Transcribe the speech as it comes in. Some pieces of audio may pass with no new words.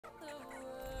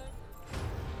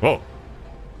Whoa.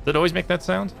 Did it always make that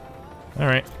sound? All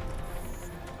right.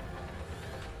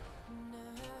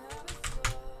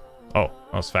 Oh,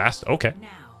 that was fast. Okay.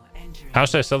 How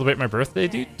should I celebrate my birthday,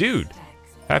 dude? Dude,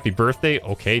 happy birthday.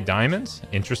 Okay, diamonds.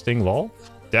 Interesting, lol.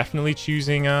 Definitely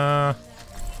choosing,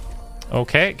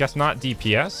 okay, guess not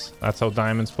DPS. That's how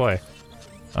diamonds play.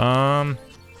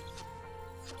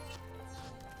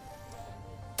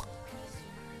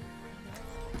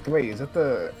 Wait, is that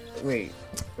the... Wait,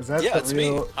 is that Yeah, the it's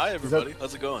real... me. Hi, everybody.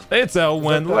 How's it going? It's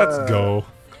Elwyn. Let's go.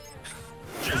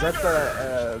 Is that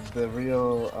the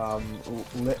real,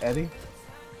 Lit Eddie?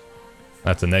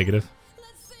 That's a negative.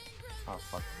 Oh,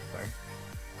 fuck. Sorry.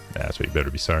 Yeah, that's what you better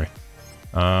be sorry.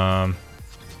 Fuck,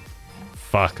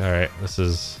 alright. This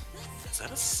is... Is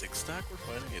that a 6-stack we're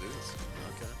fighting? It is.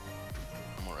 Okay.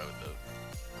 I'm alright with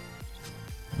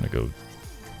that.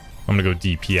 I'm gonna go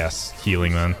DPS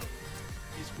healing then.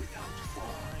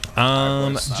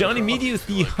 Johnny Media with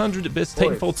the 100 bits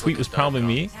Titanfall tweet was probably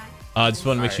me. Just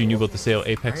want to make sure you knew about the sale.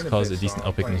 Apex caused a decent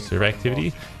uptick in the server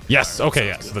activity. Yes, okay,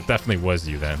 yeah, so that definitely was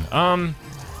you then. I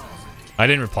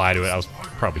didn't reply to it. I was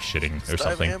probably shitting or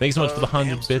something. Thanks so much for the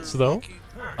 100 bits though.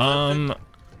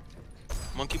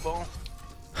 Monkey ball?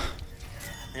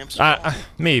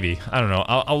 Maybe. I don't know.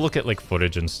 I'll look at like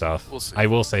footage and stuff. We'll see. I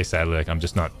will say sadly, like I'm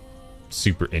just not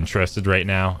super interested right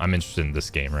now. I'm interested in this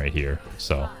game right here.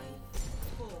 So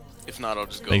If not, I'll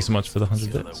just go. thanks so much for the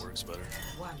 100 bits. That works better.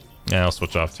 Yeah, I'll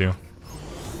switch off too.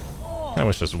 I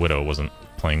wish this Widow wasn't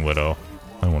playing Widow.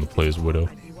 I want to play as Widow.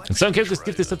 And some characters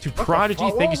gift this up to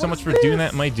Prodigy. Thank you so much for doing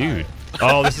that, my dude.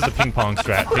 Oh, this is the ping pong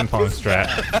strat. Ping pong strat.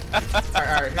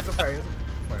 Alright, here's the fight.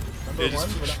 Number one,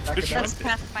 we're not backing down. That's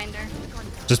Pathfinder.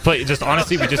 Just play. Just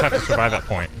honestly, we just have to survive that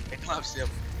point.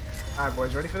 Alright,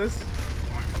 boys, ready for this?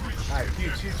 Alright,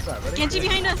 huge spot. Ready? Genji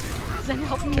behind us. Is that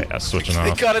helping Okay, that's switching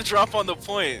They off. gotta drop on the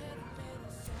point.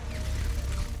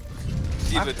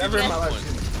 I've never in my life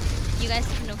seen this. You guys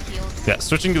have no heals. Yeah,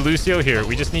 switching to Lucio here.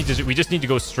 We just need to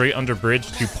go straight under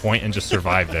bridge to point and just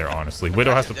survive there. Honestly,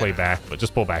 Widow has to play back, but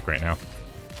just pull back right now.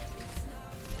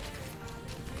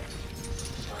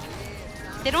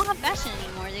 They don't have fashion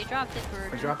anymore. They dropped it I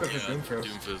for. dropped it for Doomfist.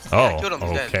 Doomfist. Oh, killed him,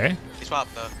 he's dead. okay. He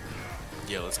swapped though.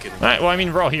 Yeah, let's get him. All right. Well, I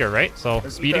mean, we're all here, right? So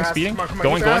speeding. Come on,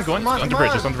 Going. come on, Under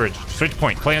bridge. Just under bridge. Straight to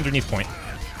point. Play underneath point.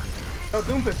 Oh,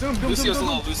 Doomfist, Doom. Lucio's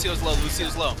low. Lucious low.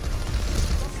 Lucious low.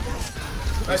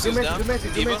 Alright, Lucious down. Dumancy.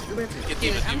 Diva. Get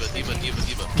Diva.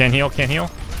 Can't heal.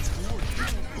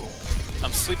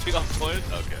 I'm sleeping on point.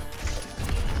 Okay.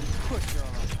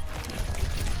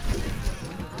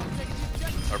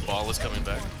 Our ball is coming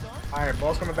back. Alright,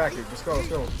 ball's coming back here. Let's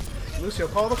go. Lucio,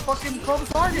 call the targets.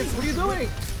 What are you doing?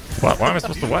 What? Why am I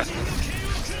supposed to what?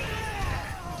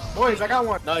 Boys, I got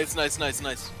one. Nice.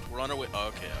 We're on our way. Oh,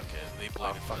 okay. They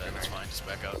played it for that. That's fine. Just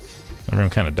back out. Everyone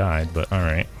kind of died, but all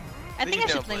right. I think I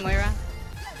should play Moira.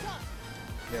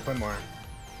 Yeah, play more.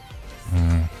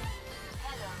 Mm.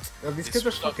 Yo, these kids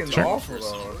are fucking Sure. awful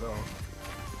though.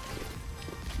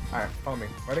 Alright, follow me.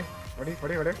 Ready?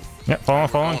 Yeah,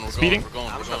 following. We're Speeding. We're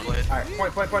going. Alright,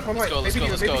 point.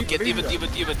 Let's go. Get Diva.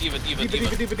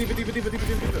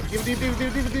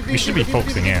 We should be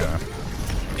focusing Anna.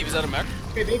 Diva's out of mech.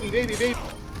 Baby.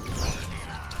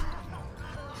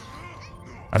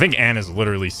 I think Anna's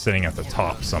literally sitting at the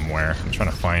top somewhere. I'm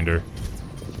trying to find her.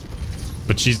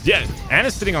 But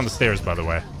Anna's sitting on the stairs, by the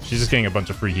way. She's just getting a bunch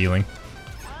of free healing.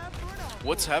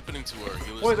 What's happening to her?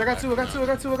 Boys, I got two.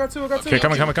 Okay,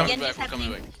 coming. We're coming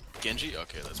back. Genji?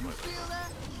 Okay, that's my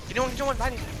bad. You don't want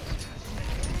money.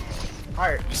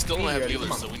 Alright. We still don't have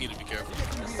healers, so we need to be careful.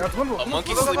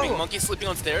 Monkey Monkey's sleeping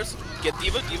on stairs. Get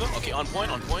Diva. Okay, on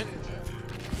point.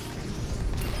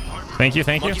 Thank you.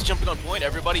 Monkey's jumping on point.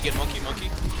 Everybody get Monkey.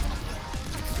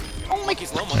 Oh my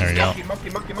Monkey's low. There we go. Monkey.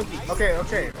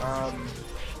 Okay.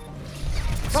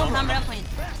 I'm on point.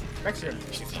 Next year.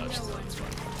 She's out. It's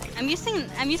fine.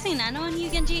 I'm using Nano on you,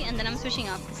 Genji, and then I'm switching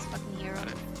off this fucking hero.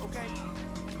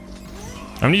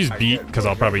 I'm gonna use Beat because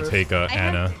I'll probably take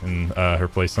Anna in her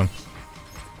place then.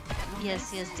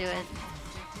 Yes, do it.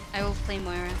 I will play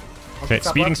Moira. Okay,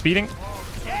 speeding.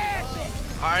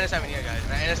 Alright, Anna's having here, guys.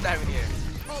 Anna's having here.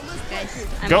 Guys,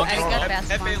 Go. I got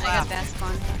fast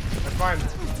spawn. That's fine.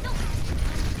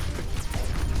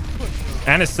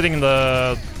 Anna's sitting in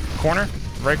the corner,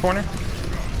 right corner.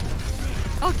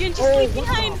 Oh, Genji's sleep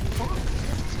behind.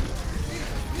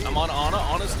 I'm on Ana.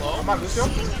 Ana's low. Come on, Lucio.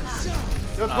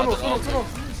 Yo, tunnel.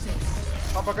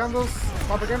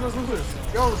 Propaganda's losers.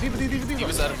 Yo, Diva.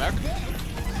 Diva's out of mech.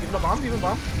 Even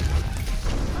bomb.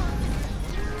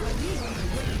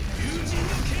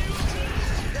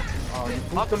 Oh, you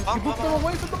booped them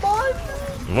away from the mine.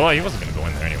 Well, he wasn't gonna go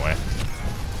in there anyway.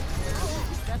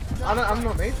 I don't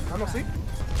know, Nate. I don't see.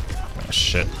 Oh,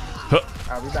 shit. Huh.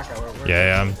 Alright, we back out.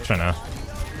 Yeah, I'm trying to.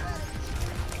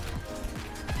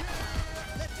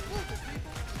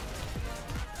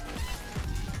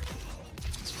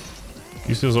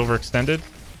 Yusu's overextended.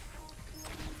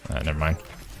 Never mind.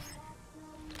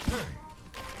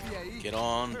 Get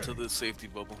on to the safety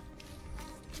bubble.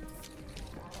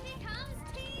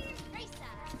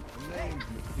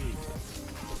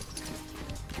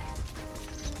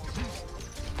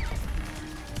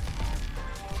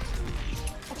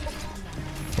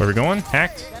 Where we going?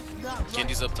 Hacked?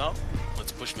 Genji's up top.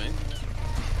 Let's push main.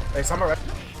 Hey, somebody's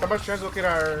translocate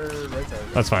our right side.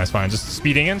 That's fine, it's fine. Just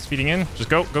speeding in, speeding in. Just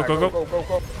go, go, go, go.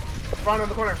 Go. Front in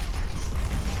the corner.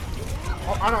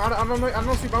 Oh, I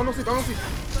don't sleep.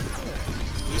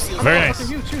 Lucio, Very nice.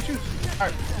 Huge.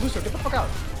 Alright, Lucio, get the fuck out.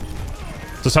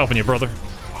 Just helping you, brother.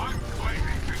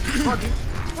 Come on, dude.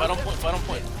 Fight on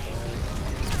point.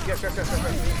 Yes.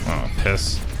 Oh,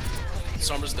 piss.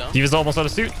 Sombra's down. Diva's almost out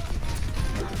of suit.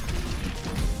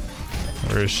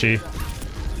 Where is she?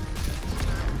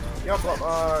 Yo,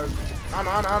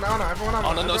 Anna, everyone on.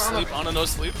 On a no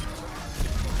sleep.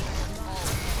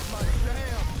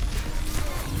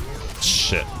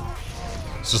 Shit.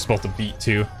 It's just about to beat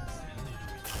too.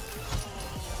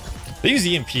 They used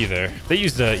EMP there. They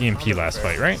used EMP last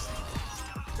fight, right?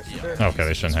 Okay,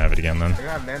 they shouldn't have it again then. They're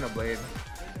gonna have Nano Blade.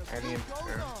 And EMP.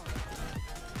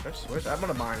 Switch? I'm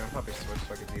gonna mine. I'll probably switch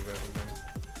like a Diva or something.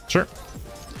 Sure.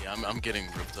 Yeah, I'm getting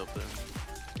ripped up there.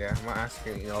 Yeah, I'm not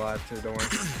asking you a lot too, don't worry.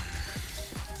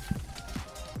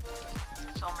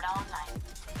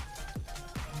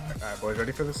 Alright, boys,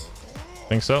 ready for this?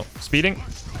 Think so. Speeding.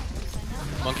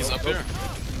 Monkey's up here.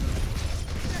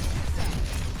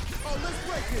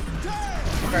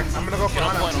 Okay, I'm gonna go for Get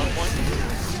on Ana. point.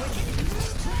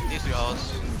 These three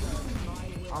alls.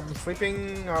 I'm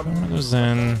sleeping.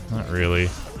 Zen. Not really.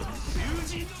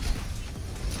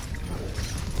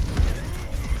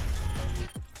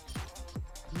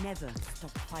 Never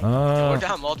stop fighting. We're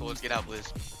down multiples. Get out,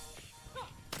 please.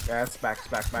 Yeah, it's back.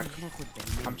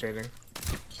 I'm changing.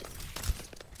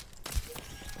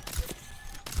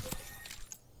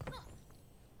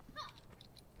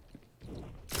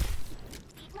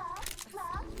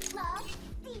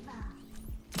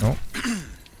 Oh.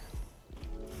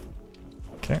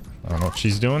 Okay. I don't know what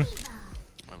she's doing.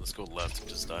 Alright, let's go left.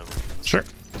 Just dive Sure.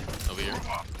 over here.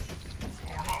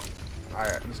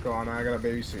 Alright, let's go on. I gotta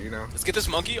babysit you now. Let's get this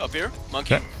monkey up here.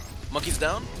 Monkey. Okay. Monkey's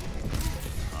down.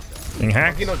 Being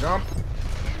hacked. Monkey, no jump.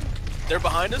 They're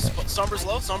behind us. Sombra's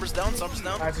low. Sombra's down.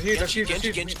 Alright, so that's huge.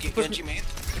 Genji main.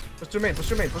 Push your main.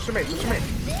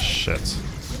 Shit.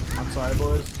 I'm sorry,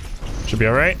 boys. Should be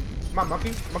alright. Come on,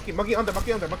 monkey under.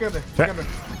 Okay.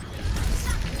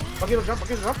 Monkey, no jump.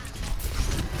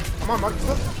 Come on, monkey,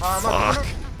 slip. Fuck.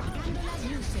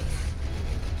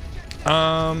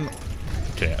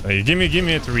 Okay. Give me a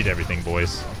minute to read everything,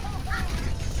 boys.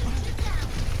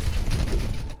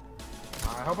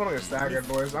 I hope I don't get staggered,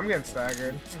 boys. I'm getting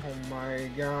staggered. Oh my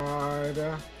god.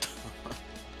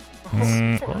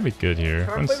 That'll be good here.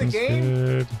 Can I play the Winston's game?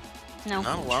 good. No.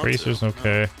 Not allowed Tracer's to.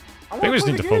 okay. I think we just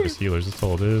need to focus healers. That's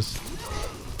all it is.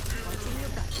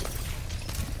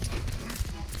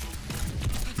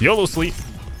 YOLO sleep.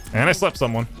 And I slept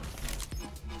someone.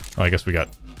 Oh, I guess we got...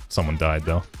 Someone died,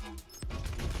 though.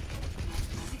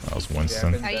 That was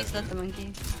Winston. Yeah, I used the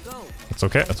monkey. That's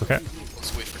okay. That's okay.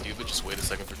 Let's wait for Diva. Just wait a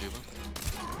second for Diva.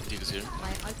 Diva's here.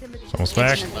 It's almost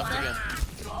back. Left again.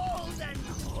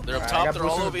 They're up top. They're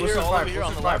all over here. All over here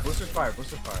on the left. Boosters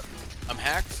 5. I'm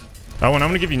hacked. Oh, and I'm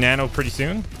gonna give you nano pretty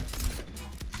soon.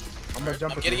 I'm gonna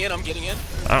jump. I'm getting in.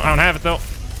 I don't have it though.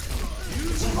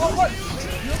 Oh, what?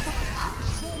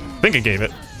 I think I gave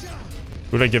it.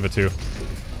 Who did I give it to?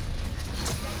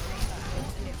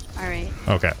 Alright.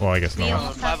 Okay, well I guess We no one.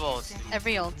 almost Five have ults.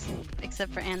 every ult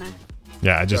except for Anna.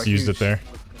 Yeah, I just Yeah, used it huge. there.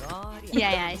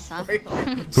 Yeah, I saw.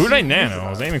 Who did I nano? I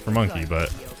was aiming for monkey,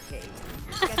 but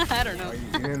I don't know. You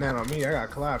didn't land on me. I got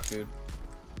clapped, dude.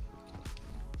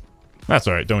 that's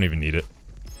alright. Don't even need it.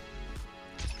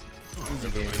 Easy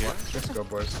game. Yeah. Let's go,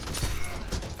 boys.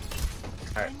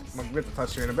 Alright, we have to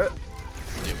touch you in a bit.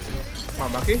 Come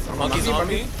on, monkey. Monkey's on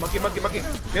me. Monkey. We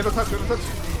have to touch.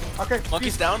 Okay.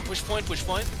 Monkey's down. Push point. Push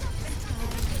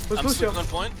I'm Lucio. sleeping on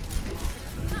point.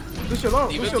 Lucio low.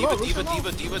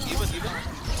 Diva.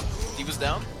 Diva's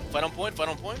down. Fight on point.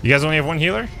 You guys only have one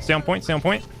healer? Stay on point.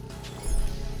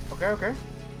 Okay.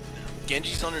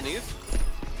 Genji's underneath.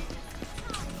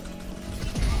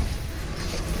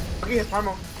 Monkey hit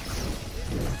Primal.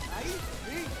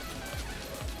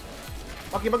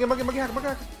 Monkey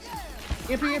hack.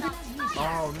 EMP.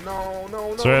 Oh,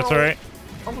 no. So that's alright.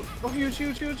 Oh, huge.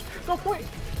 Go point.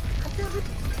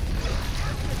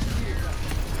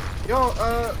 Yo,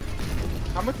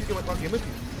 I'm with you, Monkey. I'm with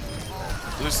you.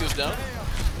 Lucio's down.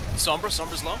 Sombra's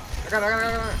low. I got it.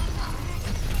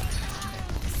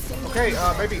 Okay,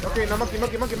 baby. Okay, now monkey.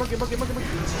 Shit,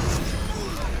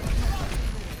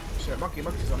 monkey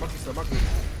still. Monkey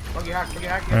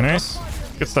hack. Very nice.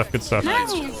 Good stuff.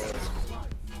 Nice.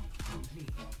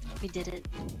 We did it.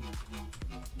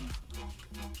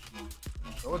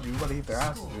 Told you, gotta eat their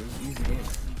asses, dude. Easy game.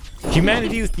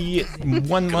 Humanity with the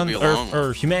 1 month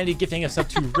or Humanity gifting us up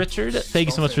to Richard. Thank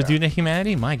you so much for doing it,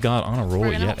 Humanity. My God, on a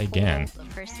roll yet again.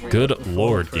 Good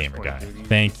Lord, gamer guy.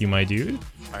 Thank you, my dude.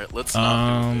 Alright, let's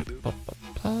as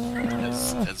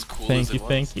cool as it was.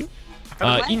 Thank you.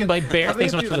 Eaten by Bear,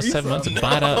 thanks so much for the 7 months.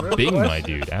 Bada bing, my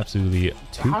dude. Absolutely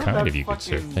too kind of you, good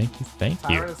sir. Thank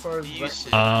you.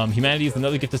 Humanity is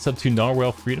another gift to sub to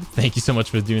Narwhal Freedom. Thank you so much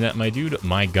for doing that, my dude.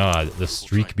 My God, the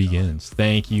streak begins.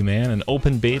 Thank you, man. An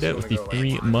open beta with the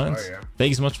 3 months. Thank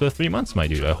you so much for the 3 months, my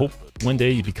dude. I hope one day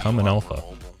you become an alpha.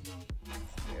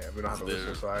 Yeah, we don't have to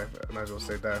lose, so I might as well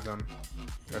save that then.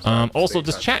 Also,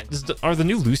 does chat, are the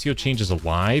new Lucio changes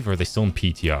alive or are they still in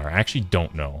PTR? I actually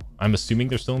don't know. I'm assuming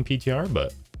they're still in PTR,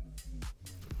 but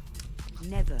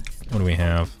what do we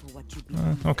have?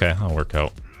 Okay, I'll work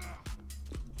out.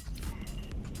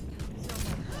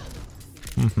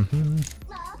 I'm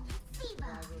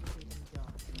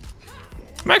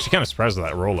actually kind of surprised with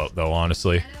that rollout, though,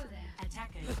 honestly.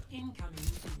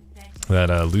 That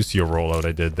Lucio rollout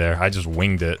I did there. I just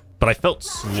winged it. But I felt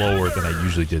slower than I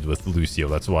usually did with Lucio.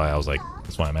 That's why I was like,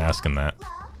 that's why I'm asking that.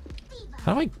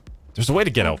 How do I... There's a way to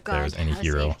get out there as any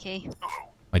hero.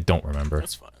 I don't remember.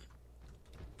 That's fine.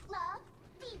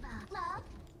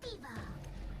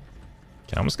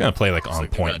 Okay, I'm just going to play like on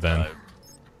point then.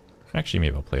 Actually,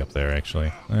 maybe I'll play up there,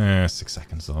 actually. 6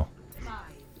 seconds, though.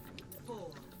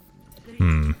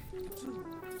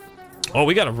 Oh,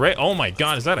 we got a raid. Oh my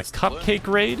God, is that a cupcake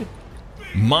raid?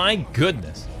 My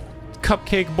goodness.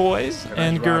 Cupcake boys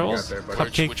and girls,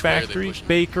 Cupcake Factory,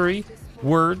 Bakery,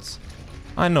 Words.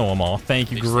 I know them all.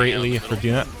 Thank you greatly for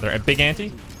doing that. They're a big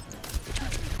auntie.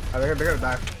 They're gonna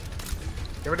die.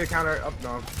 Get ready to counter. Up,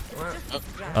 no.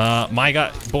 What? My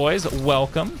God, boys,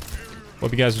 welcome.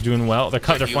 Hope you guys are doing well. They're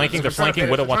flanking. They're flanking.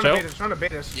 Widow, watch out. Trying to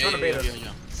bait us. Trying to bait us.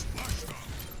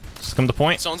 Just come to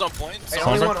point. Someone's on point. Hey,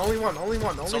 only one.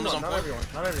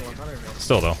 Not everyone.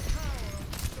 Still though.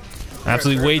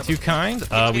 Absolutely way too kind.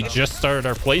 We just started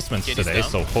our placements today,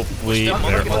 so hopefully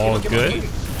they're all good.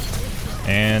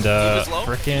 And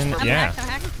frickin' yeah.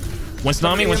 One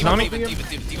tsunami.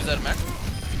 Diva's out of mech.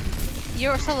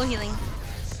 You're solo healing.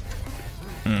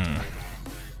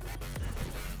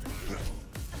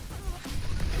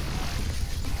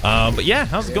 But yeah,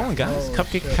 how's it going, guys?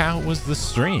 Cupcake Cow was the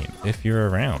stream. If you're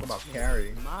around.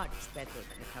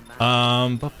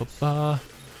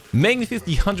 Magnificent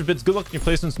the 100 bits. Good luck in your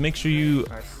placements. Make sure you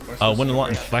win a lot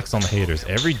and flex on the haters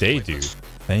every day, dude.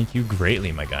 Thank you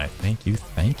greatly, my guy. Thank you.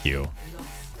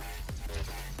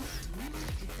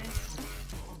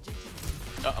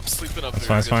 I'm sleeping up there.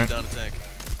 That's fine. Down a tank.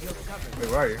 Wait,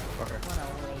 where are you? Okay.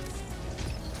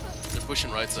 They're pushing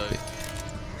right side.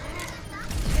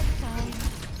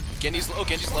 Genji's low.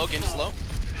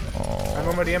 I'm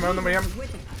on my DM.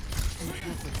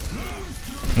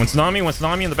 One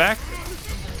tsunami in the back.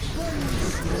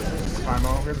 Fine,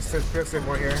 Mo. We're gonna sit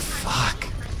more here. Fuck.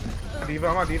 I'm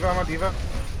on Diva.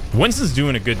 Winston's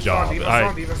doing a good job.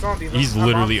 Diva. He's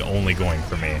literally only going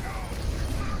for me.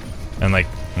 And like,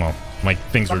 well, my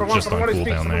things were just on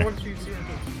cooldown there.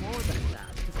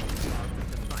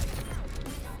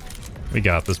 We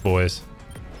got this, boys.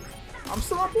 I'm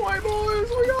still on point, boys.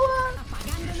 We got that.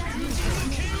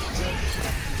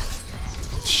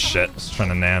 Shit, I was trying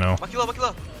to nano. Bucky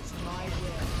low.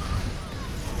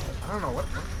 I don't know what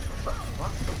the problem.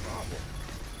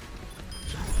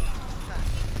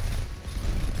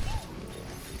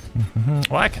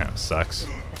 Well, that kind of sucks.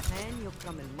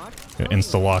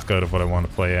 Insta lock out of what I want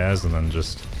to play as, and then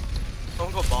just.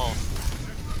 Don't go ball.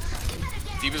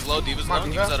 Diva's low. Diva's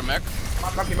out of mech.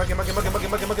 Monkey.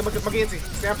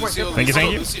 Stand point. Thank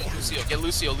you. Lucio. Get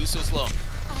Lucio. Lucio's low.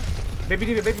 Baby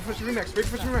push your remix.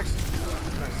 Nice.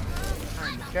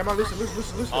 Yeah, I'm on Lucio.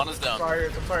 Ana's down.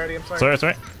 I'm sorry, Eddie. I'm sorry.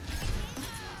 Sorry.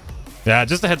 Yeah,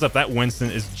 just a heads up, that Winston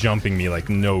is jumping me like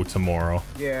no tomorrow.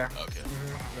 Yeah. Okay.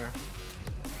 Yeah.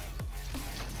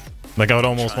 Like I would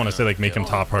almost want to say like make him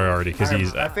top priority because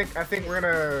he's. I think we're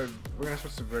gonna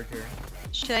switch to break here.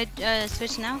 Should I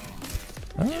switch now?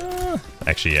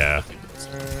 Actually, yeah.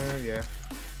 Yeah.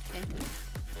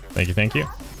 Okay. Thank you.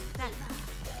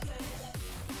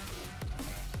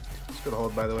 It's good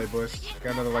hold, by the way, boys.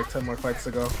 Got another like 10 more fights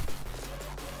to go.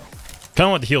 Kind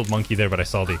of want to heal Monkey there, but I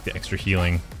saw the extra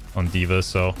healing on D.Va,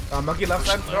 so... Monkey left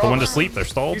side. Put one to sleep, they're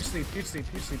stalled. Huge sleep, huge sleep,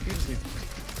 huge sleep, huge sleep.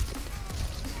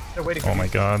 They're waiting for Oh my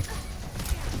god.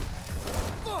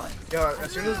 Yo,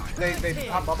 as soon as they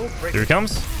pop bubble, break Here he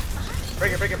comes.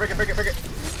 Break it, break it, break it, break it, break it.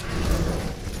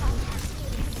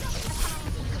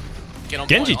 Get on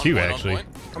Genji point, too, on point, actually. on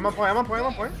point. I'm on point, I'm on point, I'm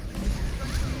on point.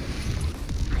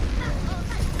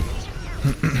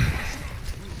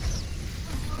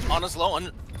 Ana's low,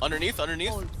 underneath. I'm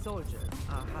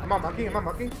on monkey, I'm on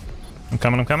monkey. I'm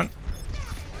coming.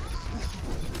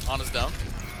 Ana's down.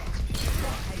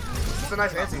 That's a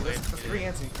nice anti. That's 3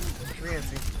 anti. That's 3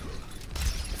 anti.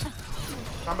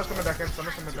 Samba's coming back in,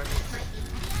 Samba's coming back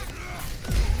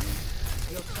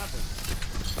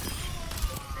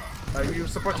in. You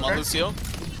support I'm the on guy? Lucio.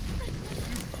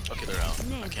 Okay, they're out.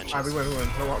 I can't chase. We win.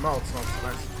 No, it's not.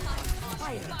 Nice.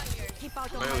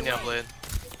 Wait, we need a blade.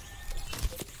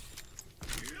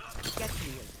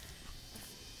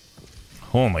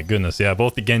 Oh my goodness, yeah,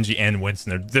 both the Genji and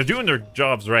Winston, they're doing their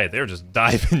jobs right. They're just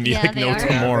diving me Yeah, like they no are.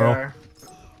 tomorrow.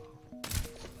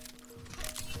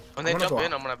 When they I'm gonna jump go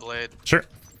in, I'm gonna blade. Sure.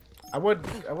 I would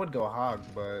go hog,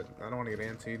 but I don't want to get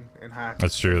antied and hacked.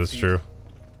 That's true, that's true.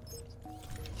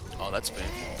 Oh, that's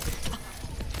painful.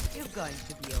 You're going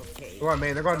to be okay. They're going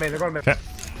main, they're going main, they're going main. Okay.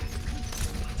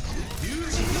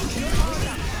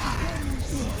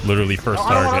 Literally first I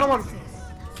target. don't want.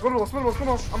 Spin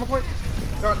ball. I'm a point.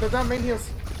 They're down main heals.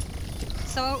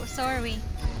 So are we.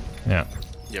 Yeah.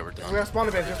 Yeah, we're done. We have spawn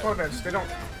advantage, They don't.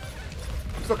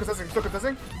 I'm still contesting.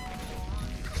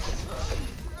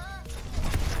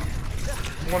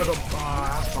 I wanna go.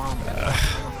 That's bomb.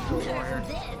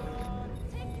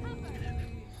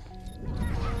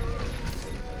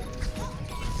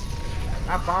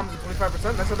 That bomb's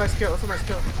 25%. That's a nice kill.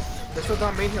 They're still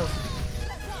down main heals.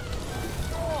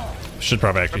 Should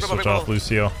probably actually switch off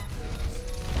Lucio.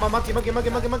 Come on, monkey. I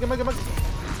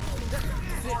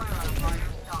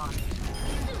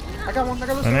got one.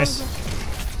 Oh, nice.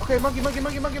 Okay, monkey. Okay,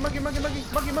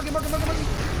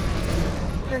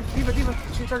 D.Va.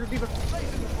 She target D.Va.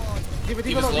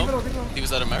 He was low. He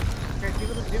was out of mark. Okay,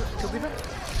 D.Va. Kill D.Va.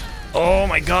 Oh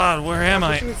my god, where am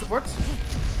I? Pushing supports.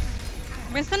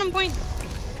 Winston on point.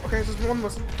 Okay, just one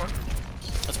listen.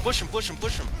 Let's push him.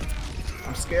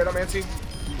 I'm scared. I'm anti.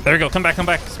 There we go, come back.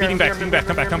 Speeding back, come back.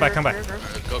 Alright,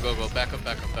 go. Back up.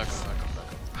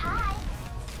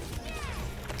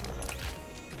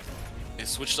 They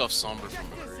switched off Somber from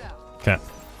McCree. Okay.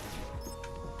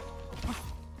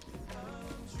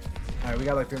 Alright, we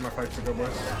got like 3 more fights to go,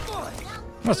 boys.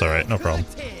 That's alright, no problem.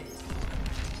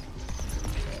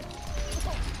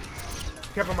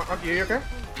 Careful, monkey. You okay?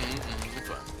 I'm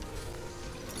fine.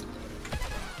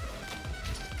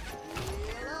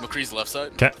 McCree's left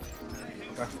side. Okay.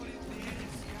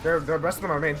 The rest of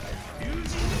them are main.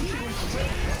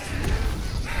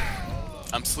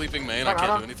 I'm sleeping main. I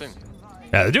can't do anything.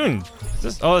 Yeah, they're doing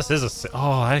this. Oh, this is a.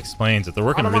 Oh, that explains it. They're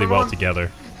working really well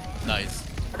together. Nice.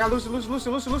 I got Lucio.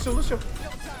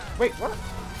 Wait, what?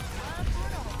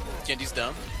 Candy's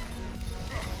down.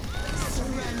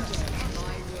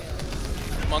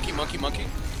 Monkey. There you go.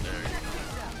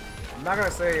 I'm not gonna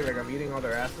say like I'm eating all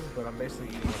their asses, but I'm basically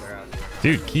eating all their asses.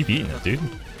 Dude, keep eating it, dude.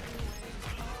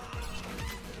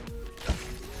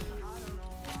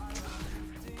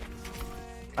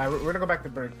 Alright, we're gonna go back to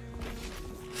Bird.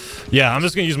 Yeah, I'm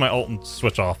just gonna use my ult and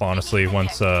switch off, honestly,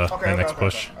 once my next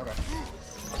push. Okay,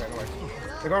 no worries.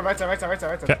 They're going right side.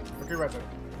 Okay. McCree right side.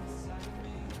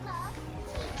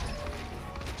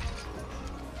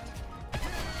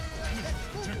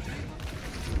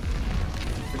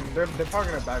 They're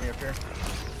probably gonna bag me up here.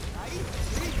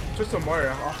 Switch to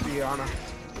Moira off the Ana.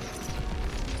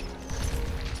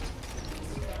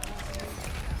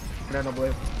 Nano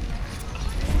blade.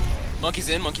 Monkey's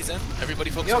in. Everybody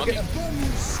focus Yo, monkey.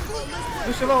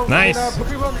 Lucio low. Nice.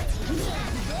 McCree low.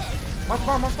 Watch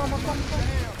bomb.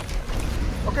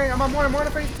 Okay, I'm on Moira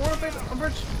face. I'm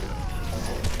bridge.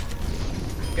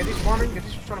 Get these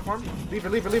trying to farm. Leave her.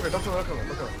 Don't kill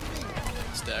her.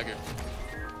 Stagger.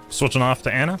 Switching off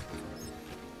to Ana.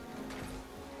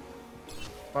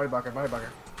 Body blocker.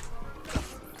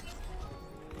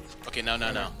 Okay, now.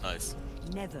 Nice.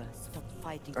 Never stop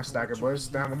fighting. That's stagger, boys.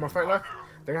 They have one more fight left.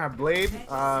 They're gonna have Blade,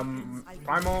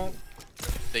 Primal,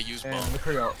 They use and bomb.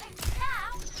 McCree out.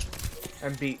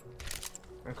 And Beat.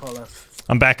 And call left.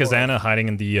 I'm back as Ana, hiding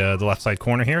in the left side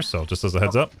corner here, so just as a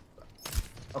heads up.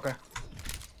 Okay.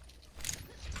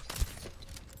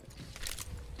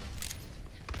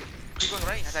 You going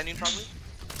right? Has that new probably?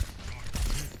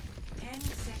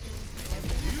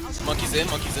 Monkey's in.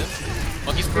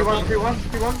 Monkey's P1. purple.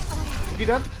 P1. P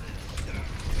dead.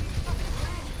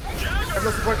 Have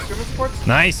no support. Have no support.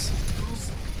 Nice.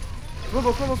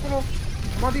 Swivel. Come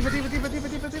on, diva.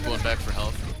 Going back for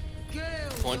health.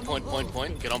 Point.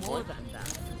 Get on point.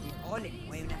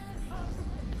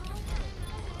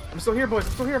 I'm still here, boys.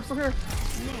 I'm still here.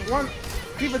 One.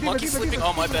 Diva. Monkey's sleeping.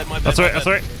 Oh, my bad. That's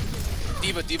alright.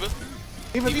 Diva. Diva's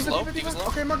low. low.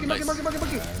 Okay, monkey. Nice. I don't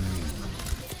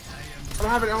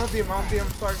have it. I don't have DM.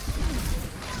 Sorry.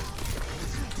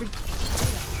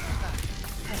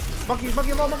 Monkey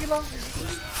low.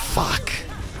 Fuck.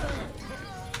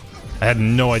 I had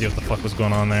no idea what the fuck was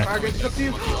going on there. Alright, guys, it's up to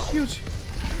you. Huge.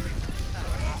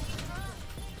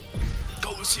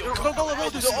 Go, Lucio. Go.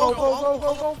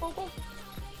 Go.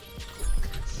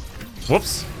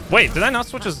 Whoops. Wait, did I not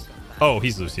switch his... Oh,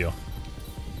 he's Lucio.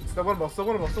 Still one ball.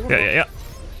 Yeah.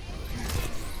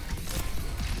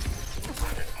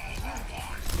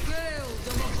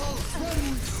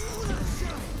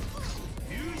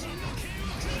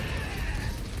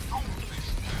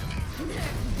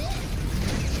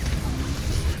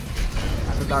 I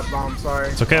did that bomb, sorry.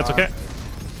 It's okay. I'm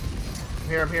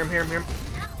here.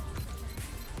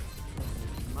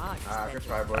 Good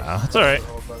try, boys. It's alright.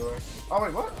 By the way. Oh,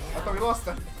 wait, what? I thought we lost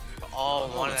that. Oh,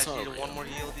 one. I that's just not needed real. one more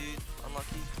heal, dude.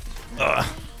 Unlucky.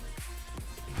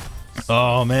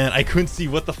 Oh man, I couldn't see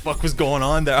what the fuck was going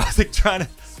on there. I was like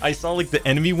I saw like the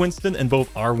enemy Winston and both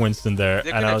our Winston there,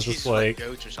 They're and I gonna was just choose, like,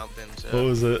 goats or something. So. what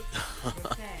was it?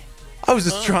 I was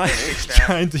just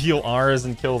trying to heal ours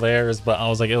and kill theirs, but I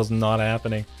was like, it was not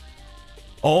happening.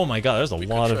 Oh my god, there's a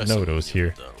lot of Nodos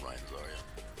here.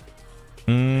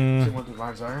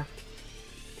 Ryan Zarya.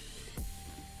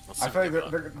 I feel like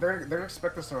they're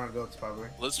expect us to run goats probably.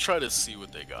 Let's try to see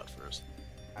what they got first.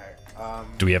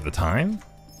 Alright. Do we have the time?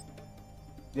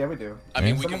 Yeah, we do. I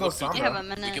mean, we Someone can go look through. Sombra. You have a We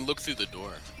minute. can look through the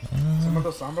door. Someone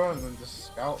go Sombra and then just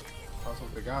scout. That's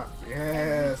what they got.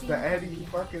 Yes, the Eddie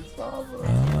fucking Sombra.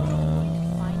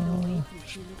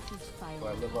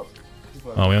 I live up.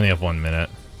 Oh, we only have 1 minute.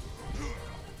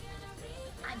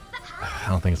 I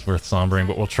don't think it's worth sombering,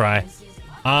 but we'll try.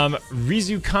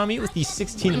 Rizu Kami with the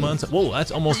 16 months. Whoa, that's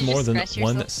almost more than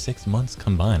Scratch 6 months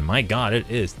combined. My god,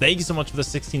 it is. Thank you so much for the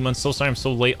 16 months. So sorry I'm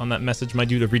so late on that message, my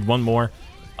dude. I read one more.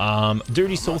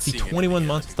 Dirty Salty, 21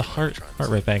 months with the heart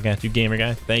right back at you, gamer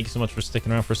guy. Thank you so much for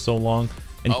sticking around for so long.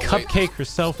 And Cupcake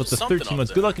herself with the 13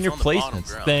 months. Good luck in your placements.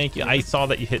 Thank you. I saw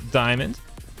that you hit diamond.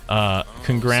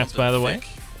 Congrats, by the way.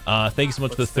 Thank you so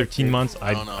much for the 13 months.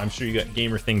 I'm sure you got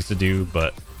gamer things to do,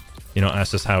 but you know,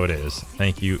 that's just how it is.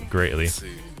 Thank you greatly. Let's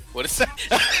see. What is that?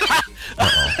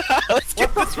 Let's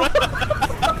get this right.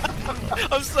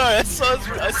 I'm sorry. I saw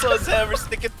his hammer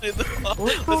sticking through the wall.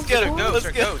 Let's get him. Goats Let's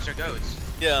or get goats or goats.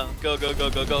 Yeah. Go.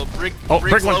 Brig low.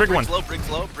 Briggs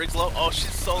low. Oh,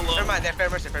 she's so low. Never mind. They're fair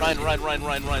mercy. Ryan. Run.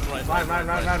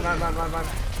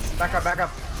 Back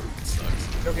up.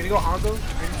 Yo, can you go Hanzo?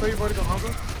 Can you tell your boy to go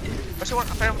Hanzo? What's one?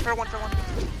 Fair one.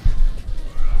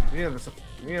 You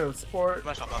need the support. I'm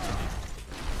gonna stop off.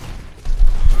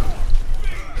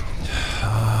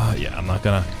 Yeah, I'm not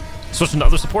gonna switch into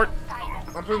other support.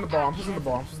 I'm pushing the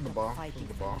ball.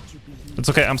 It's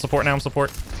okay. I'm support now.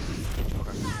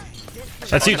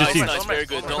 That's huge. That's huge. Nice. Very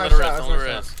good. Don't let her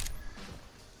rest.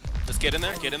 Let's get in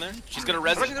there. She's gonna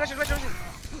res.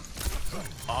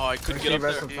 Oh, I couldn't get up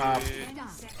there.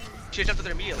 She jumped up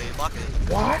there immediately. Block it.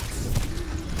 What?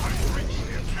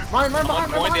 Run On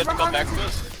point, they have to come back to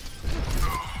us.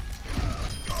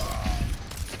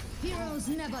 Heroes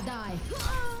never die.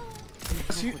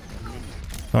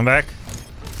 Come back.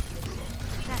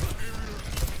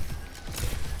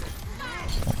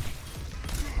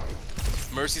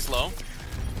 Mercy's low.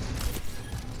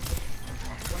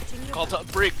 Call to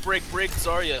Brig,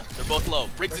 Zarya. They're both low.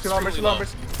 Brig's extremely low.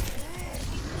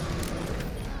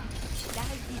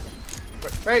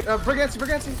 Wait, Brigancy, big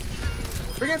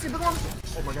one.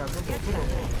 Oh my god,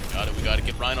 Got it. We gotta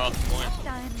get Ryan off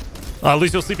the point.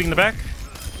 Lucio sleeping in the back.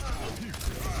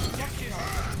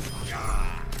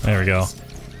 There we go.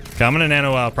 Okay, I'm gonna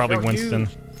nano probably Winston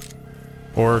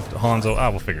or Hanzo.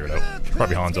 We'll figure it out.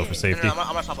 Probably Hanzo for safety. I'm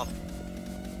gonna stop up.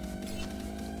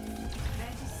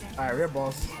 Alright, we have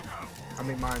balls. I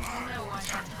mean mine.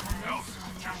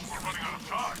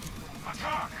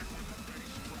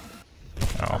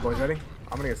 Oh. Boys ready?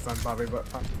 I'm gonna get stunned probably, but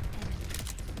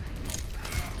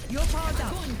Your power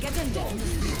down. Get in there.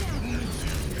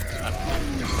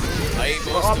 I ain't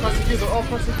they're all going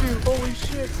pressing you, holy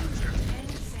shit.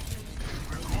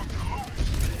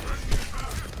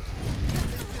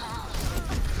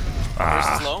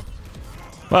 Mercy's low.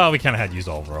 Well, we kind of had used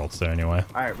all of our ults there anyway.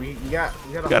 Alright, we got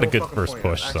Got a whole good fucking first point.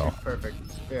 push, Actually, so. perfect.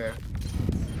 Yeah.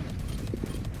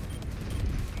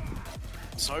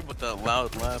 Sorry about that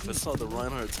loud laugh. I saw the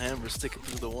Reinhardt's hammer sticking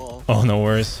through the wall. Oh, no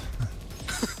worries.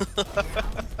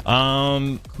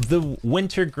 The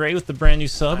Winter Gray with the brand new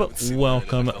sub.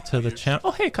 Welcome to the channel.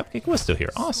 Oh, hey, Cupcake was still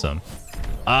here. Awesome.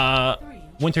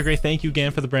 Winter Gray, thank you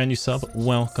again for the brand new sub.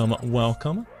 Welcome,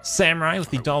 welcome. Samurai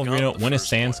with the Dollarino. When is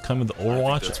Sans coming to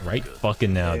Overwatch? It's right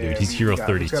fucking now, dude. He's Hero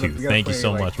 32. Thank you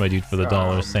so much, my dude, for the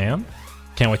dollar, Sam.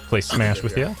 Can't wait to play Smash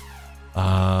with you.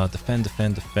 Defend.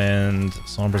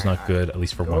 Sombra's not good, at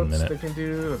least for 1 minute. They can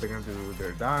do, they're gonna do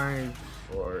their dive,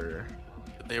 or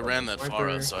They ran that far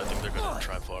out, so I think they're gonna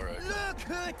try far out.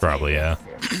 Probably, yeah.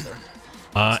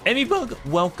 Bug,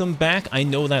 welcome back. I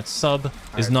know that sub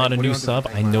is not a new sub.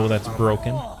 I know that's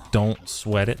broken. Don't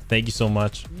sweat it. Thank you so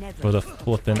much for the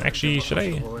flipping. Actually, should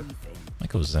I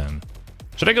go Zen?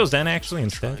 Should I go Zen actually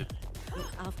instead?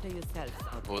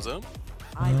 What was that?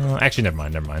 Actually,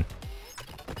 never mind.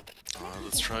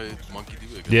 Let's try Monkey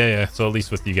Diva again. Yeah. So at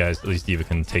least with you guys, at least Diva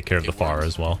can take care of the Pharah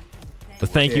as well. But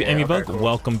thank you, Emmy Bug.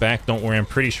 Welcome back. Don't worry, I'm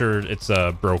pretty sure it's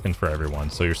broken for everyone,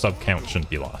 so your sub count shouldn't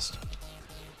be lost.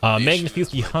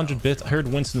 Magnifuse 100 bits. I heard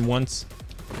Winston once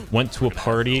went to a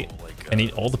party and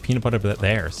ate all the peanut butter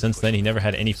there. Since then, he never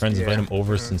had any friends invite him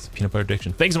over since the peanut butter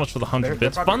addiction. Thanks so much for the 100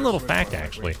 bits. Fun little fact,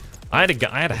 actually. I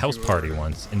had a house party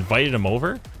once. Invited him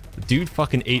over. The dude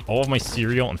fucking ate all of my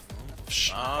cereal and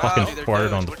fucking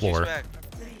farted on the floor.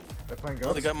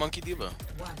 Oh, they got Monkey Diva.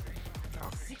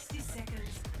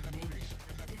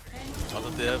 Oh,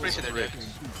 that they have a brick.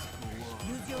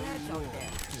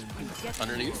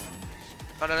 Underneath?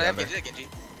 Oh, no, yeah, Genji.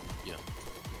 Yeah.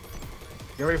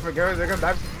 Get ready, they're gonna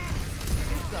dive.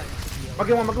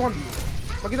 Monkey one.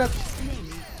 Monkey that.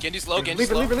 Genji's low, Leave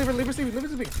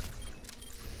it.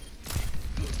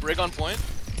 Brick on point.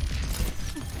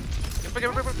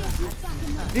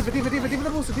 Diva the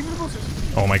booster.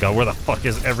 Oh my god, where the fuck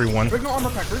is everyone? Break no armor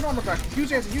pack.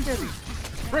 Huge anti.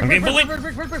 I'm getting bullied.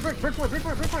 Break point.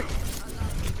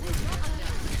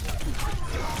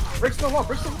 Breaks the wall.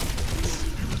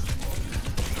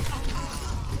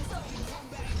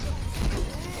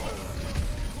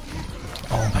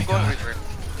 Oh my god.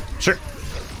 Sure.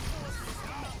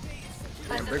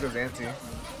 Break goes anti.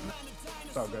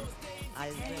 It's all good.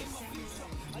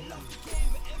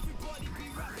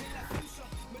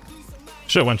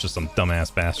 Should've went to some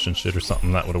dumbass Bastion shit or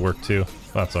something. That would've worked too.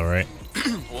 That's alright.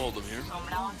 Hold them here.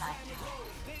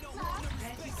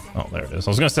 Oh, there it is. I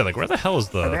was gonna say, like, where the hell is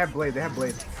the... They have blade.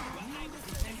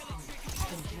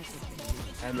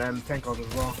 And then tank ult as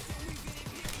well.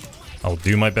 I'll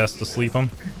do my best to sleep him.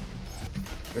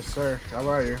 Yes, sir. How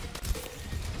are you?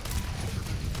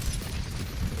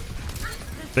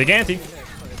 Big anti.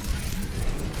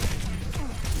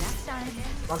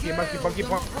 Monkey.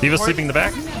 Diva sleeping in the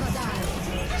back.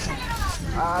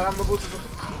 I'm the booster.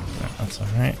 That's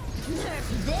alright.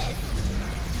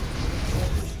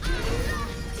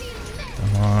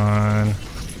 Come on.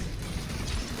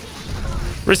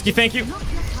 Risky, thank you.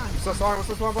 So sorry, what's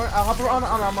this one, boy? I'll hop around.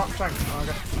 I'm trying. Oh,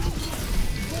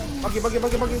 okay. Monkey.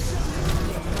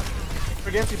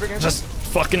 Bring anti. Just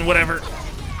fucking whatever.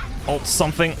 Alt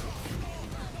something.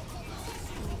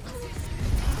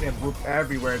 Damn, boop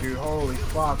everywhere, dude. Holy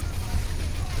fuck.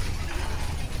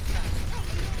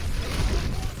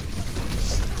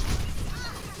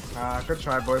 Good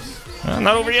try, boys.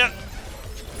 Not over yet.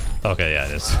 Okay, yeah,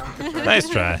 it is. Nice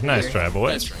try,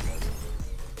 boys.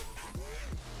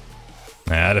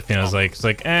 I had a feeling it's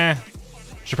like,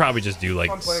 should probably just do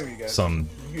like some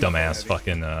dumbass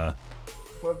fucking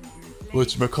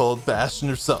whatchamacallit Bastion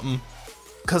or something.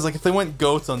 Cause like if they went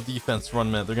goats on defense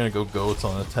run man, they're gonna go goats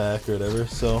on attack or whatever.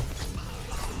 So.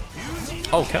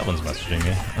 Oh, Calvin's messaging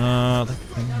me.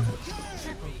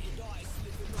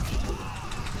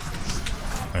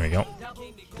 There we go.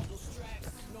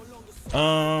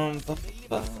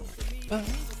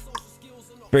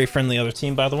 Very friendly other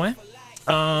team, by the way.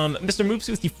 Mr. Moops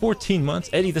with you 14 months.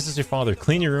 Eddie, this is your father.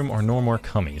 Clean your room or no more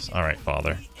cummies. All right,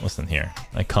 father. Listen here.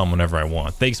 I come whenever I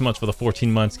want. Thanks so much for the 14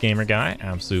 months, gamer guy.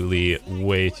 Absolutely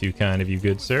way too kind of you,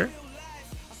 good sir.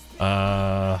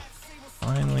 Finally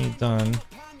done.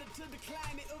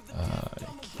 I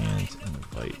can't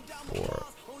invite for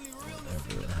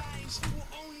whatever reason.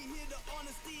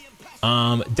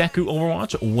 Deku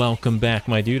Overwatch, welcome back,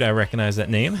 my dude. I recognize that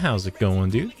name. How's it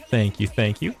going, dude? Thank you.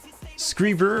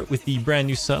 Screever with the brand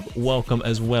new sub, welcome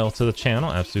as well to the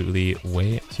channel. Absolutely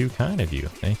way too kind of you.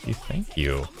 Thank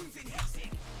you.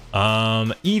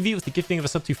 Evie with the gifting of a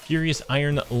sub to Furious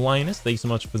Iron Linus. Thanks so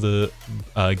much for the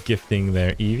gifting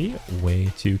there, Evie.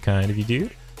 Way too kind of you, dude.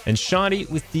 And Shoddy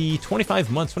with the 25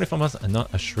 months and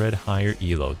not a shred higher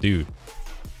elo. Dude.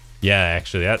 Yeah,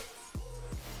 actually, that...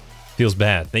 Feels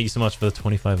bad. Thank you so much for the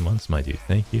 25 months, my dude.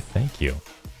 Thank you. Thank you.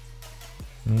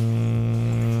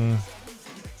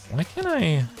 Why can't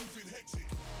I...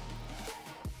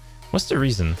 What's the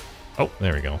reason? Oh,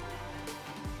 there we go.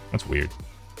 That's weird.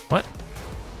 What?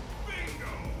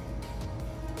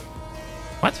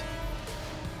 What?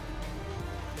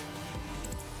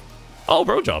 Oh,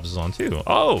 Bro Jobs is on too.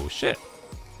 Oh, shit.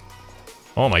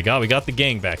 Oh my god, we got the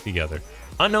gang back together.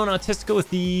 Unknown Autistica with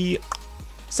the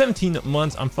 17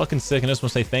 months. I'm fucking sick, and I just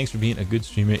want to say thanks for being a good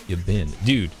streamer you've been.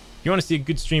 Dude, if you want to see a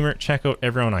good streamer, check out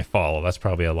everyone I follow. That's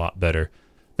probably a lot better.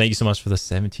 Thank you so much for the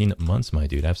 17 months, my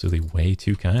dude. Absolutely way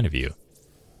too kind of you.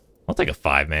 I'll take a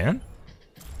 5, man.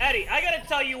 Eddie, I gotta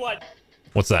tell you what.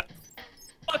 What's that?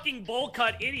 Fucking bowl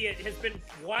cut idiot has been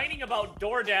whining about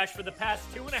DoorDash for the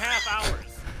past 2.5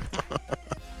 hours.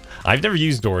 I've never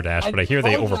used DoorDash, but I hear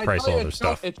they overprice all their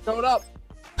stuff. It showed up.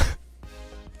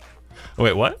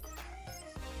 Wait, what?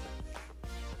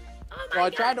 Oh So I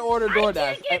tried to order DoorDash.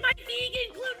 I can't get my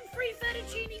vegan gluten-free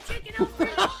fettuccine chicken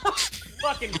Alfredo.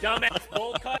 Fucking dumbass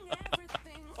bowl cut.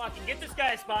 Fucking get this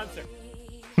guy a sponsor.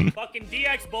 Fucking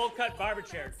DX bowl cut barber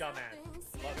chair,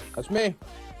 dumbass. That's me.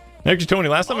 Actually, Tony,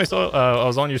 last time I saw I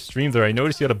was on your stream there, I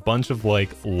noticed you had a bunch of like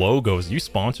logos. Are you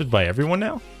sponsored by everyone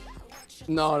now?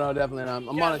 No, definitely not. I'm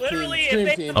on a literally, stream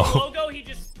if they team. have a logo, he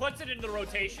just puts it into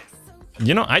rotation.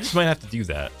 You know, I just might have to do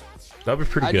that. That'd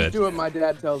be pretty I good. just do what my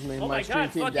dad tells me. Oh my my stream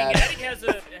god, team fucking dad Eddie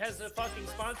has a fucking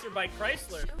sponsor by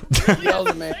Chrysler. yells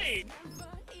at me. Insane.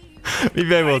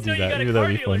 Maybe I will I do know you that. got Maybe a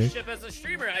that'd car be funny. dealership as a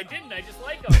streamer. I didn't. I just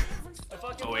like them. I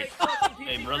fucking Oh, wait. like fucking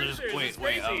Hey, PC brothers, cruisers. wait, It's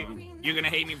wait. crazy. You're gonna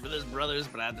hate me for this, brothers,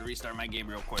 but I have to restart my game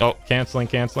real quick. Oh, canceling.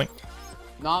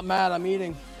 Not mad, I'm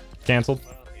eating. Canceled.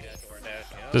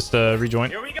 Just rejoin.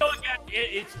 Here we go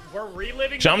again. We're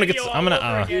reliving. So I'm the gonna get- video I'm all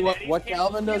gonna, over again. What Eddie's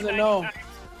Calvin canceled doesn't 90 know. times.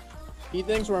 He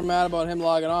thinks we're mad about him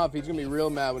logging off. He's gonna be real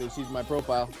mad when he sees my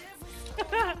profile.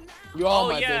 You all Oh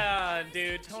might yeah,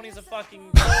 dude. Tony's a fucking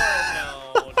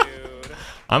no, dude.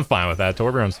 I'm fine with that.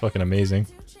 Torbjorn's fucking amazing.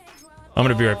 I'm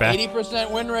gonna be right be. back.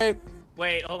 80% win rate.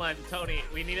 Wait, hold on, Tony.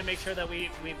 We need to make sure that we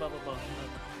blah blah blah.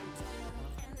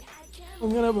 I'm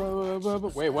gonna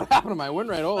wait, what happened to my win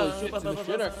rate? Holy shit, it's in the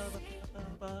shitter.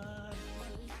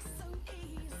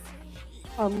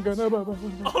 I'm gonna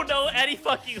Oh no, Eddie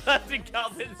fucking left and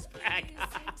Calvin's back.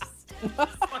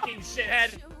 Fucking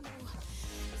shithead.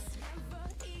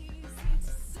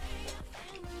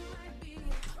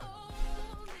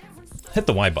 Hit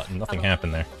the Y button. Nothing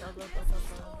happened there.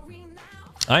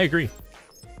 I agree.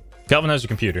 Calvin has your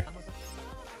computer.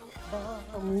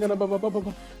 I'm gonna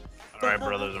All right,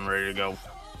 brothers, I'm ready to go.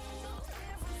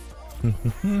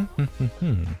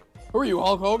 Who are you,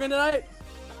 Hulk Hogan tonight?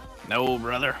 No,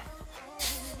 brother.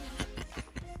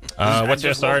 What's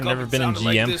your just SR? woke up Never and been in sounded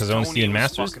like GM this, because I don't see Tony. in It was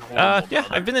Masters. fucking horrible, Yeah,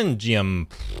 brother. I've been in GM.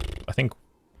 I think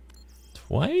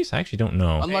twice. I actually don't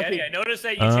know. Hey, Unlucky. Eddie, I noticed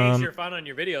that you changed your font on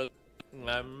your videos.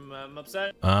 I'm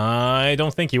upset. I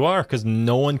don't think you are because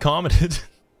no one commented.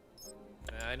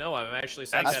 I know. I'm actually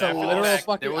saying That's that That's a after literal the fact.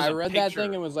 fucking. there was I a read that picture.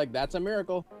 thing and was like, "That's a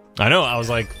miracle." I know. I was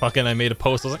like, fucking. I made a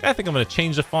post. I was like, I think I'm gonna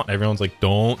change the font. Everyone's like,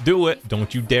 don't do it.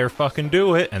 Don't you dare fucking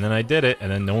do it. And then I did it,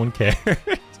 and then no one cared.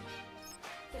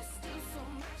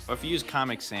 Or if you use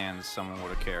Comic Sans, someone would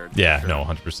have cared. Yeah, no,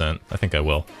 100%. I think I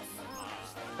will.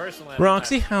 Personally,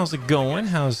 Roxy, how's it going?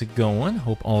 How's it going?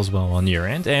 Hope all's well on your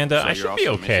end. And So I you're should be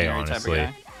also a okay, missionary type of honestly.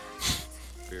 guy?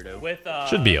 Weirdo. with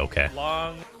Should be okay.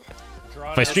 Long,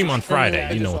 If I stream on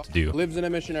Friday, you know what to do. Lives in a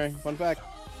missionary. Fun fact.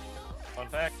 Fun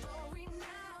fact.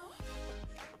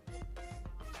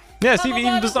 Yeah, see,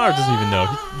 even Bizarre doesn't even know.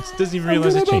 He doesn't even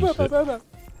realize I changed it.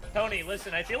 Tony,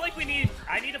 listen. I feel like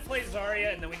I need to play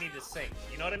Zarya and then we need to sync.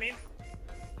 You know what I mean?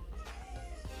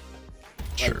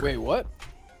 Sure. Like, wait, what?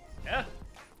 Yeah.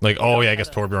 Like, oh yeah, I guess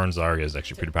Torbjorn Zarya is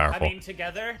actually pretty powerful. I mean,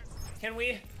 together, can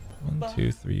we? 1,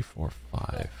 2, 3, 4,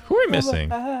 5. Who are we missing?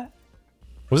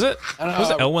 Was it? I don't know. Was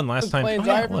it Elwin last was time? playing Oh,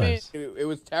 yeah, Zarya it for me. was. It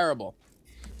was terrible.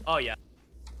 Oh yeah.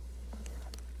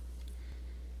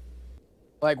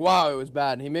 Like, wow, it was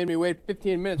bad. He made me wait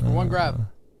 15 minutes for one grab.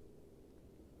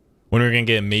 When are we gonna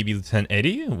get maybe Lieutenant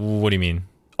Eddie? What do you mean?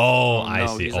 Oh, I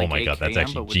no, see. he's Oh like my god, that's AKM,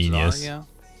 actually but with genius. Zarya.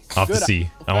 I'll have to Good, see.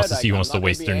 I want to see who wants to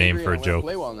waste their name for a joke.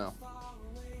 Play well now.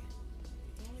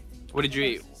 What did you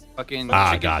eat? Fucking Ah,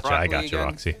 chicken gotcha. I broccoli got you, again?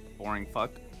 Roxy. Boring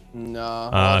fuck.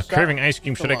 No. Craving ice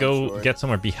cream. Should I It's a long go story. get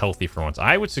somewhere? Be healthy for once.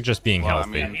 I would suggest being Well, I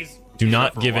healthy. mean, Do he's not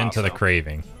up for a give in while, to the so.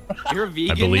 craving. You're a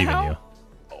vegan I believe now? in you.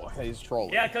 Oh, he's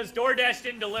trolling. Yeah, because DoorDash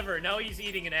didn't deliver. Now he's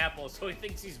eating an apple, so he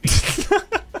thinks he's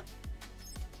vegan.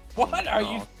 What are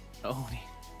you? Oh,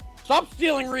 Stop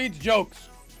stealing Reed's jokes.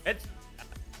 It's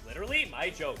literally my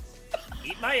joke.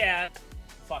 Eat my ass.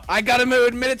 Fuck. I got him to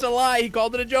admit it's a lie. He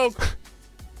called it a joke.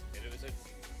 It was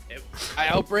I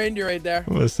outbrained you right there.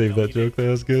 I'm gonna save that joke. That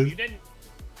was You good. didn't.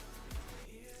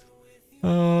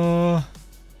 Uh,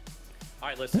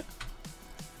 Alright, listen.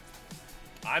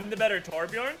 I'm the better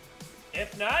Torbjorn.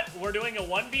 If not, we're doing a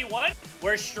 1v1.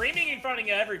 We're streaming in front of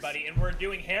everybody, and we're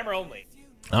doing hammer only.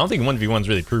 I don't think 1v1s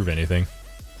really prove anything.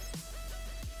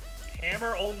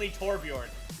 Hammer only Torbjorn.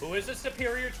 Who is a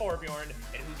superior Torbjorn,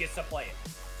 and who gets to play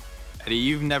it? Eddie,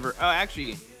 you've never. Oh,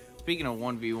 actually, speaking of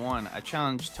 1v1, I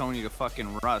challenged Tony to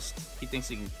fucking Rust. He thinks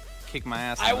he can kick my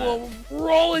ass. I will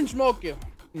roll and smoke you.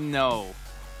 No.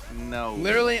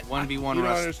 Literally, 1v1 you don't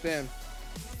Rust. understand.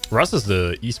 Rust is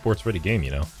the esports ready game,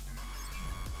 you know.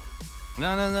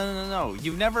 No.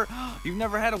 You've never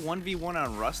had a 1v1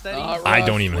 on Rust, Eddie? Rust. I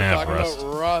don't even We're have talking Rust.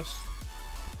 about Rust.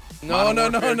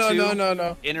 Modern Warfare 2,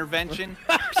 No. Intervention.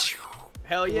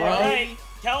 Hell yeah. Alright,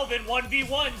 Kelvin,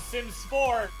 1v1, Sims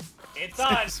 4. It's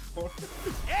on.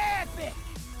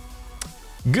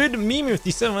 Good meme with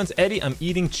the 7 months, Eddie. I'm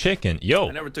eating chicken. Yo,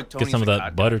 I never took Tony's get some of that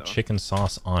vodka, butter though. chicken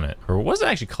sauce on it. Or what's it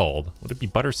actually called? Would it be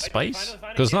butter spice?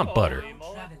 Because it's not butter. I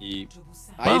Well,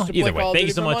 used to play either way, Call of thank you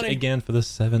Duty so for much money. again for the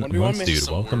 7 1v1 months, me. dude.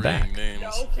 Welcome back.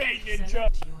 Okay, Ninja.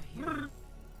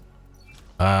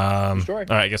 Story.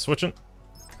 All right, I guess switching.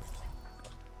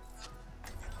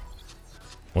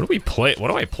 What do we play? What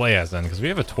do I play as then? Because we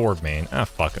have a Torb main. Ah,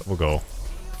 fuck it. We'll go.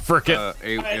 Frick it.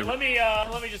 Alright, let me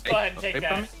just go ahead and take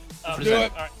that. Do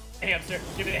it. Alright, hamster.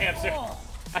 Give me the hamster.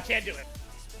 I can't do it.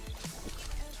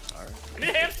 Give me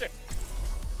the hamster.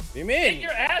 What do you Get mean?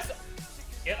 your ass.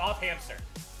 Get off hamster.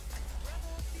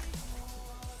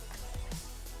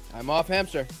 I'm off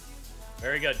hamster.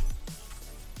 Very good.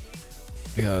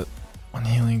 We got 1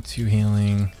 healing, 2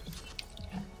 healing.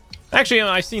 Actually,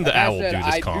 I've seen the Like I owl said, do I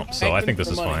this do comp, so I think this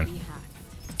is for money. fine.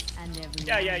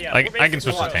 Yeah. I We're can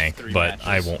switch to basically- tank, 3 but matches.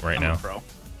 I won't right I'm a now. pro.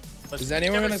 Let's- Is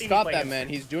anyone never gonna seen me stop play that him. man?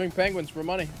 He's doing penguins for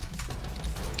money.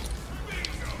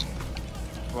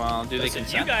 Well, do they Listen, you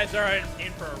consent? guys are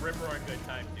in for a rip-roaring good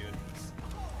time, dude.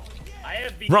 I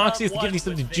have become Roxy is one giving you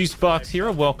some with Juice things Box that-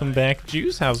 Hero. Welcome back,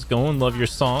 Juice. How's it going? Love your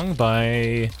song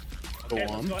by. Okay,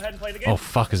 let's go ahead and play the game. Oh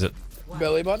fuck, is it?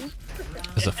 Belly button.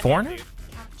 Is it Foreigner?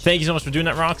 Thank you so much for doing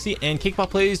that, Roxy. And Kickball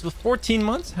plays with 14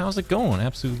 months. How's it going?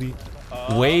 Absolutely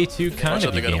way too kind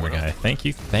of you, gamer guy. Thank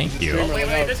you. Oh, wait,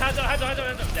 this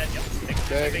Hanzo. Dead, yep.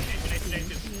 Okay.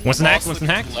 Winston hack. Winston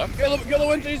hack. Kill the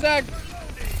Winston, Zach.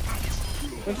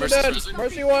 Winston dead.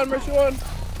 Mercy one.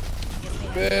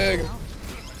 Big.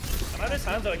 I'm on this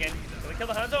Hanzo again. Can we kill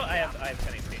the Hanzo? I have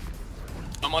 10 HP.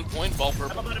 I'm on point, ball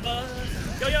purple.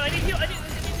 Yo, I need heal.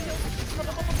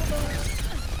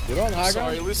 You don't high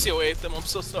Sorry, ground? Lucio ate them. I'm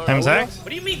so sorry. Ham's hack. What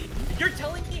do you mean? You're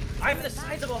telling me I'm the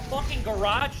size of a fucking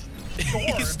garage door?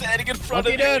 He's standing in front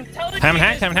Monkey of me. dead. Telling Ham me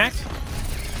hacked. this Ham hacked.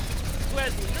 who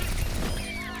has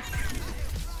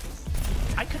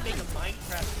I could make a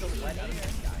Minecraft silhouette out of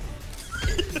this guy.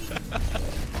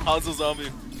 Hanzo zombie.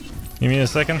 Give me a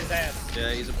second. His ass.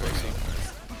 Yeah, he's a pussy.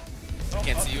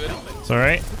 Can't see you, Eddie. It's all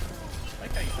right.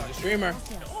 Streamer.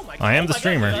 Oh my I am the God,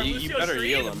 streamer. there's our You Lucio better stream.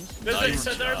 heal him. There's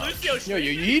our Lucio Yo, stream.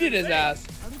 you yeeted his ass.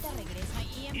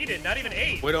 He did, not even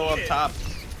 8. Widow He up did. top.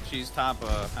 She's top.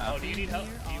 Oh, Half. do you need help?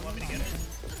 Do you want me to get it?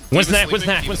 Winston hack. He was Winston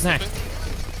hack. sleeping. Winston hack.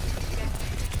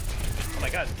 Oh my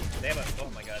god. They have a. Oh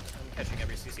my god. I'm catching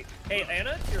every CC. Hey,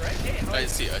 Anna, you're right. Hey, how are I you?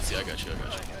 see. I got you.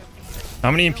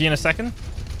 How many EMP in a second?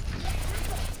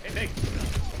 Hey, big.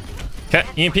 Okay.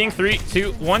 EMPing. 3,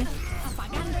 2, 1.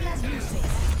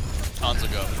 Hanzo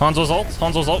go. Hanzo's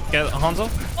ult. Get Hanzo.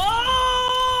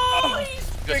 Oh! You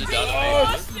guys are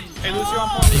down. Hey, Lucio on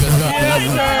point.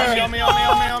 Yes, sir. Help me. You're fine.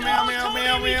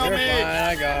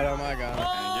 I got him.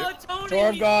 Oh, Tony!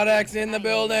 Torb God X in the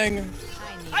building.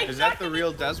 Is that the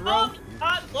real Desro?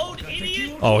 Hot load,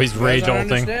 idiot! Oh, he's rage That's our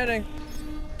ulting. understanding.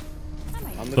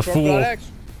 I'm the The Torb fool. God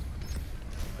X.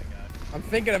 I'm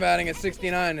thinking of adding a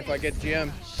 69 if I get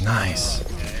GM. Nice.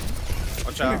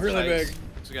 Watch Gonna out. be really sights. big.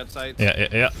 We got sights.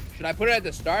 Yeah. Should I put it at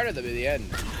the start or the end?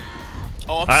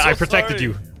 Oh, I'm I so protected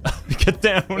sorry. you. Get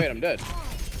down. Wait, I'm dead.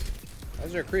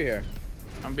 How's there a Kree here?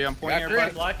 I'm be on point Got here, I'm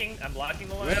bud. blocking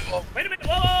the line. Middle. Wait a minute!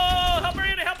 Whoa! Help her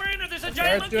in! There's a giant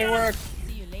Turret's monkey doing on us. work.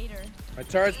 My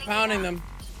turret's pounding them.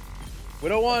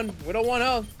 Widow 1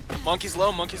 health. Monkey's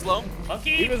low. Monkey!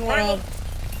 Diva's 1 primal. health.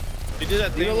 He did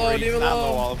that thing Diva where low, he's Diva not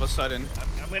low. low all of a sudden.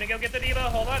 I'm gonna go get the diva.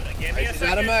 Hold on. Give me a Is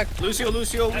that a second. mech? Lucio weak.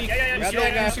 Yeah. Got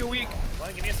that guy. Lucio weak. Hold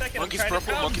on, give me a second. Monkey's I'm trying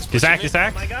purple. to Monkey's He's pushing hacked. me. He's Oh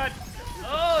hacked. my god.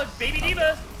 Oh, baby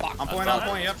diva. On point,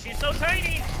 yep. She's so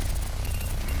tiny.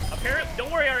 Apparently, don't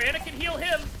worry, our Anna can heal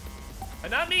him. But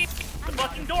not me. The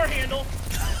fucking door handle.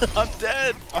 I'm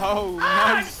dead. Oh,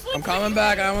 Ah, nice. I'm coming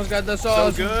back. I almost got the So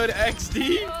sauce. good,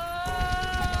 XD.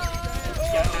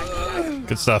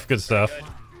 Good stuff.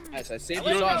 Nice, I saved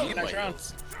Let's you sauce. go. You next round.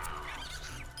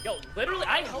 Yo, literally,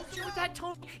 I helped you with that,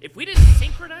 Tony. If we didn't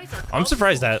synchronize our I'm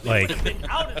surprised that like we would've been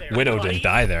out of there, Widow buddy. didn't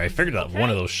die there. I figured that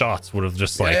one of those shots would have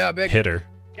just like Yeah, big. hit her.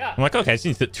 Yeah. I'm like, okay, I just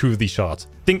need to hit 2 of these shots.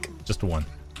 Think just 1.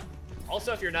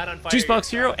 Also, if you're not on fire, Juicebox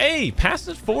Hero, hey, pass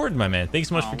it forward, my man. Thanks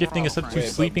so much for gifting us up to Wait,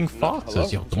 sleeping but- no, foxes. hello?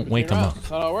 Yo, don't wake them up,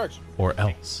 That's not how it works. or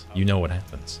else you know what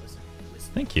happens.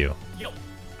 Thank you. Yo,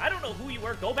 I don't know who you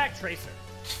were. Go back, Tracer.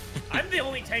 I'm the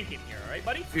only tank in here, all right,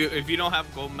 buddy? If you don't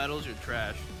have gold medals, you're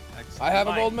trash. I have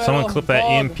a gold medal. Someone clip that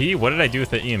Dog. EMP. What did I do with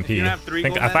the EMP? you have 3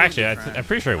 gold I'm medals, you're trash.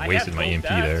 pretty sure I wasted have my gold EMP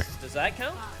there. dust. Does that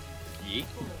count? Yeet.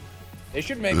 They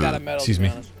should make that a medal. Excuse to be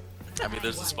me. honest. I mean,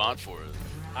 there's a spot for it.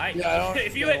 Yeah, I don't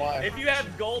if you understand why. if you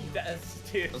have gold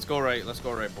dust, dude. Let's go right,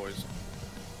 boys.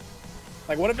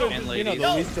 Like, what if it was, And you know, ladies.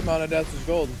 the least amount of deaths is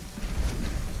gold?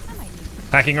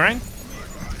 Hacking Rang?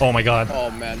 Oh my god.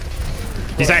 Oh man.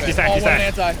 He's hacked, he's hacked, Oh, he's one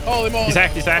hacked. anti. Holy moly. He's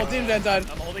hacked, he's hacked. Whole team's anti. I'm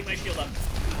holding my shield up.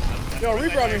 Yo,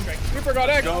 Reaper on me. Reaper got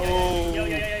X. Go.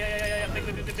 Yeah.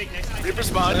 Big, nice. Reaper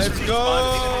spawn. Let's Reaper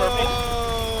go.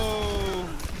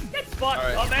 spawn. Get fucked,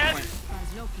 Alright, man.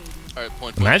 Alright,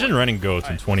 point. Imagine running goats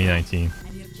in 2019.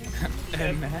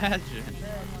 Imagine.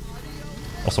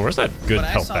 Also, where's that good But I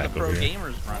health saw the pack pro over here?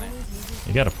 gamers running.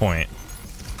 You got a point.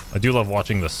 I do love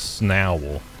watching the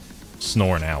snowl.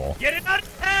 Snoring owl. Get it out of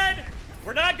his head.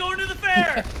 We're not going to the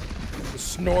fair. The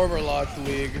Snorverlotch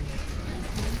League.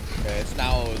 Okay,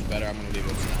 Snowl is better. I'm gonna leave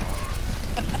it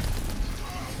Snowl.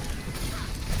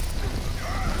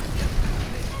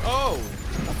 Oh,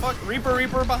 the fuck,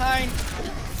 Reaper behind.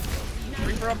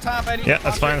 Reaper up top, Eddie. Yeah,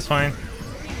 that's fine, that's fine.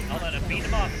 I'll let him beat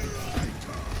him up.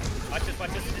 Watch this.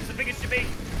 It's the biggest debate.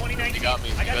 2019. You got me.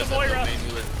 I You got guys the have no Moira. main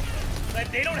healer.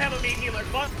 But they don't have a main healer.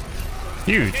 Fuck.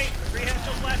 Huge. Okay, free hand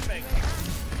still flashbang.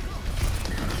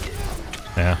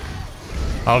 Yeah.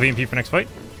 I'll have EMP for next fight.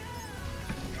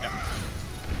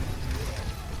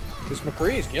 This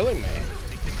McCree is killing me.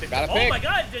 Gotta Oh pick. my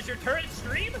god, does your turret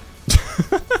stream?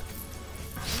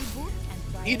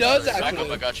 He does Back up,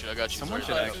 actually. I got you. Someone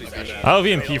Sorry, should actually do that. I'll have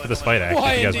EMP for this fight, actually,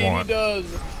 Why if you guys indeed want. he does.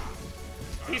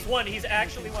 He's won. He's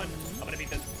actually won. I'm gonna beat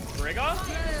this Brig off.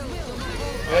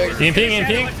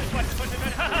 EMPing. Watch this.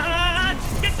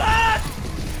 Get back!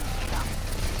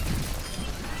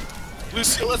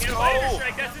 Lucy, let's You fighter go.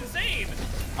 strike, that's insane.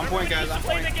 On point, guys, on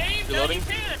Play point. the game, You now loading? you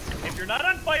can't. If you're not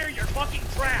on fire, you're fucking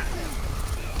trash.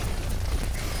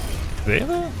 They have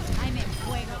a... I'm in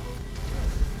fuego.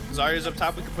 Zarya's up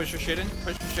top, we can push her shit in.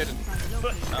 Push her shit in.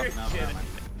 Put No, your no, shit no,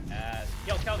 in.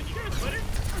 Yo, Calvin, you got a Twitter?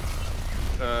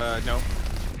 No.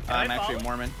 I I'm actually a follow?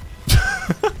 Mormon.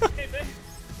 Hey, Ben.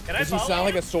 Can I Does he follow sound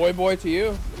like you? a soy boy to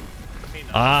you?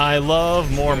 I love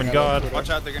Mormon God. Watch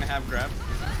out, they're gonna have grab.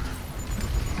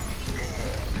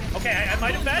 Okay, I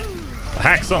might have been.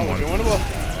 Hack someone. Winnable. What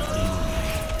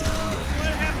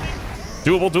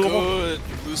happening? Doable. Good.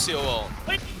 Lucio ult.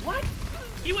 Wait, what?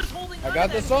 He was holding I on got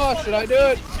to the that sauce. Should I do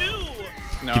it? too.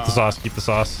 No. Keep the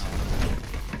sauce.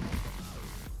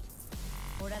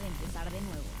 Hora de empezar de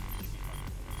nuevo.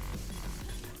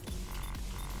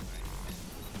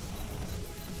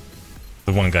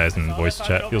 The one guy's in the Oh, voice that's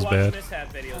on chat feels Overwatch bad.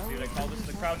 mishap videos, dude. I call this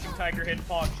the Crouching Tiger Hidden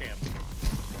Fog Champ.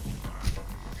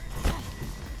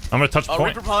 I'm gonna touch Oh,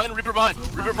 point. Reaper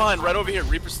behind, right over here.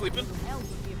 Reaper sleeping.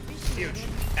 Huge.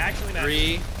 Actually, not.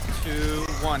 3, 2,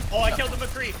 1. Oh, I killed the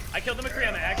McCree.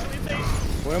 I'm actually insane.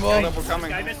 Winnable. Double coming.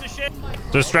 Guy missed his shit.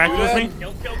 Distract with me.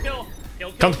 Kill.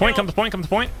 Come to point. Kill.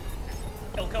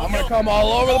 I'm gonna come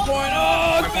all over the point.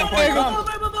 Oh, it's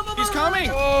coming. He's coming!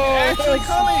 Oh, Actually it's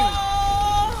coming!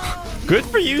 Good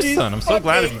for you, son. I'm so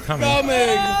glad of you coming.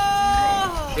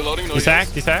 Reloading. No He's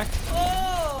hacked.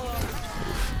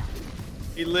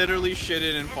 He literally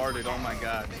shitted and farted, oh my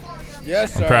god.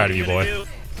 Yes, sir. I'm proud of you, boy.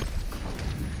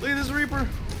 Look at this Reaper!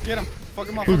 Get him! Fuck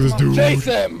him up! Look at this dude. Chase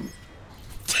him.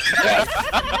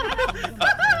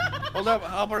 Hold up,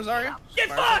 help her, Zarya. Get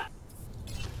fucked!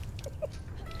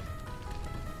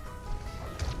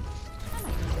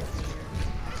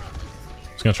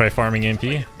 Just gonna try farming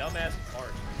MP. Dumbass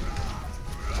fart.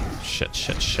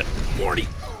 Shit. Morty.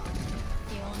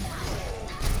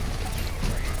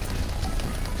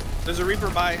 There's a Reaper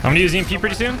by. I'm gonna use EMP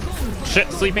pretty soon.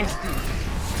 Shit, sleeping.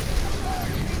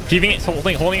 Keeping it,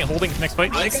 holding it. Next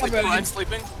fight. Ryan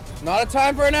sleeping. Not a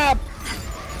time for a nap.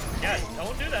 Yeah,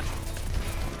 don't do that.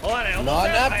 Hold on, I Not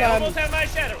nap time. almost have my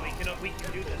shadow. We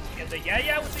can do this. Get the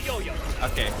yeah with the yo-yo.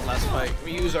 Okay, last fight.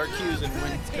 We use our Qs and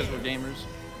win because we're gamers.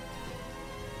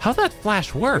 How'd that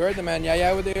flash You work? heard the man.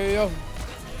 Yeah, with the yo-yo.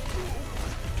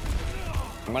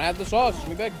 I'm gonna have the sauce. It's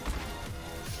gonna be big.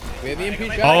 We have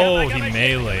EMP shot. Oh, he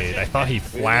meleeed. I thought he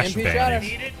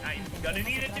flashbanged.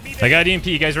 I got EMP.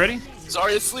 You guys ready?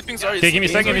 Zarya's sleeping. Zarya's Okay, give me a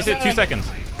second. Give me 2 seconds.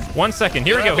 1 second.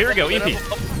 Here we go. Here we go. EMP. We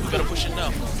gotta push it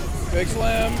now. Big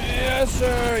slam. Yes,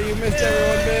 sir. You missed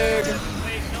everyone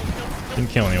big. Didn't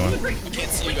kill anyone. I can't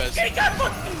see you guys.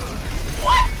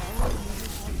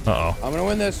 Uh-oh. I'm gonna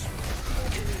win this.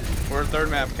 We're a third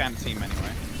map kind of team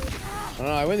anyway. I don't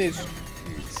know. I win these.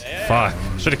 Fuck.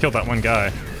 Should have killed that one guy. I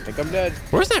think I'm dead.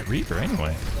 Where's that Reaper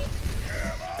anyway?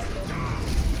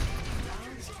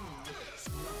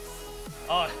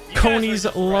 Coney's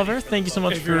Lover, thank you so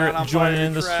much for joining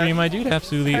in the stream, my dude.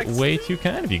 Absolutely way too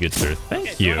kind of you, good sir.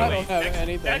 Thank you. I don't have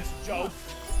anything. That's joke.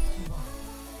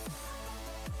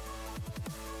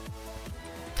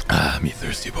 Ah, me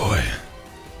thirsty boy.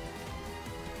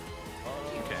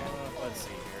 Okay, let's see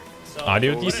here. So,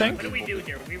 Audio what desync? do we do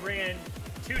here? We ran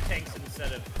 2 tanks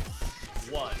instead of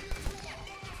 1.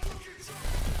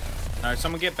 All right,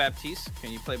 someone get Baptiste.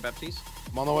 Can you play Baptiste?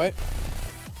 I'm on the way.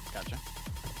 Gotcha.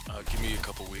 Give me a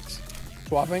couple weeks.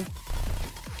 Swapping.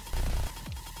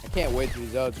 I can't wait till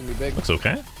these out. It's gonna be big. Looks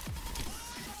okay.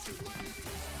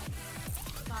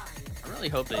 I really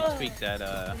hope they tweak that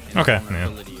Okay,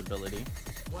 invulnerability ability.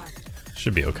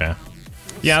 Should be okay.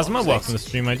 Yeah, Asma, welcome to the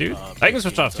stream, my dude. I can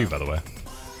switch off too, by the way.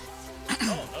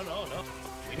 No.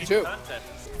 We need Two. content.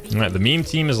 Alright, the meme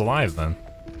team is alive then.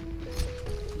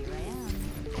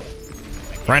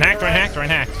 Ryan hacked. Right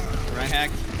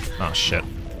hack. Oh shit.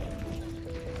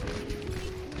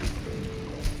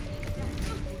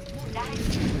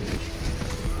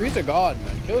 Cree's a god,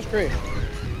 man. Kill his Cree.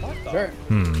 Sure.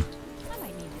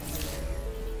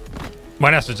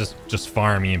 Might have to just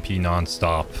farm EMP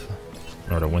non-stop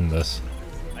in order to win this.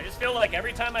 I just feel like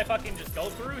every time I fucking just go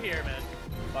through here, man,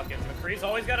 fucking McCree's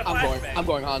always got a I'm flashbang.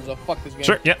 going Hanzo. Fuck this game.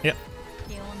 Sure, yeah. The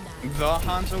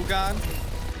Hanzo God.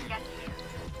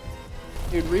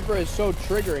 Dude, Reaper is so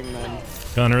triggering, man.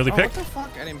 Got an early Oh, pick. what the fuck?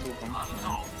 I didn't boop him.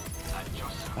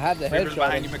 I had the Reaper's headshot.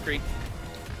 behind you, McCree.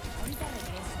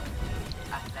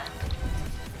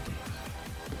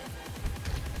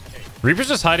 Reaper's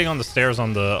just hiding on the stairs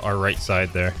on our right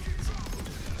side there.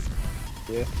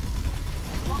 Yeah.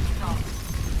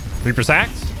 Reaper's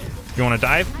hacked. You want to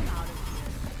dive?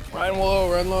 Ryan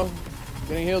low.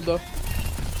 Getting healed though.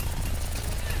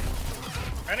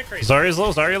 Kinda crazy. Zarya's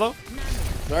low. Zarya low.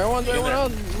 Zarya one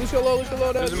out. Lucio low,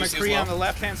 There's a dead. McCree on the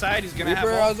left-hand side. He's gonna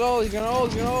Reaper have has ult. He's gonna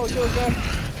ult. Kill his dead.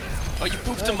 Oh, you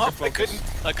pooped him up. I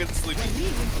couldn't sleep.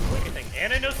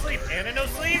 Anna no sleep.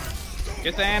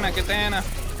 Get the Anna.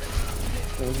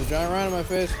 There was a giant Ryan in my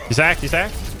face. He's hacked. He's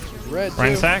red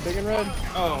Ryan's too. hacked. Big and red.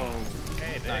 Oh,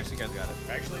 Hey, big. nice. You guys got it.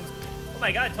 Actually, oh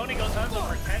my god, Tony goes on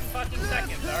for 10 fucking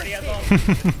seconds. I already has all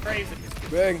it's crazy.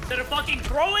 Big. Instead of fucking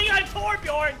throwing on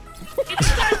Torbjorn, it's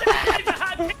such a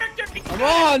hot character. Come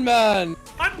on, man.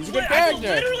 He's a good I will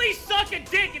character. literally suck a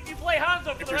dick if you play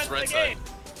Hanzo for the rest of the game.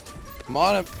 I'm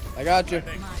on him. I got you.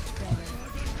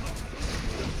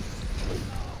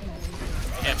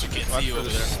 Yeah, you can't Watch see you for over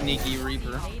the there. sneaky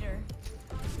Reaper.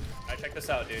 Alright, check this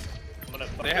out, dude. I'm gonna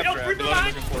They have grab. Reaper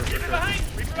behind!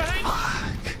 Reaper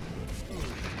behind!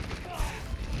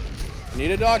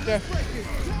 Need a doctor.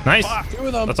 Nice. Two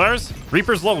of them. That's ours.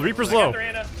 Reaper's low. Reaper's low.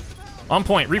 On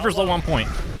point. Reaper's low. On point.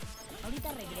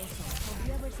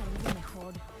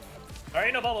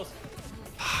 Alright, no bubbles.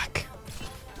 Fuck.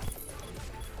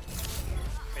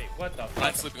 Wait, what the fuck?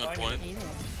 Not sleeping on point.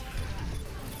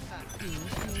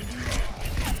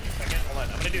 Second, hold on.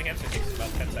 I'm gonna do hamster kicks in about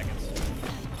 10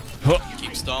 seconds.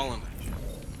 Keep stalling.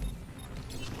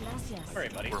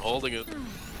 Alright, buddy. We're holding it.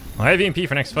 I have EMP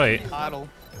for next fight. Huddle.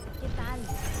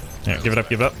 Yeah, give it up.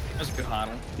 That's a good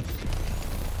huddle.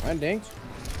 Ryan dinks.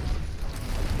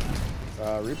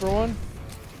 Reaper one.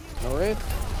 No raid.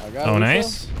 I got Oh, Lucio.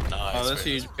 nice. Oh, this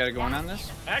you got it going on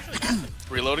this? Actually,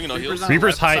 Reloading, no heals.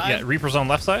 Reaper's left high. side? Yeah, Reaper's on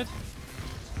left side.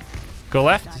 Go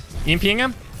left. EMPing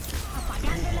him.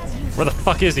 Where the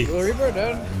fuck is he? Kill the Reaper,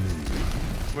 dude.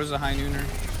 Where's the high nooner?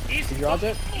 he dropped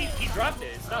it? He dropped it.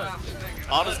 It's done.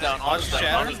 Honest down.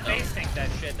 Shatter. Just face tank that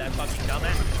shit, that fucking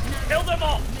dumbass. Kill them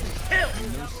all! Kill!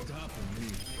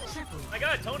 My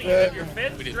god, Tony, you have your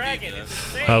fifth didn't dragon. need that. It's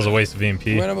insane. That was a waste of EMP.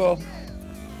 Winnable.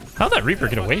 How'd that Reaper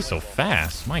get away so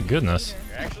fast? My goodness.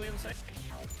 You're actually insane.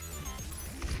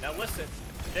 Now listen,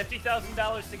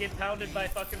 $50,000 to get pounded by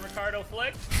fucking Ricardo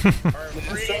Flick? Or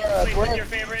free sleep with your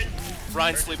favorite?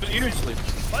 Ryan sleeping. You didn't sleep.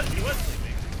 What? He was sleeping.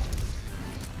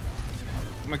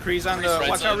 McCree's on the McCree's right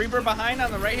watch out side. Reaper behind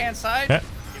on the right hand side. Yeah.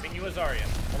 Giving you a Zarya.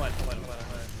 Hold on.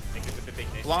 Thank you for the big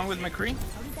nation. Along with McCree.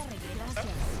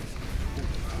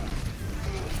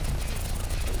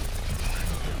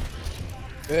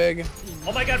 Big.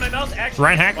 Oh my god, my mouse actually.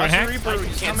 Ryan hack, Ryan Watch the hack. Reaper.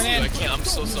 You can't see it. I can't. I'm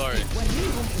so sorry.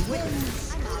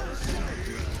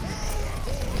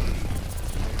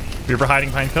 Reaper hiding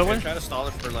behind pillar. Try to stall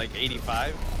it for like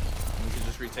 85. And we can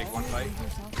just retake one fight.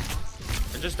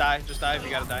 Or just die. Just die if you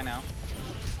gotta die now.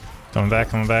 Coming back,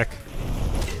 coming back.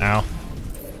 Ow.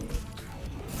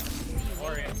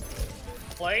 Orion.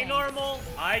 Play normal.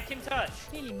 I can touch.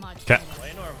 Feeling much Okay. better.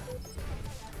 Play normal.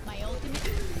 My ultimate.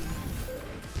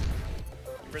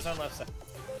 Reaper's on left side.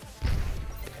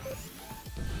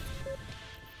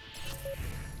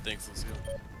 Thanks, let's go.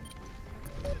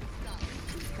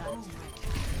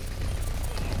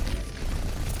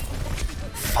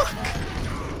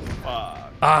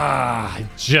 Ah, I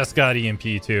just got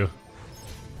EMP too.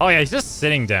 Oh yeah, he's just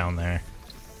sitting down there.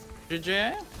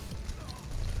 GJ?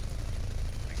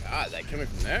 God, that coming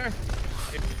from there.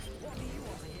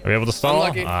 Are we able to stall?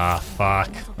 Unlucky. Ah, fuck.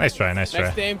 Nice try, nice try.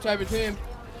 Next team, type of team.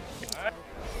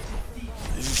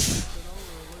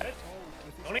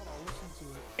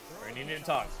 We need to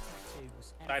talk.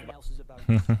 Sidebar.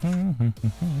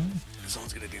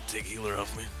 Someone's gonna take healer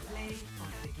off me.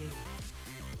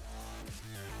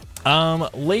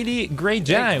 Lady Grey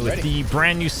Jedi with the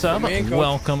brand new sub.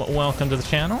 Welcome to the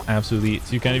channel. Absolutely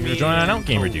too kind of you for joining on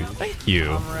Game Review. Thank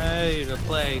you. I'm ready to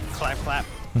play. Clap, clap.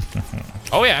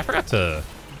 Oh yeah, I forgot to.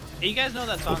 Hey, you guys know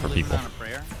that song for Living people. on a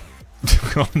Prayer?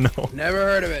 Oh no. Never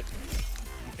heard of it.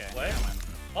 Okay. What?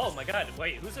 Oh my god,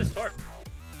 wait, who's this for?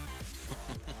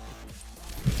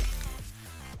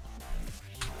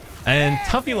 And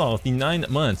Tuffy Law with the 9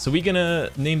 months. So we gonna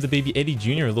name the baby Eddie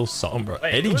Jr. a little Sombra.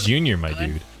 Wait, Eddie who is- Jr. my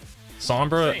dude.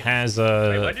 Sombra has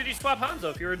Wait, when did you swap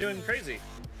Hanzo if you were doing crazy?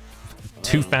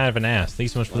 too fat of an ass.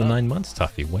 Thanks so much for the 9 months,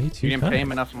 Tuffy. Way too You didn't pay him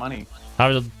kind. enough money. How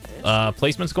are the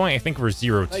placements going? I think we're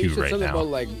 0-2 right something now. about,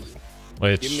 like,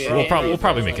 Which give me a we'll hand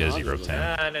probably or make it a something.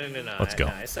 0-10. No. Let's go.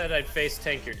 I said I'd face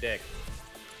tank your dick.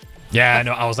 Yeah, I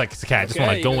know. I was like, okay, I just Okay,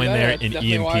 want to you go did in that. there That's in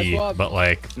definitely why I EMP, swapped. but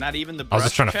like, Not even the I was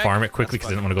just trying to brush farm check? it quickly because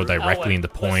I didn't want to go That's directly into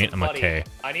point. Listen, I'm buddy, okay.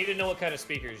 I need to know what kind of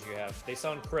speakers you have. They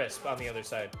sound crisp on the other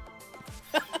side.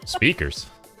 Speakers.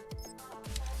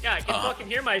 Yeah, I can fucking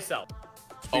hear myself.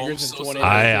 Oh, I'm Speakers so in 20.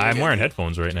 sorry. I'm wearing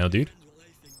headphones right now, dude.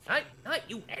 Not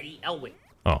you, Eddie Elwin.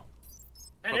 Oh.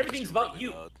 And everything's about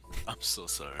you. God. I'm so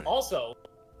sorry. Also,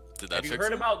 Did that have you fix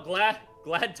heard it? about Glad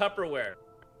Tupperware?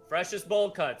 Freshest bowl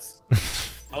cuts.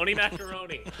 Tony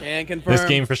Macaroni. Can confirm. This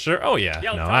game for sure. Oh yeah.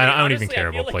 Yo, No, Tony, I don't honestly, even care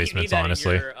I feel about like you need placements. that in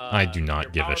Honestly, your, I do not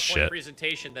your give a PowerPoint shit.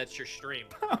 Presentation, that's your stream.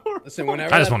 Listen,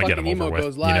 whenever I just that wanna get fucking them over emote with,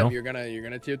 goes you live, know? you're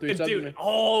gonna tier 3 sub to me. Dude,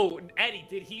 oh, Eddie,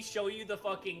 did he show you the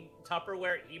fucking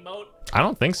Tupperware emote? I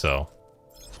don't think so.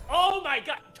 Oh my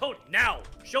god, Tony, now!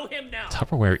 Show him now!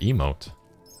 Tupperware emote.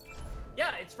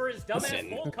 Yeah, it's for his dumbass Listen.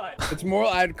 bowl cut. It's more.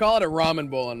 I'd call it a ramen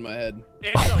bowl on my head.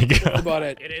 It's Oh my a God. bowl About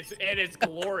cut. it. It is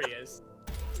glorious.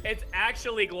 It's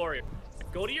actually glorious.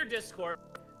 Go to your Discord,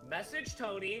 message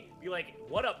Tony, be like,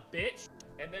 "What up, bitch?"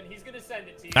 And then he's gonna send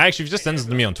it to you. Actually, if you just send it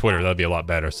to me on Twitter, that'd be a lot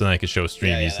better. So then I could show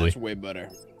stream Yeah, easily. that's way better.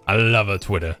 I love a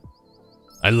Twitter.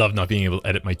 I love not being able to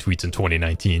edit my tweets in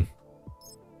 2019.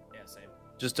 Yeah, same.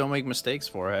 Just don't make mistakes,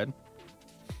 forehead.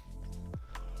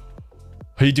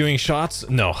 Are you doing shots?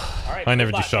 No, All right, I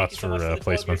never do Moobot, thank shots you so for much the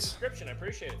 12-year placements. subscription. I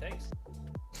appreciate it.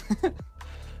 Thanks.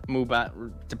 Mubat,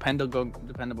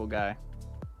 dependable guy.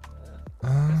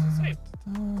 That's the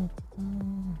same.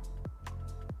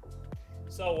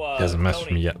 So, He hasn't messaged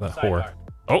Tony, me yet, that sidebar. whore.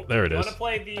 Oh, there it You is. want to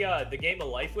play the game of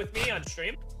life with me on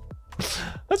stream? That's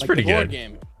Like pretty the board good.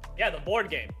 game. Yeah, the board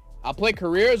game. I'll play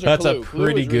careers or That's Clue. a Clue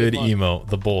pretty is really good fun. emote.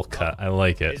 The bowl cut. I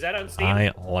like it. Is that on Steam?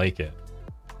 I like it.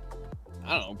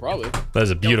 I don't know, probably. That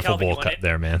is a beautiful Calvin, you bowl want cut it?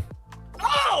 there, man.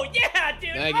 Oh yeah, dude!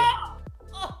 Thank you.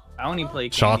 I only play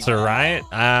Shots Candy. are right.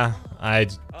 I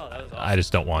Oh, that was awesome. I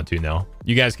just don't want to. No,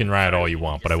 you guys can riot all you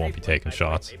want, but I won't be taking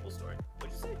shots. Maple Story.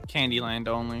 What'd you say? Candyland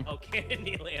only. Oh,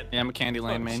 Candyland. Yeah, I'm a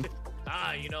Candyland main.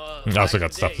 Ah, you know. I also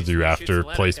got stuff to do after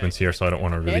placements here, so I don't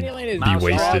want to really Candyland is be Mouse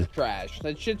wasted. trash.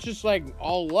 That shit's just like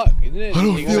all luck, isn't it?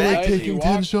 You go right, you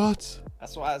walk. shots.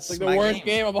 That's why it's It's like the worst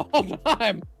game of all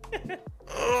time.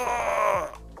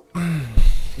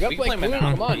 You gotta We play can play Clue.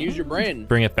 Monopoly. Come on, use your brain.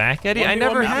 Bring it back, Eddie. I 1v1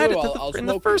 never with had it Clue, to I'll in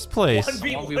the smoke first place.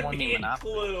 1v1 me in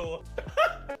Monopoly. Clue.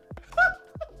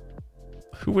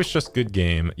 Who was just good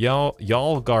game? Y'all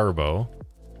Garbo.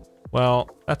 Well,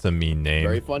 that's a mean name.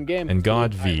 Very fun game. And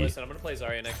God Alright, V. listen, I'm gonna play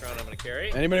Zarya next round. I'm gonna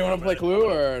carry. Anybody want to play Clue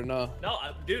or no? No,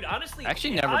 dude. Honestly, I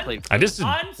actually never played I just did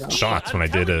on Steam, shots when I'm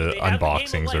I did telling you, they have a game of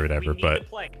unboxings life or we whatever, need but to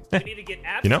play. We need to get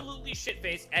you know? absolutely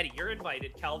shit-faced. Eddie, you're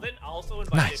invited. Calvin, also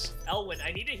invited. Nice. Elwin,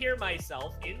 I need to hear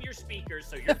myself in your speakers,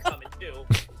 so you're coming too.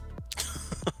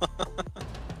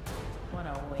 What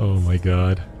a waste. Oh my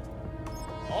God.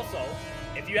 Also,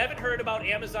 if you haven't heard about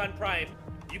Amazon Prime,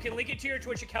 you can link it to your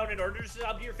Twitch account in order to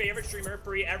sub to your favorite streamer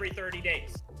free every 30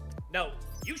 days. No,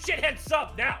 you shithead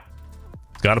sub now.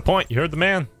 He's got a point. You heard the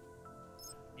man.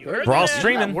 You heard We're all the man.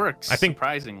 streaming. That works, I think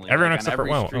surprisingly. everyone like, except on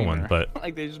for every streamer. but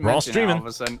like they just we're all mention it streaming. All of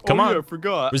a sudden. Come oh, on. Yeah, I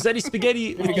forgot. Rossetti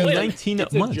Spaghetti with It's 19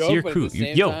 a months. joke, You're but at cool. the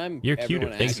same Yo, time, you're cuter.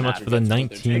 everyone Thanks so acts much for the like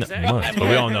that's what 19 they're Exactly. months. But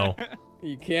we all know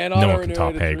You can't no one auto can renew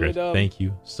top it. It's really Hagrid. dumb. Thank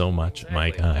you so much, my I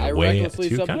guy. Way recklessly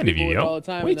too sub to kind of people you, all yo. the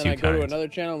time, Way and then too I go to kind. another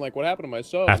channel. I'm like, what happened to my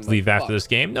sub? Have to I'm leave like, after fuck. this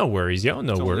game. No worries, yo.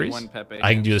 No It's only worries. one Pepe,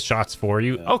 I can yeah. do the shots for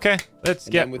you. Yeah. Okay, let's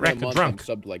And get then within a wrecked and month, drunk.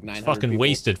 I'm subbed to like 900 Fucking people.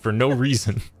 wasted for no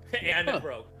reason. And it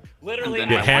broke. Literally. And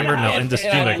then Get hammered and I'll end the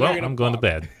stream like, well, you're gonna I'm going to pop.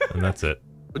 bed. And that's it.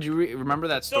 Would you remember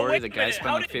that So story? wait The a guy minute,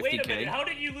 spent like wait a minute, 50K. how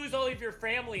did you lose all of your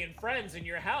family and friends in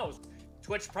your house?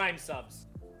 Twitch Prime subs.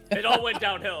 It all went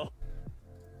downhill.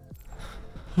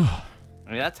 I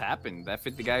mean, that's happened. That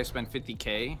the guy who spent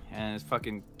 50K and his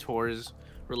fucking tore his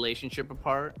relationship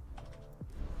apart.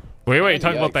 Wait, you Yikes.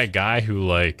 talking about that guy who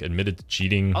like admitted to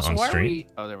cheating Also, on why are stream? we?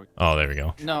 Oh, there we go. Oh, there we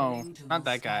go. No, not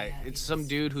that guy. It's some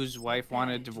dude whose wife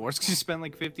wanted a divorce because he spent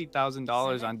like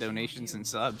 $50,000 on donations and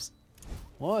subs.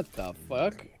 What the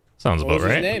fuck? Sounds What about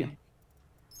was right. his name?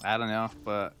 I don't know,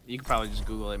 but you could probably just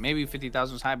Google it. Maybe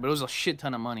 50,000 was high, but it was a shit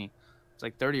ton of money. It's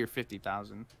like 30 or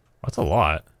 50,000. That's a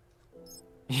lot.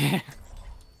 Yeah.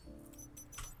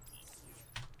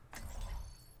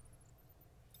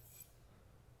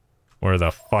 Where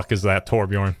the fuck is that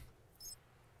Torbjorn?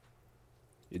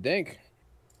 You think?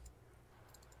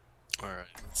 All right.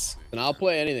 Let's see. And I'll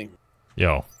play anything.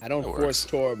 Yo, I don't That force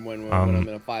Torb when I'm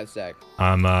in a 5-stack.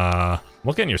 I'm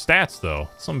looking at your stats though.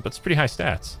 That's pretty high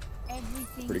stats.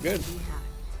 Pretty good.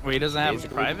 Wait, he doesn't have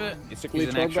Basically- private? basically He's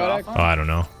an Torb extra got alpha? Oh, I don't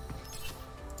know.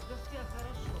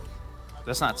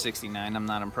 That's not 69. I'm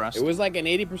not impressed. It was like an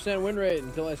 80% win rate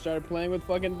until I started playing with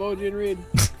fucking Boji and Reed.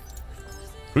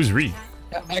 Who's Reed?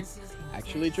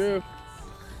 Actually true.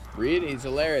 Reed, he's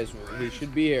hilarious. He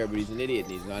should be here, but he's an idiot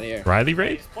and he's not here. Riley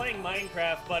Raid? He's playing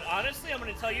Minecraft, but honestly, I'm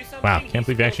gonna tell you something. Wow, he can't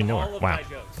believe you actually steals know all her. of Wow. my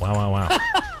jokes.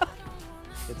 Wow.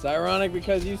 It's ironic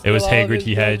because you. It was steal all of Hagrid. his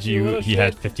He had jokes, you. little He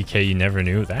had shit. 50K. You never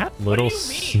knew that little do you mean?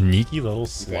 sneaky little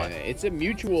slut. Okay, it's a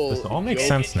mutual. This all makes joke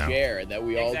sense now. Share that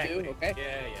we all Exactly. do. Okay.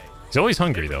 Yeah. He's always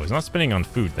hungry though. He's not spending on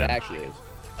food It then. actually is.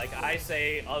 Like I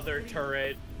say, other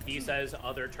turret. He says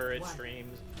other turret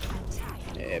streams.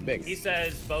 Yeah, big. He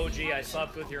says, Boji, I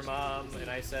slept with your mom, and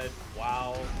I said,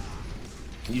 wow.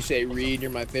 You say Reed,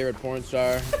 you're my favorite porn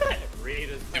star. Reed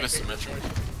is Give us some metro.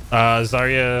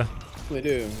 Zarya. Really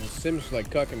do. Sim's like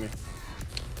cucking me.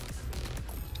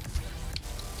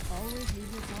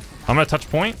 I'm gonna touch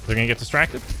point. They're gonna get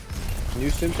distracted. New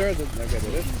Sim star? Okay, that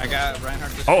is. I got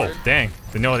Reinhardt Oh, discarded. dang.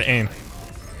 They know how to aim.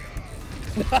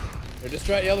 They're just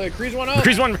trying. Yo, the Crease one up.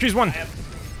 Recrease one.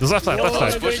 This left side. Oh, Let's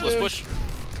side. push. Let's push.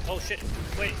 Oh shit.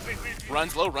 Wait.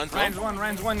 Runs low. Runs low.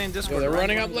 Ryan's one in Yo, Discord. they're Ryan's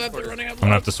running one up in left. They're Discord. running up I'm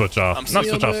gonna have left. to switch off. I'm Not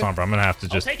switch off seeing Sombra. I'm gonna have to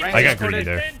just. take it. I got Discord greedy is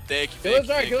there. in. Thank you. Kill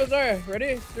Zara, kill Zara.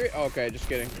 Ready? 3. Oh, okay, just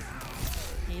kidding.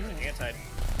 Anti.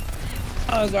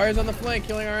 Zara's on the flank,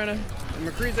 killing Arena. And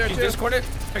McCree's there She's too. discorded.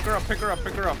 Pick her up.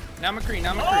 Now McCree.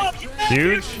 Oh,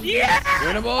 Huge. yeah!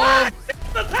 Winnable.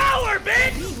 The power,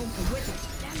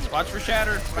 bitch! Watch for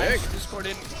Shatter. Ryan's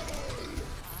discorded.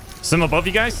 Sim above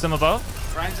you guys. Sim above.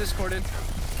 Ryan's discorded.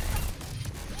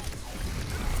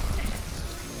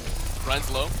 Runs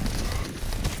low.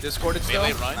 Discorded still.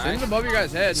 Melee Ryan. Sim's Nice. above you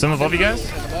guys' head. Sim above you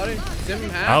guys. On the body. Sim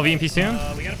half. I'll VMP soon.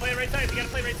 We gotta play right side.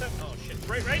 Oh shit.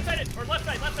 Right side it. Or left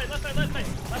side. Left. I'll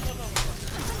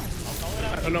call it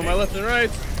out. I don't know my left and right.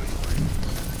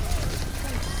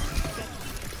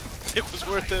 It was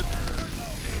worth it.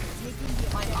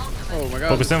 Oh my god.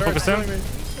 Focus in, the focus Star's in. killing me.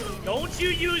 Don't you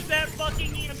use that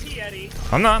fucking EMP, Eddie.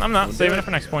 I'm not. Saving it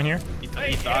for next point here. He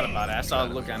thought about it. I saw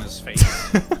the look on his face.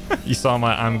 You saw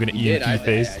my I'm gonna Did, I EMP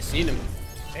face. seen him.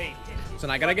 Hey. So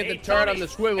I gotta get the Hey, turret Tony. on the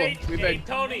swivel. Hey, We hey, beg.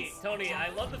 Tony, I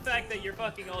love the fact that your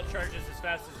fucking ult charges as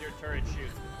fast as your turret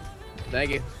shoots.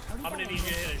 Thank you. I'm gonna need you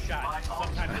to hit a shot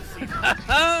sometime this season.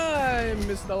 I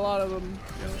missed a lot of them.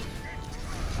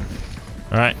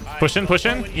 All right, push in.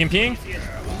 EMPing.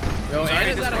 Yo,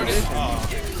 Anna's out of position.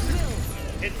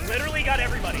 It literally got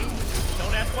everybody.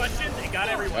 Don't ask questions. It got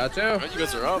everyone. Got two. Alright, you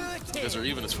guys are up. You guys are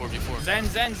even. It's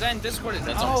 4v4. Zen, discorded.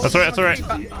 That's That's all right.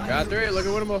 Got 3. Look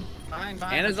at Winnable. Fine.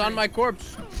 Anna's on my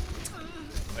corpse.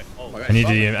 Wait, oh, I should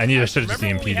have just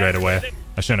Remember when we EMP'd had right to away. do it?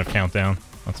 I shouldn't have countdown.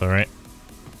 That's all right.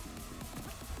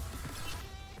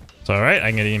 It's all right.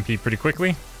 I can get EMP pretty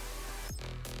quickly.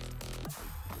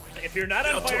 If you're not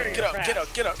on fire, you're trash.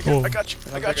 Get out. Oh. I got you.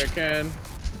 I don't think I can.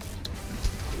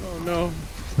 Oh no.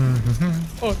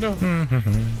 Oh no.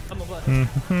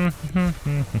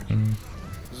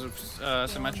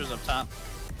 Symmetra's up top.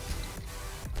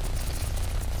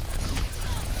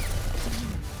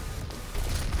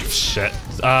 Shit.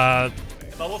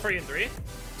 Bubble for you in 3.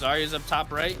 Zarya's up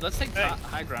top right. Let's take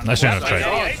high ground. I shouldn't have tried.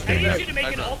 I need you to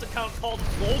make an alt account called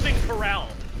Golden Corral.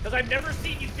 Because I've never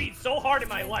seen you feed so hard in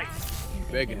my life.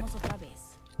 Big.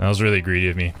 That was really greedy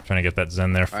of me, trying to get that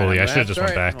Zen there fully. I should have just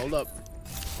went back. Hold up.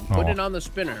 Put it on the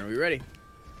spinner. Are we ready?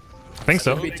 I think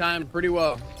so. It'll be timed pretty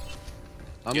well.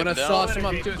 I'm gonna sauce him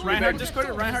up too. Reinhardt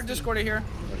discorded here.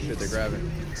 Oh shit, they're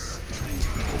grabbing.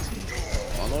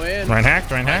 On the way in. Ryan hacked.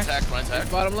 Ryan's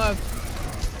hacked. Bottom left.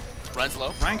 Ryan's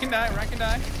low. Ryan can die.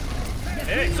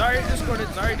 Hey,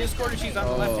 Zarya discorded. She's on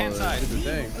the left-hand side.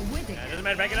 Thing. Yeah, doesn't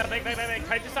matter. Back it up. Back.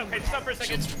 Kite this up for a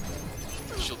second.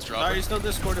 Shields drop. Zarya's still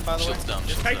discorded, by the way. Shields down.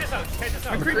 Just kite this out.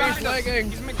 McCree's lagging.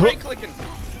 He's McCree clicking.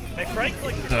 McCree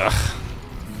clicking.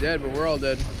 He's dead, but we're all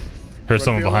dead. Heard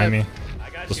someone behind me.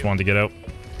 Just wanted to get out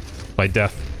by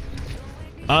death.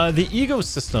 The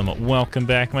ecosystem, welcome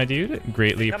back, my dude.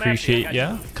 Greatly appreciate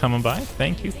ya coming by.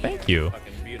 Thank you.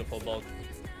 Fucking beautiful bulk.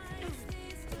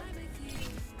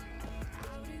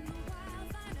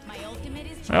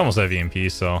 I almost have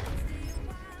EMP, so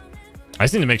I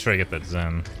just need to make sure I get that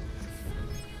Zen.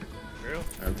 True.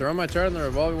 I'm throwing my turret on the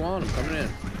revolving wall and I'm coming in.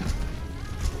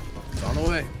 It's on the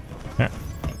way. Yeah.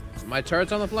 My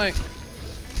turret's on the flank.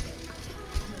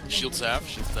 Shields down.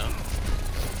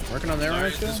 Working on their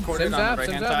right still. Same zap.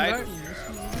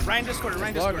 Ryan discorded.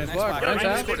 Ryan's dead.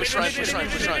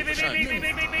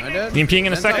 EMPing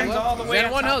in a second.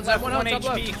 Zap 1 health. Zap 1 health. Top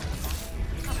left.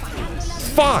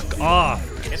 Fuck off.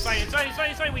 It's fine.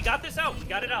 We got this out. We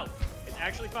got it out. It's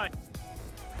actually fine.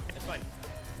 It's fine.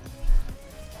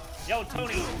 Yo,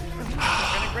 Tony. We're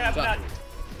gonna grab that.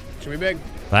 Should we big?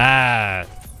 That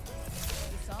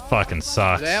fucking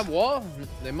sucks. Do they have wall?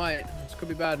 They might. This could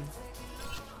be bad.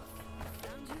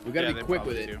 We gotta be quick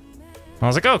with it. I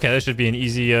was like, okay, this should be an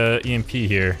easy EMP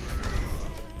here.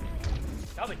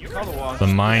 Calvin, The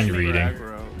mind reading.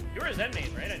 You're a Zen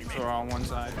main, right? On your main. So we're on one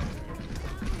side.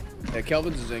 Yeah,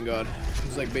 Kelvin's a Zen god.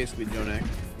 He's like basically Jonak.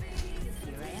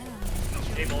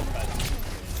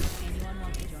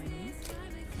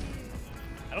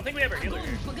 I don't think we have a healer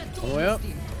here. All the way up.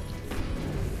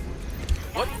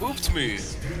 What booped me?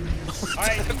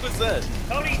 Alright. What was that?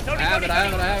 Tony, I have it,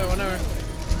 whatever.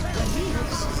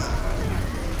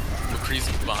 McCree's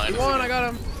behind Come on, I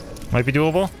got him. Might be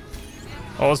doable.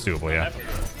 Oh, it's doable, yeah.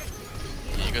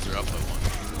 Yeah, you guys are up by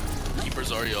 1.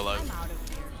 Keeper's already alive.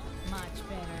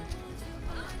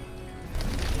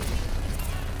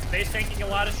 Base tanking a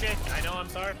lot of shit. I know, I'm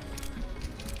sorry.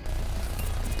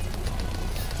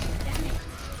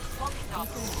 I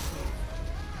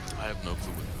have no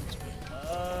clue what those mean.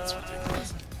 That's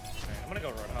ridiculous. I'm gonna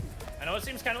go Roadhog. I know it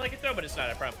seems kind of like a throw, but it's not,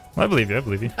 I promise. I believe you.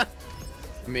 I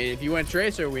mean, if you went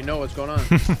Tracer, we know what's going on.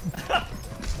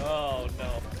 Oh,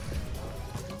 no.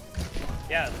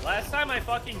 Yeah, last time I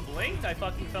fucking blinked, I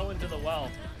fucking fell into the well.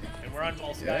 And we're on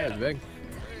Vol Sky. Yeah, it's big.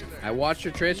 I watched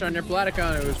your Tracer on your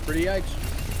Platicon. It was pretty yikes.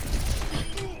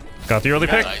 Got the early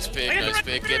pick. Nice pick. Get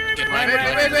Big.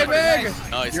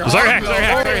 Nice. Zarya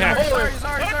hack.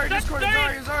 Zarya discorded.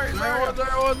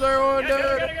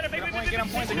 Get him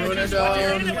point.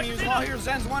 Here,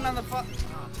 Zen's 1 on the top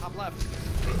left.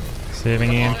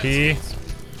 Saving EMP. We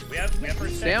have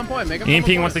first Stay on point. Make him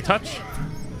EMP once they touch.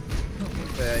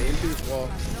 Yeah, EMP's wall.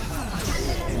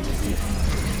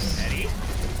 Eddie.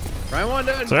 Ryan 1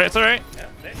 dead. It's alright.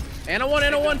 Ana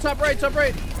 1, top right.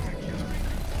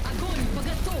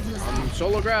 I'm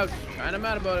solo grabbed. Kinda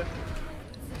mad about it.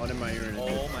 Oh, never mind, you're in it.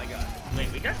 Oh my god.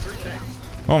 Wait, we got 3 ticks.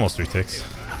 Almost 3 ticks.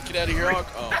 Get out of here, Hawk.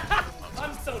 Oh.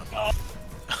 I'm so dumb.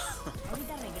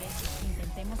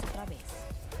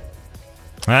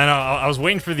 I know. I was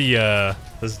waiting for the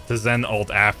Zen ult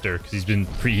after because he's been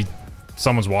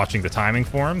someone's watching the timing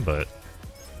for him, but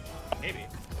Maybe.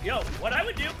 Yo, what I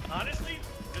would do, honestly,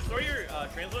 just throw your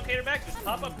translocator back, just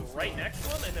pop up right next to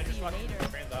him, and then just fucking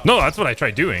trans out. no, that's what I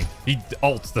tried doing. He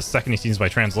ults the second he sees my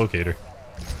translocator.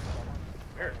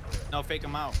 Weird. No, fake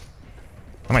him out.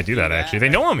 I might do that actually. They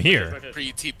know I'm here.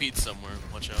 TP'd somewhere.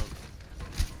 Watch out.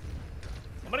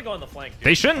 I'm gonna go on the flank, dude.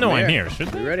 They shouldn't know I'm I'm here. here, should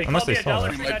they? ready? Unless they $12 saw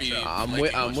free that.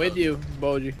 headshot. I'm with you,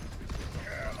 Boji.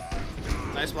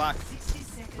 Nice block.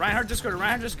 Reinhardt discorded.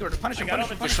 Punish him.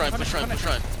 Push Ryan.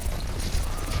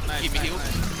 Nice. Keep me healed.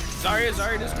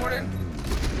 Zarya discorded.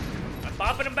 I'm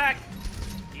bopping him back.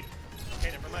 Okay,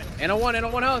 never mind. Ana 1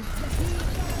 health.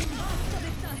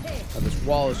 Oh, this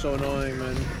wall is so annoying,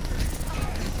 man.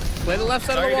 Play the left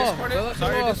side of the wall. Play the left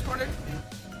side of the wall. Discorded.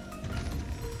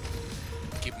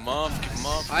 Keep him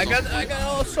off. I got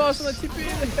all sauce on the TP.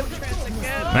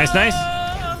 Nice.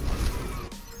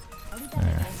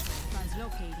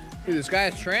 Dude, this guy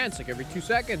has trance like every 2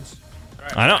 seconds.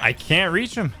 I know. I can't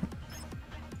reach him.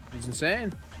 He's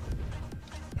insane.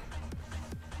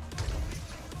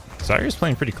 Zary's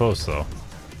playing pretty close though.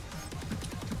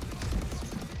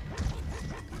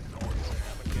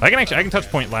 I can touch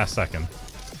point last second.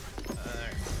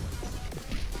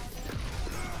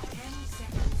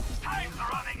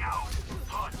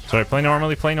 Sorry, play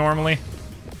normally, play normally.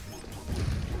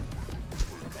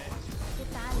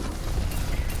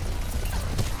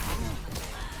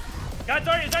 God,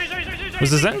 sorry.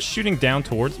 Was the Zen shooting down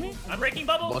towards me? I'm breaking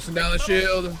bubble. Busting down the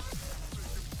shield.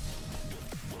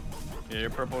 Yeah, you're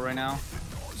purple right now.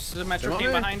 Symmetric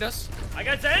team behind us. I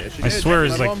got Zen. I swear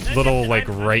his like little like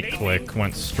right click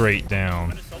went straight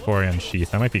down before I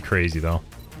unsheath. That might be crazy though.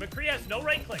 McCree has no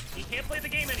right click. He can't play the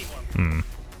game anymore.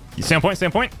 Standpoint,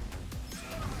 standpoint.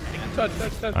 Touch.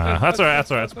 That's alright, that's alright.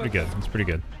 That's pretty good. That's pretty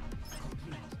good.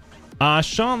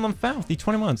 Sean Lamfau with the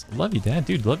 20 months. Love you, Dad.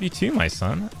 Dude, love you too, my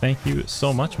son. Thank you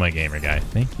so much, my gamer guy.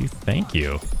 Thank you. Thank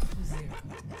you.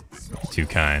 Too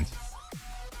kind.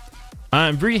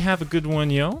 Bree, have a good one,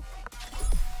 yo.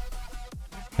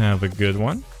 Have a good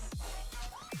one.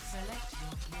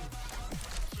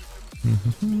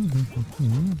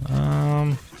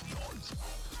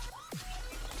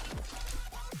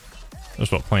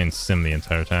 Just about playing sim the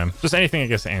entire time. Just anything, I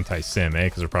guess, anti-sim, eh?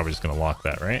 Because they're probably just gonna lock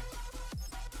that, right?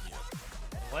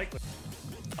 Likely.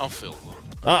 I'll fill.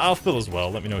 I'll fill as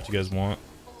well. Let me know what you guys want.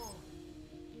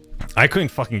 I couldn't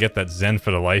fucking get that Zen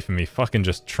for the life of me. Fucking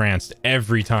just tranced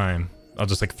every time. I'll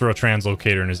just like throw a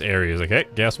translocator in his area. He's like, hey,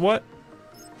 guess what?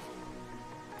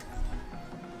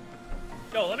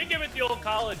 Yo, let me give it the old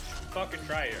college fucking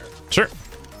try here. Sure.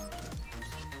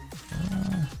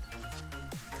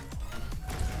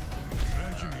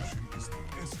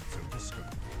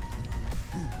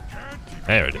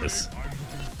 There it is.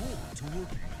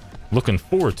 Looking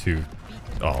forward to...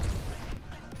 Oh.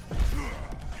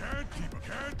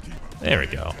 There we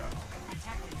go.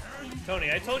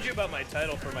 Tony, I told you about my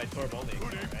title for my Torb only,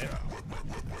 right?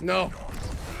 No.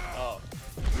 Oh.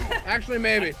 Actually,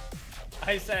 maybe.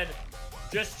 I said,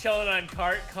 just chilling on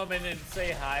cart, come in and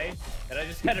say hi. And I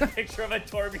just had a picture of a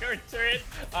Torbjorn turret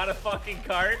on a fucking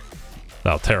cart.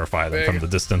 That'll terrify them from the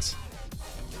distance.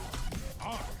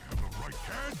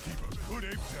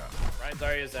 Ryan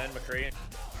Zarya, Zen, McCree.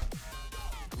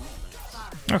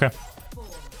 Okay.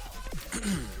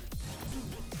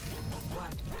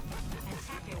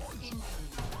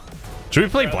 Should we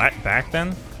play black back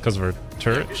then? Because of our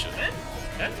turret?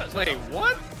 Wait,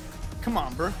 what? Come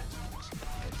on, bro.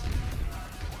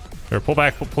 Or pull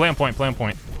back, play on point, play on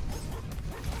point.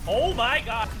 Oh my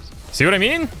god. See what I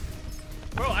mean?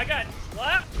 Bro, I got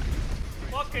slapped.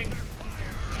 Fucking.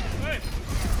 Hey.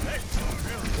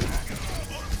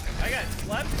 I got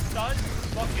slapped, stunned,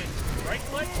 fucking right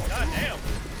click. God damn.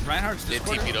 Reinhardt's They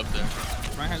discorded. TP'd up there.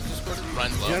 Reinhardt's discorded.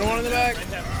 Ryan's The other low. one in the back.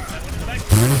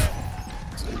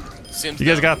 Sim's You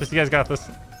guys down. got this, you guys got this.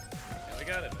 We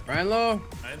got it. Ryan low.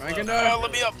 Ryan can die.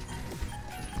 Let me up.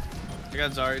 I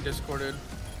got Zarya discorded.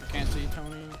 Can't see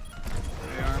Tony.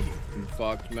 There you are. I'm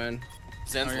fucked, man.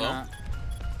 Zen's No, you're low. not.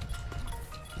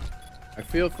 I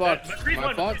feel fucked. McCree My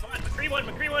one, fault. McCree one.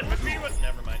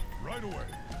 Never mind.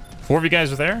 4 of you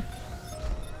guys are there?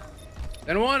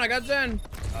 Then one. I got Zen.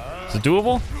 Is it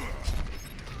doable?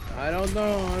 I don't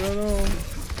know.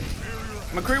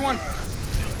 McCree one.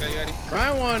 Okay, Yeti.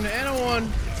 Ryan one and a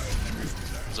one.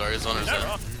 Zarya's on her Not Zen.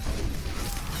 wrong.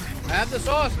 I have the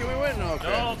sauce. Can we win?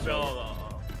 Okay. No.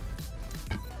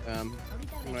 I'm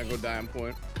gonna go die on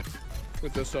point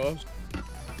with the sauce.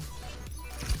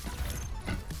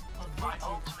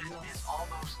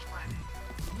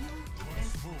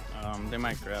 They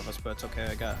might grab us, but it's okay.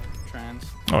 I got trans.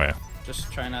 Oh yeah.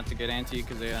 Just try not to get anti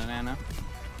because they got an Ana.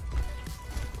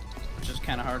 Which is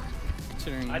kind of hard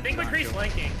considering. I think they're on McCree's field.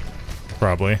 flanking.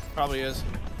 Probably. Probably is.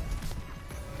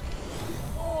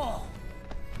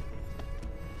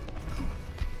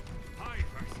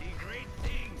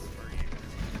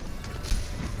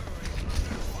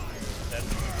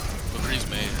 McCree's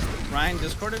made. Ryan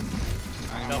discorded.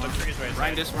 No, McCree's right.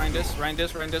 Ryan dis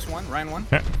one. Ryan one.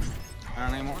 Yeah. I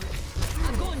don't anymore.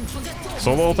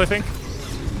 Solo ult, I think.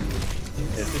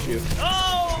 It's the shoot.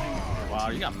 Oh! Wow,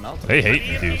 you got melted. They hate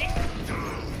me, dude.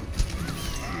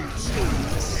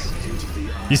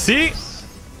 You see?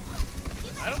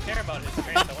 I don't care about his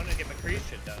trans. I wanted to get McCree's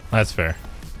shit done. That's fair.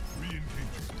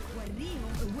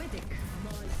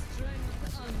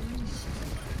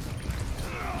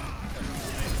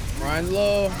 Ryan's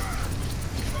low.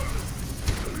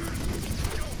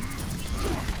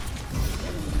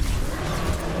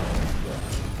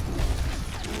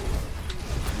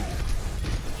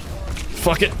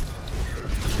 Fuck it. Ugh.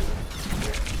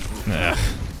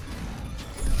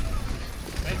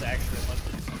 Man's actually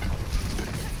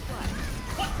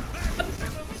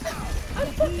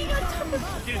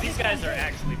Dude, these guys are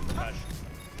actually professional.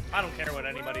 I don't care what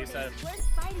anybody says.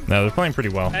 No, they're playing pretty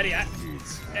well. Eddie, I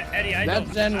That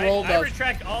don't. Zen roll I does.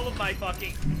 retract all of my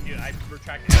fucking. Dude, I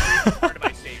retract every part of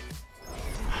my statement.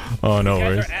 Oh, no These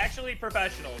guys worries. are actually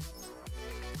professionals.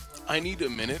 I need a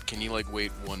minute. Can you like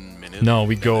wait 1 minute? No,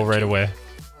 we go right away.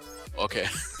 Okay.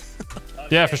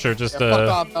 Yeah, for sure. Just Fuck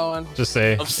off, Owen. just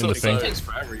say I'm so in the thing. excited. It takes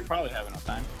forever. You probably have enough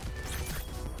time.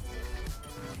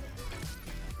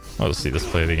 Oh, let's see. Let's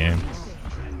play the game.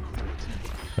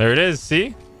 There it is.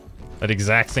 See? At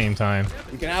exact same time.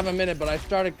 You can have a minute, but I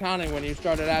started counting when you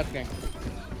started asking.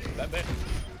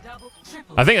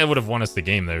 I think I would have won us the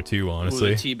game there too,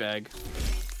 honestly. Ooh, the teabag.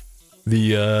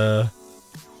 The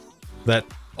that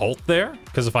ult there,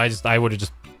 because if I would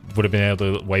have been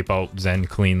able to wipe out Zen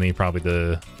cleanly, probably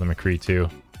the McCree too.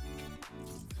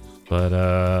 But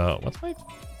what's my?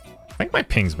 I think my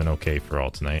ping's been okay for all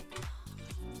tonight.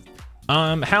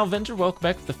 Hal Venger, welcome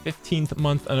back for the 15th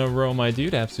month in a row, my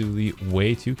dude. Absolutely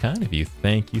way too kind of you.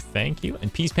 Thank you, thank you.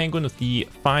 And Peace Penguin with the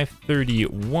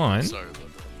 531. Sorry about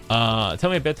that. Tell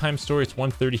me a bedtime story. It's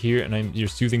 1:30 here, and I'm your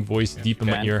soothing voice deep in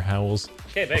my ear howls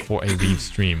Okay, big. before I leave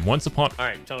stream. Once upon All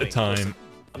right, Tony. a time. Listen,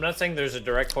 I'm not saying there's a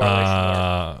direct correlation there.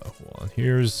 Hold on.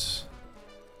 Here's.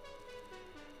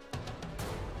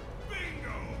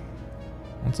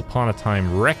 Once upon a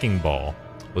time, Wrecking Ball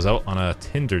was out on a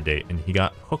Tinder date, and he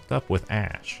got hooked up with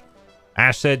Ash.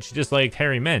 Ash said she just liked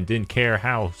hairy men, didn't care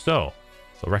how so.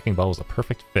 So Wrecking Ball was a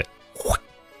perfect fit.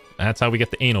 And that's how we get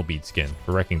the anal bead skin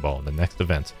for Wrecking Ball in the next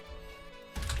event.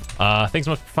 Thanks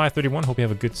so much for 531. Hope you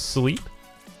have a good sleep.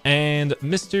 And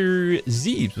Mr.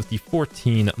 Zeebs with the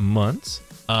 14 months.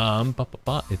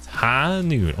 It's high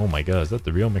noon. Oh my god, is that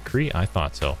the real McCree? I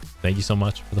thought so. Thank you so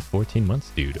much for the 14 months,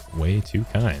 dude. Way too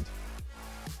kind.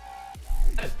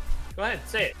 Go ahead,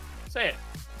 say it. Say it.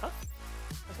 Huh?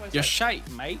 That's what I You're said.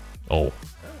 shite, mate. Oh.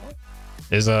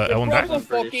 Is Ellen back? Proper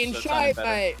fucking shite,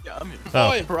 mate. Yeah, I'm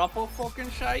Oh. Oi, proper fucking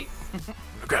shite.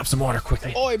 Grab some water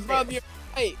quickly. oi, bruv, you're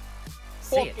shite.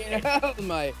 Say Fucking it. hell,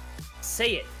 mate.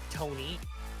 Say it, Tony.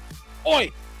 Oi.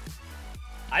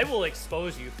 I will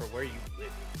expose you for where you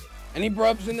live. Any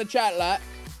brubs in the chat, lad?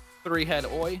 3-head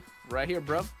oi. Right here,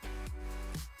 bro.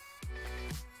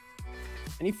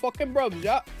 Any fucking brubs,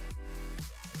 yeah?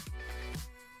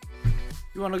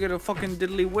 You wanna get a fucking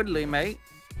diddly widdly, mate?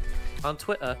 On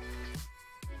Twitter.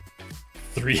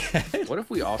 3 What if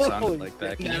we all sounded like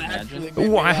that? Can you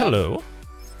imagine? Why, hello.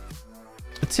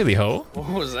 A tilly ho. What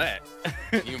was that?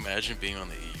 Can you imagine being on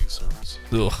the EU servers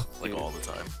Ugh. like all the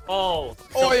time? Oh.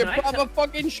 So Oi, can I proper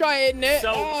fucking shite, isn't it?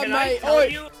 So Oh, can I mate, tell oi.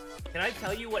 you? Can I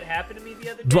tell you what happened to me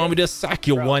the other day? Do you want me to sack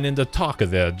your Bro. one into talker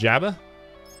there, Jabba?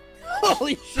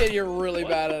 Holy shit, you're really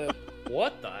bad at it.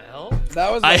 What the hell?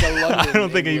 That was like a London I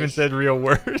don't think I even English. said real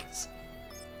words.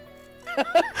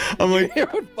 I'm like, You hear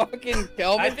what fucking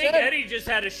Kelvin I think said? Eddie just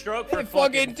had a stroke for Hey,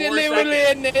 fucking 4 diddly seconds.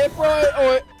 widdly in there, bro.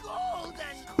 Oi.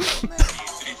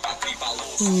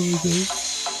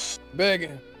 Big.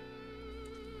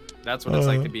 That's what it's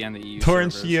like to be on the EU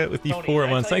Torrent servers. Shia with the Tony, 4 can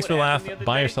I months. tell you Thanks for what the laugh. happened the other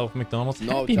Buy day? yourself a McDonald's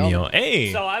No, Happy tell Meal. me.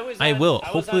 Hey, So I was I on- will. I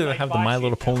was Hopefully on they'll my have the My bocce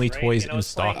Little Pony account, right? toys And I in was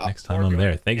stock playing next time I'm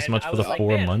there. Thank you so And much I for the was like,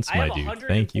 4 man, months, I my have dude. 140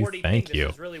 Thank you. ping. Thank you.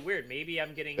 This is really weird. Maybe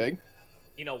I'm getting, Big.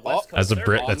 you know, West Coast As a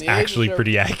Brit, server. that's On the edge actually of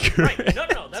pretty Right. accurate.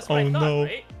 No, that's what I Oh thought, no.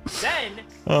 right? Then,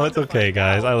 Oh, it's come to okay, find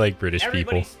guys. out, I like British people.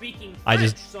 everybody's speaking I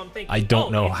French, just- so I'm thinking, I don't oh,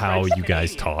 know it's how French you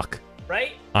guys Canadian, talk.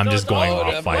 right? I'm So just it's going all-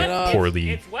 off it's by West- poorly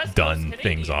it's West Coast done Canadian.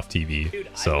 things off TV. Dude, I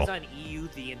So was on EU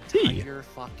the Hey. entire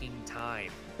fucking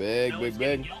time. Big, I was big,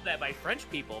 getting big. yelled at by French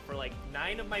people for like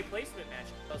 9 of my placement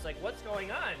matches. I was like, what's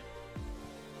going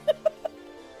on?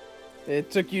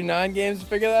 It took you 9 games to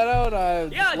figure that out. I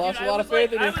Yeah, lost dude, a lot of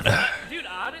faith in you. Dude,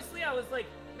 honestly, I was like,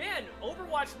 man,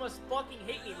 Overwatch must fucking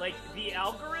hate me. Like, the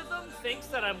algorithm thinks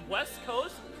that I'm West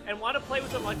Coast and want to play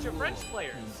with a bunch of French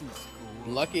players.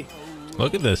 Lucky.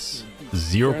 look at this. Turns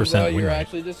 0% out win you're rate.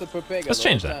 actually just a Pepega. Let's the whole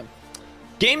change that. time.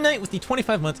 Game night with the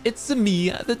 25 months. It's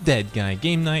me, the dead guy.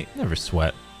 Game night, never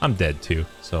sweat. I'm dead too,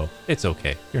 so it's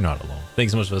okay. You're not alone.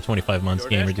 Thanks so much for the 25 months, DoorDash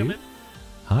gamer come dude.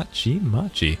 in? Hachi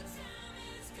machi.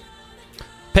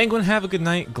 Penguin, have a good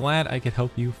night. Glad I could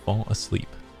help you fall asleep.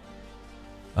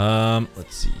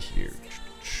 Let's see here.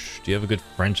 Do you have a good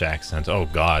French accent? Oh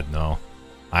God, no.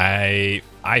 I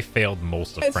failed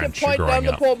most of It's French a point down growing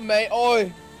the up. pub, mate.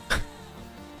 Oi.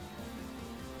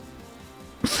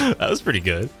 That was pretty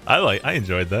good. I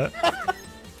enjoyed that.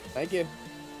 Thank you.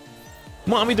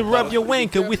 Want me to rub your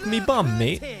wanker with me bum,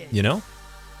 mate? You know?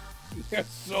 You're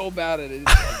so bad at it.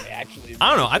 It's actually. I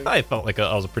don't know. I thought I felt like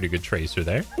I was a pretty good tracer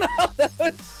there. that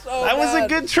was so That was a bad.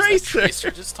 good tracer.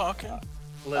 Tracer just talking.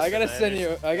 I gotta send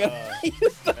you. I gotta. You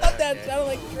thought that sounded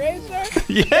like Tracer?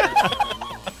 Yeah.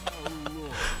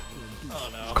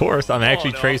 course, I'm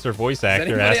actually no. Tracer voice Does actor.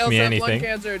 anybody Ask else me have lung anything.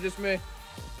 cancer or just me?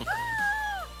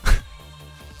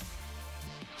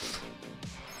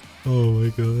 Oh my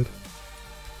god.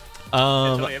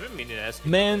 Tony, I've been meaning to ask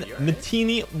you. Man, You all right?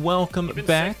 Matini, welcome You've been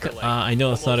back. sick for, like, I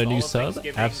know it's not a new almost all of sub.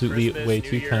 Thanksgiving, Absolutely Christmas, way New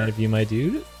too Year. kind of you, my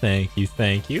dude. Thank you,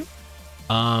 thank you.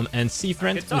 And C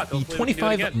friends Good talk. with the Hopefully we can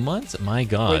do it 25 again. months. My Wait,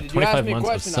 god, did you ask 25 me a months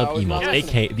of question? I sub was not emotes, listening.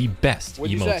 aka the best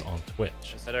What'd you emotes say? on Twitch.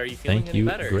 I said, are you feeling Thank any you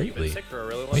better? You've greatly. been sick for a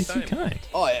really long Way too time. kind.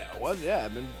 Oh yeah, yeah.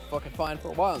 I've been fucking fine for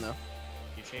a while now.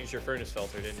 You changed your furnace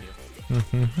filter, didn't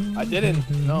you? I didn't.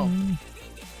 No.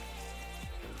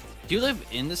 Do you live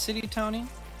in the city, Tony?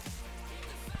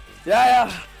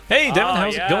 Yeah. Hey Devin, Oh,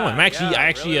 how's yeah, it going?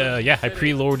 yeah, I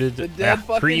preloaded The dead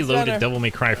fucking center. Devil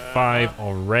May Cry 5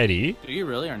 already. Do you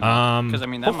really or not? Because I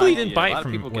mean, that Hopefully you might- didn't yeah, buy a lot it of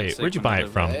from. people get Wait, sick where'd you when buy they it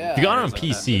live from? there. If you got it on Yeah,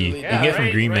 PC, you yeah, can get it from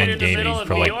right, Green right Man in the middle Gaming of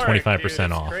for New like York, 25%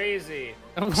 dude, off. It's crazy.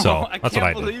 So, I that's what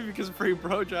I can't did. believe because free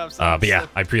pro drops. But yeah,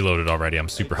 I preloaded already. I'm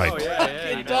super hyped. Oh, yeah,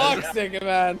 Fucking dog stick,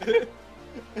 man.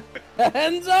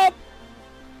 Hands up.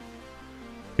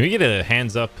 Can we get a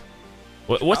hands up?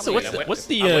 What's the I'm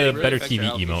waiting better for TV your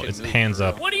outfit emote? to It's move, hands bro.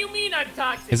 up. What do you mean I'm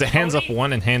toxic? Is it hands up Tony?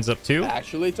 1 and hands up 2?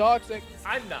 Actually toxic.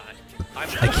 I'm not. I'm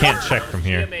I can't the check most from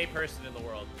here. GMA person in the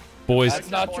world. Boys, That's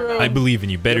not true. I believe in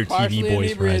you. Better You're partially TV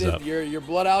boys rise inebriated. up. Your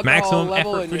blood alcohol Maximum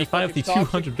level effort and your 35 to fucking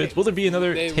 200 toxic bits. Will there be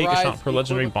another they take a rise shot for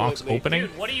legendary box equivalently. opening?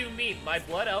 Dude, what do you mean? My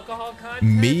blood alcohol content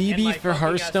Maybe and my for fucking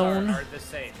Hearthstone? SR are the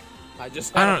same. I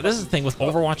just. I don't know. This is the thing with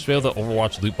Overwatch. The way the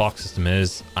Overwatch loot box system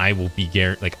is, I will be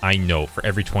like I know for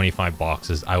every 25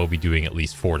 boxes, I will be doing at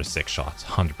least 4 to 6 shots,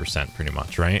 100% pretty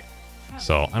much, right?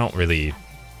 So I don't want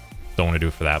to do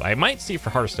it for that. I might see it for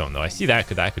Hearthstone though. I see that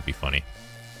could be funny,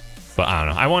 but I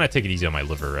don't know. I want to take it easy on my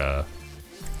liver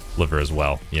as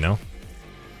well, you know.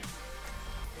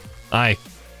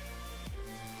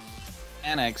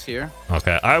 Annex here.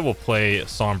 Okay, I will play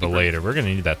Sombra later. We're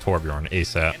gonna need that Torbjorn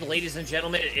ASAP. And ladies and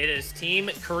gentlemen, it is Team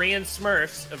Korean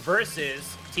Smurfs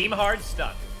versus Team Hard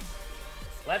Stuck.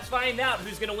 Let's find out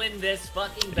who's gonna win this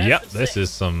fucking best Yep, of this 6. is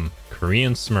some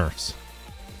Korean Smurfs.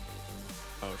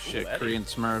 Oh shit, Eddie. Korean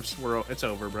Smurfs. It's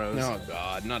over, bros. No,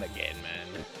 God, not again,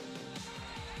 man.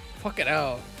 Fucking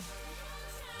hell.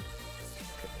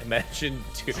 Imagine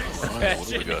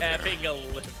having a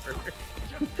liver.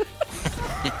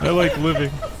 I like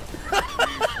living.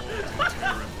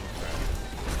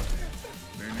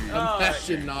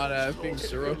 Imagine not having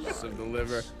cirrhosis of the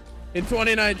liver. In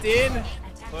 2019,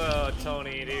 Whoa,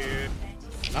 Tony, dude.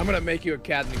 I'm gonna make you a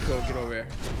Captain Coke. Get over here.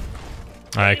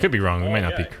 I could be wrong. We might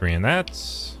not be yeah. Korean.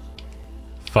 That's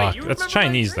fuck. you That's remember my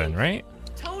Chinese drink? then, right?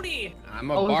 Tony!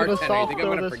 I'm a bartender. You think I'm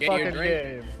gonna forget your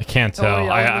drink? I can't tell.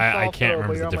 I can't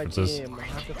remember the differences.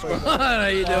 How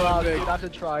you doing, big? have to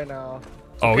try now.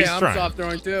 Oh, Okay, he's I'm trying. soft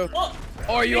throwing too. Oh,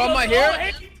 Oh, are you he on goes, my oh, hair?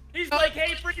 hey, he's like,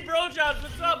 hey, free bro jobs,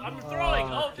 what's up? I'm throwing.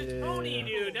 Oh, it's dude. Tony,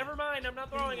 dude. Never mind, I'm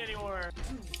not throwing anymore.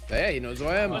 Hey, he knows who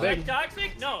I am, Was big. that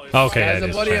toxic? No. It's Okay, Guy's that a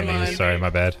is buddy of Chinese. mine. Sorry, my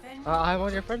bad. I'm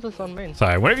on your friends list on main.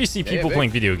 Sorry. Whenever you see people Vic.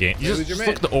 playing video games, you Who's just your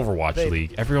look at the Overwatch Vic.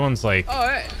 League. Everyone's like Oh,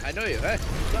 hey, I know you. Hey,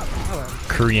 what's up?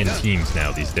 Korean teams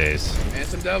now these days.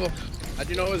 Handsome devil. How'd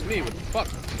you know it was me? What the fuck?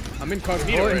 I'm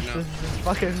incognito right now.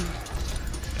 Fucking.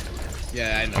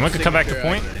 Yeah, I know. I'm gonna come back to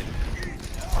Signature,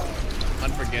 point.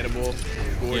 Unforgettable.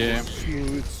 Gorgeous. Yeah.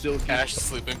 Smooth. Silky. Cash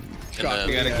sleeping. We got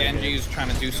a Genji who's trying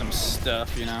to do some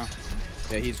stuff, you know.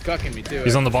 Yeah, he's cucking me too.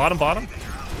 He's on the bottom.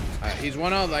 He's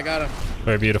one out. I got him.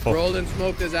 Very beautiful. Rolled and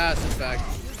smoked his ass, in fact.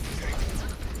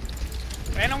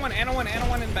 Ana one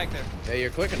in back there. Yeah, you're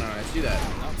clicking on it. I see that.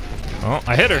 Oh,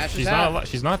 I hit her. Ash is She's out. not.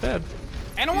 She's not dead.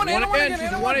 Ana She's one again. again. She's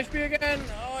Ana 1 one. HP again.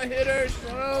 Oh, I hit her.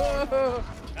 Oh.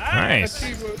 Nice.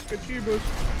 Kachibos.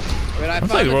 Wait, I I'm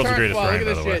found telling you, the the world's the turret greatest spot. Look rank, at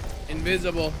by this the shit.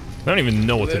 Invisible. I don't even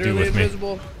know what to do Literally with me.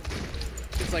 invisible.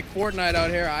 It's like Fortnite out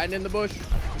here, hiding in the bush.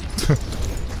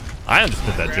 I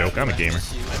understood that joke. I'm a gamer.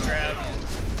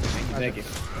 Thank you.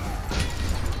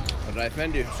 How did I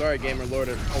offend you? Sorry, gamer lord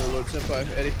or overlord senpai,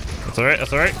 Eddie. That's alright.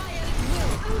 That's alright.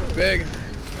 Big.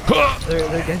 They're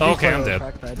getting Okay, I'm on the dead.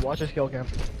 trackside. Watch his kill cam.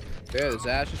 Yeah, this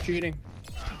Ash is cheating.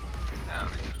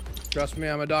 Trust me,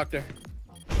 I'm a doctor.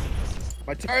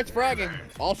 My turret's fragging.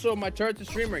 Also, my turret's a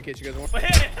streamer in case you guys want. Yo,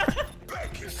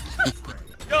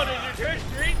 did your church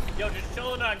streak? Yo, just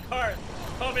chilling on cart.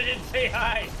 Come in and say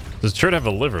hi. Does Turd have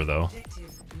a liver though?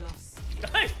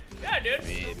 Yeah, dude.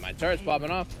 Hey, my turret's popping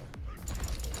off.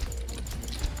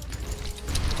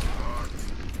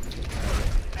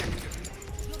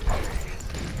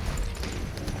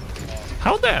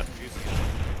 How'd that?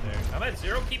 I'm at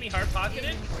 0. Keep me hard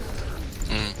pocketed.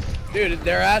 Dude,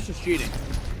 their Ash is cheating.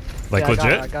 Like Yeah,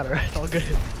 legit? I got her. It's all good.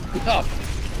 Oh,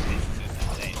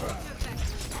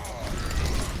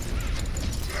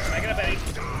 I got up, Eddie.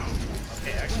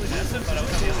 Okay, actually that's it, but I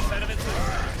was on the other side of it, so...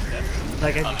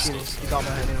 Like, I just you got my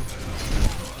head in.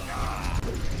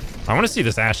 I want to see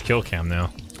this Ashe kill cam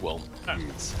now. Well,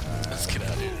 let's get out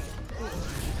of here.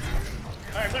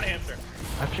 Alright, I'm gonna hamster.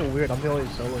 I feel weird. I'm the only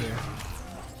solo here.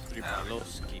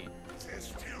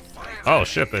 Oh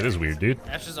shit, that is weird, dude.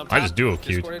 Ashe is up I top. just duo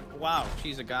queued. Discorded. Wow,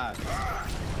 she's a god.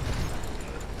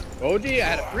 OG, I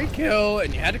had a free kill,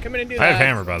 and you had to come in and do I that. have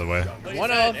hammer, by the way.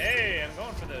 One of. Hey, I'm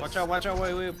going for this. Watch out, watch out,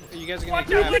 wait, you guys are gonna Watch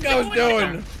get out, What I was doing?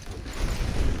 Alright,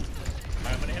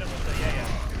 I'm gonna hit him with the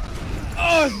yeah.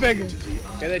 Oh, it's big.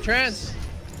 Okay, they trans.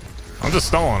 I'm just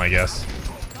stalling, I guess.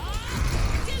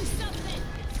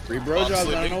 Free bro jobs.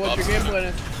 I don't know what your game plan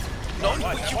is. No, you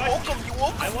woke him. You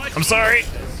woke him. I'm sorry.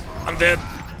 I'm dead.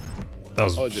 That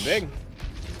was. Oh, is it big?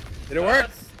 Did it work?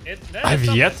 I've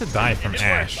yet to die from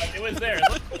Ashe. It was there. It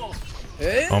looked cool.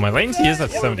 Oh, my latency is at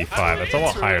 75. That's a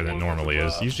lot higher than it normally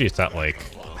is. Usually it's at like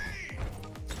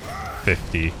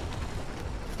 50.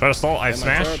 Try to stall, I My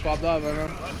smash. turret popped off, I don't know.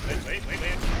 Wait.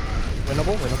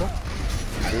 Winnable, winnable.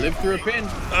 I lived through a pin.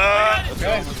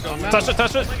 Okay. Touch it,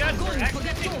 touch it. Oh my god, we're actually...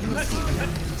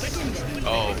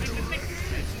 Oh.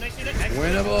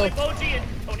 Winnable. Emoji and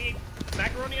Tony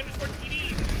Macaroni _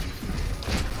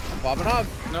 TD. Popping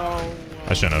off. No.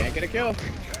 I shouldn't Can't have. get a kill.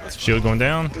 Shield going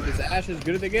down. Dude, this Ashe is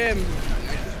good at the game.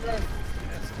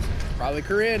 Probably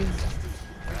Korean.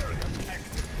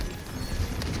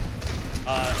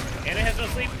 Anna has no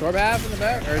sleep. Torb half in the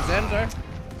back. Or Zen, sorry.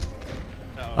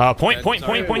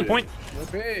 Point.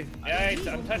 Okay. Yeah,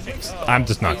 I'm touching. Oh. I'm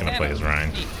just not gonna play as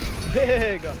Ryan.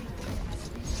 Big.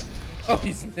 Oh,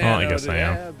 he's Oh, I guess I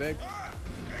am. Yeah, big.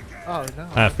 Oh no.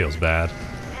 That feels bad.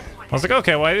 I was like,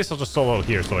 okay, well, at least I'll just solo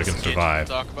here so I can survive.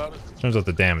 Talk about it. Turns out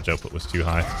the damage output was too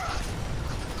high.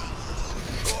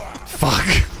 Fuck.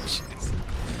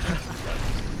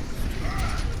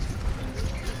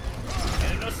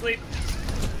 Anna, no sleep.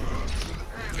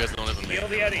 You guys don't even Heal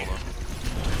the Eddie. Hold on.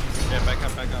 Yeah, back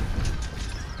up, back up.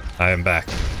 I am back.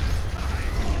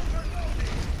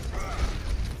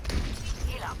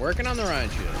 Working on the Ryan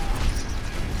shit.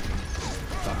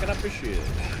 Fucking up his shit.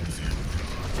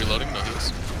 Reloading, no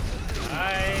heals.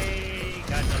 I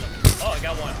got another. Oh, I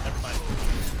got one. Never mind.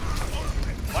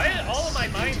 Why are all of my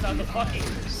mines on the fucking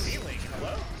ceiling?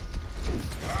 Hello?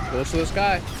 Close to the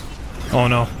sky. Oh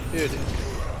no. Dude.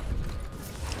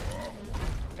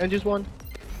 And just one.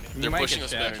 They're might pushing get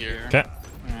us back shattered here. Okay.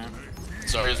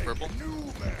 Zarya's purple.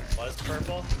 Was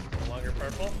purple. No longer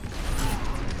purple.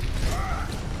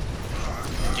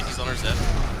 Genji's on our Zed.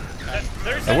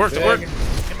 There's It worked, it worked.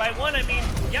 And by one, I mean,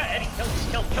 yeah, Eddie,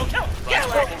 kill. Ryan's Yeah,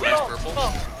 purple, Ryan's purple.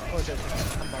 Oh, shit.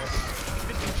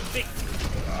 Big.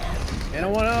 And a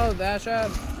 1-0, dash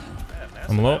up.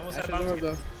 I'm low. Almost Ashe had is bounce. orb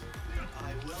though.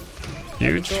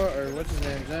 Huge. Or what's his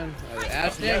name? Zen.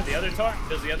 Ashe Yeah, Dink. the other tor.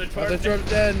 Does the other tor? Other Torb's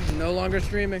dead. No longer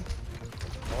streaming.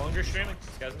 No longer streaming.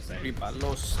 This guy's insane.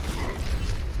 Palos.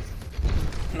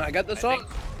 I got the salt.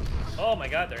 Oh my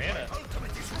god, they're Anna.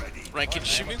 Ryan, can you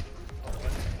shoot me?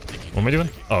 What am I doing?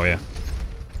 Oh, yeah.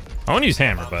 I want to use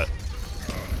hammer, but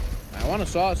I want to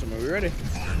saw some. Are we ready?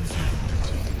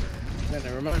 Yeah,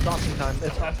 never mind. Docking time.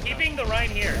 It's I'm keeping the Rhine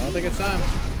here. I don't think it's time.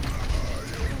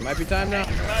 It might be time now.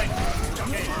 the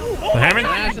hammer.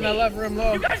 Ashe in that left room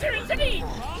low. You guys are insane.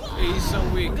 He's so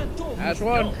weak. Ashe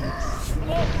one.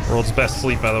 World's best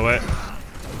sleep, by the way.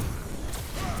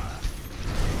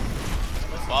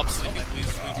 Bob, sleeping, please.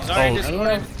 Zarya Oh.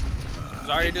 discorded.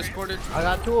 Zarya discorded. I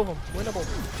got two of them. Winnable.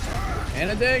 And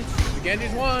a dig.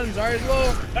 Genji's one. Zarya's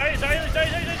low. Sorry.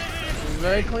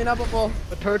 Very clean upable.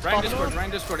 The turret's Ryan popping discord. up.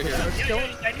 Ryan discorded here.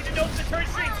 I need to know if the turret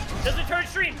stream. Does the turret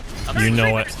stream? You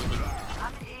know it.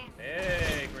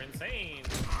 Big, we're insane.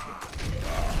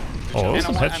 Oh, those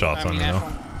some Anna one, headshots on me, Ashe though.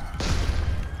 one.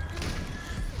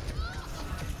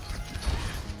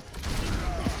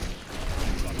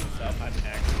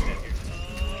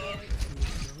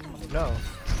 No.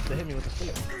 They hit me with a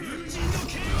sleep.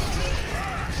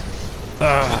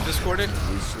 Discorded.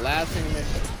 He's slashing me.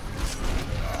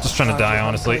 Just trying to die,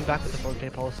 honestly. Going back with the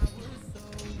 4K policy.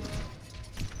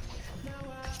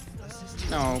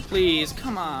 No, please,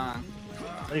 come on.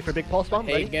 Ready for big pulse bomb?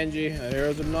 Hey, Ready? Genji. That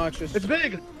hero's obnoxious. It's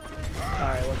big!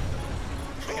 Alright, look.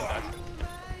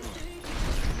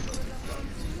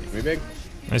 We big?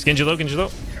 Nice Genji low, Genji low.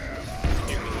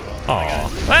 Aw,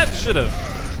 that should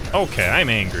have. Okay, I'm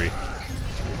angry.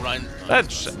 Ryan.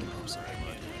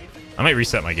 I might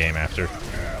reset my game after.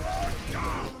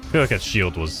 I feel like that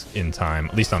shield was in time,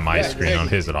 at least on my Yeah, screen. yeah. On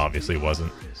his, it obviously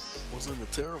wasn't. Wasn't a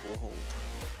terrible hold.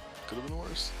 Could have been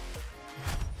worse.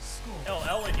 Oh,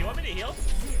 Elwin, do you want me to heal?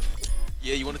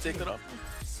 Yeah, you want to take that off?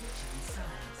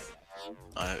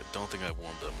 I don't think I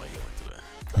warmed up my healing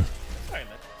today. Sorry,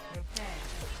 man.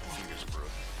 Fingers are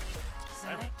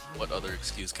broke. What other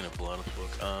excuse can I pull out of the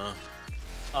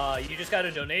book? You just got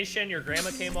a donation. Your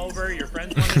grandma came over. Your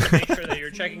friends wanted to make sure that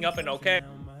you're checking up and okay.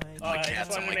 I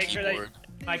just wanted to make sure that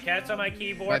my cat's on my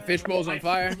keyboard. My fishbowl's on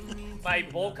fire. My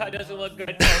bowl cut doesn't look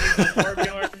good. Tony's on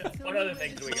Torbjorn. What other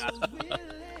things do we got?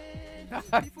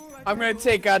 I'm gonna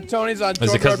take Tony's on.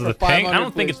 Is it because of the ping? I don't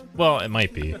think think it's. Well, it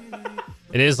might be.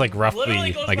 It is like Literally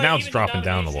roughly goes like by now it's even dropping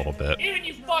down a denomination. little bit. Even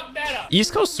you fucked that up.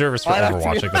 East Coast servers for I have to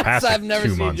Overwatch be like the past honest, I've like, never 2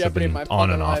 seen months have Jeopardy in been my on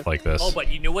and fucking off like this. Oh,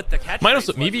 but you know what the catch Might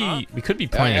also was, maybe huh? we could be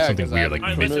playing yeah, something 'cause weird I- like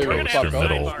Alright, mid listen, we're gonna coast have or a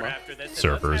middle sidebar after this, and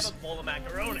servers. let's have a bowl of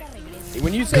macaroni.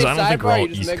 When you say 'Cause I don't think we're sidebar, all you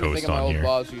just East make me Coast think of my on old here.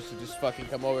 boss who used to just fucking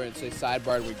come over and say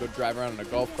sidebar and we'd go drive around in a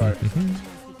golf cart.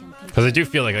 Because I do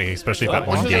feel like especially if that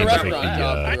Well, one this is a game I think restaurant, the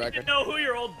yeah. I need to know who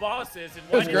your old boss is and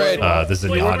That's why great. the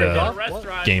you work at Zenyatta a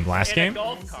restaurant game last in game. a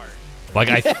golf cart. Like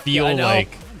I feel I know. like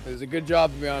It was a good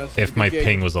job, to be honest. if my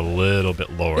ping was a little bit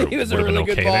lower, it he would was have a been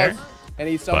really okay good there. boss, and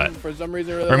he's But- for some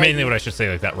reason really Or liked mainly me. what I should say,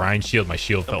 like that Ryan shield, my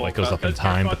shield felt like it was up in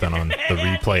time, but then on the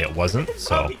replay it wasn't.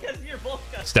 So Because of your bowl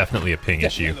cut. it's definitely a ping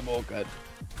issue. The bowl cut.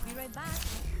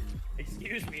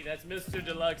 Excuse me, that's Mr.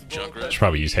 Deluxe bowl Junkrat. cut. Should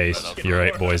probably use haste. You're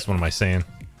right, boys. What am I saying?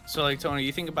 So, like, Tony,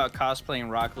 you think about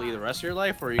cosplaying Rock Lee the rest of your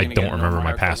life, or are you I gonna get don't a remember normal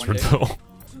my haircut one password day? though.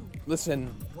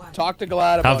 Listen, talk to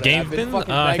Glad about How've it. games I've been been?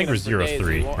 fucking I think begging we're them for days.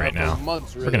 0-3 They won't- right for now.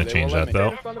 months, We're really. gonna They change won't that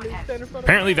let me. though.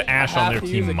 Apparently the Ashe on their have to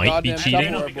use team a might be goddamn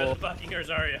cheating. double. Because of fucking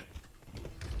Zarya.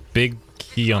 Big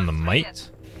key on the might,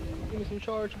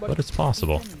 but it's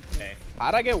possible. Okay.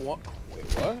 How'd I get one? Wait,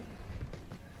 what?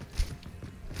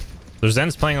 There's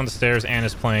Zen's playing on the stairs,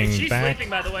 Anna's playing She's back. sleeping,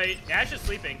 by the way. Ash is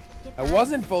sleeping. I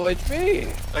wasn't full HP.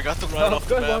 I got the run off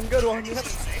the map. Good one.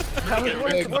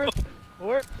 Big.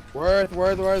 Worth.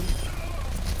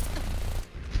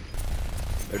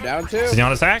 They're down two.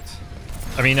 Zenyatta's hacked.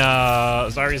 I mean,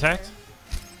 Zarya's hacked.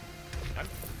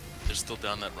 They're still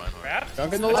down that Reinhardt. Crap.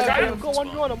 Junk in the I got left. him. Go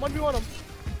 1v1 him. 1v1 him.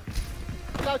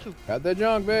 I got you. Got the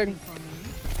junk, big.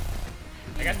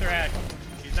 I got their Ash.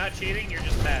 She's not cheating, you're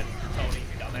just mad. Tony,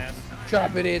 you dumbass.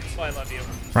 Chop it. That's why I love you.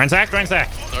 Ryan's hacked. Ryan's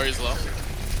hacked. Zarya's low.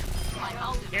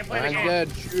 Can't play the Ryan's game.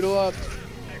 dead. Shoot him up.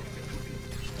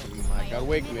 Gotta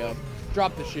wake me up.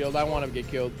 Drop the shield. I want him to get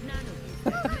killed.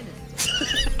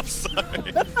 I'm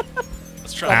sorry.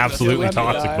 Let's try Absolutely Let me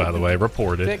toxic, die. by the way.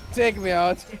 Reported. Take me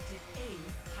out.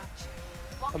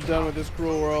 I'm done with this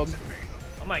cruel world.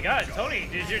 Oh my god, Tony,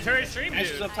 did your turret stream, Ash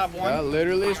is dude? up top one.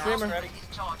 Literally a streamer.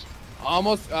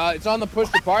 Almost. It's on the push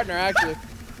to partner, actually.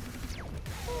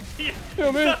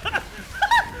 Kill me.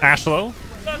 Ashlow.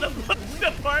 On the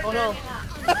partner. Oh no.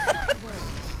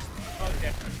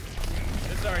 Okay.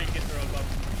 Sorry, you get the rope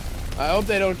up. I hope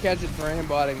they don't catch it for him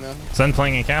botting, though. Zen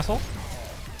playing in castle.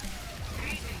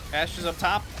 Ash is up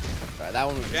top. Alright, that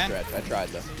one was a Yeah. stretch. I tried,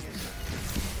 though.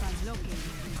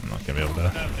 I'm not gonna be able to.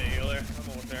 I'm the healer. I'm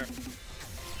almost there.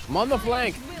 I'm on the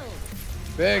flank.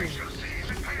 Big.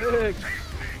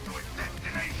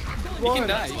 You can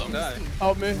die. You can die.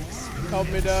 Help me. Help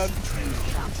me, Dad.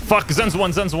 Fuck. Zen's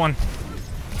one. Zen's one.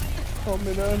 Help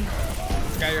me, Dad.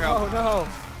 Got your help. Oh no.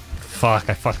 Fuck.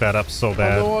 I fucked that up so I'm the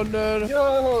bad. one, Dad.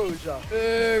 Yo,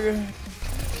 Big.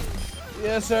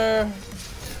 Yes, sir.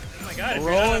 Oh my god, if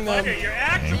Rolling you're not a them. fucker, you're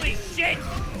actually shit!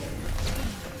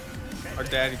 Our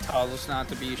daddy tells us not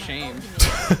to be ashamed.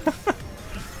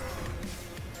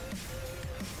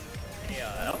 Hey,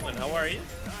 Elton, how are you?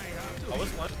 How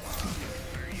was lunch?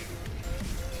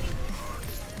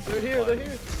 they're here.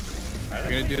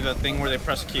 You're gonna do the thing where they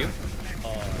press Q.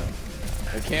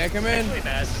 They can't come in. Actually,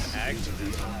 Matt,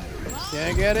 actually.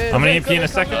 Can't get in. I'm gonna EMP in a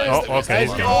second. Oh, okay.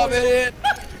 He's Oh, going. it.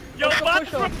 Yo, Bob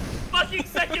from fucking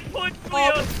second push,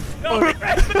 Leo! No,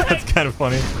 That's kind of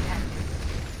funny.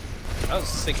 That was a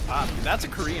sick bob. That's a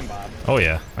Korean bob. Oh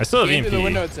yeah. I still Came have to the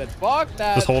window EMP. and said, "Fuck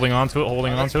that." Just holding on to it.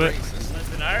 Holding on to it.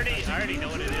 Listen, I already know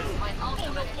what it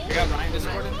is. You got Ryan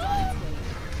discorded?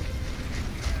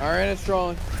 All right, it's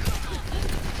trolling.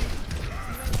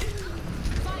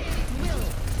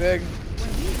 Big.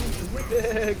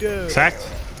 Sacked.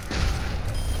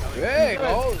 Big.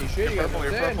 Holy shit, you got Purple,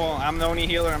 you're this in. purple. I'm the only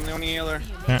healer. I'm the only healer.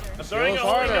 Yeah. I'm throwing a Goes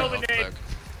holy harder. Nova nade.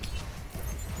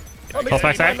 Health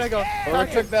pack sacked.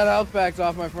 Whoever took that health packs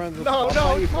off my friends. No, I'll come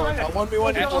on.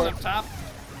 1v1 Ash is for it. up top.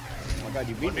 Oh my god,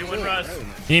 you beat me. One Russ.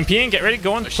 EMPing. Get ready.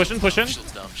 Go on. Pushing. Pushing.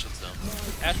 Shields down. Shields down.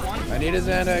 Ash one. I need a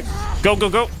Xanax. Go. Go.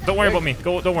 Go. Don't worry about me.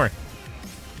 Go. Don't worry.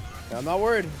 I'm not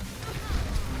worried.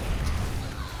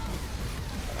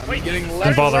 Wait, Getting Didn't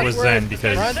left. bother right with word. Zen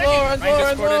because Run slow, run slow,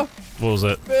 run slow. what was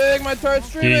it? Big, my turret's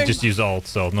streaming. He just used ult,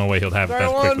 so no way he'll have it that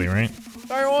Sorry, quickly, one. right?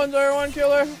 Sorry one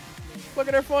killer. Look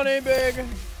at her funny, big.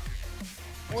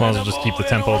 As long as we'll just keep the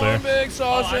tempo there. Big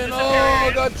sauce in.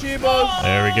 Oh, got Chibos.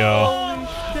 There we go.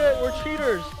 Holy shit, we're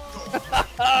cheaters.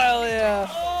 Hell yeah.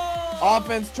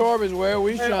 Offense Torb is where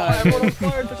we shine. Everyone on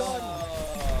fire to God.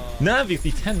 Navi with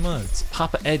the 10 months.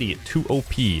 Papa Eddie at 2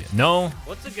 OP. No.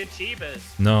 What's a good Chibas?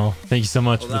 No. Thank you so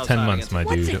much for Well, the that 10 was months, my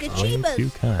against- dude. What's a good Way Chibas? too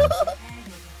kind.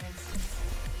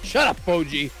 Shut up,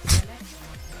 Boji.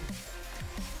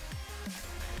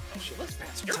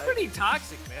 You're pretty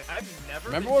toxic, man. I've never.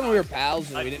 Remember been when we were toxic pals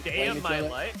and a we didn't day play of each my other?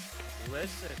 life.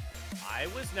 Listen, I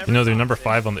was never. You know they're number toxic.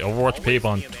 5 on the Overwatch Always page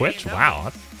on me and Twitch. Manny. Wow,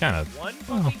 that's kind of. One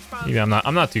Oh, fucking sponsor. maybe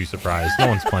I'm not too surprised. No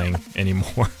one's playing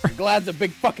anymore. Glad it's a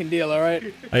big fucking deal, all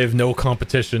right? I have no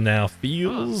competition now.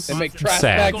 Feels They make trash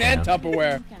sad. bags and man.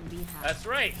 Tupperware. That's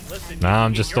right. Listen. Nah,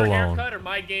 I'm you- just your alone. haircut or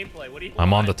my gameplay? What do you?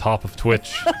 I'm on the want? top of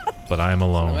Twitch, but I am I'm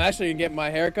alone. actually gonna get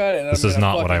my haircut, and This I'm is gonna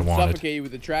not what I fucking wanted. suffocate you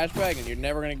with a trash bag, and you're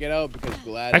never gonna get out because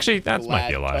Glad. Actually, that might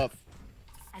be a lie. Tough.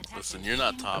 Listen, you're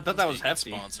not top. I thought that was Being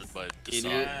hefty. Sponsored by Idiot.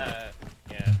 Decide.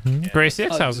 Yeah. Gracie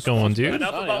X, how's it going, dude?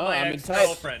 Enough Oh, about yeah, my I'm in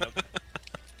ex-girlfriend. Okay?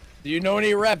 Do you know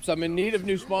any reps? I'm in need of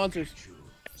new sponsors,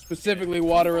 specifically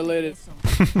water related.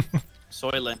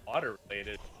 Soylent. Water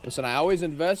related. Listen, I always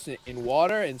invest in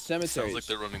water and Sounds cemeteries. like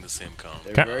they're running the same comp.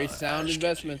 They're Okay. very sound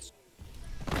investments.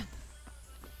 I'm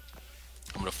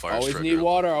gonna fire Always strike need her.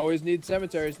 water, always need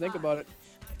cemeteries. Think about it.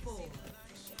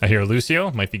 I hear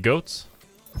Lucio. Might be goats.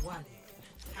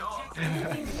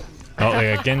 Oh,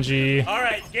 they got Genji. All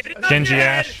right, get it out Genji your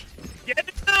head. Ash. Get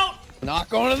it out. Not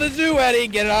going to the zoo, Eddie.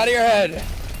 Get it out of your head.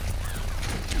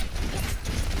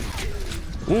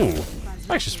 Ooh.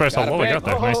 I'm actually surprised how Got a well I got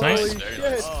pick. that. Nice, Holy nice.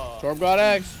 shit. Torb got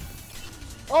X.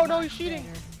 Oh no, he's cheating.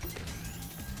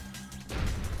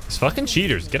 These fucking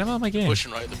cheaters. Get them out of my game.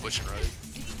 Pushing right, they're pushing right.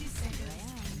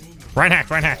 Ryan hacked.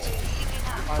 Ryan hacked.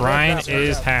 Ryan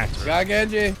is hacked. Got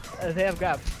Genji. They have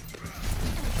gap.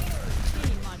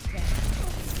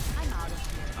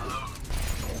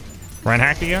 Ryan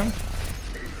hacked again.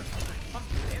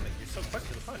 Damn it, you're so quick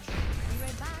to the punch.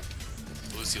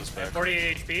 Lucio's back.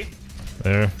 48 HP.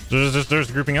 There.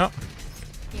 There's grouping up.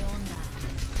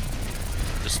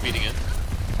 They're speeding in.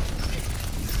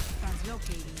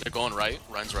 They're going right.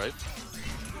 Ryan's right.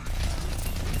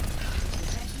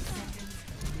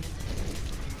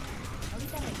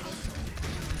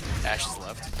 Ash is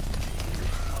left.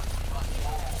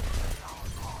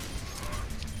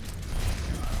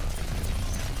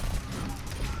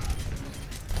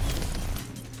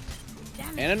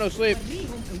 Anna, no sleep.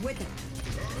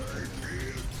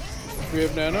 We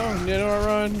have Nano. Nano I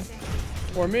run.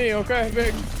 Or me. Okay,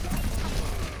 big.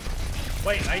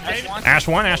 Wait, I did. Ash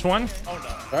 1. Ash 1. Oh no.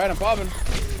 All right, I'm popping.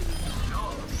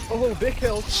 Oh, big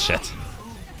kill. Shit.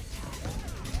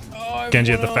 Oh,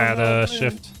 Genji at the everyone fat help me.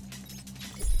 shift.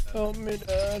 Help me,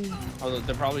 Dad. Oh,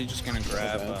 they're probably just gonna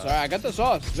grab. Sorry, I got the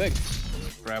sauce. It's big.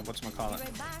 Grab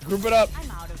whatchamacallit. Group it up.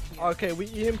 Okay, we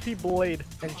EMP blade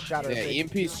and shatter. Yeah,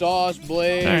 big. EMP sauce,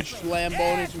 blade, Alright. slam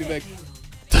bonus. We big.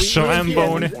 The We slam EMP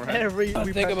bonus. Every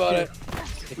we Think press about Q. it.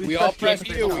 If we all press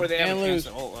Q, Before we they have can't a chance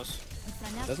lose. to ult us.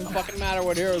 Doesn't fucking matter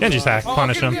what heroes. Genji's are. hacked.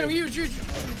 Punish him. Huge, huge.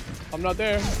 I'm not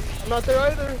there. I'm not there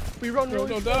either. We run No, really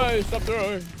don't die. Stop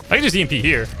there. I can just EMP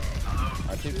here.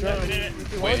 Our team's trying.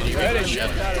 Wait, you Ready. can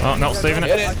shatter. Oh, no, saving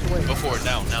Get it. it. Go for it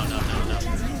now, now, now, now, now.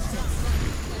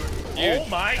 Oh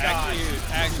my god.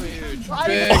 Actually huge. I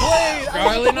Big. didn't get the blade.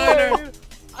 Charlie Niner.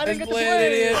 I didn't get the Blade,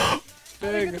 blade. idiot. I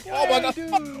didn't Big. get the Oh my god. blade,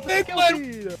 dude. Big Kill blade.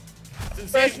 me. It's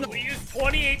insane. We used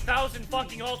 28,000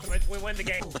 fucking ultimates. We win the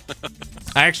game.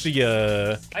 I actually,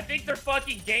 I think their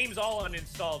fucking game's all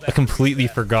uninstalled. I completely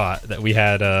forgot that we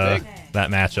had that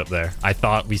matchup there. I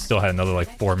thought we still had another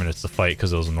like 4 minutes to fight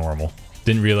because it was normal.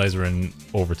 Didn't realize we're in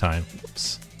overtime.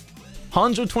 Oops.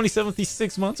 Hanzo 27 with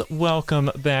 6 months.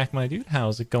 Welcome back, my dude.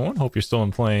 How's it going? Hope you're still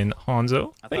playing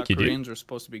Hanzo. I Thank thought you, dude. Koreans were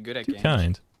supposed to be good at Too games.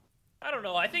 kind. I don't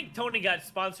know. I think Tony got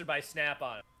sponsored by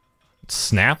Snap-on.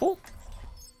 Snapple?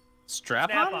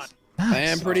 Snap-on. Strap-ons? I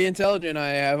am pretty intelligent. I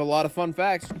have a lot of fun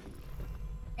facts.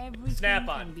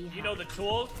 Snap-on. You know the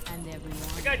tools?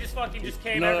 The guy just fucking just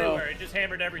came No, no, no. everywhere and just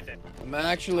hammered everything. I'm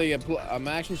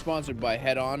actually sponsored by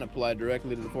Head On, applied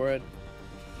directly to the forehead.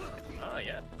 Oh,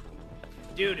 yeah.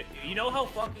 Dude, you know how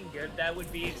fucking good that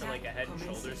would be to like a Head and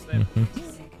Shoulders thing?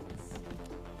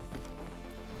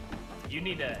 You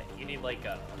need like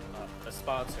a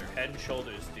sponsor. Head and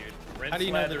Shoulders, dude. Rinse, How do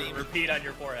you know lather, the name? repeat on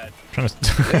your forehead. Trying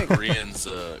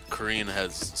to Korean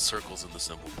has circles in the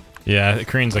symbol. yeah,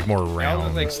 Korean's like more They all look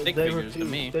round. like stick figures to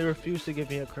me. They refuse to give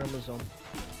me a chromosome.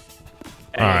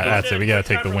 All right, that's it. We gotta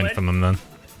take the win from them then.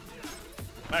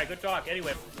 All right, good talk.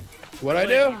 Anyway, What I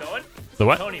Berlin, do? you going? The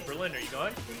what? Tony, Berlin, are you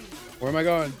going? Where am I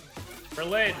going?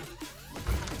 Berlin,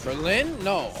 Berlin?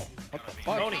 No. What the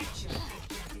fuck? Tony.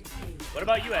 What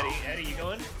about you, Eddie? Eddie, you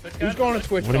going? Who's going to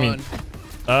Twitch? What do you mean?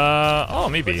 Oh,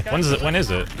 maybe. When is it? When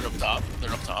is it? They're up top.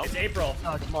 They're up top. It's April.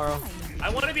 Oh, tomorrow. I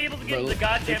want to be able to get the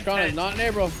goddamn TwitchCon is pen. not in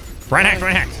April. Ryan hacked.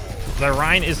 Ryan hacked. The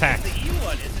Ryan is hacked. The E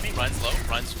one, isn't it? Ryan's low.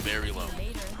 Ryan's very low.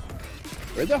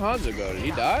 Where'd the Hanzo go? Did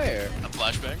he die or? A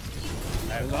flashbang.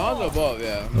 There's the Hanzo above,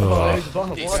 yeah. Oh. He's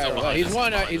above. He's Look still at him. behind He's us,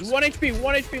 one. behind He's us. 1 HP.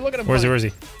 1 HP. Look at him. Where's he? Where's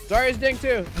he? Sorry, his ding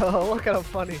too. Oh, look at him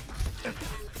funny.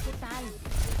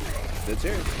 That's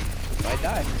serious. Might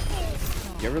die.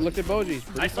 You ever looked at Boji's?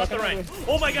 I saw the rank.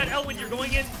 Oh my god, Elwin, you're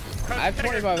going in. I have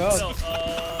 25 health.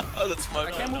 Oh, that's my.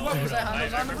 I can't move up because that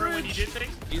Honda's on the remember when you bridge. did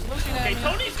things? He's looking Okay, at me.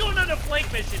 Tony's going on a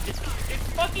flank mission. It's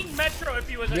fucking Metro if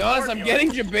he was To a be honest, I'm Scorpio.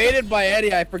 getting debated by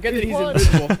Eddie. I forget that he's won.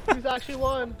 invisible. He's actually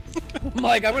won. I'm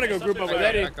like, I'm gonna go group up with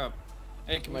Eddie. Back up.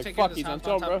 Hey, can I'm we like, take fuck, it he's to on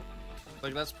top, top, bro.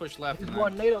 Like, let's push left. He's And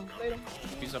won. then Nade him. Nade him.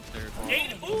 he's up there.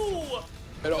 Eight, ooh!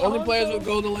 And only players with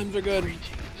golden limbs are good.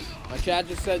 My chat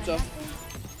just said so.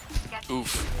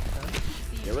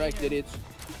 Oof. You're right, idiots.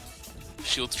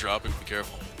 Shield's dropping. Be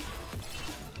careful.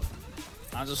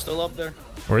 Hanzo's still up there.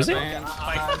 Where is he? And I'm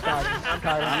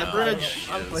tired. on the bridge.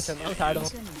 I'm switching. I'm tired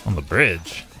of him. On the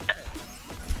bridge.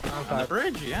 I'm On the tired.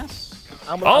 bridge, yes.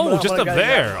 Oh, just up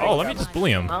there. Oh, let me just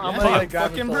bully him. I'm Yeah, gonna fuck.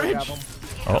 grab his Fucking forehead, bridge. grab him.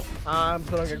 Oh, I'm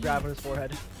putting a grab on his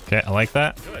forehead. okay. I like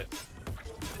that. Good.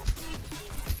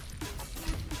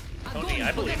 Tony,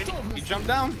 I believe in you. He jumped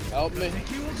down. Help me.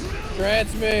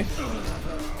 Trance me.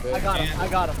 I got him. I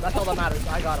got him. That's all that matters.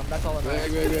 I got him. That's all that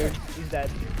Big, matters. big, big. He's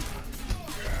dead.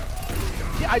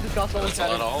 Yeah, I just got someone That's a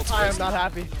lot of shattered. ults I am wasted. not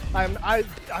happy.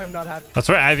 I am not happy. That's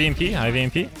right. IVMP.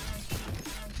 IVMP.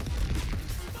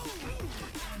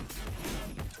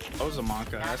 That was a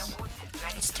Monka S.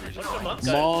 That's 3 to What's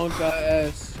a 9. monk? Monka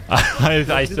S.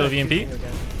 I still VMP.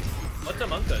 What's a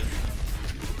monk?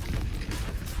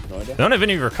 No idea. They don't have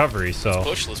any recovery, so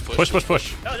Push. Let's push. push, push,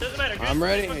 push. No, it doesn't matter. I'm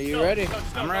ready. Are you ready?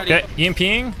 I'm ready. Okay,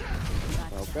 EMPing.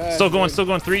 Okay. Still going. Still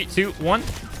going. 3, 2, 1.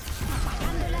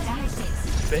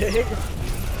 Big.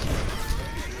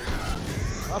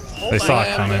 They saw it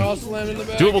Slam, coming. they're all slammed in the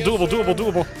back. Doable, Yes, doable, sir. doable,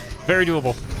 doable. Very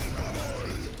doable.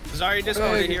 Zari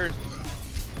discorded Big. here.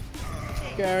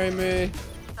 Carry me.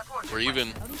 We're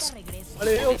even.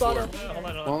 Hold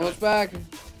on. Almost back.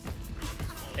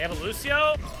 They have a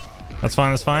Lucio. That's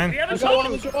fine. That's fine. We have a Go on,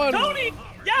 Tony. Mr. One. Tony! Go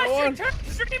Yes, on. your turn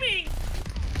streaming.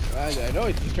 I know,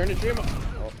 he's turned to stream.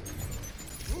 Oh.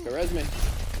 Okay, res me.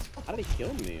 How did he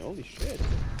kill me? Holy shit.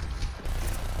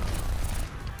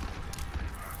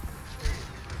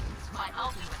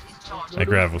 That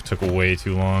grab took way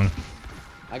too long.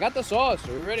 I got the sauce.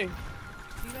 Are we ready?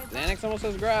 Xanax almost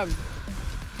has grab.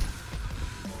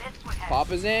 Pop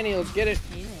his Annie. Let's get it.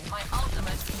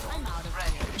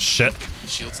 Shit.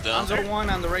 Shield's down. Hanzo 1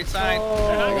 on the right side. I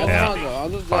got Yeah. the Hanzo.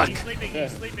 Hanzo's Fuck. dead. He's sleeping. Yeah,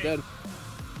 He's sleeping. dead.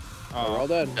 Oh, we're all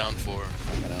dead. Down 4.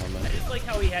 I know, man. I just like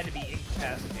how he had to be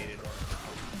incapacitated.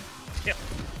 Yeah.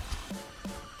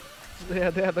 They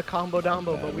had the combo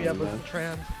downbo, but we have the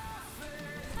trans.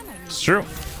 It's true.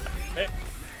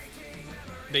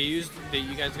 You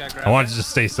guys got grabbed. I wanted to just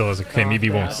stay still as okay. Maybe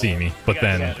he won't see me, but got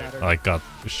then scattered. I got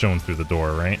shown through the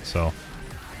door, right? So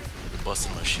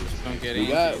Busting my shield. Don't get We in.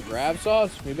 got grab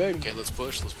sauce. Me big. Okay, let's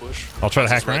push. Let's push. I'll try to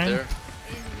hack Hanzo's right Ryan. there.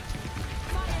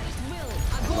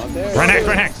 Not there. Ryan hack.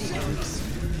 Ryan hack.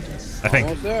 I think.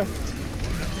 Almost there.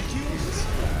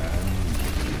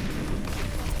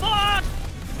 Fuck!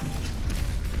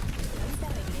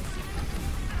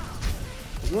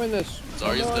 We're doing this.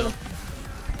 Zarya's down.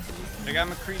 I got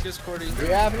McCree discording. 3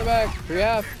 half in the back. 3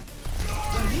 half.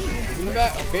 In the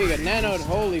back. Okay, you got nanoed.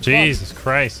 Holy Jesus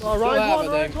Christ. Oh, Still Ryan's have one. it,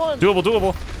 Ryan's one. Doable,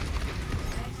 doable.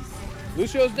 fuck.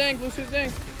 Lucio's dank. Lucio's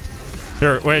dank.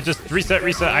 Here, wait, just reset.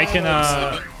 I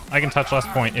can touch last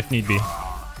point if need be.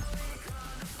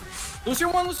 Lucio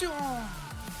 1, Lucio. Oh.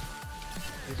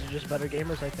 These are just better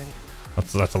gamers, I think.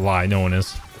 That's a lie. No one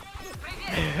is.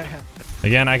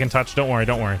 Again, I can touch. Don't worry.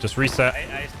 Just reset.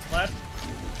 I slept.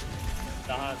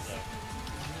 The Hanzo.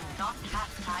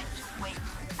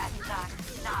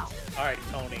 Alright,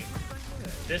 Tony.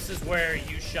 This is where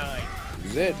you shine.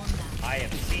 He's it. I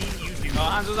have seen you do. Oh,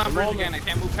 Hanzo's on bridge again. I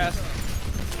can't move past him.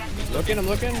 I'm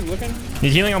looking.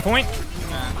 Need healing on point?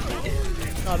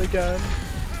 Not again.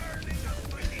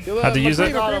 Had to use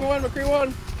it. McCree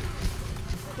one.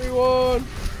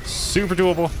 Super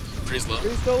doable. Freeze low.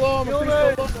 McCree's still low.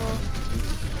 McCree's still low.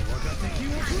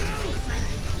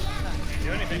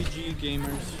 GG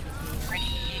gamers.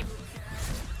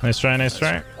 Nice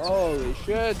try. Holy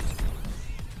shit.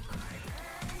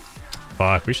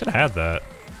 Fuck, we should have had that.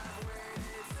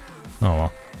 Oh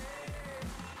well.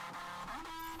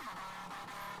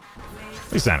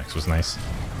 At least Xanax was nice.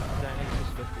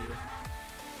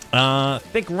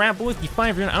 Think Ramble with you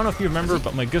 5 I don't know if you remember,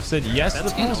 but my goof said yes to the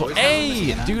proposal.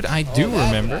 Hey, dude, I do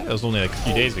remember. That was only like a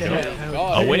few days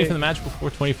ago. Waiting for the match before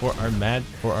 24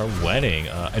 for our wedding.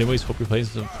 Anyways, hope your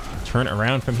plays turn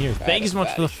around from here. Thank you so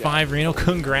much for the 5 Reno.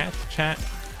 Congrats, chat.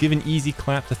 Give an easy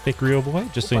clap to Thick Real Boy,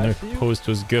 just so you know, he proposed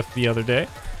to his goof the other day,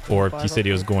 or he said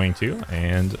he was going to,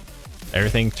 and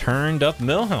everything turned up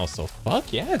Millhouse. So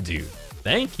fuck yeah, dude.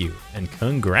 Thank you and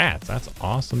congrats. That's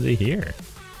awesome to hear.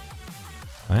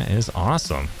 That is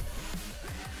awesome.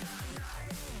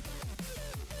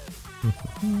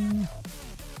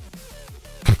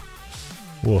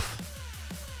 Woof.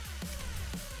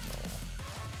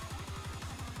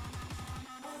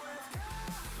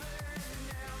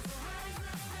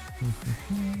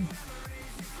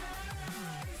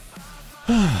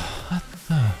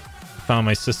 Found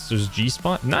my sister's G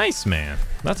spot. Nice, man.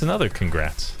 That's another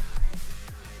congrats.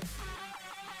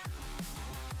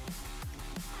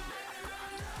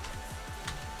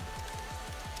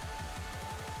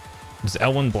 Is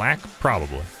L1 black?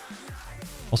 Probably.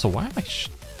 Also, why am I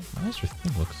why does your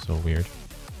thing look so weird?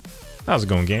 How's it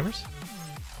going, gamers?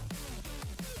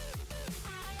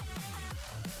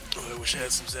 Oh, I wish I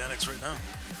had some Xanax right now.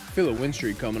 I feel a win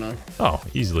streak coming on. Oh,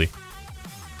 easily.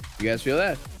 You guys feel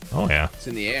that? Oh, yeah. It's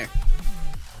in the air.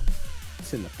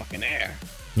 It's in the fucking air.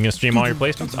 You gonna stream all your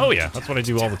placements? Oh, yeah. That's what I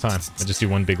do all the time. I just do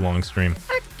one big long stream.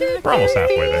 We're almost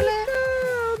halfway there.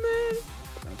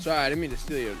 I'm sorry, I didn't mean to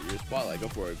steal your spotlight. Go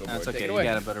for it. Go for it. That's okay. Take it You away.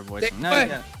 got a better voice. Take No, it away.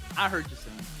 yeah. I heard you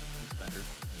sing. It's better.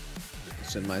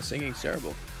 Listen, my singing's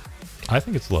terrible. I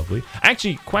think it's lovely.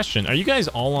 Actually, question. Are you guys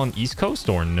all on East Coast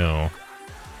or no?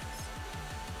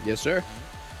 Yes, sir.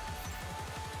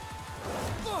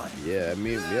 Yeah,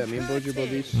 me and Bojo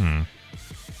both East.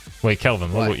 Wait,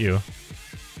 Kelvin, what about you?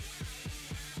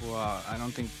 Well, I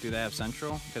don't think do they have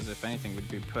Central? Because if anything, would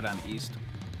be put on East.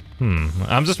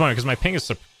 I'm just wondering because my ping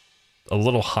is a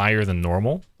little higher than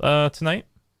normal tonight.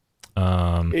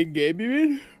 In game, you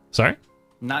mean? Sorry?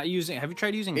 Not using. Have you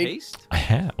tried using haste? I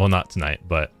have. Well, not tonight,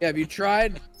 but Yeah, have you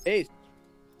tried Ace?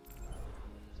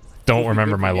 don't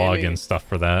remember good my for gaming. login stuff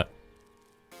for that.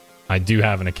 I do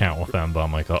have an account with them, but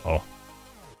I'm like, uh-oh.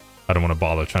 I don't want to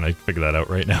bother trying to figure that out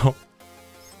right now.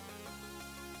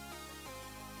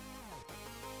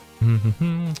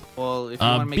 Well, if you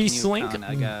want to make a Beast new Link, account,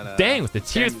 I got. dang, with the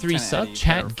tier 3 10 sub, Eddie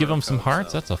chat, better give for them a some code,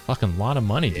 hearts. so. That's a fucking lot of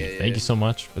money, dude. Thank you so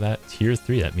much for that tier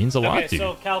 3. That means a lot, Okay, dude.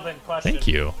 so Calvin, question. Thank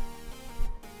you.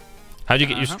 How'd you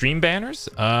get your stream banners?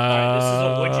 Alright, this is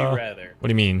a would you rather. What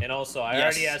do you mean? And also, I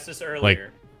already asked this earlier. Like,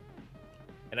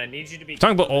 and I need you to be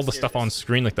talking about all the stuff on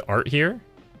screen, like the art here.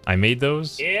 I made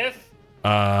those. If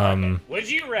would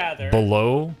you rather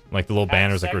below, like the little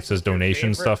banners, like where it says donation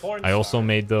favorite stuff. porn I also star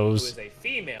made who those. is a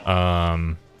female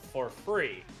for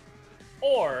free,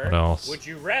 or What else? would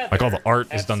you rather Like all the art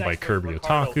is have done sex by with Kirby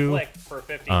Ricardo Otaku. Flick for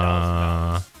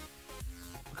 $50,000?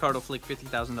 Ricardo Flick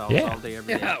 $50,000 Yeah. all day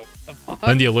every day.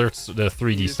 Then the alerts, the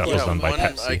 3D stuff was Yeah, done by one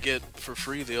Pepsi. I get for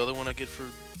free, the other one I get for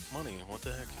money. What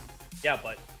the heck? Yeah,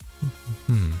 but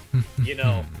you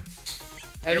know.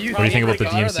 What do you think about the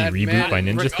DMC reboot by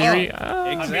Ninja Theory?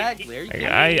 Exactly.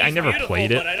 I never beautiful,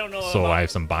 played it, but I don't know so about I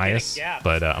have some bias. gaps.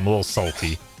 But I'm a little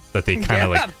salty that they kind of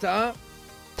like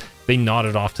they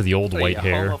nodded off to the old white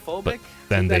hair, but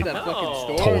then they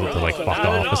told it to like fuck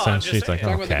off. Essentially, it's like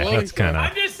okay, that's kind of.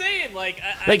 I'm just saying, like,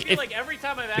 I Like, feel like every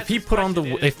time I've asked If he this put on the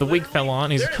question, if the wig fell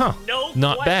on, he's like, huh,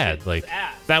 not bad. Like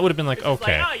that would have been like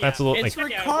okay, that's a little like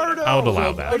Ricardo. I would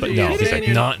allow that, but no, he's like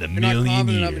not in a million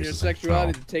years. Your It's like,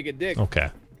 sexuality oh, to take a dick. okay,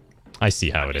 I see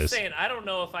how I'm it just is. saying, I don't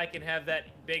know if I can have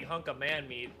that big hunk of man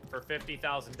meat for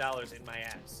 $50,000 in my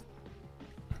ass.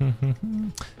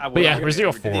 But yeah, we're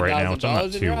 0-4 right now, which I'm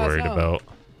not too worried about.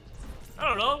 I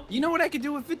don't know. You know what I could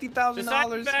do with $50,000?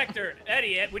 Decide factor,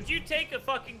 Eddie. Would you take a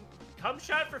fucking cum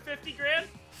shot for 50 grand?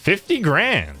 50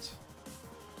 grand.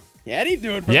 Yeah, he'd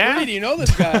do it for Yeah? free. Do you know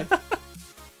this guy?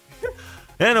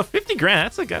 Yeah, no, 50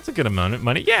 grand. That's a good amount of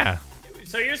money. Yeah.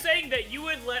 So you're saying that you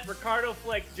would let Ricardo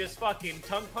Flick just fucking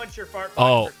tongue punch your fart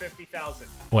Oh. box for 50,000?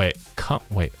 Wait,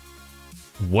 wait.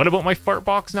 What about my fart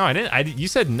box? No, I didn't. You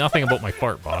said nothing about my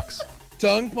fart box.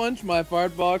 Tongue punch my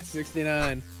fart box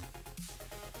 69.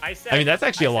 I mean, that's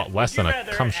actually a lot less than a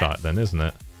cum have- shot, then, isn't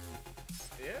it?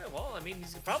 Yeah, well, I mean,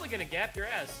 he's probably gonna gap your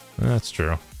ass. That's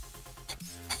true.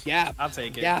 Gap. I'll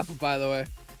take it. Gap, by the way.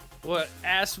 What,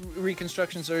 ass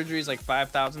reconstruction surgery is like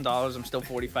 $5,000. I'm still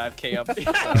 45K up. So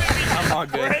I'm all We're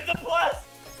good. in the plus.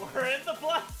 We're in the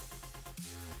plus.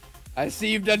 I see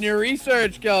you've done your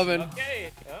research, Kelvin. Okay,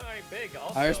 all right, big.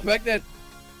 Also, I respect it.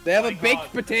 They have a Playing baked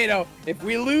hog. potato. If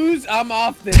we lose, I'm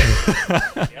off this.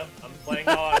 Yep, I'm playing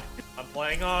hog. I'm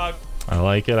playing hog. I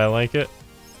like it. I like it.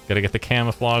 Gotta get the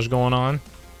camouflage going on.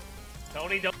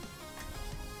 Tony, don't.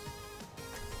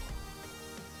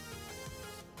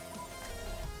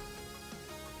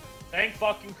 Thank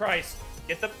fucking Christ.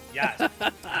 Get the. Yes.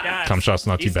 Yes. Come shot's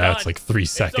not too He's bad. done. It's like 3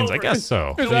 seconds. I over. guess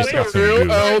so. Is He's that got some real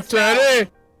goo. L Teddy?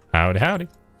 Howdy, howdy.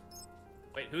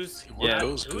 Wait, who's Yeah.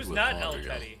 Goes good who's with not Mario. El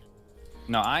Teddy?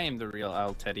 No, I am the real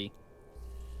L Teddy.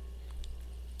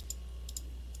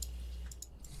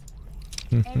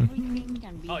 Everything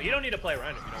can be Oh, you don't need to play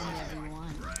around if you don't want whenever you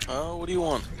want. What do you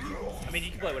want? to. I mean,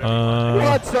 you can play whatever you want.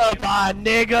 What's up, my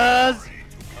niggas?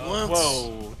 What?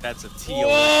 Whoa, that's a teal.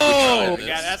 Whoa!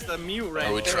 Yeah, that's the mute right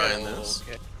Are we there. trying this?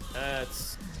 Okay.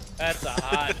 That's a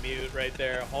hot mute right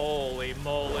there. Holy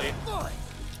moly.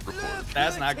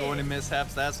 That's not going to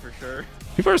mishaps, that's for sure.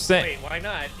 People are saying. Wait, why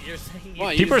not? You're saying you.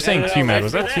 Why, you People are just saying edit too out mad. right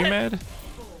Was that for too that? mad?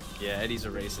 Yeah, Eddie's a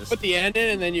racist. Put the end in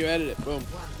and then you edit it. Boom.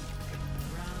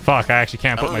 Fuck, I actually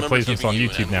can't I put don't my remember placements on giving you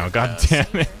YouTube an now. N-word God pass.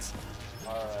 damn it.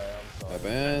 My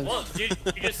bad. Well, you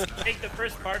just take the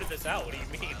first part of this out. What do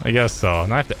you mean? I guess so.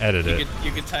 And I have to edit it.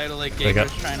 You could title it They got-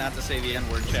 Gamers Try Not to Say the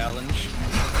N-Word Challenge.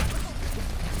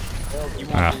 You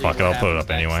won't Ah, believe fuck it. what I'll put it happens up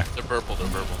anyway. next. They're purple. They're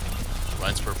purple.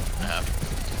 Mine's purple. I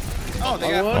have. Oh,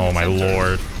 they got Oh my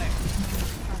lord.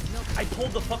 I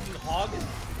told the fucking hog.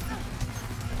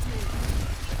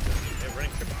 They're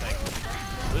running triple tank.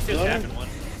 Lucio's having one.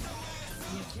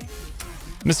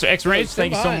 Mr. X Rage,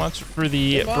 thank you so fine. much for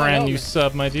the Fine, brand help new me.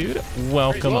 sub, my dude.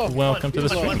 Welcome, Whoa. welcome to the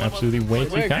stream. Absolutely way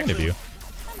too kind of you.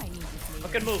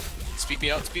 Fucking move. Speed me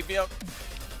out. Speed me out.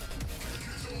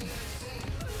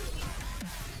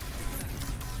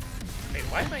 Wait,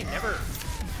 why am I never?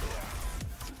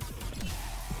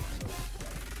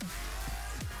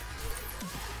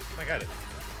 I got it.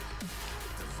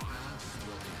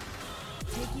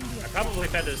 I probably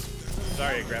had this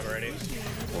Zarya grab already.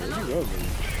 Oh, where'd you go, baby?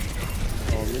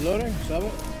 Oh, reloading? Sub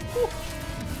it?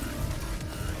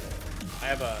 I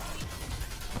have a.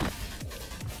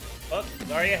 Oh,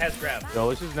 Zarya has grab. Yo,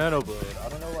 this is Nano Blade. I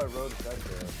don't know why Road is back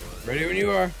there, but... Ready when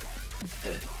you are.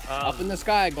 Up in the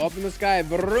sky. Go up in the sky.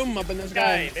 Vroom, up in the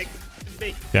Guy, sky.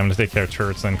 big. Yeah, I'm gonna take care of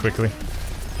turrets then quickly.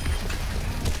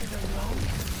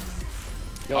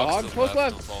 Yo, Hog, Still close left,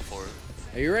 left. don't fall for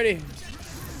it. Are you ready?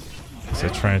 So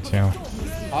try it too.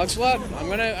 Hog's left. I'm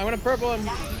gonna purple him.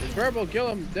 He's purple. Kill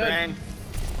him. Dead. Brain.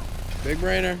 Big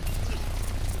brainer.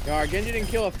 Yo, our Genji didn't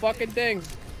kill a fucking thing.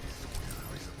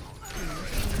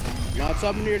 Not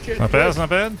something to your chin. Not bad, it's not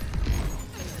bad.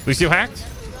 Lucio hacked.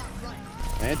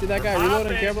 Anti that guy.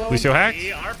 Reloading. Careful. Lucio hacked.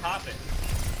 We are popping.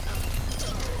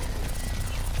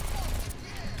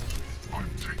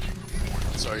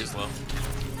 Sorry, he's low.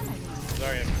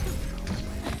 Zarya.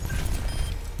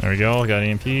 There we go. Got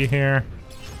EMP here.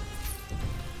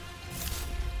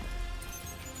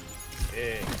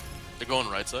 Big. They're going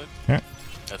right side. Yeah.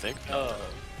 I think.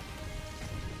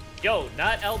 Yo,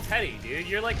 not El Teddy, dude.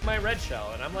 You're like my red shell,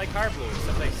 and I'm like hard blue,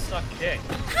 except they suck dick.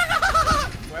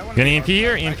 Got an EMP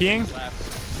here. EMPing.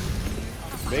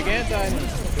 Big anti.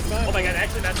 Good time. Oh my god,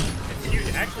 actually that's it's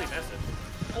huge. Actually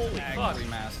massive. Holy fuck. Actually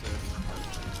massive.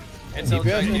 It's Keep so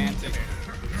it. gigantic.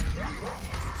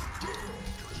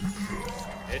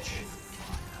 Bitch.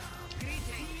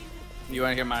 You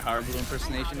want to hear my hard blue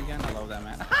impersonation again? I love that,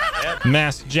 man.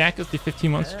 Mass Jack of the 15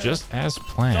 months just as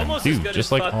planned. almost as Dude, good just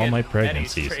as like all fucking my Eddie's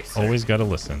pregnancies. Tracer. Always gotta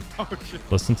listen.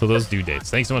 Listen to those due dates.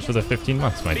 Thanks so much for the 15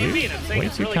 months, my dude. I'm saying Way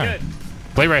it's too really kind. good.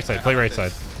 Play right side. Play right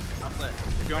side.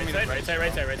 If you want me to Right side,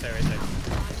 right side, right side, right side.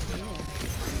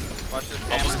 watch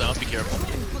this. Almost down. Be careful.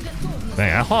 Dang,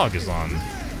 that hog is on.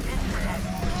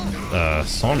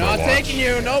 Somber Not watch. taking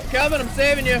you. Nope, Kelvin, I'm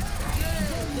saving you.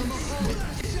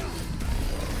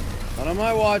 Not on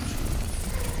my watch.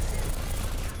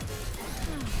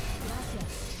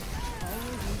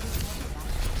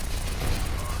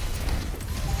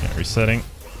 Yeah, resetting.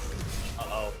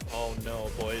 Uh-oh. Oh no,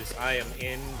 boys. I am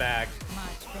in back.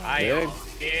 I Big. am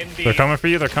in They're deep. coming for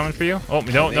you. They're coming for you. Oh,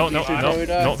 no, no, no, you should no, know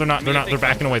that. no. They're not. They're not. They're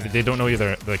backing away. They don't know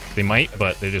either. Like they might,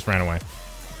 but they just ran away.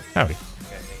 Howdy.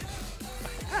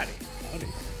 Howdy.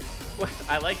 What?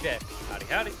 I like that. Howdy,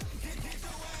 howdy.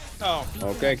 Oh,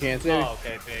 Okay, can't save. Oh,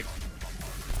 okay, big.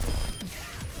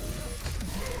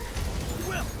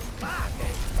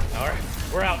 Alright,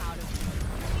 we're out.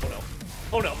 Oh no.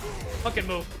 Oh no. Fucking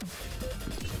move.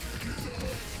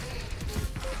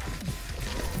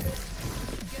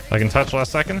 I can touch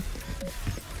last second.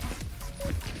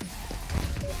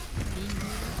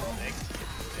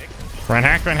 Run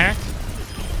hacked. Run hacked.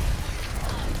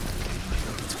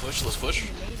 Let's push. Let's push.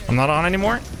 I'm not on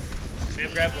anymore. We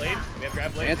have grab blade. We have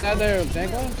grab blade. Anti there,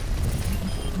 tank on.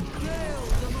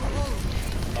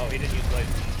 Oh, he didn't use blade.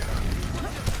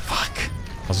 Fuck.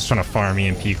 I was just trying to farm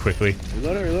EMP quickly.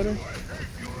 Reloader, reloader.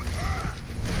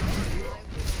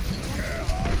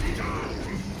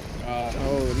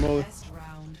 Move.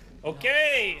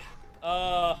 Okay.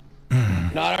 Not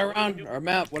our round, our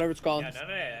map, whatever it's called. Yeah,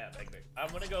 no.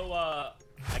 I'm gonna go, I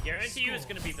guarantee you it's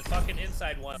gonna be the fucking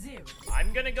inside one.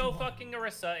 I'm gonna go fucking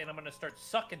Orisa, and I'm gonna start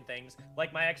sucking things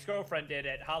like my ex-girlfriend did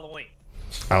at Halloween.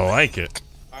 I like it.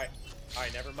 Alright,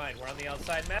 never mind. We're on the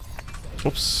outside map.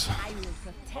 Oops. I will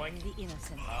protect the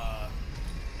innocent.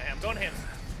 Hey, I'm going hands.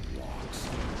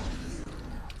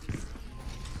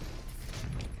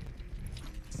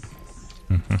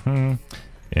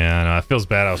 Yeah, no, it feels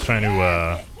bad. I was trying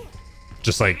to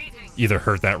just like either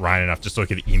hurt that Ryan enough just so I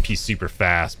could EMP super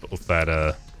fast, but with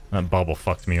that bubble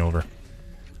fucked me over.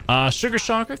 Sugar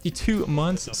Shocker, 52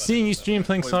 months. Seeing you stream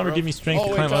playing Somber give me strength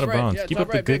to climb out of bronze. Yeah, Keep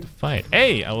up the good fight.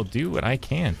 Hey, I will do what I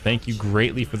can. Thank you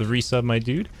greatly for the resub, my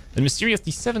dude. And Mysterious,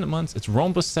 the 7 months. It's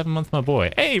Rombus, 7 months, my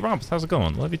boy. Hey, Rombus, how's it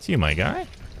going? Love you too, my guy.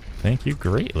 Thank you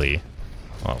greatly.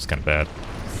 Oh, that was kind of bad.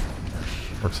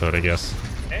 Works out, I guess.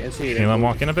 Can you let him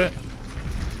walk in a bit?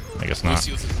 I guess not.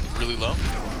 Lucy was really low.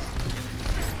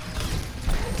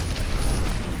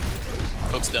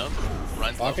 Hook's down.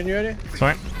 Ryan's low. Walking, you ready? It's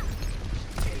fine.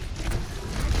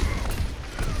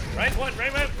 Right one,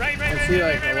 right.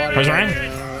 Where's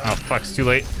Ryan? Oh, fuck, it's too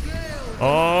late.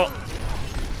 Oh.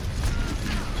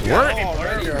 Work.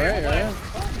 Alright.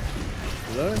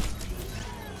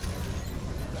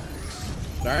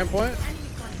 Ryan point.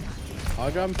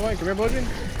 I'll drop him point. Come here, Boogie.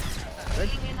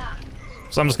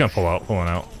 So I'm just gonna pulling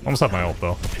out. Almost have my ult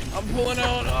though. I'm pulling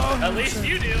out. Oh, At least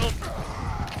you do.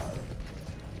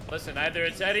 Listen, either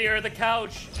it's Eddie or the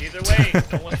couch. Either way,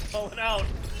 no one's pulling out.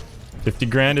 50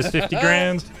 grand is 50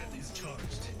 grand.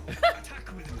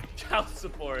 Child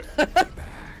support.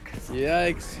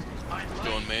 Yikes.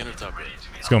 Going main or top range?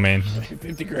 Let's go, main.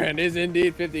 50 grand is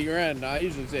indeed 50 grand. I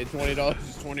usually say $20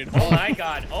 is $20. Oh my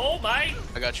god. Oh my.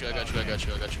 I got you. Get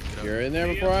up. You're in there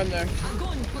before I'm there.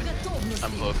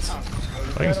 I'm hooked.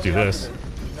 I can just do this.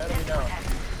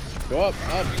 Go up.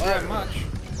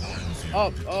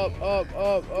 Up.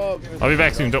 I'll be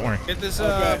back soon, don't worry. Get this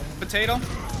potato.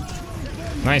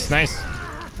 Nice.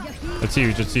 That's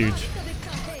huge.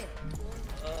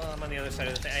 I'm on the other side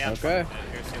of the thing. Okay.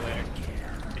 Here, see you later.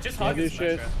 It's just Yeah, Hog do and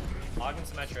shit.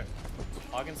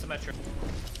 Symmetra.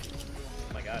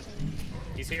 Oh my god.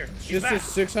 He's here. He's Just back. a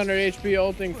 600 HP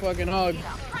ulting fucking hog.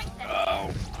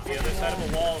 The other side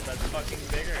of a wall that's fucking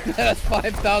bigger. That's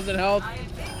 5,000 health.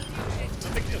 What's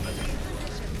the big deal, man?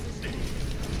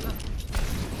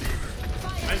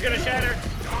 Mine's gonna shatter.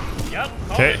 Yep.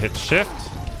 Okay, hit shift.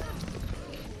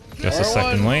 Guess a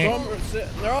second lane.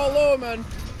 They're all low, man.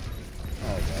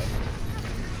 Oh god.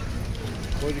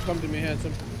 Would you come to me,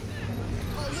 handsome?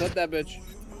 Set that bitch.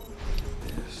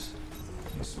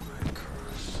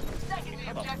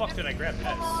 How the fuck did I grab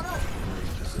that?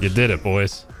 You did it,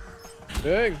 boys.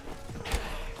 Big.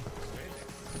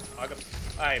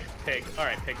 Alright, pig.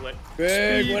 Alright, piglet.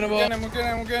 Big, winnable.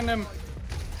 We're getting him.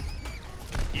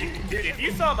 Dude, if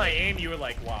you saw my aim, you were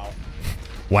like, wow.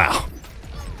 Wow.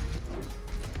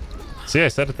 See, I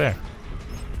said it there.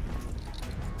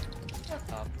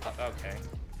 Okay.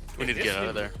 We need to get out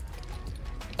of there.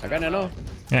 I got nano.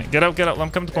 Yeah, get out. Let him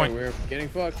come to point. We're getting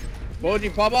fucked.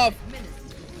 Boji, pop off.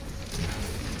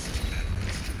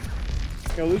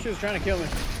 Yo, Lucia's trying to kill me.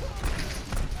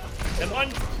 Then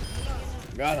one.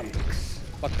 Got him.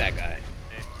 Fuck that guy.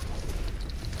 Hey.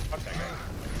 Fuck that guy.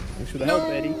 Thanks for the help,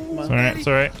 Eddie. Come on. It's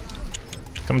alright.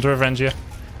 Come to revenge you.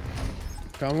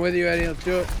 Come with you, Eddie. Let's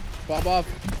do it. Pop off.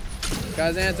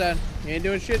 Guy's anti. He ain't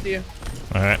doing shit to you.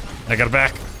 Alright, I got it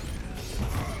back.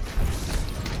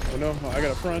 Oh no, I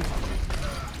got a front.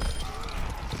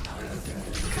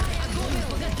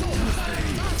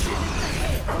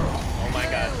 Oh my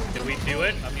god. Did we do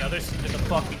it? On the other side of the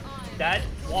fucking... That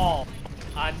wall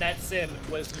on that sim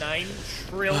was 9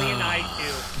 trillion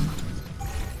IQ.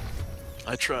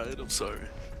 I tried. I'm sorry.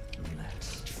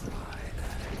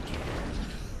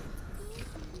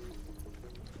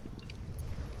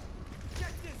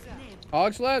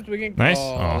 Hog slaps, we can. Nice.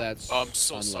 Oh, Oh. that's. Oh, I'm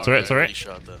so unlucky. sorry. It's alright. I already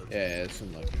shot that. Yeah, it's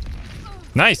unlucky.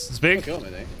 Nice, it's big. Kill him, I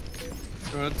think.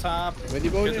 Go to the top. With you,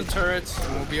 Get Boji? the turrets,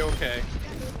 and we'll be okay.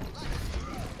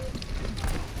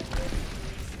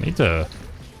 Need to.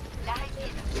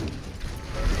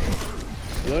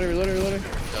 Reloading.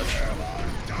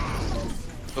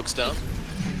 Hook's down.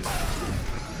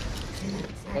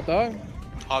 What the hog?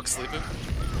 Hog sleeping.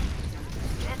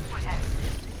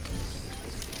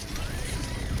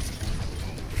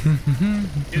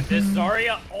 Dude, this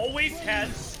Zarya always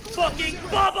has fucking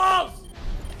bubbles!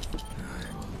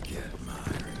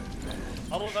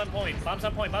 Bubbles on point. Bombs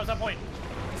on point. I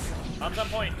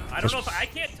don't know if I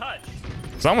can't touch.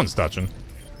 Someone's touching.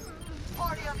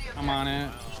 I'm on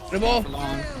it. The ball.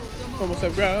 Almost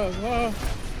have ground. Oh.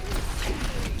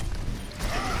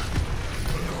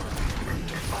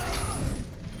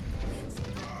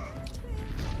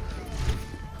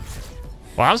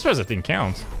 Well, I'm surprised that didn't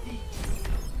count.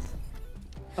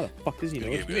 How the fuck does he know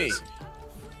it's me?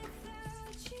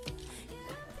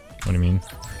 What do you mean?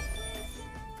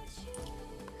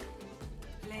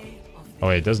 Oh,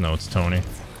 wait, it does know it's Tony.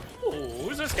 Ooh,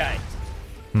 who's this guy?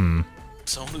 Hmm.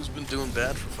 Someone who's been doing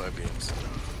bad for 5 games.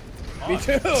 Me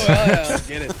too. Oh, yeah, let's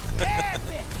get it.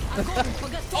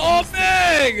 Oh,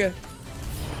 big!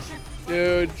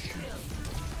 Dude.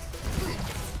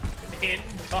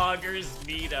 Incoggers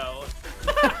Nito.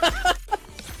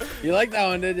 You like that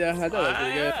one, did you? I thought that was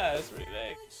pretty good. Yeah, that's pretty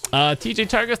big. TJ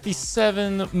Target, the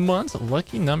 7-month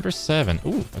lucky number 7.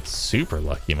 Ooh, that's super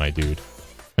lucky, my dude.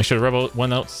 Make sure to rub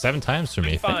one out 7 times for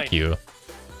me. Thank you.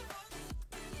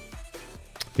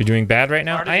 You're doing bad right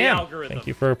now? I am. Algorithm. Thank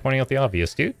you for pointing out the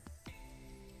obvious, dude.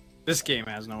 This game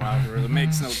has no algorithm.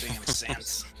 Makes no damn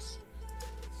sense.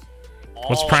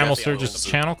 What's Primal Surge's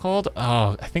channel called?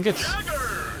 Oh, I think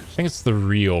it's the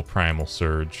real Primal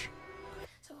Surge.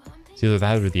 It's either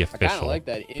that or the official. I kind of like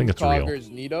that. I think it's real.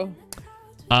 Nito.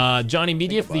 Johnny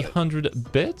Media for the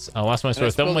 100 bits. Last one I saw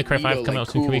is Devil May Cry 5 coming out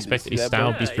soon. Can we expect a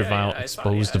style Beast Revival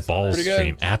exposed balls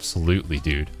stream? Absolutely,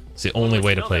 dude. It's the only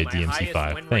way to play DMC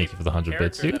 5. Thank you for the 100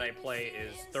 bits, dude. That I play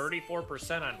is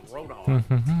 34% on Roadhog.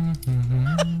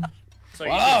 So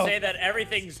you can say that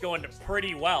everything's going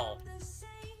pretty well.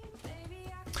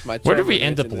 Where did we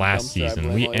end up last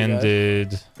season? We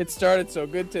ended... It started so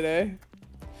good today.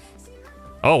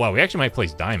 Oh, wow. We actually might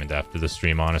place Diamond after the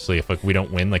stream, honestly, if like we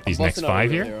don't win like these next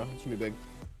 5 here. It's gonna be big.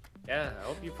 Yeah, I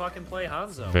hope you fucking play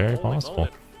Hanzo. Very possible.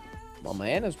 Well, my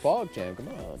Anna's Pog Champ, come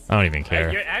on. I don't even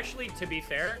care. You're actually, to be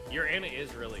fair, your Anna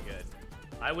is really good.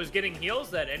 I was getting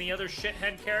heals that any other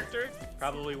shithead character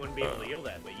probably wouldn't be able to heal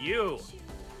that, but you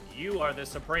are the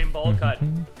Supreme Bowl Cut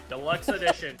Deluxe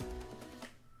Edition.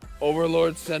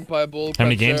 Overlord Senpai Bull. How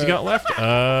many games you got left?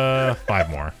 5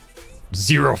 more.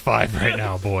 0-5 right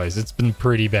now, boys. It's been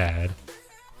pretty bad.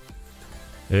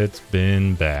 It's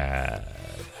been bad.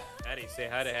 Eddie, say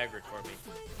hi to Hagrid for me.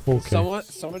 Okay.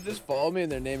 Someone just followed me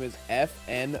and their name is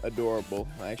FN Adorable.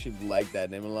 I actually like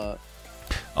that name a lot.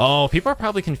 Oh, people are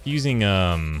probably confusing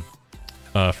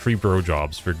free bro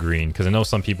jobs for Green, because I know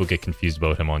some people get confused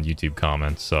about him on YouTube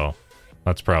comments, so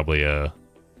that's probably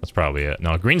it.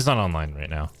 No, Green's not online right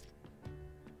now.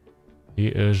 He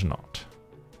is not.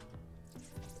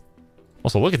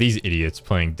 Also, look at these idiots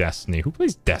playing Destiny. Who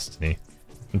plays Destiny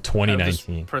in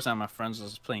 2019? This person on my friends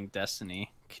was playing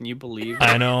Destiny. Can you believe it?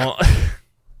 I know.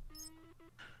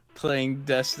 Playing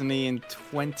Destiny in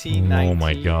 2019. Oh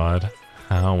my god.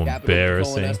 How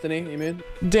embarrassing. Destiny, you mean?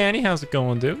 Danny, how's it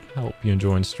going, dude? Hope you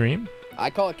enjoying stream. I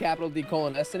call it capital D :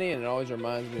 Destiny, and it always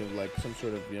reminds me of like some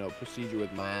sort of, procedure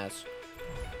with my ass.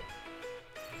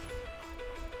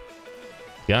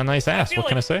 Yeah, nice ass. What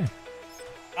can I say?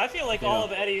 I feel like all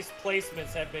of Eddie's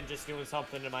placements have been just doing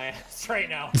something to my ass right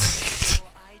now.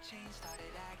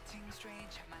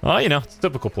 Oh, it's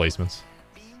typical placements.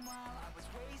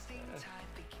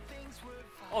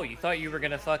 Oh, you thought you were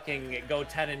gonna fucking go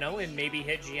 10-0 and maybe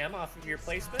hit GM off of your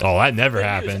placement? Oh, that never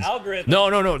happens.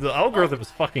 No. The algorithm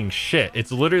was fucking shit.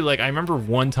 It's literally like, I remember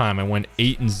one time I went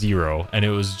 8-0, and it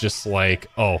was just like,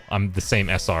 oh, I'm the same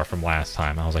SR from last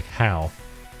time. I was like, how?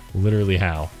 Literally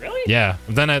how? Really? Yeah.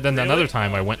 Then another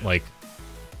time I went like,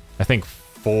 I think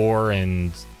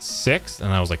 4-6,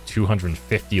 and I was like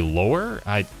 250 lower.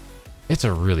 It's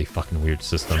a really fucking weird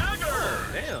system.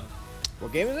 Damn.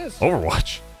 What game is this?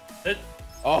 Overwatch.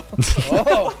 Oh,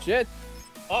 shit.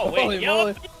 Oh, wait. Holy Yeah,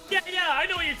 moly. I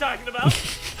know what you're talking about.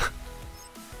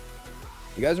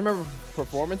 You guys remember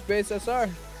performance-based SR?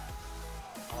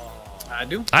 I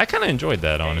do. I kind of enjoyed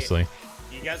that, honestly.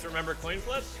 You guys remember coin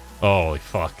flip? Holy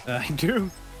fuck. I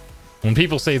do. When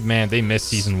people say, man, they missed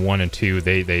season 1 and 2,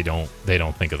 they don't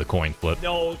think of the coin flip.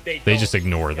 No, they don't. They just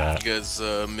ignore that. You guys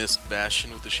missed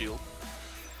Bastion with the shield?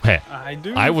 Hey, I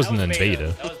do. I wasn't in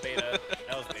beta. That was beta.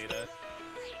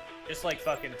 Just like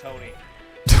fucking Tony.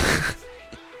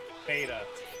 Beta.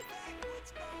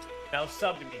 Now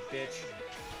sub to me, bitch.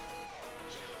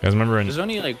 You guys remember There's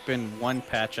only like been one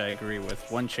patch I agree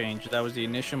with, one change. That was the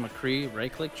initial McCree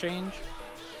right-click change.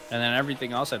 And then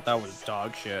everything else I thought was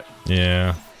dog shit.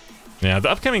 Yeah. Yeah, the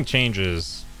upcoming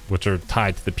changes, which are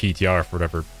tied to the PTR for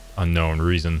whatever unknown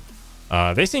reason,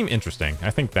 they seem interesting.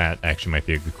 I think that actually might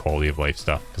be a good quality of life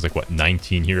stuff. Because, like,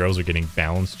 19 heroes are getting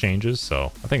balance changes,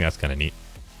 so I think that's kind of neat.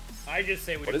 I just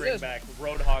say we bring back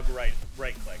Roadhog right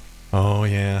click. Oh,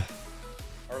 yeah.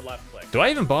 Or left click. Do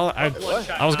I even bother?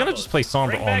 I was going to just play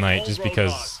Sombra all night just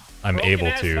because I'm able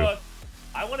to.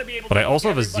 I want to be able. But to I also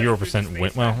have a everybody 0% through win.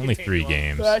 space Well, back only in 3 Paintball.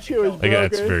 games. That shit was Like, that's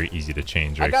broken. very easy to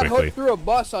change I very got quickly. hooked through a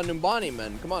bus on Numbani,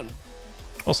 man. Come on.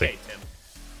 We'll see. Okay, Tim.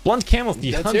 Blunt Camel,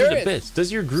 the That's 100 serious. bits.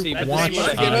 Does your group See, but watch this is-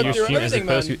 your through stream as everything,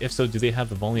 opposed man. to? If so, do they have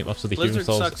the volume up so they hear Blizzard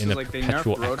themselves sucks in a 'cause, like, they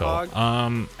perpetual nerfed echo?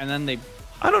 Roadhog, and then they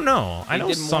I don't know. I They know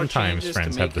did more sometimes changes to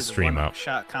friends make have the his stream up.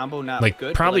 one-shot combo not Like, good,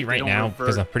 but, probably like, they right don't now, revert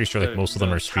because I'm pretty sure like most of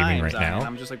them are streaming right times on it. now.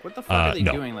 I'm just like, what the fuck are they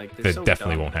No, doing? Like, they they're so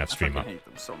definitely dumb. won't have I stream fucking up. hate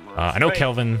them so much. I know Right.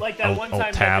 Kelvin. Like that one time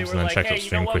that tabs they and were then like, check hey, out you know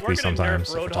stream what? quickly We're gonna sometimes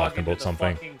nerf if we're Roadhog talking into about the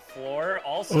something. fucking floor.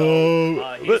 Also,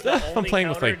 But if I'm playing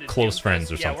with like close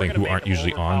friends or something who aren't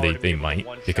usually on, they might,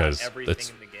 because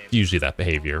that's usually that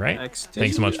behavior, right?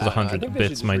 Thanks so much for the I 100 think they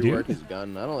bits, should my rework dude. his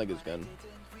gun. I don't like his gun.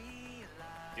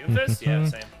 Doomfist? Yeah,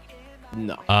 same.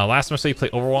 No. Last time I saw you play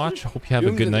Overwatch. Hope you have a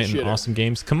Doom's good in the night and shitter. awesome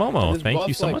games. Kamomo, This thank you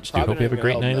buff's, so like, much, dude. probably Hope you have a not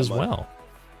great gonna night help as that well.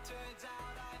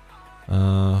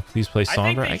 Please play I think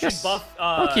Sombra. they I should guess buff,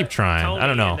 I'll keep trying. Tony I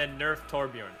don't know. And then nerf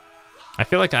Torbjorn. I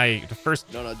feel like the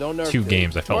first No, don't nerf 2 it.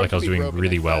 games I felt Torch like I was be doing broken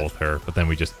really as well fuck. with her, but then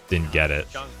we just didn't get it.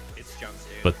 Junk. It's junk,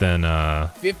 dude. But then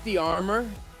 50 armor?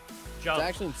 Junk. It's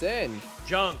actually insane.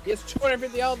 Junk. He has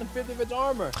 250 health and 50 of its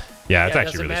armor. yeah, it's it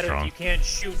actually doesn't really matter if strong. You can't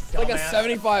shoot. It's like a dumbass.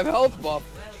 75 health buff.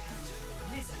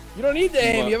 You don't need to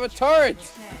aim. You have a turret.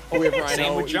 Oh, we have Rhino.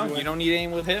 Same with Junk. You don't need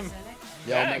aim with him.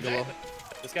 Yeah, Yeah, Megalo. exactly.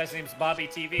 This guy's name's Bobby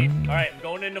TV. All right, I'm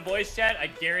going into voice chat. I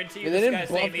guarantee you They this didn't guy's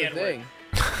buff saying the the N-word. thing.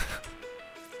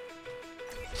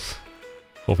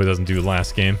 Hope it doesn't do the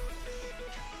last game.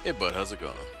 Hey, bud, how's it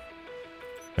going?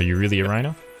 Are you really a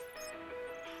rhino?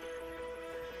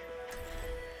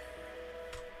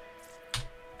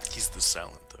 He's the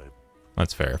silent type.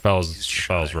 That's fair. If I was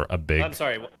a big. I'm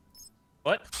sorry.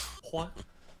 What? What?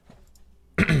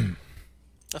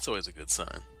 That's always a good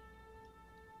sign.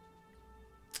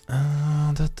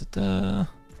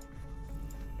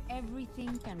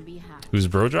 Everything can be hacked. Who's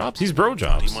bro jobs? He's bro Do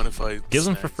jobs. you mind if I Gives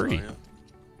them for snag free. on you?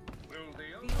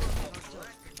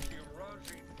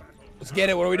 Let's get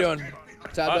it. What are we doing?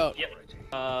 Tap out. Yep.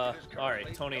 All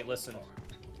right, Tony, listen.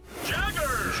 You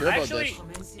sure about Actually,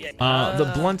 this? yeah,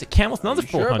 The blunt camel, another You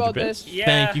sure 400 about bits. this? Yeah,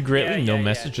 Thank you greatly. yeah, No yeah,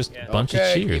 message, just yeah. a bunch Okay,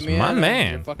 of keep cheers. me My on it.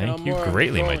 man. You're fucking Thank on you more. I'm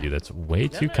greatly, my going. dude. That's way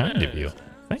too kind of you.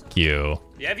 Thank you.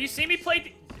 Yeah, have you seen me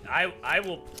play? I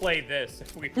will play this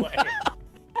if we play.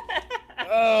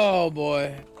 Oh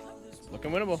boy.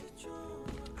 Looking winnable.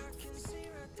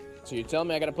 So you're telling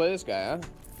me I gotta play this guy, huh?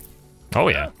 Oh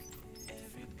yeah.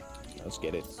 Let's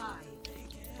get it.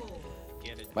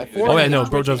 Oh yeah, no,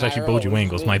 bro jobs actually bowed you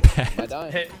angles. My bad.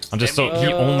 dying? I'm just so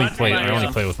he only played. I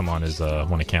only play with him on his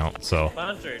one account. So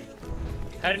Sponsored.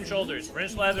 Head and shoulders.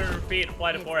 Rinse, lather, and repeat.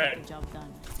 Apply to forehead. Job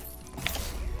done.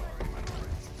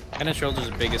 Head and Shoulders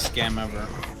the biggest scam ever.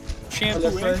 Shampoo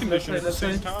and conditioner at the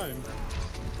same time.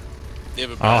 You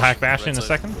have a I'll bash hack on the Bash right in a side.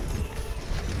 second.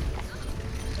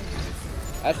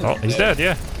 That's Oh, he's dead.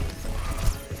 Yeah.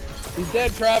 He's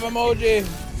dead, crab emoji.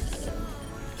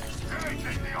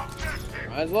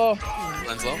 Might as well.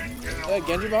 Lens low. Hey,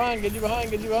 Genji behind, Genji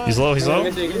behind, Genji behind. He's low. He's low.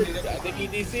 I think he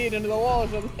DC'd into the wall or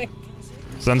something.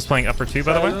 Zen's playing upper 2,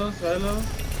 by the way.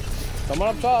 Someone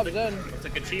up top, Zen. It's a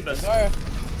Kachibas. Sorry.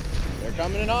 They're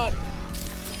coming in hot.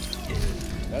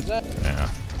 That's it. Yeah.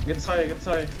 Get inside, get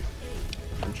inside.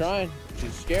 I'm trying.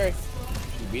 She's scary.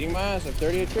 She's beating my ass at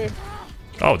 30 HP.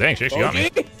 Oh dang, she actually got me.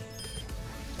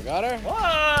 I got her. What?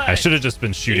 I should have just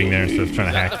been shooting there instead of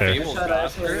trying to hack there.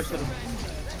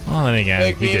 Well, then again,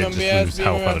 Big he beam did and just BS lose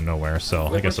health beamer. out of nowhere, so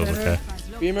I guess it was okay.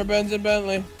 Beamer, Benz, and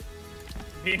Bentley.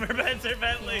 Beamer, Benzer,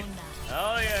 Bentley.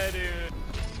 Oh yeah, dude.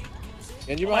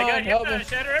 Genji Oh my behind, god, help yeah, me.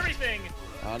 shatter everything.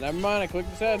 Oh, never mind. I clicked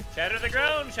his head. Shatter the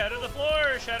ground, shatter the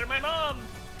floor, shatter my mom.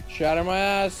 Shatter my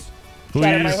ass.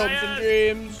 Shatter my Please. hopes and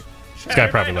dreams. This guy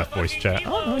probably left voice chat.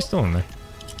 Oh, no, he's still in there.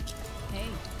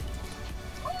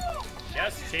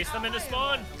 Yes, chase them into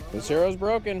spawn. This hero's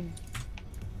broken.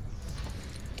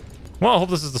 Well, I hope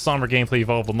this is the somber gameplay you've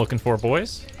all been looking for,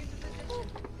 boys.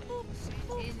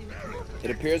 It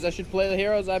appears I should play the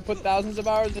heroes I put thousands of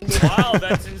hours into. Wow,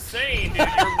 that's insane, dude.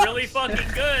 You're really fucking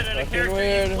good at a Fucking character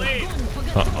weird. you played.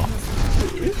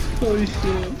 Holy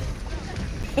shit.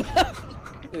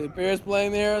 It appears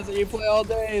playing the heroes that you play all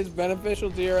day is beneficial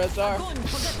to your SR.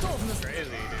 Crazy,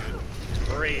 dude.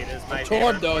 Great is my Torb,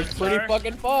 favorite though, it's pretty star.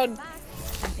 fucking fun.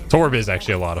 Torb is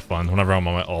actually a lot of fun. Whenever I'm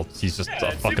on my ult, he's just Yeah, a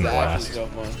it's fucking super blast. So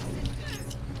fun.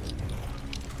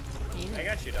 I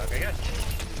got you, dog. I got you.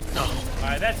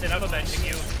 Alright, that's it. I'm avenging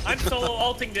you. I'm solo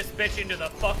ulting this bitch into the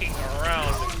fucking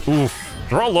ground. Oof.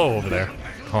 They're all low over there,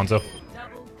 Hanzo.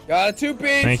 Got a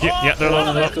 2-piece. Thank you. Yeah, they're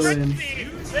low. They're low.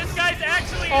 This guy's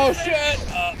actually Oh insane. shit.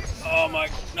 Oh my.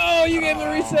 No, you gave me the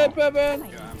reset, Pepe.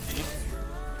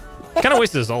 Kind of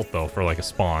wasted his ult, though, for like a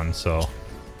spawn, so.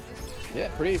 Yeah,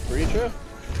 pretty true.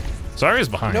 Zarya's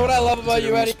behind. You know what I love about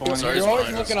you, Eddie? Zarya's You're always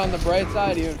behind looking us. on the bright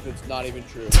side, even if it's not even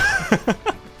true.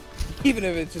 Even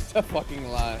if it's just a fucking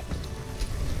lie.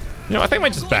 You know, I think I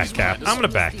might just back cap. I'm gonna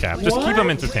back cap. Just keep them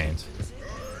entertained.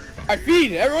 Alright,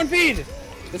 feed! Everyone feed!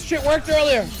 This shit worked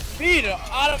earlier! Feed!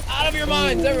 Out of your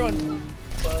minds, everyone!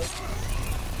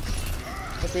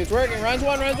 Okay, it's working. Rounds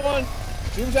one.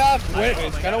 Zooms out. Wait,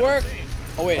 it's gonna work.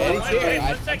 Oh wait, Eddie's here.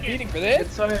 I'm feeding for this.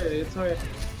 It's alright.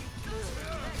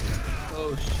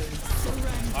 Oh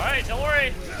shit. Alright, don't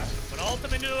worry. Put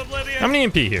ultimate into oblivion. How many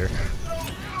MP here?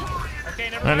 Okay,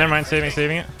 never mind. Never mind.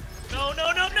 Saving it. No.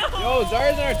 Yo,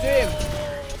 Zarya's on our team.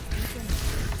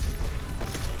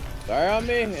 Zarya on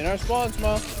me. In our spawn,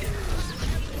 small.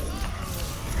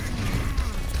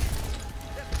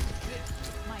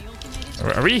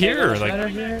 Are we here or like?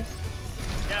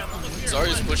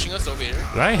 Zarya's pushing us over here.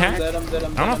 Did I hack? I don't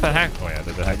know if that hacked. Oh yeah,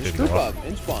 the hack did go Group up. up.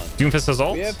 In spawn. Doomfist has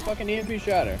ult. We have fucking EMP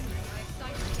shatter.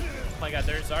 Oh my god,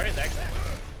 there's Zarya's X.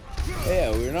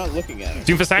 Yeah, we're not looking at her.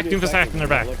 Doomfist hacked in their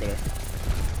back. Look at her.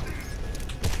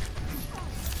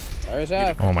 Zarya's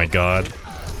hack. Oh my god.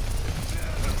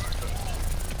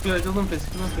 Okay,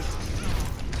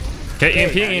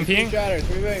 EMPing. Shatter,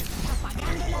 3-way.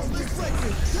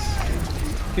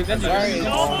 Sorry,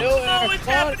 No, it's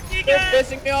happening again. You're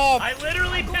pissing me off. I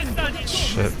literally pissed on you.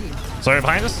 Shit. Zarya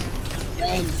behind us.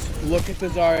 Friends, look at the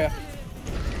Zarya.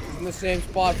 She's in the same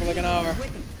spot for like an hour.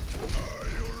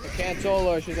 I can't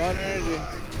solo her. She's on energy.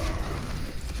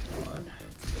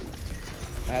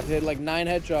 I have to hit like 9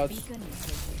 headshots.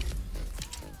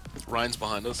 Ryan's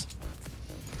behind us.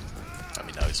 I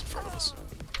mean, now he's in front of us.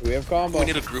 We have combo. We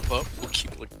need to group up. We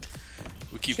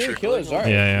keep Should kill her, trickling. Zarya.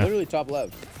 Yeah. Literally top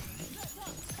left.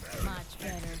 Much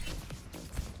better.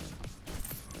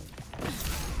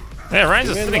 Yeah, Ryan's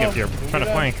just Mid sitting low. up here trying to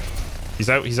Mid flank. He's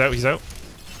out.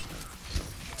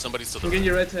 Somebody's to the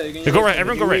You right side. So go right.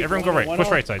 Everyone go right. Push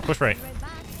right side. Push right.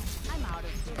 I'm out of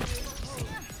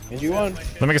here. And you won.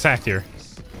 Let me get hacked here.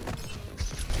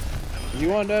 You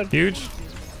won, dude. Huge.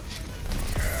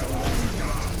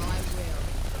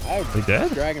 They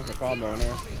dead? Dragon for combo in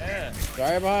there. Yeah.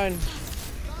 Zarya behind.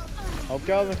 Hope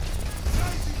Calvin.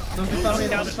 Fuck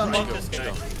this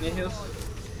guy.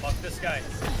 Fuck this guy.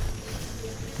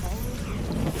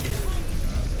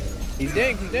 He's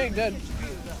dead.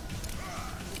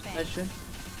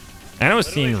 Anna was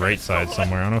seen right side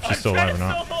somewhere. I don't know if she's still alive or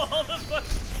not.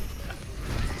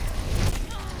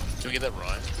 Can we get that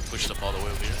Ryan? Push it up all the way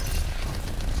over here.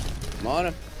 I'm on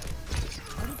him.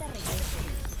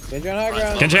 Genji on high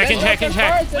ground. Can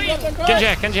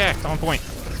jack. On point.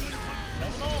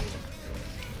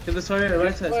 Kill the Sawyer,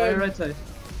 right side.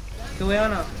 Kill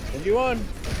Liana. Genji won.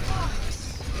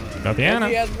 Got the He Anna.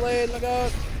 has blade, look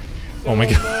out. Oh my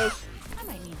god.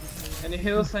 Any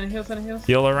heals?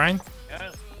 Heal her, Ryan.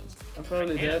 Yeah, I'm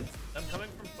probably dead. I'm coming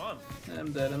from spawn.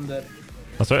 I'm dead.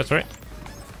 That's right.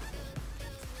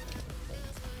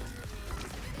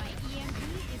 My EMP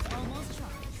is almost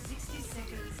charged. 60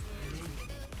 seconds.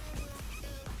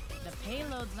 The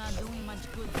payload's not doing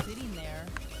much good sitting there.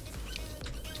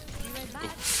 Be right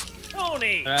back.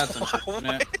 Tony!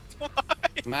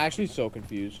 I'm actually so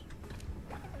confused.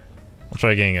 I'll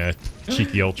try getting a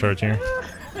cheeky ult charge here.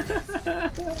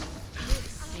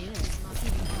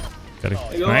 Got it.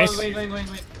 Nice. Wait.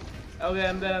 Okay,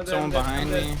 I'm dead. Someone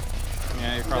behind me.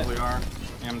 Yeah, you probably are.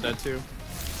 Yeah, I'm dead too.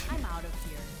 I'm out of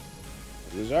here.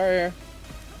 There's Zarya here.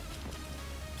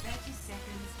 30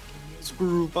 seconds.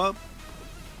 Screw up.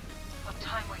 What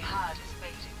time we had is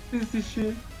fading. What is this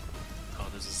shit? Oh,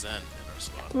 there's a Zen in our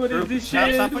spot. What is this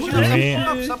shit? Stop pushing What is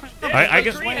up, this stop shit?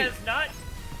 pushing up.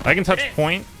 I can touch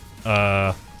point.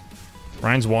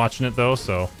 Ryan's watching it though,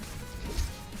 so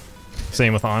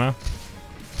same with Ana.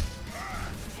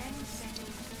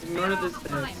 Ignore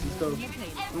this. Let's go.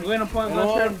 I'm going to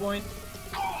point. Point.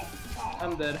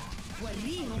 I'm dead.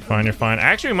 Fine, you're fine.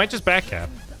 Actually, we might just back cap.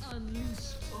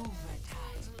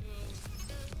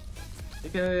 You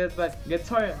can get back. Get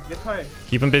tired.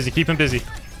 Keep him busy.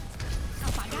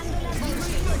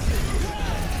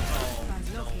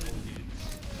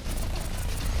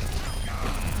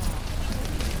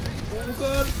 Oh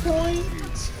god, point.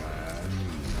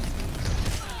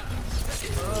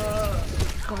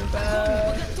 Coming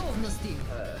back.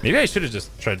 Maybe I should have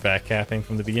just tried back capping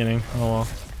from the beginning. Oh well.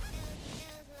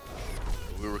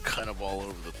 We were kind of all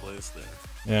over the place there.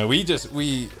 Yeah, we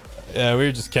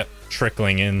just kept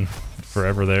trickling in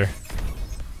forever there.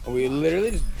 We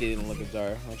literally just didn't look at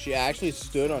Zarya. Like, she actually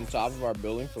stood on top of our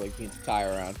building for like the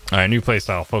entire round. All right, new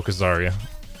playstyle. Focus Zarya.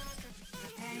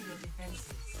 Prepare your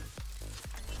defenses.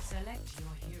 Select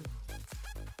your hero.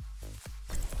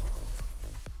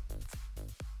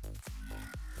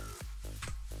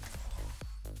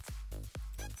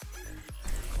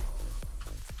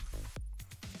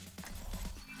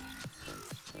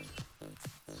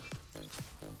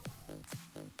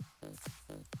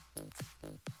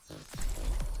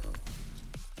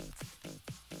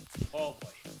 Oh boy.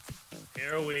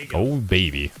 Here we go. Oh,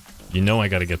 baby. You know I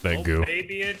gotta get that goo.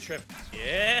 Baby and trip.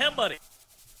 Yeah, buddy.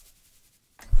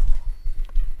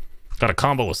 Got a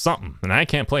combo with something, and I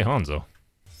can't play Hanzo.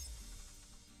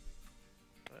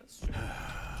 That's true.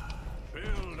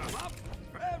 Build them up.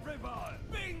 Everybody.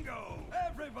 Bingo.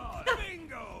 Everybody.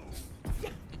 Bingo.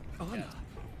 Anna,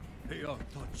 they all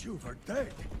thought you were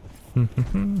dead.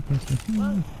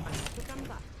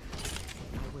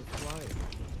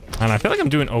 And I feel like I'm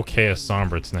doing okay as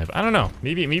Sombra tonight. But I don't know.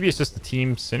 Maybe it's just the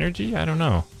team synergy. I don't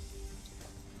know.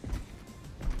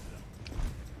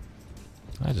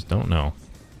 I just don't know.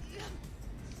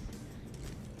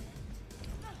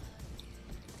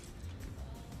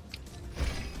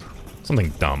 Something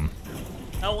dumb.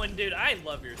 Owen, dude, I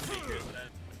love your speakers.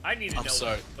 I need to know. I'm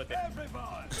sorry. What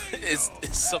Is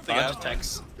something out of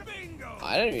text?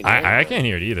 I didn't even. I can't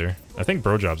hear it either. I think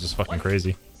Brojob's just fucking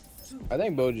crazy. I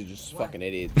think Boji's just a fucking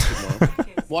idiot.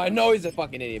 Well, I know he's a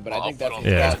fucking idiot, but I think that's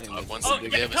Yeah. Oh,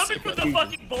 yeah, coming from the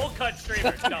fucking bowl cut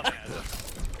streamer,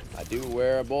 dumbass. I do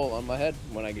wear a bowl on my head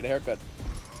when I get a haircut.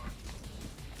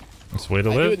 That's the way to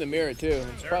I do live. in the mirror too.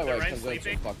 It's probably why it comes out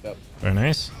so fucked up. Very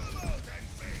nice.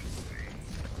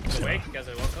 Awake, you guys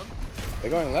are welcome.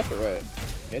 They're going left or right?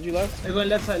 Genji left? They're going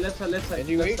left side, left side, left side.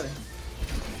 Genji weak?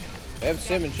 They have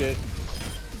Sim and shit.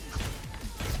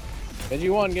 Genji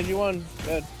won, Genji won.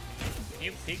 Dead. Can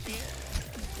you peek me?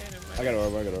 I got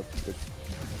orb, I got orb. Good.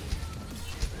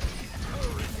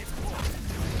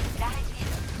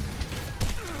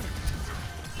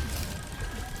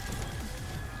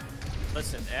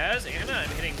 Listen, as Anna, I'm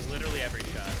hitting literally every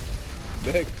shot.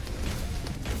 Big.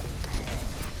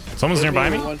 Someone's nearby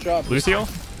me. One shot. Lucio.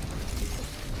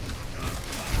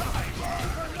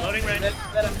 Loading right. Dead,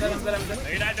 I'm dead. No,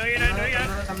 you're not, no, you're not, no, you're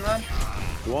not. I'm not.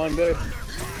 You won, big.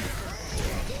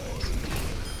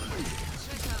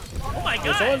 Oh my Oh,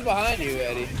 god! someone's behind you,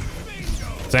 Eddie.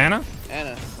 It's Anna.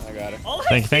 Anna, I got her. All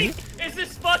Thank I you, see is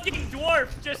this fucking dwarf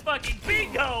just fucking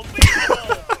bingo,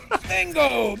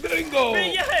 bingo! Bingo!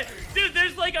 Yeah, dude,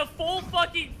 there's like a full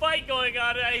fucking fight going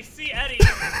on, and I see Eddie,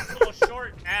 this little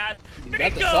short ass. You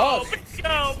got the Bingo! sauce.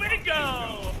 Bingo!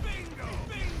 Bingo!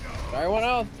 Sorry, one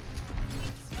out.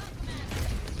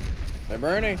 They're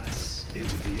burning.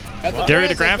 Gary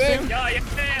to grab Yeah, soon. yeah, I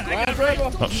Ryan got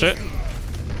purple. Oh shit.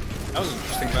 That was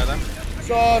interesting by them.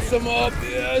 Sauce him up,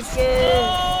 yes sir.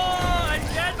 Oh, I'm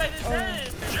dead by this end.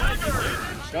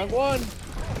 Dunk one.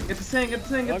 Get the sand, get the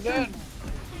sand, get the Dunk sand.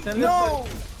 that. Send No.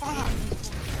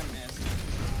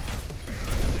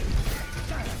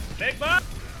 Big Bob!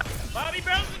 Bobby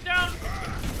Brown's is down!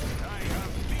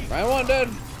 Ryan one dead.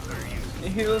 He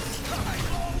heals.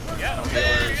 Yeah,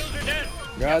 okay, heals are dead.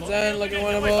 God's end, looking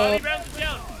Bobby winnable. Brown's is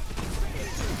down.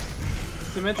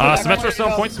 Symmetra still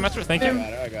on point. Symmetra, thank you.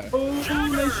 I got it. Oh,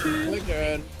 shit. Click their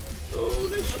head. Oh,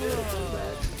 this shit.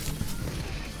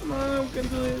 Come on, we can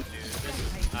do it.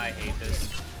 I hate this.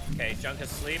 Okay, Junk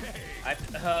asleep. I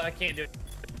can't do it.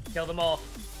 Kill them all.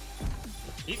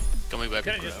 Coming back.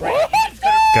 Could've just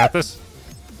Got this.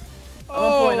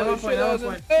 Oh, I'm on point.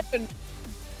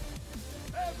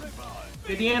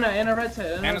 shit. Get Anna right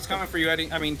side. Anna's coming for you, Eddie.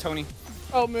 I mean, Tony.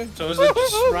 Help me. So is it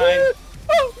just Ryan?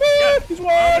 Oh man, he's one,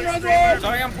 Ryan's one.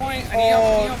 Sorry, on point. I need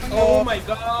help. Oh my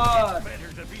god.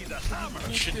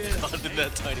 You should have gone in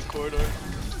that tiny corridor.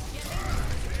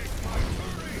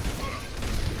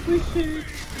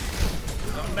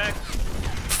 Coming back.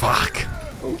 Fuck.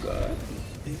 Oh god.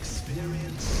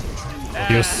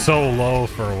 He was so low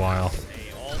for a while.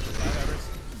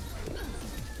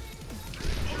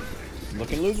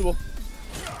 Looking losable.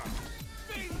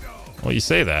 Well, you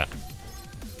say that.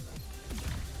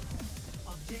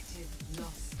 Objective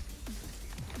lost.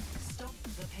 Stop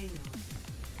the payload.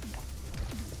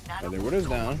 Oh, their widow's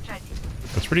down.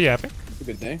 That's pretty epic. That's a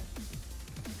good thing.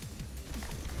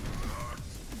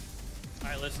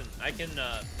 Alright, listen, I can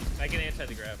anti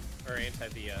the grab. Or anti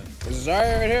the There's a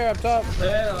Zarya right here up top.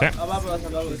 Yeah, above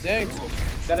us. Thanks.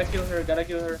 Gotta kill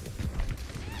her.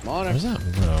 I'm on her. Where's that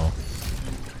Widow?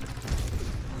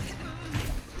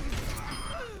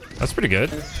 That's pretty good.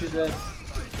 She's dead.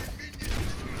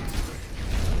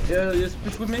 Yeah, just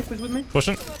push with me.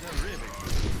 Pushing.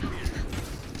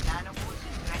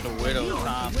 The widow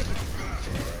top.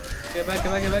 Get back.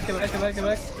 On my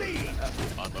way.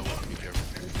 Be careful.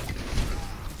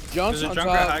 Junk's There's a on junk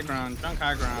top. high ground. Junk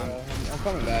high ground. I'm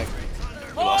coming back.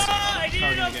 Oh, I didn't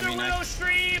Probably know gonna get the me Widow next.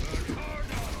 stream!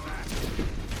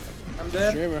 I'm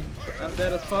dead. Streamer. I'm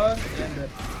dead as fuck. And dead.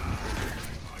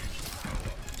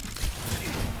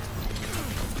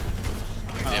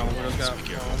 Damn, Widow's got- be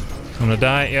careful. I'm gonna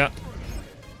die. Yeah.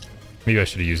 Maybe I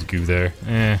should have used goo there.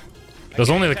 There's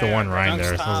only like the one Rhine Junk's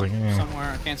there, so I was top like, eh.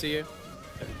 somewhere. I can't see you.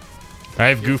 I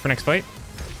have Goo for next fight.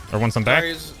 Or once I'm back.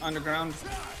 Zarya's underground.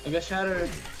 I got Shatter.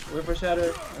 Wait for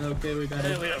Shatter. Okay, we got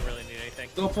it. We don't really need anything.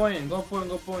 Go point, go point,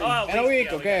 go point. Oh, And a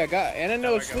weak, okay, I got. And a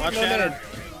no sleep, no minute.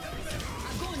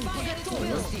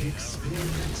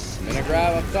 I'm gonna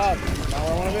grab up top. Not where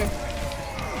I wanna be.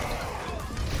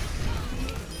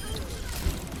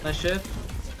 Nice shift.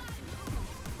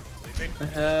 I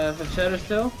have a Shatter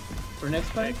still for next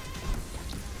fight.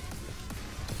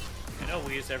 I know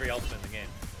we use every ultimate in the game.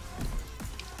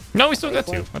 No, we still got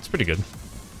 2. That's pretty good.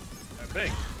 They're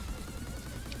big.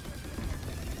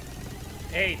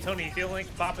 Hey, Tony, you feel like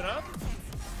popping up?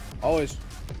 Always.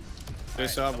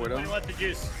 Face off, Widow. I want the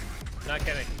juice. Not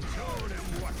kidding.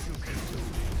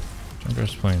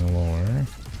 Junker's playing lower.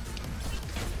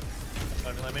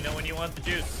 Tony, let me know when you want the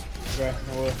juice. Okay,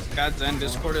 I will. Got Zen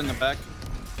Discord in the back.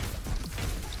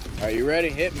 Alright, you ready?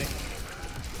 Hit me.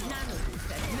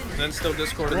 Zen still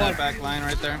Discord in that back line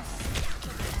right there.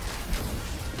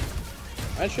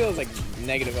 My shield is like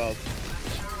negative health.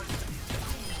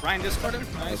 Ryan Discorded.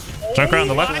 Nice. Junkrat on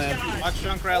the left. Watch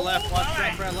Junkrat left. Watch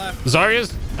Junkrat left.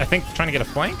 Zarya's, I think, trying to get a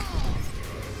flank.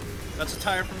 That's a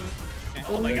tire from. Okay.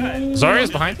 Oh my god. Zarya's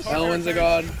behind us. Elwin's a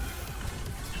god.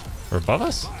 Or above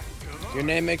us. Your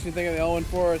name makes me think of the Elwin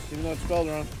Forest, even though it's spelled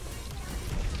wrong.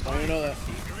 I don't even know that.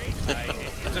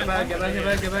 Get back, get back, get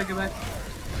back, get back, get back.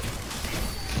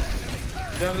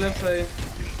 Jump left side.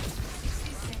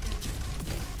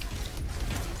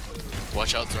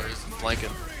 Watch out, Thurs. Flanking.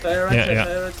 Tire right Yeah, side, yeah.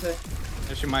 tire right side.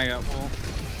 There's your Maya wall.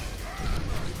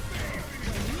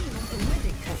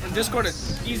 Discorded.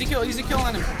 Easy kill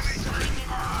on him. Do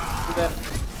that.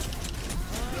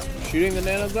 Shooting the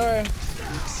Nano Zarya.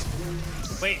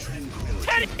 Wait.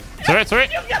 Teddy! It's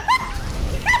alright.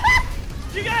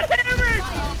 You got hammered!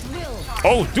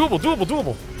 Oh,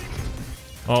 doable.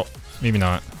 Oh, maybe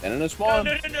not. And in a No, spawn.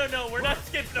 no. We're not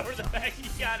skipping over the fact he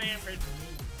got hammered.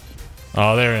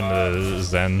 Oh, they're in the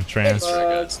Zen trance.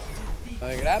 I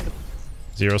think it happened.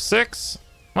 0-6.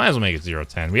 Might as well make it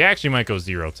 0-10. We actually might go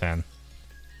 0-10.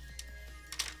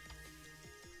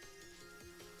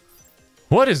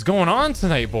 What is going on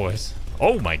tonight, boys?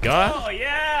 Oh my god. Oh,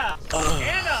 yeah!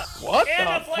 Anna! What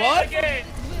Anna the playing fuck? the game!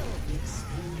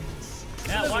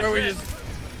 Yeah, watch where we this.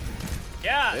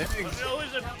 Yeah, Big. want to know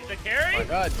who's the carry? Oh my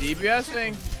god,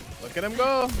 DPSing. Look at him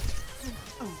go.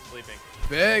 Sleeping.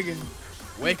 Big.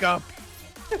 Wake up.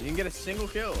 You didn't get a single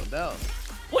kill. No.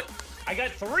 What? I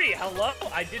got 3. Hello?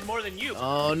 I did more than you.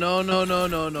 Oh no. Oh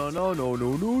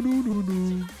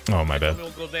my bad.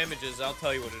 Local damages, I'll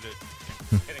tell you what it is.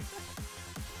 Kidding.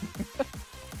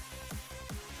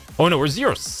 Oh no, we're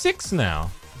 0-6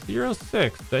 now.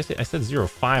 0-6. I said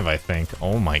 0-5, I think.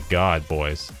 Oh my god,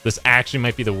 boys. This actually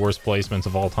might be the worst placements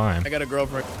of all time. I got a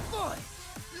girlfriend.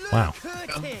 Wow.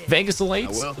 Vegas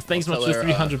Elites, thanks so much for the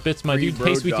 300 bits, my dude.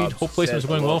 Hey, sweet dude. Hope placements are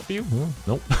going well for you.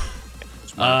 Nope.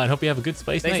 I hope you have a good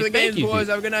space Thanks night. for the games, you, boys. dude.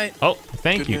 Have a good night. Oh,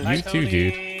 thank you. You too,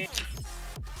 dude.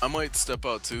 I might step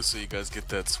out too, so you guys get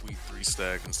that sweet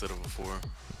 3-stack instead of a 4.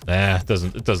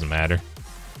 It doesn't matter.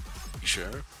 You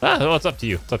sure? Well, it's up to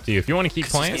you. It's up to you. If you want to keep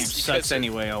playing. Sucks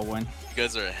anyway, I'll win. You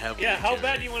guys are heavily. Yeah, how carried.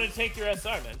 bad do you want to take your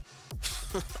SR, man?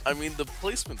 I mean, the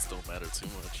placements don't matter too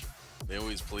much. They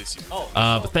always place you.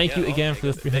 But thank you again for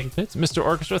the 300 bits. Mr.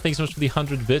 Orchestra, thanks so much for the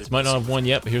 100 bits. Might not have won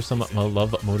yet, but here's some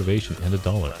love, motivation, and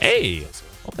 $1. Hey!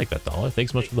 I'll take that $1.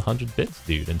 Thanks so much for the 100 bits,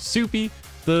 dude. And Soupy,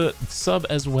 the sub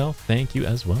as well. Thank you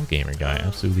as well, gamer guy.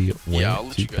 Absolutely way Yeah, I'll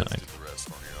let too you guys kind. do the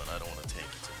rest on your own. I don't want to tank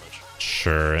you too much.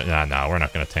 Sure. Nah, we're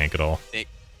not going to tank at all.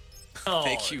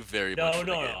 Thank you very much for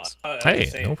the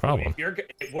games. Hey, no problem.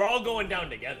 We're all going down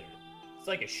together. It's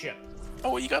like a ship. Oh,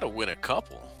 well, you gotta win a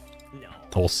couple. No.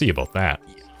 We'll see about that.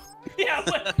 Yeah,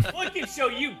 what can show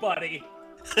you, buddy?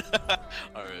 Alright,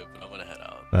 but I'm gonna head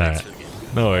out. All Thanks right. for the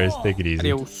game. No worries. Take it easy.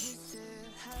 Adios.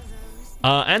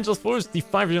 Angela Flores, the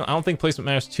 5 I don't think placement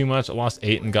matters too much. I lost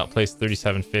 8 and got placed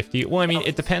 3750. Well, I mean,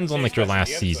 it depends on like your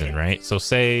last season, right? So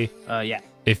say Yeah.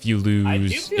 if you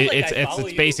lose, feel like I follow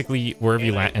it's you, basically wherever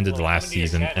you and ended the last come into your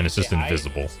season, chat and it's and just say hi.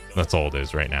 invisible. That's all it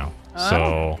is right now.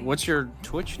 So What's your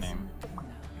Twitch name?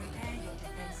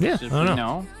 yeah, I Should don't we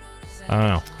know. I don't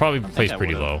know. Probably placed I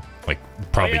pretty would've. low. Like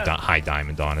probably yeah. high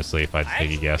diamond, honestly, if I had to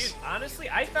take a guess. Dude, honestly,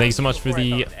 I found Thanks so much for before I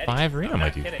the found Eddie. 5 arena, I'm my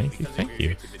not dude. kidding, Thank you, because of thank your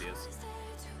you. YouTube videos.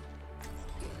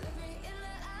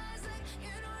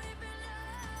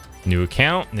 New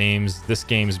account, names This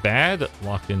Game's Bad,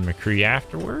 locked in McCree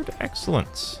afterward.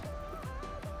 Excellent.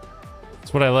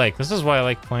 That's what I like. This is why I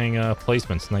like playing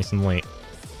placements nice and late.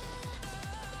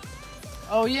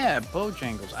 Oh yeah,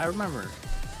 Bojangles. I remember.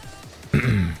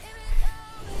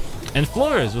 And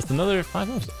Flores with another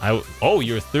 5 hours. Oh,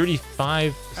 you're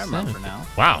 35. I remember now.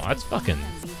 Wow, that's fucking.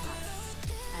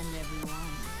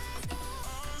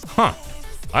 Huh.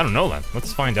 I don't know then.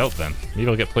 Let's find out then. Maybe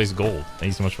I'll get placed gold. Thank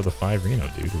you so much for the 5 Reno,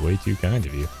 dude. Way too kind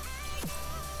of you.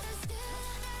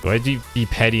 Do I be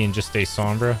petty and just stay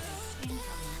Sombra?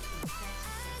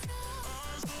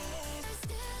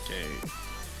 Okay.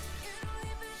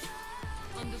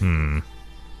 Hmm.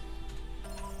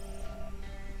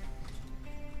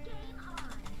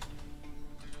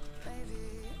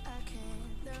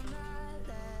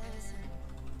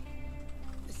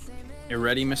 You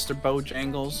ready, Mr.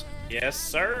 Bojangles? Yes,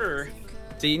 sir.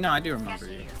 See, no, I do remember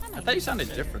you. I thought you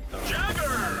sounded different though.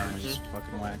 My name was just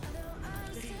fucking whack.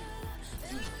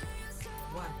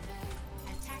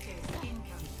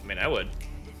 I mean, I would.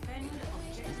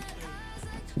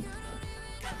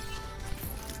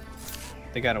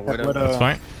 They got a widow. That's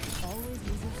fine.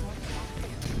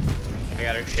 I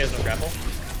got her. She has no grapple.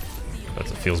 That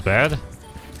feels bad.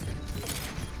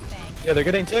 Yeah, they're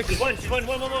getting ticks. She's one.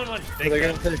 They're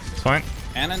getting ticks. It's fine.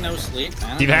 Anna no sleep.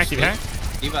 Anna Diva no hack, sleep. diva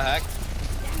hack. Diva hack.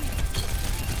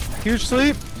 Huge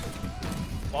sleep.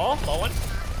 Ball one.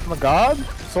 Oh my god.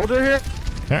 Soldier here.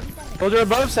 Yeah. Soldier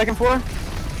above, second floor.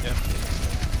 Yep.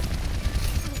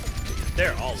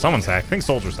 They're all. Someone's hacked. I think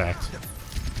Soldier's hacked.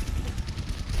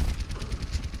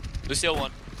 Lucio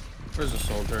one. Where's the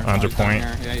soldier? Under he's down point.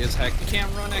 here. Yeah, he is hacked. You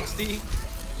can't run XD.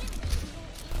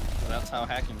 So that's how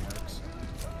hacking works.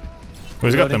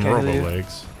 Who's got them Reloading, robo Kennedy.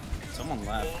 legs? Someone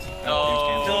left.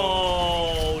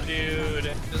 Oh, dude.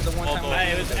 This is the one time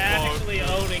I was actually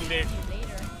owning this.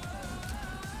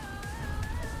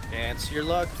 That's your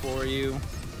luck for you.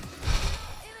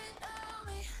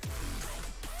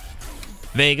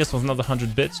 Vegas with another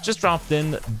 100 bits. Just dropped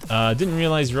in. Didn't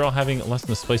realize you're all having less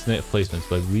than a splice net placements,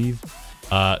 but I believe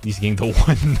he's getting the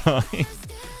 1-9.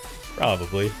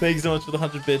 Probably. Thank you so much for the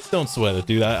 100 bits. Don't sweat it,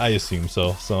 dude. I assume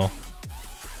so.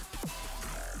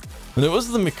 And it was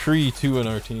the McCree too in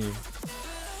our team.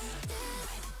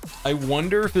 I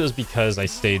wonder if it was because I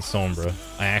stayed Sombra.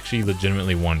 I actually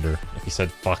legitimately wonder if he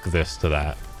said fuck this to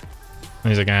that.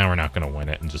 And he's like, we're not gonna win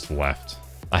it, and just left.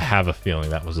 I have a feeling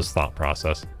that was his thought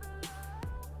process.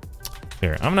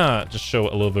 Here, I'm gonna just show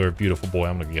a little bit of beautiful boy.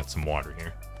 I'm gonna get some water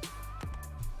here.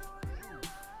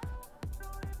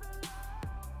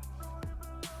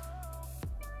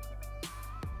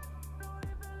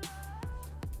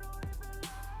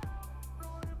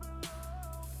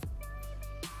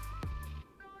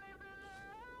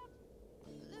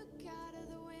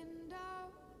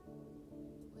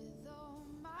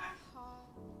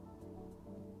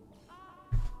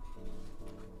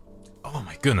 Oh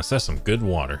my goodness, that's some good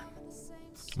water.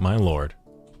 My lord.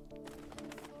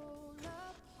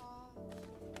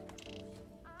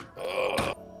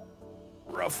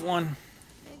 Rough one.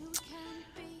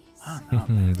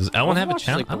 Does Ellen have a Overwatch is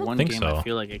channel? like the I don't one think game so. I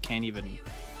feel like I can't even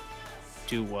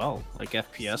do well, like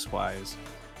FPS wise.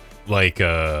 Like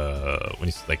when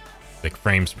you like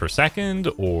frames per second,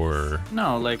 or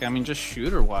No, like I mean just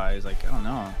shooter wise, like I don't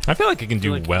know. I feel like I can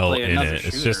do like you well play in another it.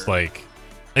 It's just shooter. like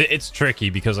it's tricky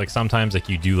because like sometimes like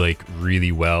you do like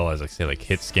really well as like say like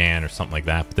hit scan or something like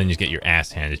that, but then you get your ass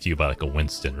handed to you by like a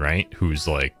Winston, right? Who's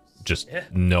like just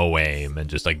no aim and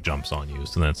just like jumps on you.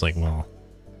 So then it's like, well,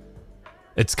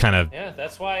 it's kind of Yeah,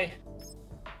 that's why.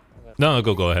 no.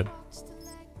 Go ahead.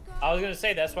 I was gonna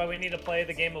say that's why we need to play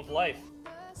the game of life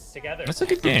together. That's a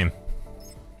good game.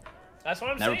 That's what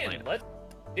I'm Never saying. played it. Let,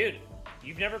 dude,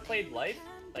 you've never played Life,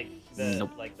 like the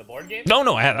the board game? No,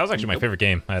 that was actually my favorite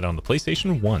game. I had it on the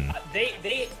PlayStation 1.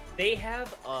 They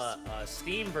have a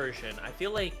Steam version. I feel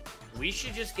like we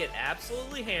should just get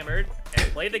absolutely hammered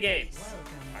and play the game.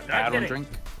 I'm not I don't kidding.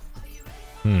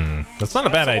 drink. That's not a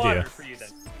bad Shots of water idea. for you, then.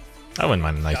 I wouldn't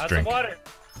mind a nice Shots drink. of water.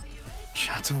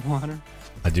 Shots of water.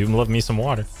 I do love me some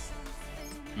water.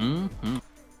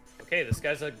 Okay, this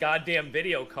guy's a goddamn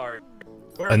video card.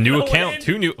 We're A new going account, in.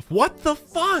 2 new. What the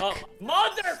fuck?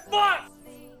 Motherfuck!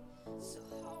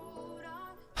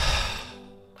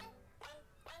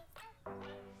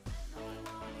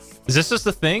 Is this just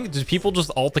a thing? Do people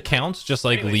just alt accounts just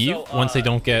like Anyway, leave so, once they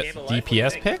don't get Game of Life, what do you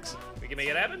DPS think? picks? We can make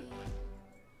it happen?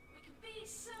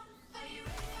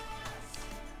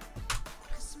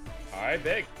 Alright,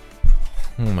 big.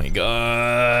 Oh my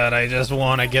god, I just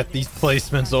want to get these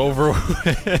placements over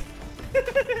with.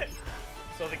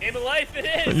 So the game of life it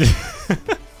is!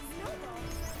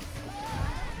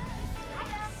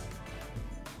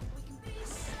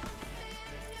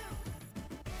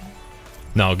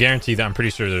 No, guaranteed. I'm pretty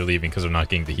sure they're leaving because they're not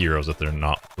getting the heroes that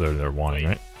they're wanting,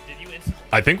 right? Did you instantly?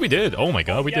 I think we did. Oh my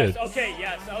god, we yes, did. Okay,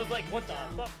 yes. I was like, what the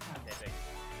fuck? Okay, big.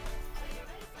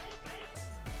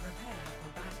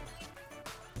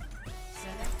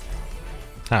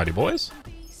 Howdy, boys.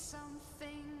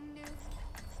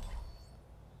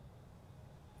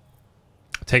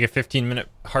 take a 15-minute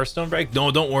Hearthstone break? No,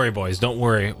 don't worry, boys. Don't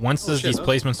worry. Once these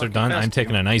placements are done, I'm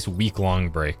taking a nice week-long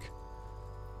break.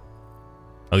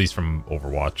 At least from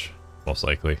Overwatch, most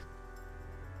likely.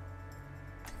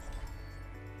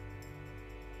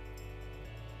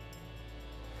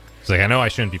 It's like, I know I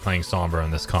shouldn't be playing Sombra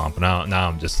in this comp, but now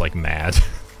I'm just like mad.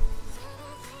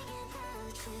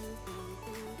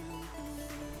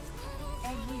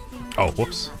 Oh,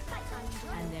 whoops.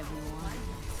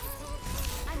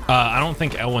 I don't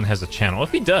think Elwin has a channel.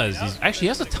 If he does, he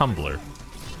has a Tumblr.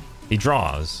 He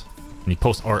draws, and he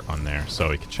posts art on there,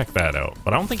 so you can check that out.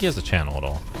 But I don't think he has a channel at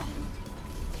all.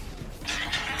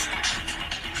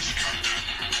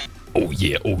 Oh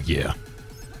yeah, oh yeah.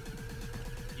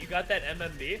 You got that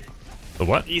MMB? The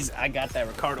what? I got that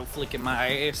Ricardo flick in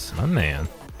my ass. My man.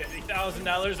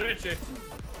 $50,000 richer.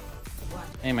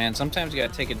 Hey man, sometimes you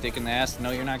gotta take a dick in the ass to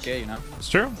know you're not gay, you know? It's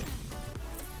true.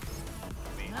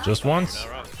 Just once.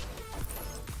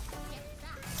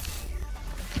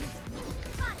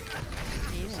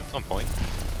 At some point.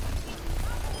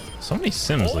 So many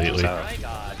Sims lately. Oh my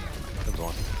god.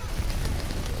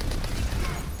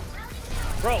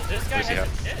 Bro, this guy has a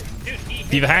hit. Dude, he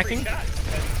Diva hit hacking?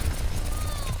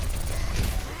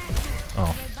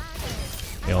 Oh.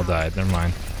 They all died. Never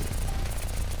mind.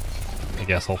 I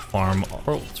guess I'll farm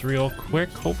ults real quick,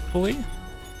 hopefully.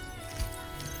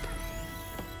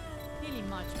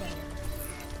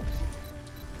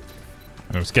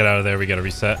 Let's get out of there. We gotta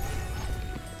reset. See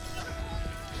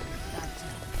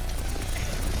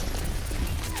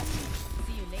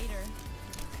you later.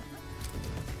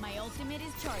 My ultimate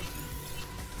is charged.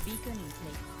 Beacon in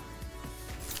place.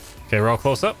 Okay, we're all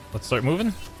close up. Let's start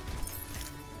moving.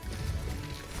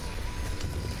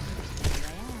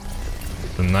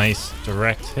 It's a nice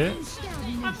direct hit.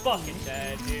 I'm fucking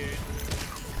dead, dude.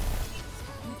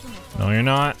 No, you're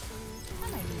not.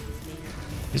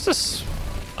 He's just...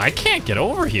 I can't get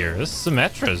over here. This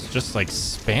Symmetra is just like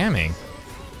spamming.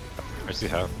 I see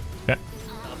how. Okay.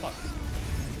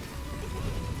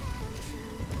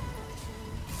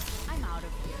 I'm out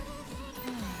of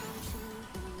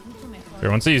here. Here,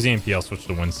 once I use EMP, I'll switch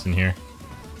to Winston here.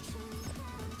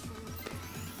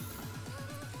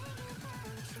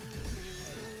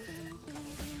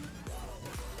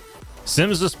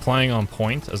 Sim's just playing on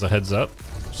point as a heads up.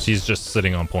 She's just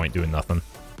sitting on point doing nothing.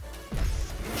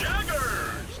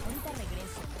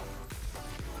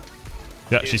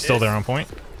 Yeah, Dude, she's still there on point.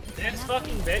 This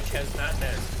fucking bitch has not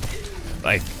missed.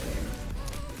 Like,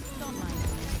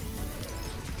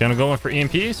 gonna go in for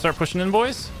EMP. Start pushing in,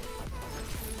 boys.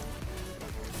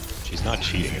 She's not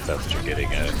cheating if that's what you're getting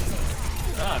at.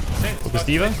 Focus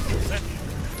Diva.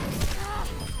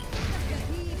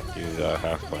 Use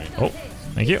half point. Oh,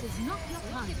 thank you.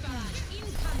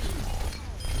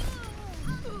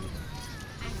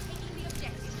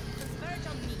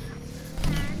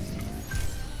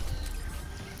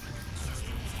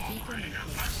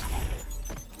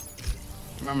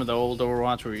 Remember the old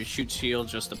Overwatch where you shoot shield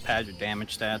just to pad your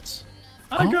damage stats?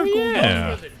 Oh, yeah.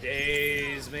 Those were the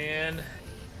days, man.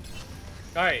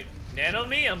 Alright, nano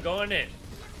me, I'm going in.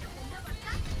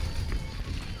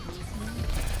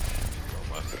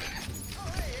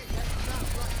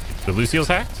 The Lucio's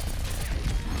hacked.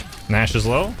 Nash is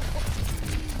low.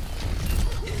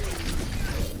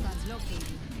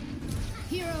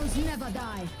 Heroes never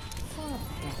die.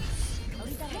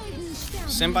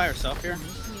 Sim by herself here?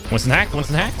 Winston hacked.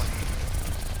 Winston hacked.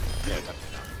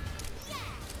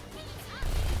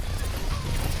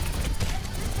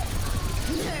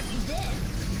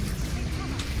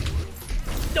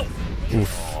 No.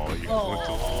 Oof.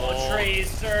 Oh,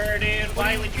 Tracer, dude.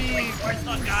 Why would you wait towards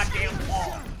the goddamn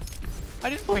wall? I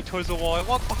didn't point towards the wall. I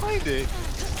walked behind it.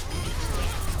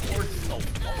 Towards the wall.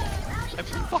 I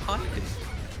moved behind it.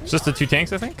 It's just the two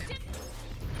tanks, I think.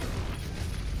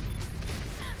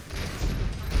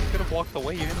 You could have walked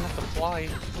away. You didn't have to fly. You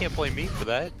can't blame me for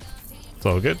that. It's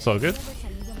all good. It's all good.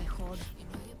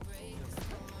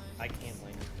 I can't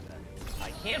blame you for that.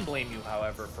 I can blame you,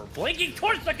 however, for blinking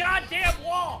towards the goddamn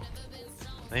wall.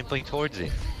 I didn't blink towards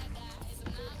it.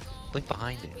 Blink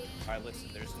behind it. Alright, listen,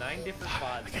 there's 9 different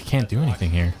spots. I can't do anything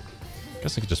here.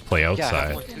 Guess I could just play Yeah, I outside.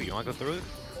 have one too. You want to go through it?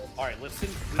 Alright, listen.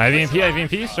 I have EMP. I have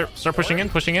EMP. Start pushing in.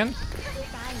 Pushing in. Kill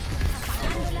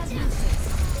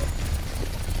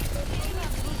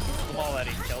them all,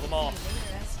 Eddie. Kill them all.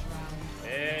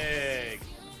 Big.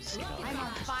 I'm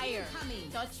on fire.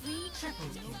 Touch me, you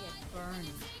get burned.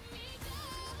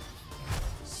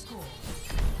 Score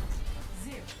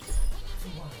 0-1.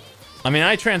 I mean,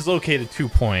 I translocated 2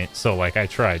 points, so like I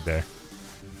tried there.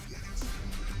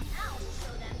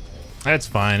 It's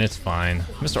fine, it's fine.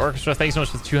 Mr. Orchestra, thanks so much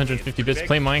for the 250 bits.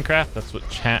 Play Minecraft, that's what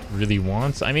chat really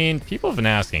wants. I mean, people have been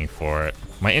asking for it.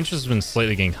 My interest has been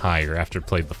slightly getting higher after I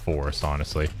played the Forest,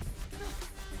 honestly.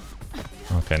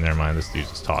 Okay, never mind, this dude's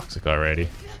just toxic already.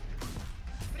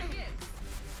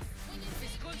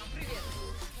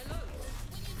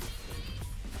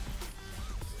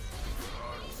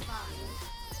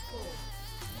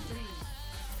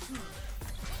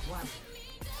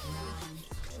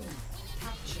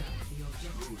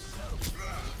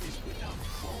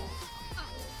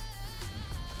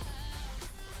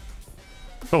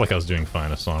 I felt like I was doing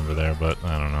fine a Sombra there, but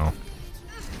I don't know.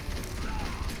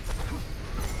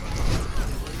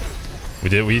 We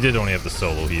did only have the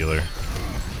solo healer.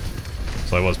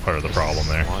 So I was part of the problem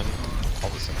there. All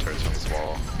the Thurs on this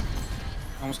wall.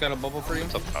 Almost got a bubble for you.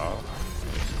 It's up top.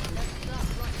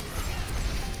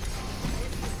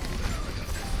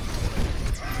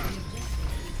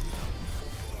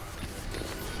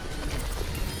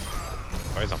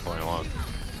 Why is not pulling along?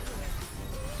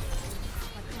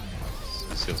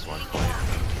 Seals one point.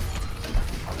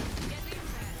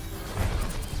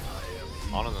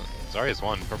 On the Zarya's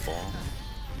one purple.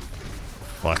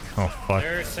 Fuck. Oh fuck.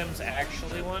 There Sims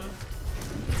actually won.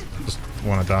 Just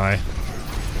wanna die.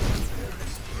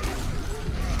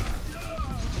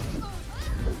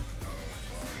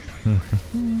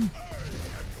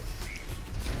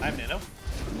 I'm Nano.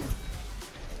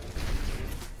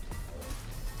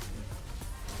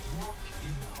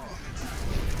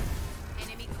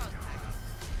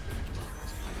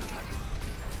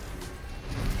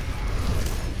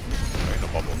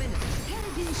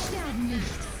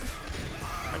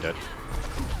 I'm dead.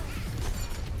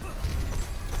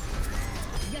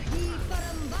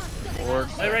 Or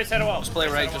Play right side of wall. just play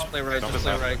right, just play right, just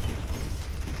play right.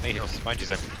 Hey, heals. Mind you,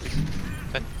 please.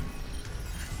 Dead.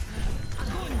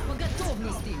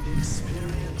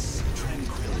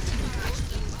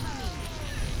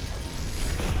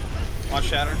 Watch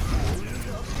Shatter.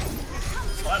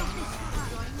 What?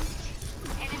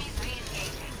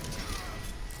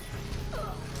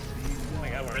 Oh my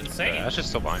god, we're insane. Yeah, that's just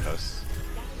still behind us.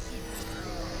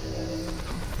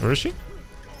 Where is she?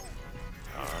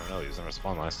 I don't know, he was in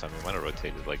respawn last time. He might have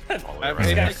rotated like all the way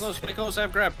Play around. close, play close, I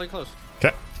have grab, play close.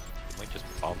 Okay. He might just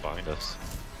fall behind us.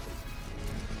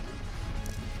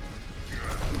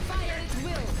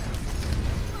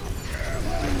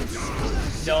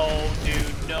 No,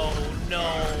 dude, no,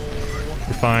 no.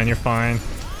 You're fine, you're fine.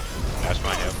 That's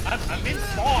mine, yep. I'm in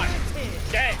spawn.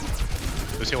 Dead.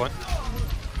 Who's here one?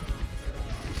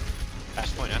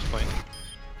 Ash point, Ash point.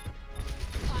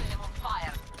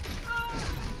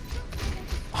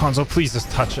 Hanzo, please just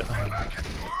touch it.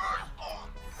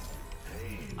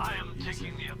 I am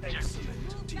taking the objective.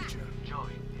 Teacher,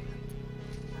 join.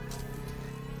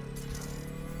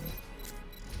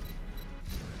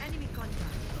 Enemy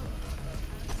contact.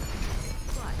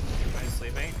 Nicely,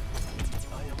 mate.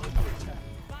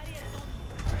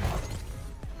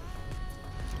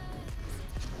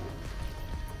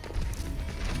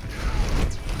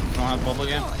 Don't have bubble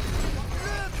again.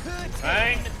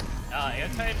 Fine.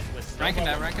 Anti with Rank and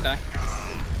die, rank and die.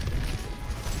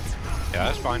 Yeah,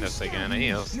 that's behind us again. He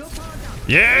heals.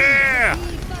 Yeah!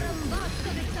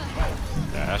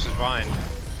 Yeah, Ash is behind.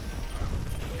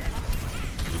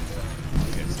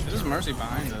 There's Mercy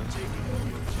behind us.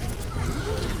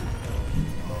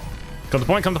 Come to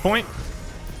point, come to point.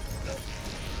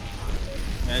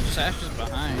 Yeah, just Ash is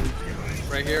behind.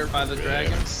 Right here by the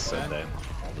dragon. Said that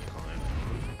all the time.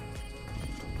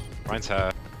 Ryan's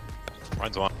half.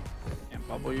 Ryan's one. Can't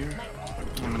bubble you.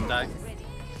 I'm gonna die.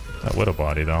 That widow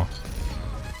body though.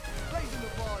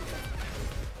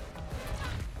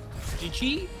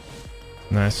 GG.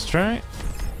 Nice try.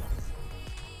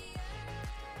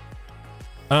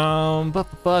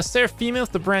 Sarah Female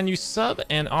with the brand new sub,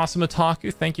 and Awesome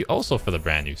Otaku, thank you also for the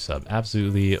brand new sub.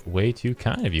 Absolutely way too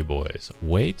kind of you boys.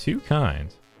 Way too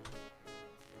kind.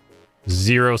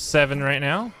 0-7 right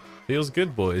now. Feels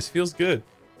good, boys. Feels good.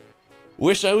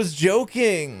 Wish I was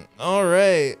joking. All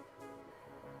right.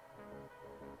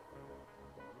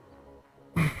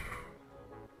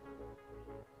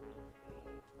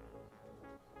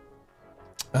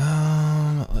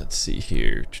 Let's see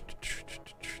here.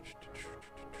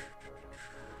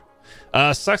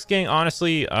 Sucks gang,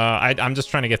 honestly, I'm just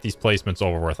trying to get these placements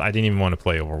over with. I didn't even want to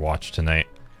play Overwatch tonight.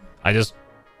 I just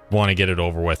want to get it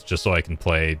over with just so I can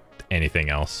play anything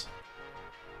else.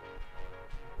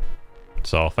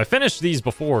 So if I finish these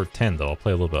before 10 though, I'll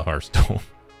play a little bit of Hearthstone.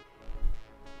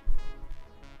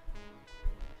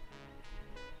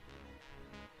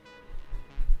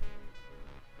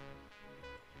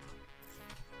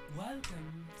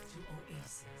 Welcome to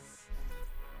Oasis.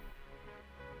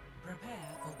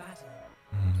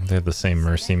 They have the same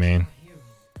Mercy main.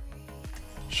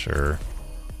 Sure.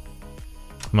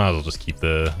 Might as well just keep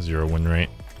the 0 win rate.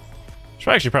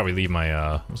 Should actually probably leave my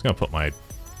I'm just gonna put my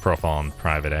profile on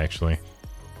private actually.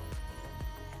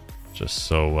 Just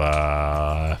so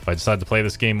if I decide to play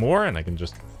this game more, and I can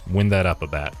just win that up a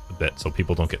bit so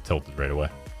people don't get tilted right away.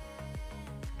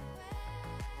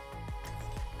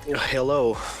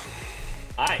 Hello.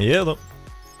 Hi. Hello.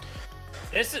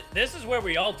 This is where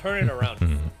we all turn it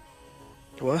around.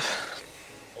 What?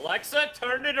 Alexa,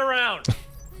 turn it around.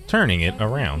 Turning it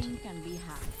around.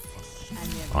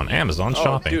 On Amazon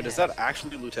shopping. Dude, is that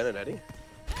actually Lieutenant Eddie?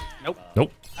 Nope.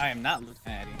 Nope. I am not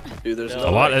Lieutenant Eddie. Dude, there's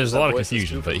There's a lot of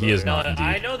confusion, but he is not I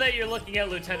indeed. know that you're looking at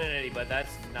Lieutenant Eddie, but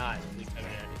that's not Lieutenant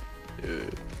Eddie.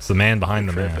 Dude. It's the man behind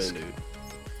the Tripping, mask. dude.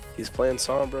 He's playing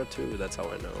Sombra too. That's how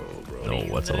I know, bro. No,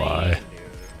 what's a lie?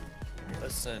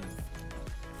 Listen.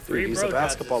 Dude, he's a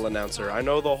basketball announcer. I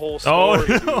know the whole Oh,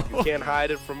 story. no. Dude. You can't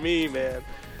hide it from me, man.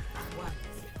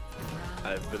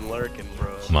 I've been lurking,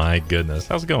 bro. My goodness.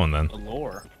 How's it going then? The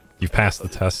lore. You've passed the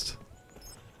test.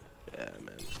 Yeah,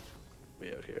 man.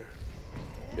 We out here.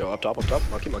 Yo, up top. Monkey.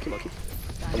 On the monkey,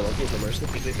 no mercy.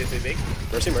 Big.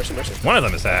 Mercy. One of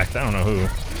them is hacked. I don't know who.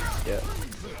 Yeah.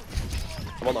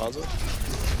 I'm on the Hanzo.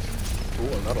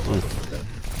 Ooh, I'm not on Hanzo. Okay.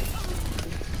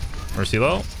 Mercy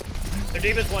low. Their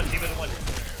Diva's one.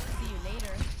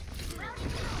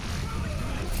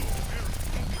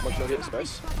 Monkey no get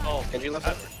nice. Oh. Genji left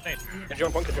side. Genji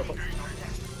on punk.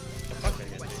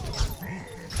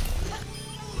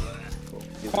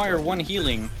 Require 1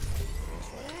 healing.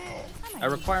 I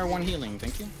require 1 healing,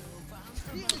 thank you.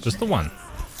 Just the one.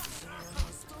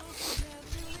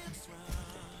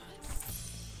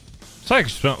 So I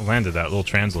just landed that little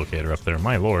translocator up there.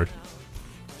 My lord.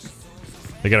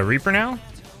 They got a Reaper now?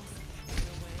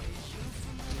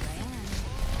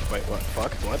 Wait, what?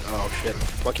 Fuck? What? Oh, shit.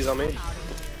 Monkey's on me.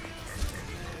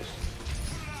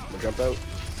 I'm gonna jump out.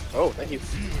 Oh, thank you.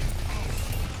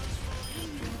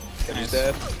 Genji's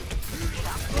dead.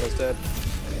 Mono's dead.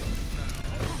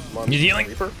 I'm on He's healing.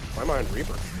 Reaper? Why am I on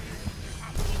Reaper?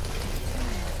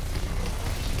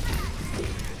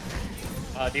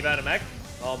 Diva out of mech.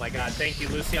 Oh my god, thank you,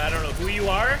 Lucy. I don't know who you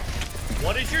are.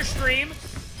 What is your stream?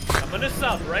 I'm gonna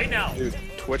sub right now. Dude,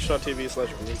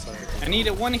 twitch.tv/greenside. I need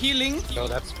a 1 healing. No,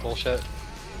 that's bullshit.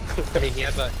 I mean, he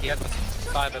has a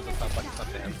 5 as a sub, but it's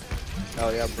up to him.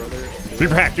 Hell yeah, brother.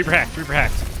 Reaper hacked.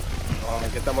 Oh,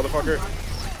 get that motherfucker.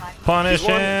 Punish He's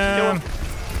one. Kill him.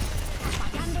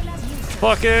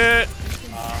 Fuck it.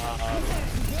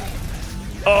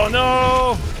 Oh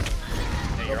no.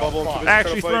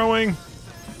 Actually throwing.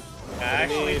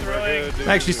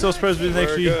 Actually still supposed to be the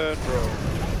next G.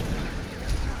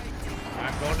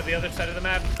 I'm going to the other side of the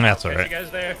map. That's Catch alright. You guys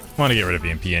there. Want to get rid of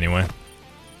EMP anyway.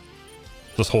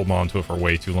 Just holding on to it for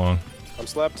way too long. I'm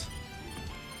slept.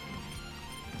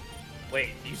 Wait,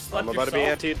 you slept I'm about to be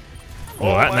yourself? antied.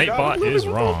 Well, Oh that my Nightbot God, is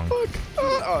what the wrong. fuck?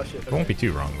 Oh shit. It won't be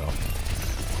too wrong though.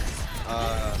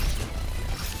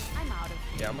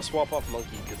 Yeah, I'm gonna swap off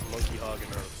Monkey because Monkey hogging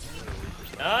her.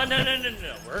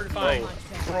 No. We're fine.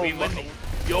 Bro, We win.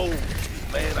 yo,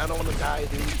 man, I don't want to die,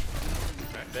 dude.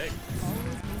 Right, big.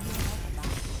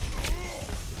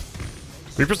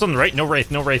 Reaper's on the right. No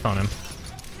Wraith on him.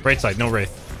 Right side, no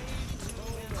Wraith.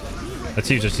 That's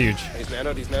huge. He's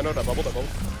nanoed. I bubbled.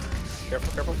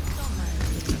 Careful.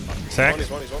 Sack. He's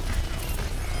one.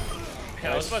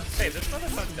 Yeah, I was about to say, this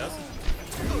motherfucker doesn't.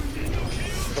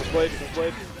 Comes blade.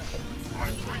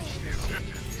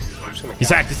 He's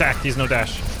hacked. He has no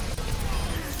dash.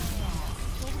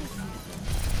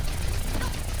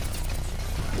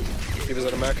 Reaper's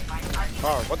at a mech.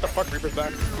 Oh, what the fuck? Reaper's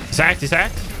back. He's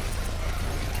hacked.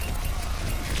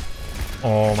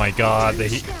 Oh my god,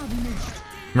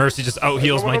 Mercy just out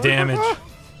heals my damage.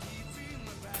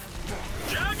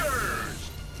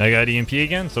 I got EMP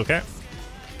again, it's okay.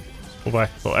 Go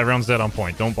back. Well, everyone's dead on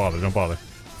point. Don't bother.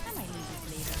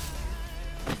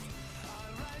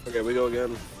 Okay, we go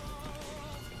again.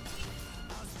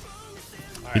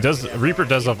 Reaper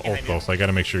does have ult though, so I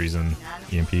gotta make sure he's in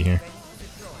EMP here.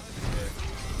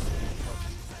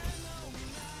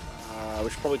 We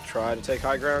should probably try to take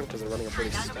high ground because they're running a pretty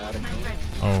static.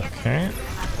 Okay.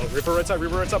 Oh, Reaper right side,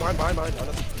 behind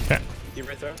us. Okay. He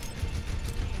right there.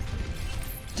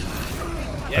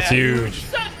 That's huge.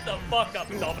 Shut the fuck up,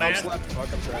 I'm dumbass. slept.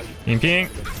 Fuck, I'm trash. EMPing.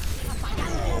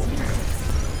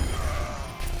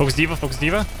 Focus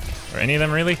Diva. Or any of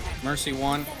them really? Mercy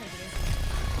 1.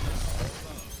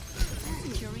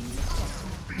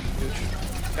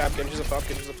 Cap, Genji's a pop.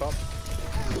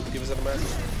 Give us at a match.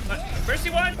 Mercy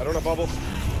one. I don't have bubble.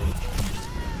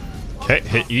 Okay,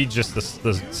 hit E just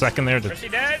the second there. Is he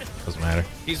dead? Doesn't matter.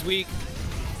 He's weak.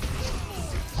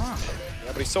 Yeah,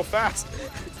 but he's so fast.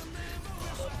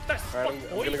 That's Alright,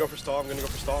 I'm gonna go for stall. I'm gonna go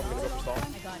for stall.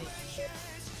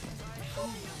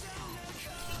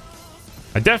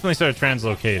 I definitely started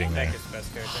translocating there.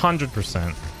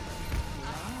 100%.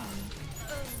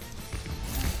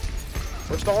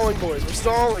 We're stalling, boys. We're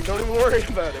stalling. Don't even worry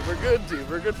about it. We're good, dude.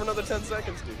 We're good for another 10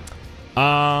 seconds, dude.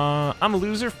 I'm a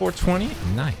loser. 420.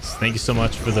 Nice. Thank you so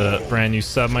much for the brand new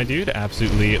sub, my dude.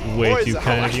 Absolutely way Boys, too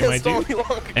kind of you, my dude. any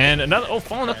longer. And another. Oh,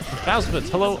 following up with 1,000 bits.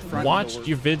 Hello. Watched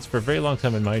your vids for a very long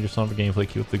time. Admired your song for gameplay.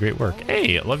 Keep up the great work.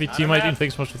 Hey, love you too, my dude.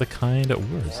 Thanks so much for the kind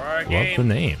words. Love the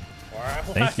name.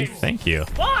 Thank you. Thank you.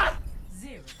 What?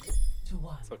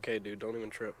 It's okay, dude. Don't even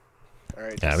trip. All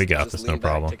right. Yeah, we got this. No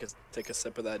problem. Take a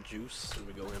sip of that juice, and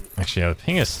we go in. Actually, yeah, the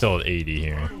ping is still at 80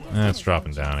 here. It's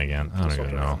dropping down again. I don't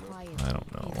even know. I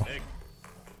don't know.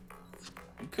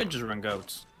 You could just run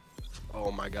goats.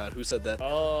 Oh my God, who said that?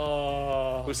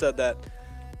 Oh. Who said that?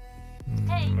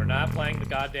 We're not playing the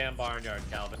goddamn barnyard,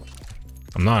 Calvin.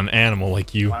 I'm not an animal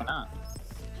like you. Why not?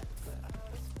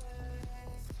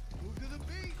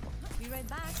 Be right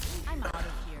back. I'm out of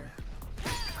here.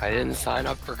 I didn't sign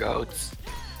up for goats.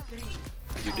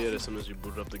 You did as soon as you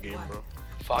booted up the game, bro.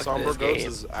 Fuck Somber this Ghost game.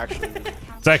 is actually.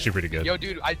 It's actually pretty good. Yo,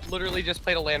 dude, I literally just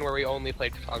played a LAN where we only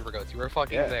played Somber Goats. You were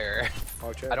fucking there.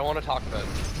 Oh, I don't want to talk about it.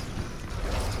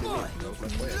 That was my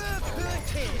plan.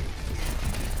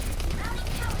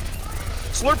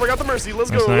 Slurp, I got the mercy. Let's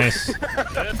That's go. nice.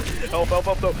 Help,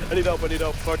 though. I need help.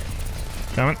 Fuck.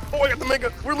 Coming. Oh, I got the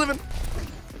mega. We're living.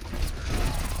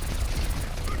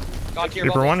 God,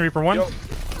 Reaper 1, Reaper 1. Yo.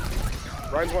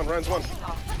 Ryan's one.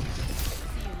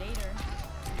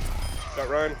 Got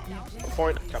Ryan.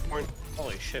 Point. Cap point.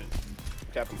 Holy shit.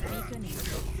 Cap point.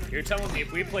 You're telling me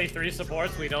if we play 3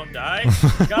 supports, we don't die?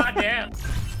 Goddamn.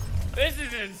 This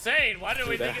is insane. Why didn't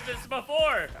we think of this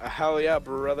before? Hell yeah,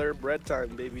 brother. Bread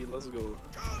time, baby. Let's go.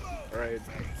 Alright.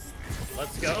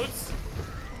 Let's go.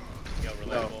 Yo,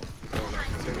 relatable. No,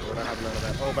 we're not having none of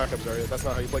that. Oh, backups area. That's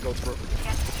not how you play goats, bro.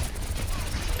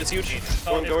 It's huge.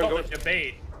 Go in.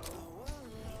 Debate.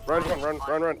 Run.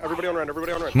 Everybody on run.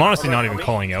 I'm honestly not even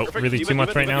calling out really too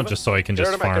much right now, just so I can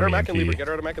just farm Get her back and leave her. EMP. Get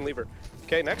her to Mac and leave her.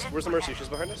 Okay, next. Where's the Mercy? She's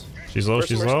behind us. She's low.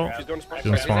 She's She's going to spawn.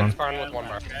 She's gonna spawn.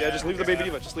 Yeah, just leave the baby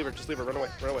diva. Just leave her. Run away.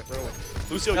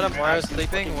 Lucio, Got you him. Moira's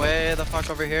sleeping way the fuck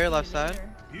over here, left side.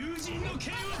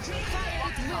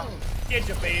 Get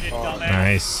debated, dumbass.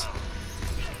 Nice.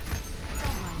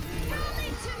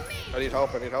 I need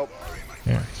help.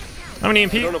 Yeah. How many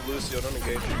EMP? I don't have Lucio. Don't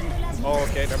engage. Oh,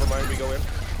 okay. Never mind. We go in.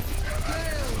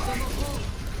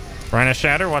 Rhino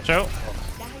Shatter, watch out.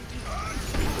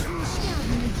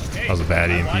 That was a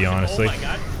bad EMP, honestly. Oh my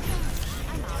God.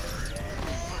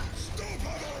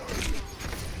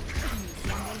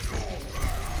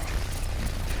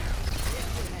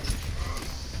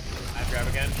 I grab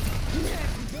again.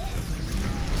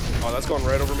 Oh, that's going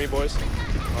right over me, boys.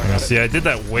 Yeah, see, I did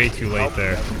that way too late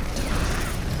there.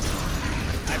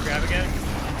 I grab again.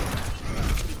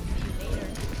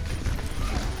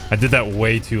 I did that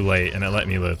way too late, and it let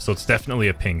me live, so it's definitely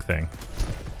a ping thing.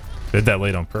 Did that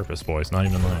late on purpose, boys. Not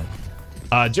even lying.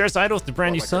 Jairus Idol with the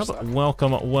brand new sub.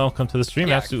 Welcome to the stream.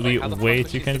 Yeah, Absolutely way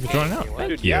too kind of joining out. Thank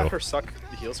Dude, you. yeah, her suck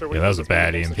heals her. Yeah, that was a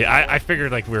bad EMP. I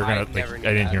figured like we were gonna. Like,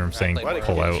 I didn't hear him saying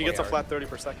pull out. She gets a flat 30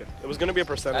 per second. It was gonna be a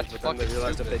percentage, but then they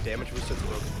realized if they damage boosted, it's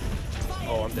broken.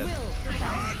 Oh, I'm dead.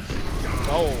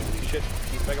 Oh shit,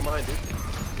 he's mega mine, dude.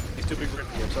 He's too big for me.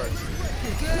 I'm sorry.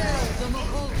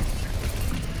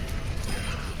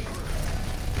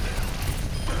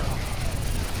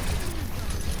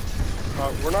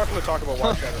 We're not going to talk about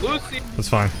Watch Shadow. Lucy! That's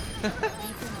fine.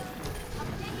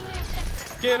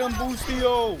 Get him,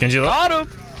 Boostio! Genji, look. Got him!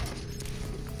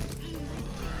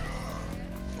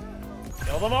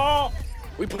 Kill them all!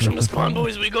 We push him to spawn,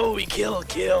 boys. We go. We kill.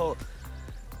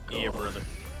 Yeah, brother.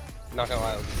 Not gonna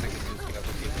lie, I was just thinking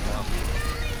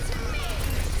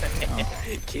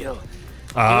Kill.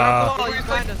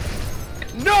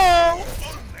 No!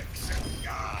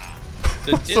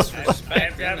 The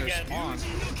disrespect in their again. spawn.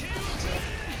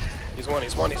 He's one.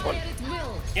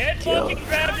 Get fucking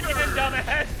grabbed again,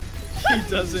 dumbass!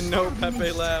 He doesn't know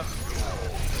Pepe laughed.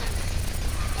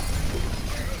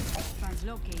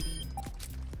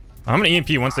 I'm gonna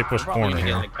EMP once they push corner Get,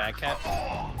 here. like, back cap.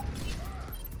 Oh,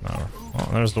 well,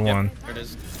 there's the one. There it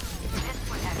is.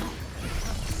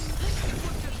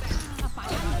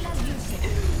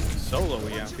 Solo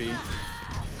EMP.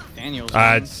 Daniel's.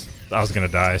 I was gonna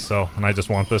die, and I just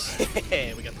want this. We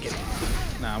got the kill.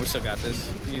 Nah, we still got this.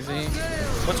 Easy.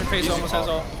 What's her face almost has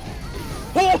all.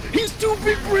 Oh, he's too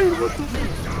big brain. What the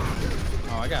fuck?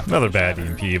 Oh, I got Another bad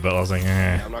EMP, but I was like,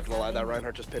 eh. I'm not gonna lie, that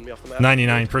Reinhardt just pinned me off the map.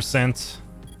 99%.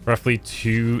 Roughly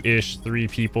 2-ish, 3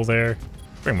 people there.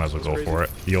 We might as well go for it.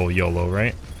 The old YOLO,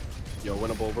 right? Yo,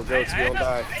 winnable. We're goats. We don't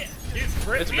die.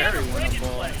 It's very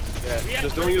winnable. Yeah,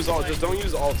 just don't use all. Just don't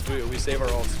use ults. We save our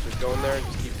ults. Just go in there and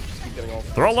just keep getting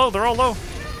ults. They're all low. They're all low.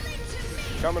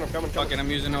 I'm coming. Fucking,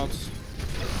 I'm using ults.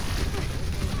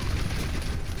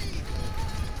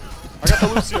 I got the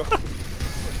Lucio.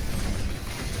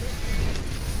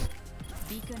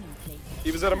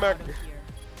 He was at a mech.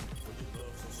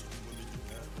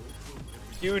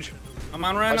 Huge. I'm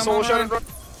on Ren. I'm soul on shot Ren.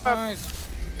 Nice.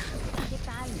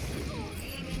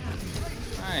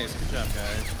 Nice. Good job,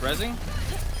 guys. Rezzing.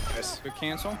 Nice. Good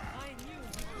cancel.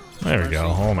 There we go.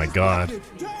 Oh my god.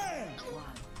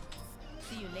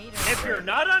 If you're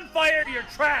not on fire, you're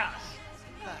trash.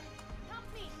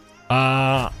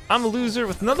 I'm a loser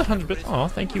with another 100 bits. Oh,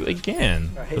 thank you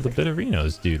again for the bit of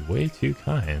Renos, dude. Way too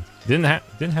kind. Didn't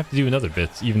have to do another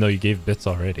bits, even though you gave bits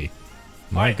already.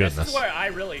 My goodness. This is where I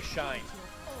really shine.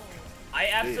 I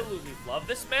absolutely love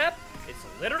this map. It's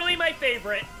literally my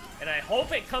favorite, and I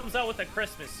hope it comes out with a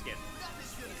Christmas skin.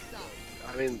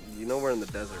 I mean, you know we're in the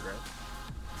desert, right?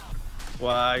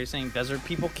 Wow, you're saying desert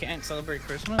people can't celebrate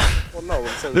Christmas? Well, no,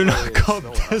 they're not called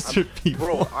desert people.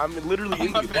 Bro, I'm literally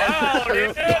in the Wow,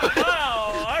 dude.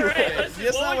 Wow. All right.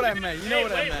 That's not what I meant. You know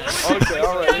what I meant. Okay,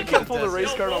 alright. You can't pull the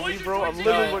race card on me, bro. I'm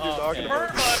literally what you're talking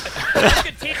about.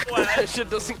 That shit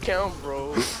doesn't count,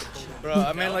 bro. Bro,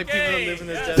 I meant like people that live in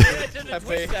this desert.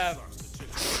 Pepe.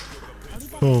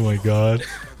 Oh my god.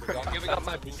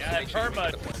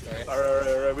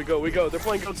 Alright. We go. They're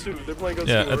playing goats too.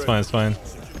 Yeah, that's fine. It's fine.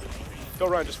 Go,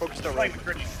 Ryan. Just focus down, Ryan.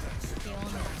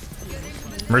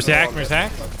 Mercy hack.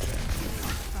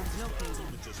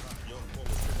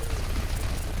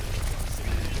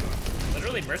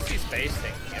 Literally, Mercy's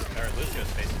spacing, or Lucio's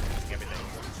spacing everything.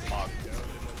 Fog.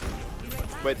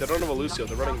 Wait, they don't have a Lucio.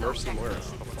 They're running Mercy and Moira. Oh,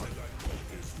 fuck.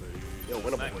 Yo,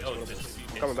 winnable.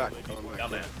 I'm coming back.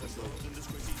 Dumbass.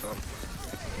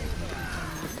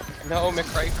 No,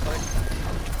 McCray.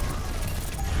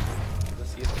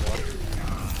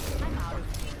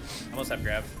 Almost have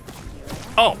grab.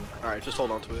 Oh. All right, just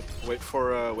hold on to it. Wait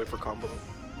for combo.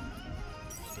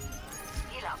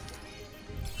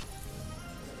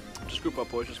 Just group up,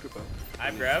 boys. Just group up.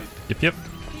 I'm grab. Yep.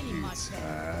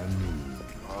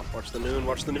 Watch the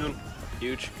noon.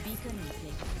 Huge.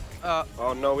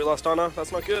 Oh no, we lost Anna.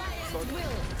 That's not good.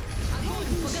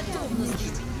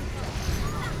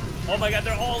 Oh my god,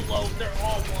 they're all low. They're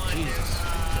all one.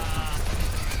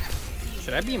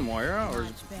 Should I be Moira or?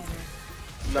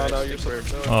 No, you're sorry.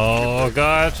 Oh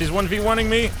god, she's 1v1ing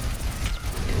me.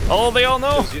 Oh, they all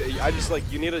know. I just like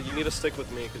you need to stick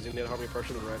with me because you need to help me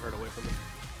pressure the Reinhardt away from me,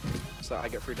 so I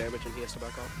get free damage and he has to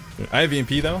back off. I have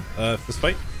EMP though. This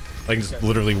fight, I can just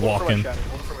literally walk in.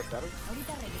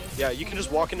 Yeah, you can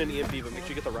just walk in an EMP, but make sure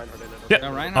you get the Reinhardt in it. Yeah,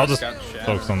 No, I'll just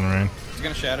focus on the Rein. He's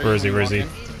gonna shatter. Where is he? Where is he?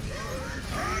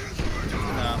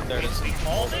 No, there it is. We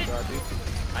called it.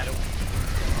 I don't.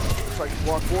 If I can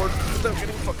walk forward without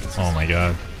getting fucking. Oh my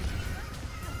god.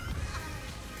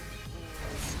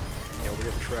 Yeah, we're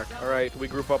getting tracked. All right, we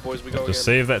group up, boys. We go Just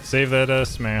again. save that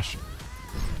smash.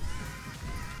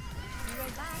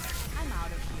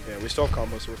 Yeah, we still have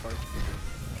combos, so we're fine.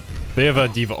 They have a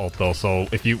D.Va ult though, so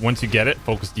if you once you get it,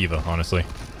 focus D.Va. Honestly.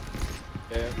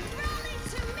 Yeah.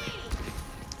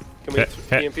 Can we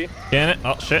EMP? Can it?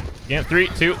 Oh shit! Can 3,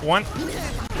 2, 1.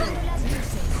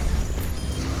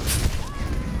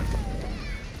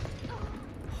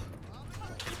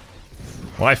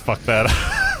 Well, I fucked that up.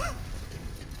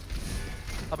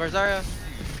 Up our Zarya.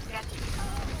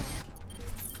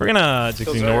 We're gonna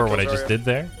just ignore what I just did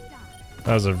there.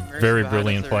 That was a very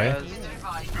brilliant play.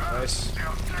 Nice.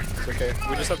 It's okay.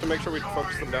 We just have to make sure we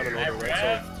focus them down in order, right?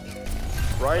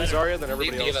 So Ryan, Zarya, then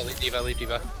everybody else. Leave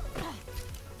Diva.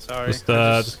 Sorry. Just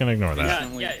gonna ignore that.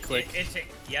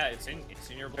 It's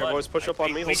in your blood. Okay, boys, push up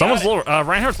on me. Someone's lower.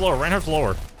 Reinhardt's lower. Reinhardt's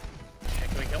lower.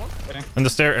 Can we kill him? In the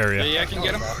stair area. Yeah, I can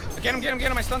get him.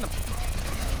 Get him. I stunned him.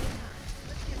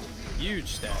 Huge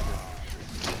stagger.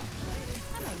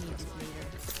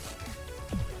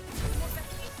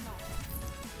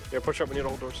 Yeah, push up. We need to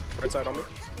hold doors. Right side on me.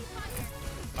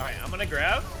 Alright, I'm gonna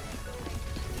grab.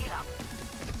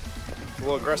 A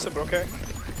little aggressive, but okay.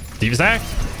 D.Va's hacked.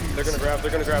 They're gonna grab.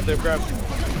 They've grabbed.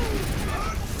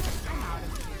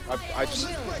 I just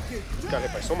got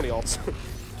hit by so many ults.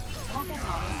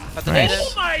 Nice.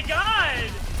 Oh my god!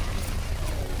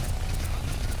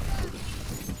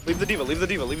 Leave the D.Va. Leave the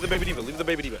baby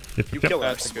D.Va. You kill her,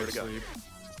 I swear to God.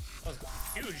 That was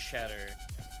a huge shatter.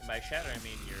 And by shatter, I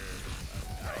mean you're...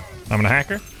 I'm gonna hack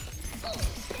her.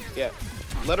 Yeah.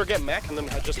 let her get mech and then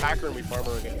just hack her and we farm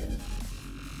her again.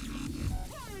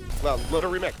 Well, let her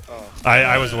remech. Oh.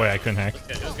 I was away. I couldn't hack.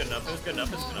 It was good enough. It was good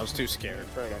enough. It was good enough. I was too scared.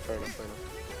 Fair enough. Fair enough. Fair enough.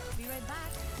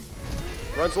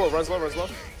 Run slow. Run slow. Run slow.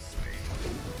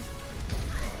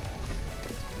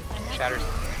 Shatters.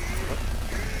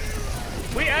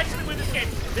 We actually win this game.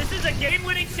 This is a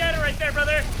game-winning shatter right there,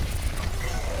 brother.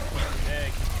 Hey.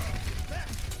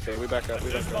 Okay, we back up.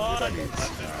 We back up.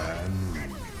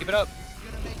 Keep it up.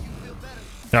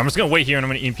 Yeah, I'm just gonna wait here and I'm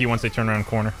gonna EMP once they turn around the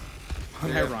corner.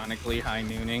 Ironically, high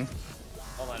nooning.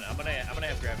 Hold on, I'm gonna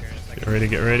have grab here in a second. Get ready,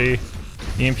 get ready.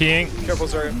 EMPing. Careful,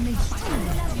 Zarya.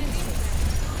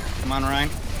 Come on, Ryan.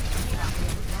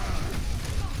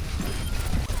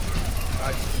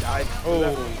 I died. Oh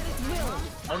no.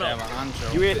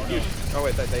 Yeah, You ate it. Oh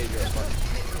wait, they ate yours. Fine.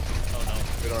 Oh no.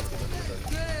 We don't have to.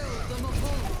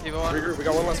 Regroup. We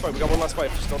got one last fight. We got one last fight.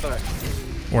 Just don't die.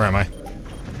 Where am I?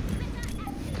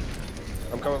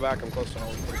 I'm coming back. I'm close to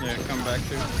home. Yeah, come back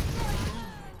too.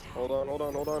 Hold on. Hold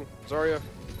on. Hold on. Zarya.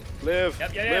 Live.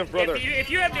 Yep, Live, brother. If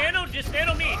you have nano, just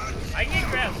nano me. I can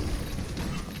get grab.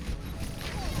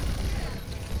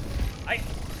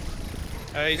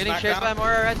 He's Getting knocked chased out. by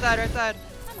Mora, right side, right side.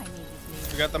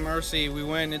 We got the Mercy. We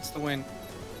win. It's the win.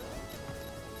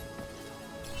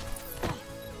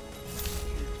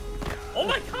 Oh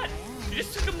my god! You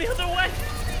just took him the other way.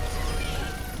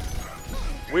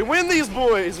 We win these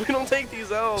boys. We don't take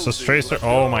these L's. So Tracer.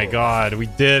 Oh my god, we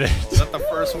did it. Is that the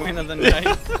first win of the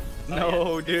night?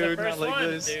 No, It's dude, the not first like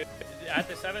one, this. Dude. At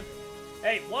the 7th.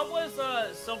 Hey, what was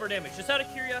silver damage? Just out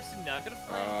of curiosity, not gonna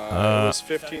play. It was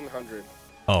 1,500.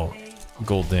 Oh,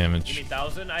 gold You damage. mean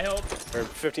 1,000? I hope. Or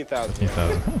 15,000.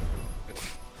 15,000.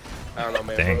 I don't know,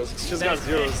 man. Dang. It's just got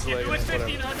zeros. If Like, it was whatever.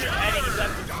 1,500, I didn't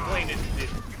have to explain it.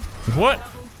 What?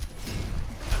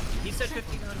 He said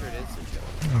 1,500. It's a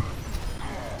joke.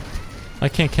 I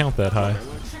can't count that high.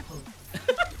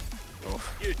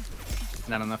 Dude,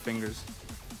 Not enough fingers.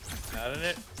 not in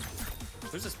it.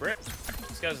 Who's this Brit?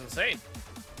 This guy's insane.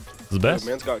 It's the best.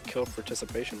 Man's got kill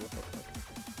participation with him.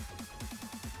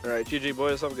 Alright, GG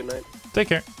boys. Have a good night. Take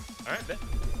care. Alright, bet.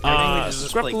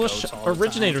 Scrapulush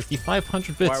Originator with the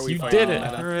 500 bits. are we You fighting did it.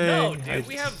 meta? Hooray. No, dude,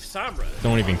 we have Sombra.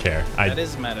 Don't even care. That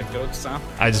is meta. Goat Sam.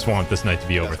 I just want this night to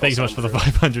be over. Thank you so much for the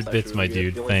 500 bits, my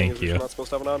dude. The only thing Thank is you. We're not supposed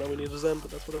to have an auto. We need a Zen,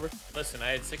 but that's whatever. Listen,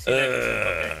 I had 60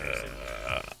 seconds.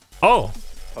 Oh.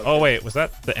 Oh, wait. Was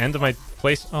that the end of my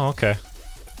place? Oh, okay.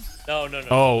 No.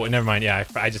 Oh, never mind. Yeah,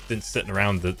 I just didn't sit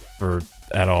around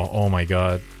at all. Oh my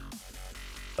god.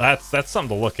 That's something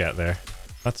to look at there.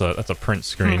 That's a print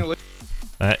screen.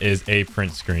 That is a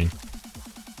print screen.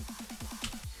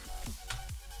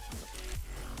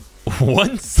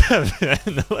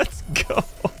 1-7. Let's go.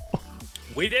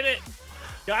 We did it.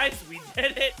 Guys, we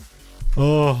did it.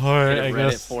 Oh, alright, I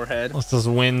Reddit guess. forehead. Let's just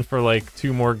win for like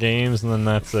 2 more games and then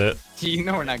that's it. You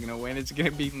know we're not gonna win. It's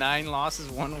gonna be 9 losses,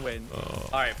 1 win.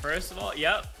 Alright, first of all,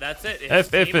 yep, that's it.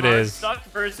 If it is,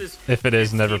 Versus if it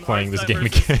is, never Team playing this game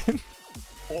Hearthstone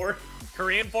again.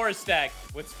 Korean Forest stack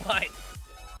with Spine.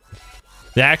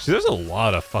 Yeah, actually, there's a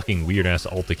lot of fucking weird ass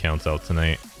ult accounts out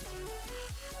tonight.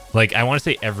 Like, I want to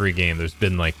say every game there's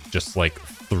been like just like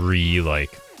 3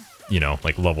 like, you know,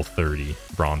 like level 30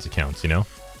 bronze accounts, you know?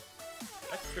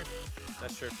 That's true.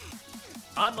 That's true.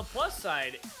 On the plus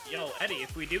side, Eddie,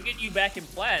 if we do get you back in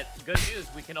plat, good news,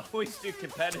 we can always do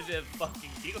competitive fucking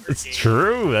dealer It's games.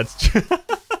 true. That's true.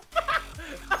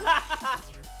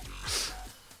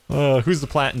 Who's the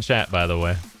plat in chat, by the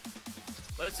way?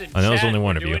 Listen, I know there's chat, only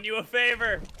one we're of you. doing you a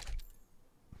favor.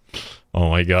 Oh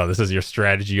my god, this is your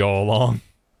strategy all along.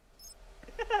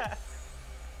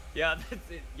 Yeah, that's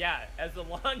it. Yeah, as a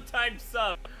long-time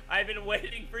sub, I've been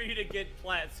waiting for you to get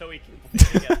plat so we can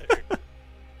play together.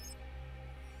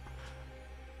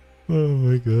 Oh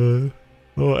my god.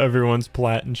 Oh, everyone's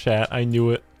plat in chat. I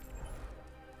knew it.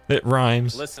 It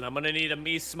rhymes. Listen, I'm gonna need a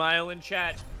me smile in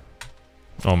chat.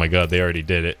 Oh my god, they already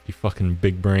did it. You fucking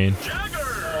big brain.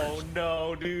 Oh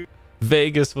no, dude.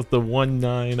 Vegas with the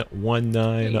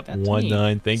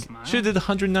 191919. Thank you. Should have did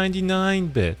 199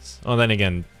 bits. Oh, then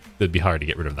again, it'd be hard to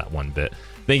get rid of that 1 bit.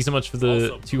 Thank you so much for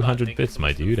the 200 bits,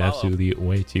 my dude. Absolutely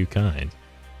way too kind.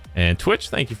 And Twitch,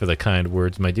 thank you for the kind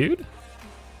words, my dude.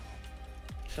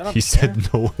 Shut up, He said Aaron.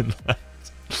 no one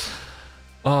left.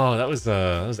 Oh, that was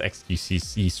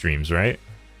XQCC streams, right?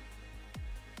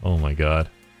 Oh my god.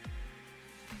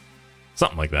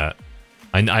 Something like that.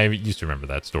 I used to remember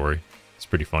that story. It's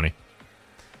pretty funny.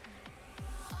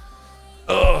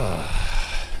 Ugh.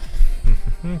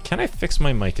 Can I fix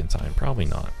my mic in time? Probably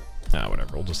not. Ah,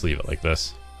 whatever. We'll just leave it like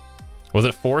this. Was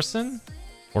it Forsen?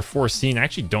 Or Forseen? I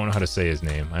actually don't know how to say his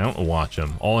name. I don't watch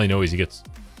him. All I know is he gets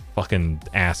fucking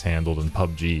ass handled in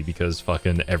PUBG because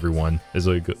fucking everyone is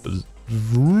like,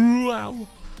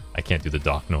 I can't do the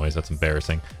dock noise. That's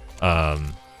embarrassing.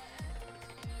 And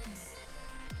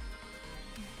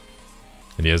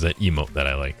he has that emote that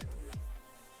I like.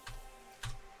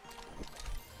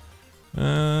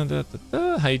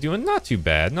 How you doing? Not too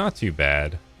bad. Not too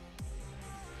bad.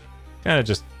 Kind of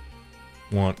just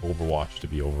want Overwatch to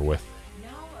be over with.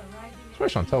 Swear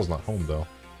Chantel's not home though.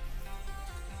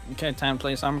 Okay, time to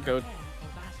play Summer Code.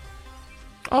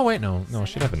 Oh wait, no,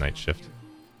 she'd have a night shift.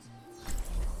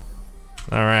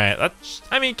 All right,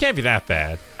 I mean, it can't be that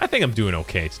bad. I think I'm doing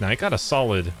okay tonight. Got a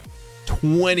solid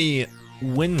 20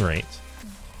 win rate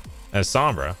as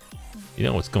Sombra. You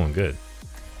know what's going good.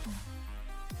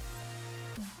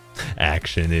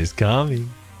 Action is coming.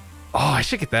 Oh, I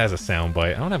should get that as a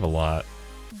soundbite. I don't have a lot.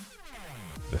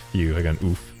 A few. I got an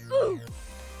oof.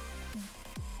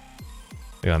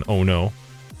 I got an oh no.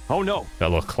 Oh no. Got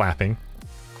a little clapping.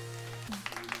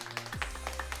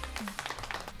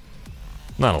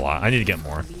 Not a lot. I need to get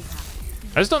more.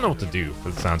 I just don't know what to do for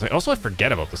the sounds. Also, I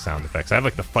forget about the sound effects. I have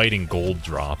like the fighting gold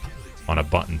drop on a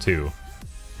button too,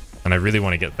 and I really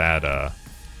want to get that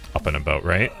up and about,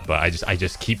 right? But I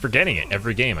just keep forgetting it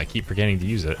every game. I keep forgetting to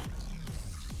use it.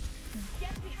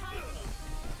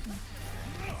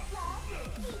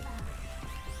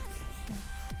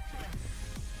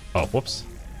 Oh, whoops.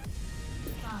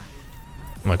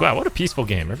 I'm like, wow, what a peaceful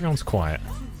game. Everyone's quiet.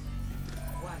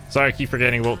 Sorry, I keep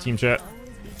forgetting about team chat.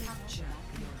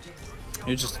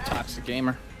 You're just a toxic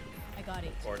gamer. I got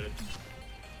it.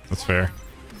 That's fair.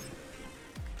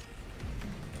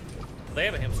 They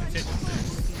have a hamster too.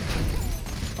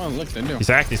 Oh, look, they do. He's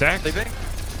hacked, he's hacked. They big.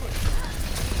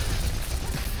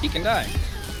 He can die.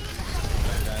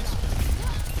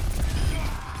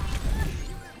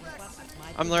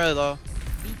 I'm literally low.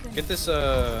 Get this,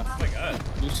 Oh my god.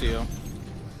 Lucio.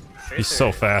 He's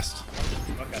so fast.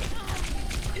 Okay.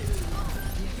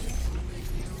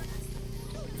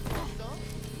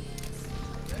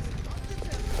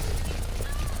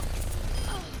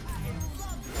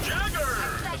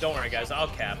 Oh, don't worry, guys. I'll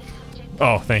cap.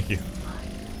 Oh, thank you.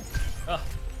 Oh.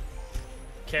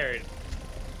 Carried.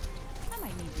 I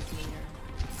might need this later.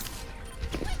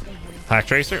 Hack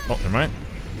Tracer? Oh, never mind.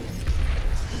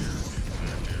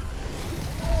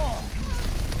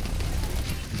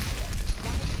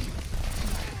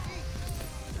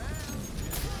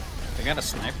 They got a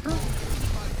sniper?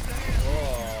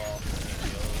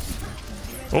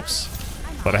 Oops.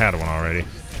 Thought I had one already.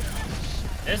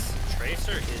 This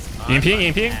Tracer is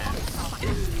EMPing.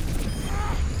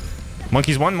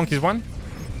 Monkey's one.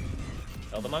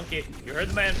 Tell the monkey. You heard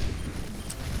the man.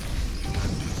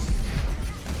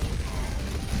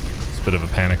 It's a bit of a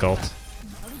panic ult.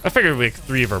 I figured like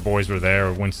 3 of our boys were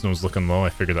there. Winston was looking low.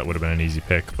 I figured that would have been an easy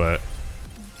pick, but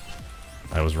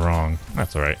I was wrong.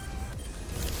 That's alright.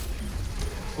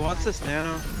 What's this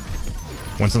now?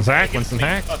 Winston's hack. Winston's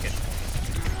hack. Okay.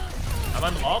 I'm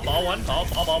on the ball. Ball one. Ball.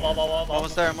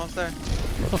 Almost there.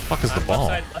 Where the fuck is the ball?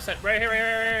 Left side. Right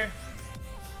here.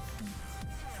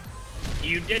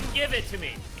 You didn't give it to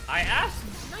me. I asked.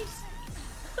 Nice.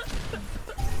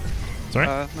 Sorry?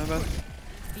 My bad.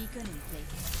 Beacon in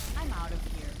place. I'm out of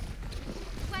here.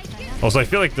 Also, I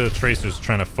feel like the Tracer's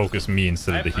trying to focus me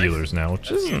instead of the healers now, which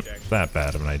isn't that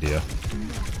bad of an idea.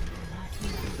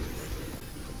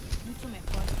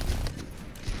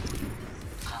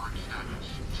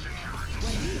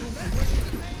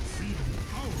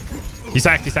 He's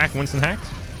hacked. Winston hacked.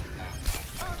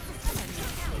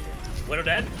 Widow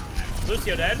dead.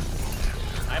 Lucio dead.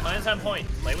 Mine's on point.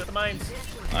 Play with the mines.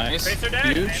 Nice. Tracer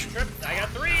dead. Huge. I got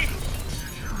 3.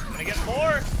 I'm gonna get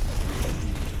 4.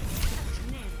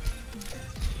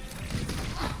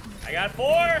 I got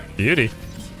 4. Beauty.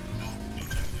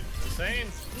 Insane.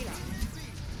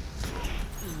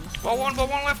 Ball one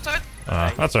left side.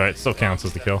 That's alright. Still counts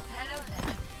as the kill.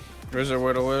 Where's our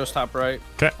Widow's top right?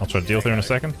 Okay, I'll try to deal with her in a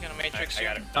second. Got a matrix I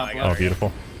here. got it. Oh,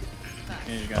 beautiful.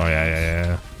 Yeah, you got Oh, it.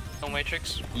 yeah. No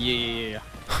matrix. Yeah.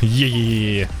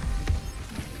 Yeah.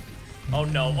 Oh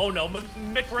no.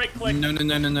 Mick right click. No.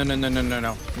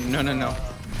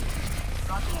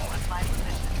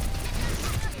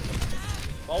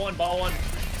 Ball one.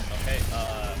 Okay,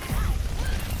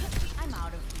 I'm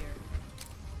out of here.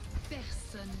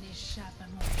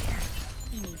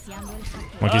 Iniciando el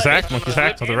saqueo. Monkey's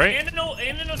hacked to the right. And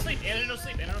no sleep.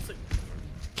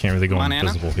 Can't really go Come on, Anna.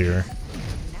 invisible here.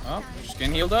 Oh, just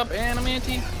getting healed up. And I'm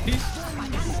anti. Peace.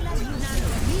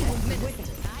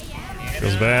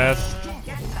 Feels bad.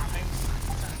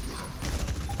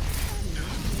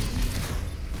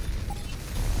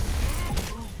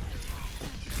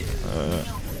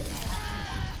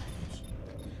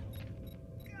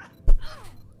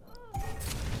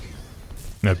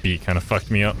 That beat kind of fucked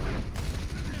me up.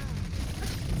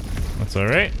 That's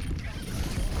alright.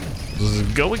 Let's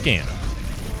go again.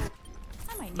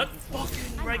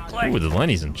 Right click. Ooh, the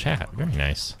Lenny's in chat. Very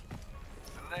nice.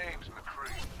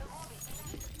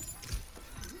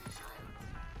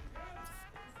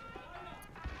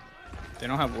 They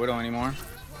don't have Widow anymore.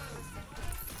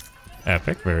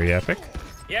 Epic, very epic.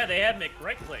 Yeah, they have Mick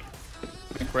right click.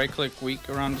 Right click weak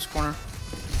around this corner.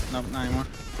 Nope, not anymore.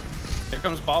 Here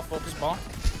comes ball, focus ball.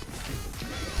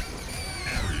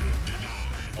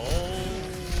 Oh.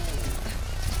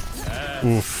 Yes.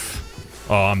 Oof.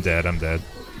 Oh, I'm dead, I'm dead.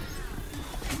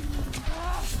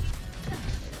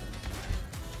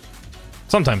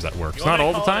 Sometimes that works. Not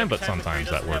all the time, but sometimes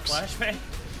that works. I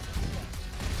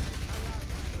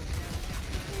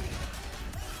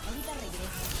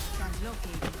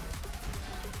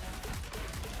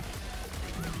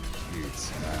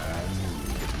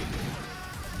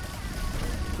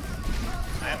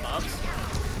have mobs.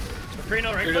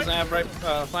 Caprino, right He doesn't have right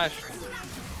flash.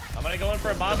 I'm gonna go in for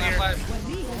a mob here.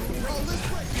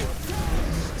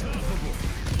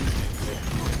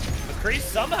 McCree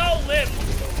somehow lived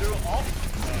through all.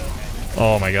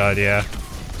 Oh my god, yeah.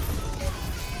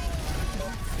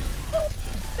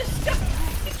 This guy,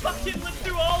 he fucking lived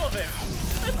through all of it.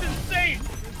 That's insane.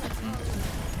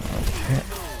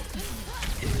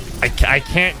 I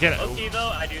can't get it. Okay, though,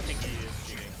 I do think he is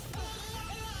cheating.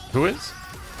 Who is?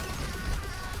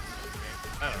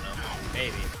 I don't know.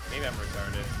 Maybe. Maybe I'm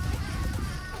retarded.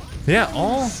 Yeah,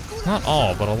 not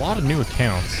all, but a lot of new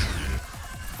accounts.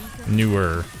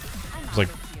 Newer. It's like,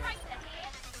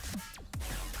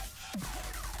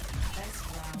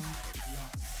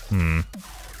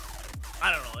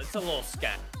 I don't know. It's a little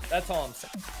scat. That's all I'm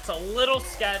saying. It's a little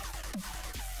scat.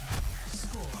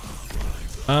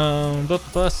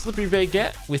 But Slippery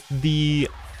Baguette with the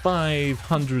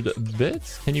 500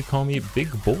 bits. Can you call me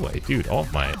Big Boy? Dude, all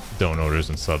of my donors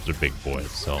and subs are big boys,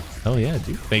 so hell yeah,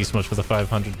 dude. Thank you so much for the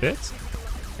 500 bits.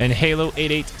 And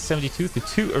Halo8872 the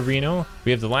 2 Arena.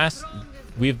 We have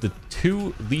the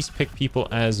 2 least picked people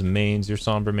as mains. Your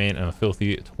Somber main and a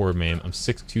Filthy Tor main. I'm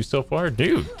 6-2 so far.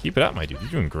 Dude, keep it up, my dude.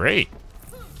 You're doing great.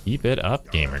 Keep it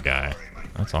up, gamer guy.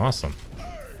 That's awesome.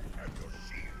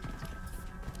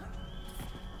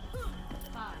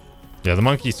 Yeah, the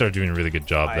monkey started doing a really good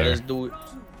job there. Let's do it.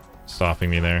 Stopping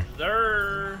me there.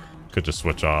 Sir. Could just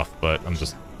switch off, but I'm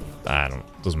just,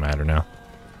 doesn't matter now.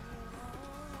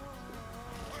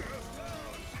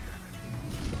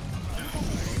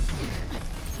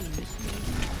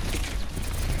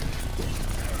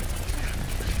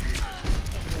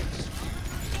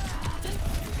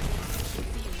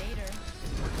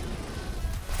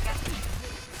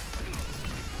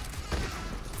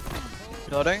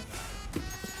 Loading.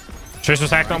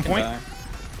 Tracer's hacked on point.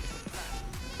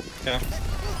 Okay.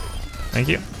 Thank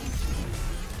you.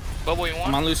 Bubble, you want?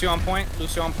 I'm on Lucio on point.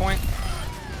 Lucio on point.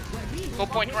 Go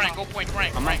point rank, go point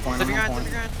rank. I'm on point. Slip your I'm on grind, point.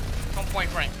 slip your grind. Go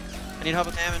point rank. I need help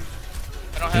with Ammon.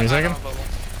 I don't Give me have a second. Bubble.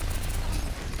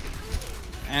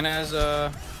 Anna's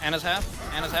half.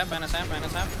 Anna's half. Anna's half.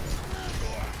 Anna's half.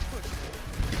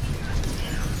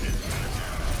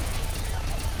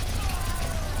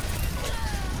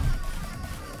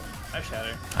 I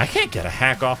shatter. I can't get a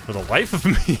hack off for the life of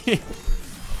me.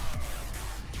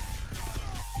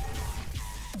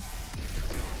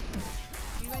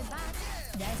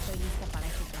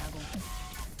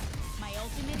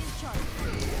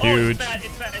 Huge. Oh, it's fat.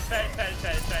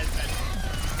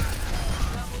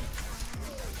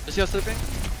 Is he slipping?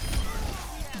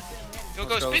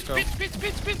 Go,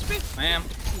 speed. I am.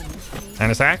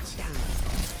 And it's hacked.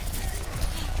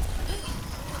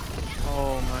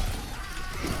 Oh my.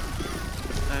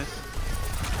 Nice.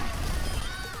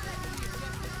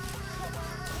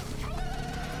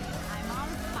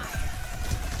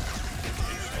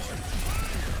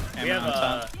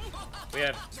 We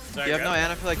have, sorry, You have no grab.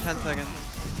 Anna for like 10 seconds.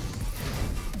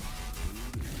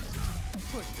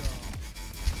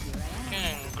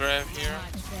 Can grab here.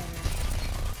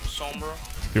 Sombra.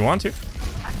 If you want to.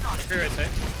 Free right side.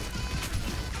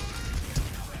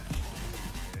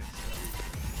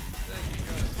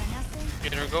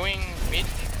 They're going mid.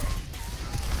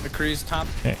 McCree's top.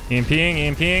 Okay.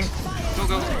 EMPing.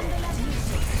 Go.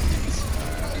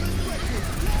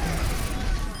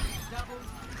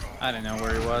 I didn't know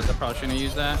where he was. I probably shouldn't have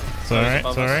used that. It's alright,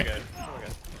 it's alright. Good.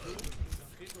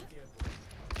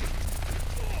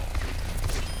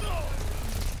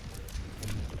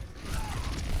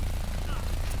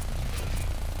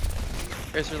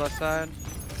 Racer left side.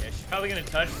 Yeah, she's probably gonna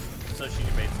touch, so she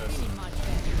debates us.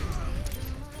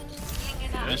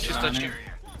 Yeah, she's touching.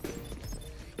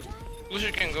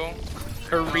 Lucio can go.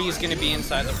 Her Re's gonna be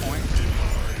inside the point.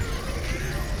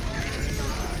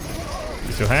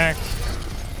 Lucio hacked.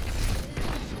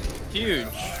 Huge.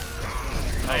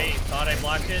 I thought I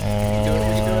blocked it.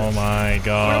 Oh my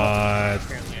god.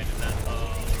 Apparently I did that.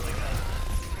 Oh my god.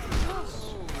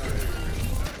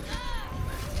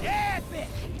 Yeah,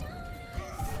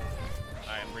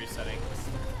 I am resetting.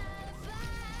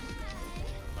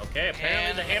 Okay,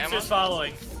 apparently the hamster's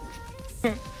following.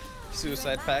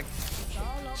 Suicide pact.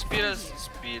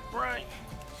 Speed, right?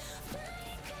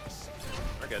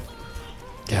 We're good.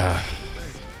 Yeah.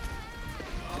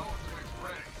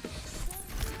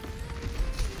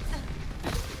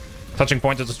 Touching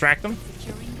point to distract them.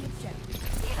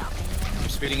 I'm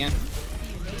speeding in.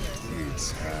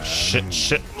 Shit,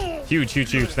 shit. Huge, huge,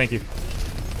 huge. Thank you.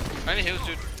 I need heals,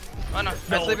 dude. Oh no.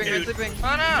 No, I'm sleeping, dude. I'm sleeping.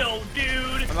 Oh no. No,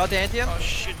 dude. I'm about to anti him. Oh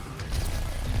shit.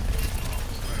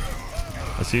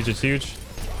 That's huge, it's huge.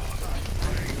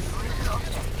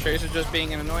 Tracer just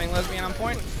being an annoying lesbian on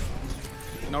point.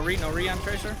 No re on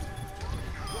Tracer.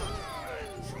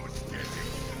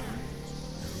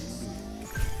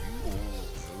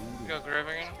 Go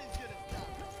grabbing.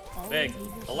 Big.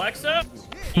 Alexa,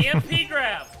 EMP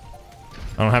grab.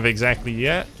 I don't have it exactly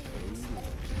yet.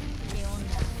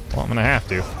 Well, I'm gonna have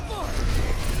to.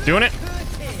 Doing it.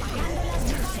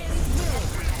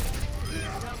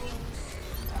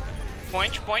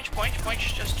 Point,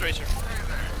 just Tracer.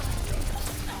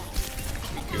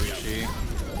 Gucci.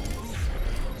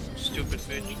 Stupid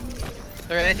bitch.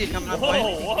 They're an anti coming up.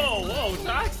 Whoa,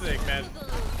 toxic, man.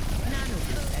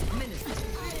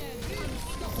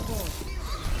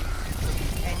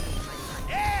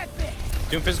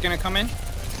 Doomfist is gonna come in.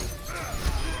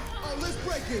 Let's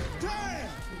break it.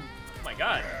 Oh my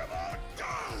god.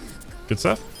 Good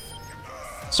stuff.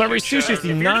 Strawberry Sushi with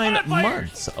the 9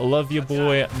 months. I love you,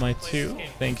 boy, my 2.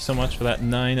 Thank you so much for that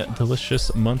 9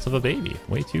 delicious months of a baby.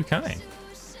 Way too kind.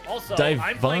 Also,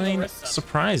 Divine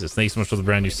Surprises. Thank you so much for the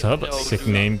brand new sub. Sick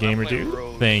name, gamer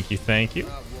dude. Thank you, thank you.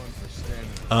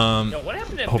 what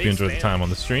happened to I hope you Big enjoyed the Span? time on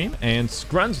the stream. And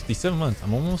Scruns with the 7 months.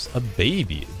 I'm almost a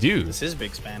baby. Dude. This is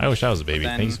Big Span. I wish I was a baby.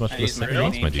 Thank you so much for the 7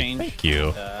 months, my dude. Thank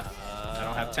you. I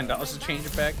don't have $10 to change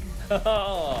it back.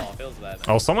 Oh, feels bad.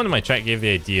 Oh, someone in my chat gave the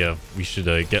idea of we should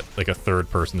get like a third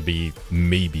person to be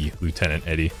maybe Lieutenant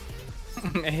Eddie.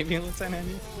 Maybe Lieutenant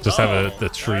Eddie. Just have the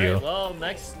trio. Right, well,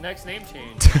 next name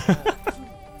change.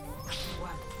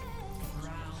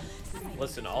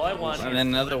 Listen, all I want. And then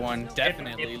another one,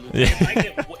 definitely.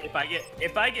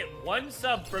 If I get one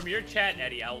sub from your chat,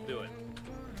 Eddie, I'll do it.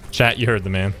 Chat, you heard the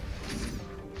man.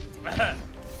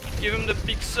 Give him the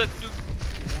big set, dude.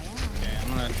 Okay, I'm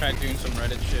gonna try doing some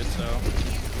Reddit shit, so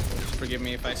just forgive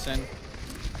me if I sin.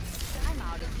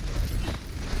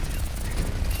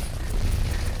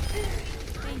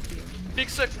 Big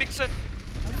set.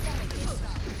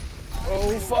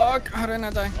 Oh fuck! How did I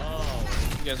not die? Oh,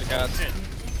 you guys are gods.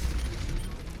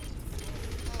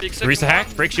 Big set. Risa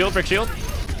hack. Break shield. Break shield.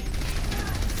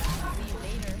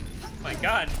 my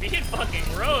god, me and fucking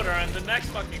Road are on the next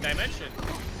fucking dimension.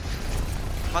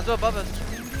 Hanzo above us.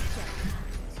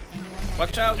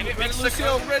 Watch out!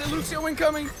 Ready Lucio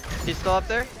incoming! He's still up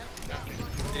there?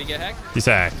 Did he get hacked? He's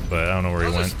hacked, but I don't know where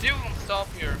he went. Still on top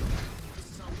here.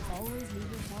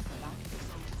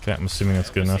 Okay, I'm assuming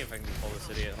that's good enough. See if I can pull this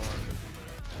idiot.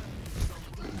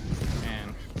 Hold on.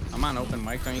 Man, I'm on open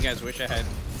mic. Don't you guys wish I had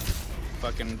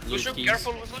fucking blue Lucio, keys?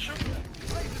 careful with Lucio.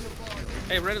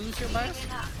 Hey, ready Lucio by us?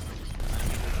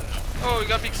 Oh, we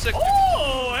got big sick.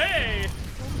 Oh, hey!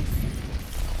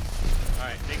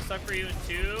 Alright, big suck for you in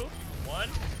 2, 1.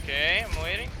 Okay, I'm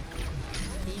waiting.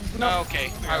 No,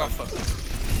 okay, I got fucked.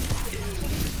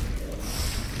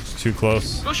 It's too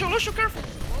close. Lucio, careful!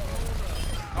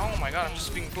 Oh my god, I'm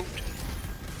just being pooped.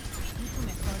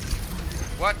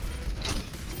 What?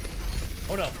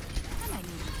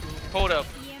 Hold up.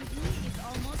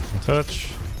 Touch.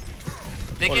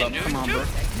 They can do it too.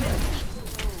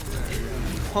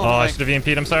 Oh, I should have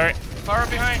EMP'd. I'm sorry. Far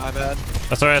behind. My bad.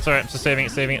 That's alright. That's alright. I'm just saving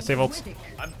it. Save ults.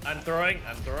 I'm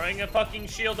throwing a fucking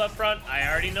shield up front. I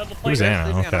already know the play. Who's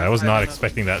Anna? Okay, I was not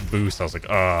expecting that boost. I was like,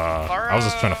 I was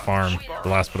just trying to farm the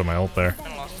last bit of my ult there.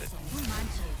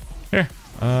 Here.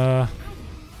 I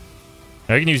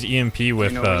can use EMP with you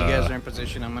know, when you guys are in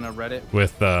position, I'm gonna Reddit.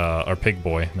 With our pig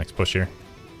boy next push here.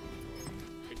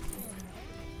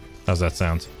 How's that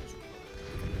sound?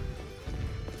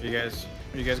 You guys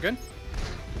good?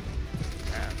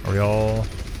 Are we all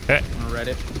okay? I'm gonna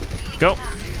Reddit. Go.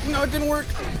 No, it didn't work.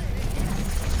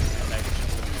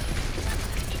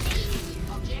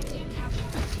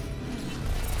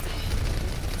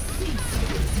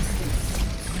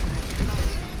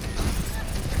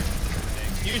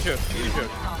 Use your.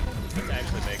 That's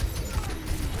actually big.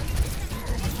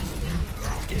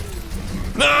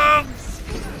 No!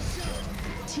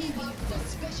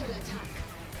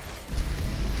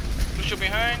 Lucio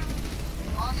behind.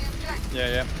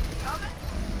 Yeah.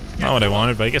 Not what I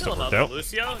wanted, but I guess it Kill him, worked Alpha out.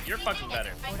 Lucio. You're fucking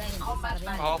better.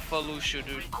 Alpha Lucio,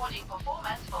 dude.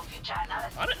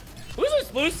 Who's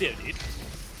this Lucio, dude?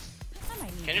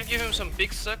 Can you give him some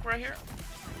big suck right here?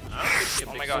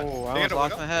 Oh my god. Oh, I almost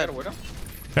lost my head. Okay.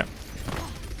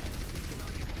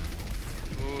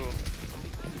 Ooh.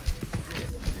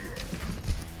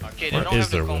 Okay, they What don't is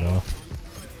have the their combo. widow?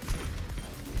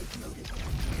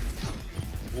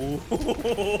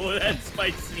 Ooh, that's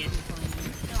spicy.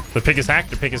 The pig is hacked.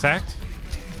 The pig is hacked.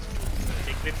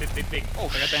 Big.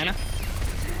 Oh, I got the Anna.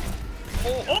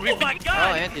 Oh my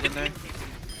god! Oh, Andy's in there.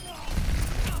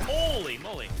 Holy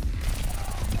moly.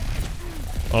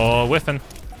 Oh, whiffing.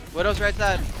 Widow's right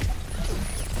side.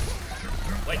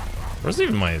 Wait, Where's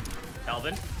even my...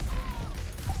 Calvin?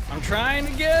 I'm trying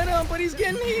to get him, but he's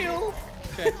getting healed.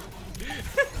 Okay.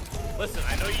 Listen,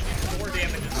 I know you did 4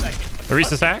 damage a second.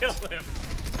 Arisa's hacked? Kill him.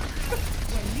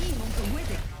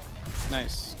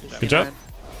 Nice. Good job.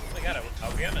 Oh my god,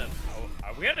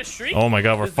 are we on a streak? Oh my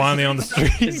god, we're finally on the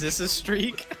streak. Is this a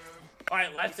streak? Alright,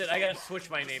 that's it. I gotta switch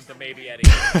my name to Maybe Eddie.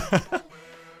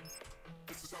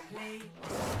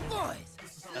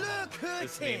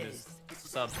 This name is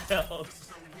something else.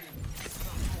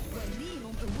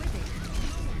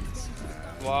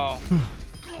 Wow.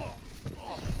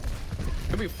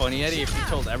 It'd be funny, Eddie, if you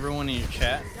told everyone in your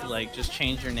chat to like just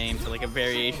change your name to like a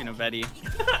variation of Eddie.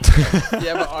 You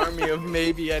have an army of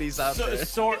maybe Eddies out there.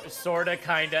 Sorta,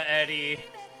 kinda Eddie.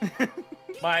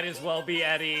 Might as well be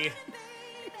Eddie.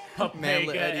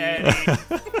 Manly Eddie.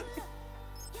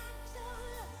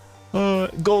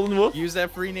 Golden Wolf. Use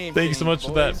that free name. Thank you so much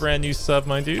for that brand new sub,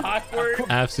 my dude. Awkward.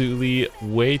 Absolutely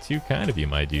way too kind of you,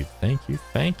 my dude. Thank you.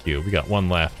 Thank you. We got one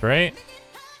left, right?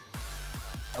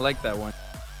 I like that one.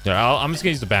 Yeah, I'm just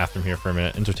gonna use the bathroom here for a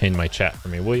minute. Entertain my chat for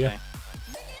me, will you?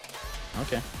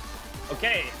 Okay.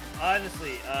 Okay,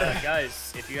 honestly,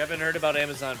 guys, if you haven't heard about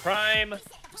Amazon Prime,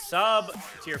 sub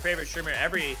to your favorite streamer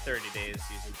every 30 days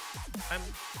using Prime.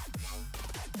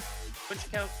 Twitch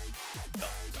account. Go.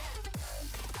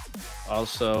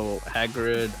 Also,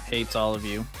 Hagrid hates all of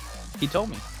you. He told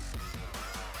me.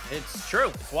 It's true.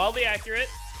 It's wildly accurate.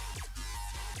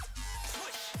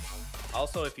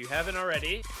 Also, if you haven't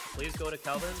already, please go to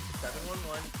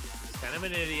Calvin711. He's kind of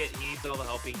an idiot. He needs all the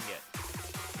help he can get.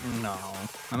 No,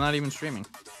 I'm not even streaming.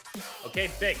 Okay,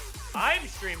 Big. I'm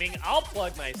streaming. I'll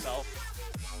plug myself.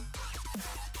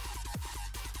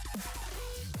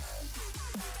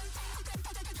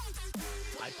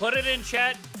 I put it in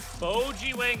chat.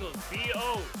 Boji Wangles.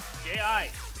 B-O-J-I.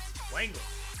 Wangles.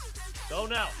 Go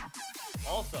now.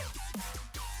 Also,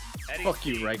 Eddie Fuck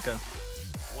you, Steve, Rika.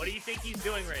 what do you think he's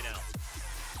doing right now?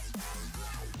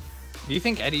 Do you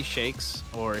think Eddie shakes,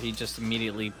 or he just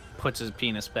immediately puts his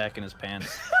penis back in his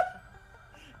pants?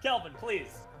 Kelvin,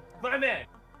 please. My man.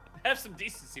 Have some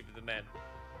decency for the man.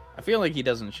 I feel like he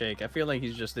doesn't shake. I feel like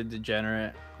he's just a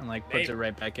degenerate and like puts Maybe. it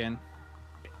right back in.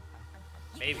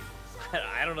 Maybe.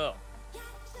 I don't know.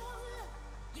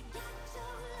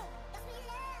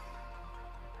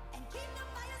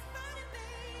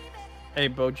 Hey,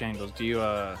 Bojangles, do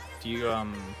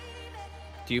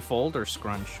you fold or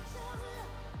scrunch?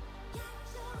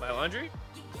 My laundry?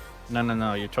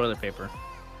 No, your toilet paper.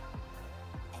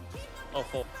 Oh,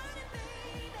 full.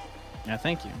 Yeah,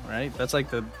 thank you. Right? That's like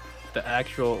the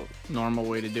actual normal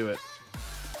way to do it.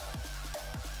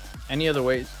 Any other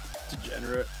way is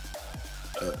degenerate.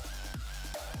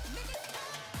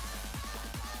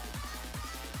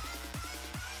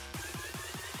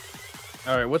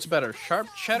 All right, what's better, sharp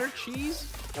cheddar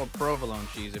cheese or provolone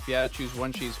cheese? If you had to choose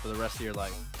one cheese for the rest of your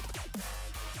life.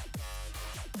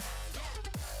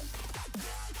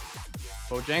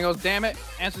 Bojangles, damn it!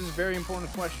 Answers a very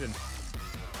important question.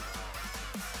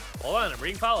 Hold on, I'm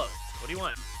reading follow. What do you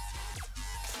want?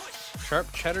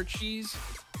 Sharp cheddar cheese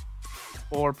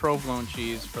or provolone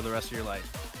cheese for the rest of your life?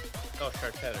 Oh,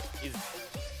 sharp cheddar. Easy.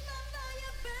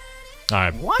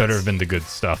 Alright, better have been the good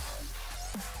stuff.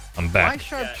 I'm back. Why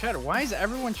sharp cheddar? Why is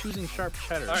everyone choosing sharp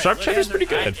cheddar? All right, Sharp look, cheddar's pretty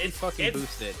good. It's fucking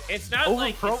boosted. It's not Over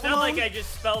like provolone? I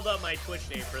just spelled out my Twitch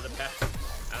name for the past,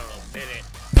 I don't know, minute.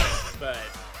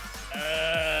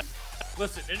 But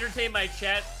listen, entertain my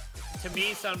chat to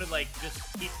me sounded like just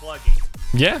keep plugging.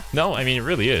 Yeah, no, I mean it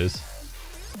really is.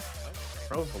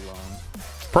 Provolone.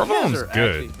 Provolone's You guys are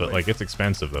good, actually but like it's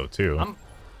expensive though too.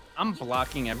 I'm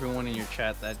blocking everyone in your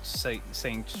chat that's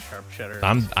saying sharp cheddar.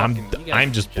 I'm You guys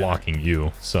are just degenerate. blocking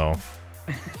you, so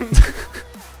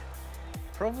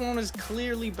Provolone is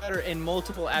clearly better in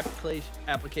multiple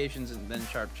applications than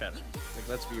sharp cheddar. Like,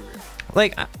 let's be real.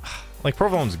 like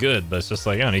provolone's good, but it's just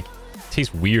like, I don't know, it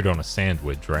tastes weird on a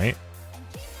sandwich, right?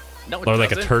 No, it Or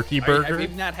like a doesn't. turkey burger?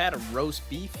 Have you not had a roast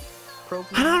beef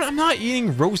provolone? I'm not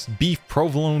eating roast beef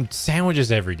provolone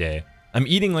sandwiches every day. I'm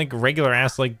eating like regular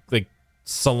ass like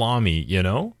salami, you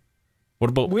know? What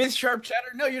about with sharp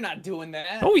cheddar? No, you're not doing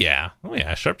that. Oh yeah.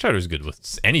 Sharp cheddar is good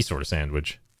with any sort of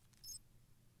sandwich.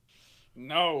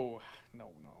 No.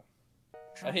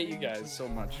 I hate you guys so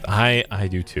much. I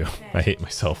do too. I hate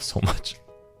myself so much.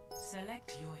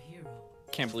 Select your hero.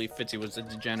 Can't believe Fitzy was a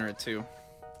degenerate too.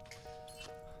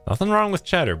 Nothing wrong with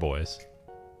cheddar, boys.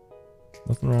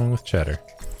 Nothing wrong with cheddar.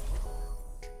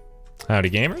 Howdy,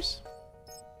 gamers.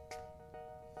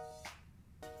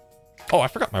 Oh, I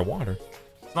forgot my water.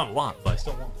 It's not a lot, but I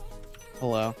still want it.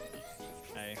 Hello.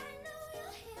 Hey.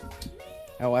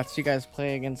 I watched you guys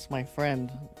play against my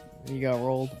friend. You got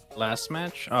rolled. Last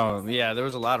match? Oh yeah, there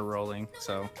was a lot of rolling.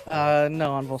 So.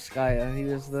 No, on Volskaya. He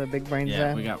was the big brain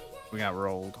Yeah, Zen. we got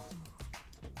rolled.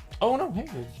 Oh no, hey,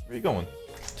 where you going?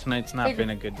 Tonight's not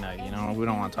been a good night. You know, we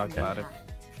don't want to talk about it.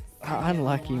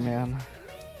 Unlucky, man.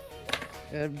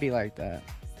 It'd be like that.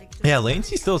 Yeah,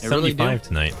 latency's still at They really 75 do.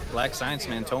 tonight. Black Science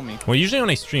Man told me. Well, usually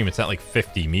when I stream, it's at like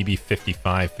 50, maybe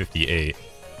 55, 58.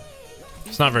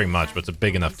 It's not very much, but it's a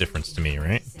big enough difference to me,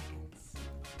 right?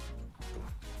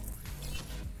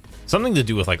 Something to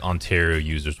do with like Ontario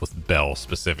users with Bell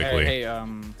specifically. Hey,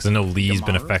 because I know Lee's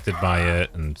been Gamara? affected by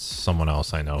it, and someone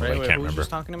else I know, but I Wait, can't who was remember. just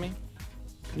talking to me?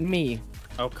 Me.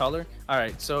 Oh, color?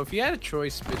 Alright, so if you had a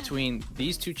choice between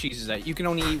these two cheeses that you can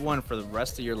only eat one for the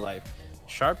rest of your life,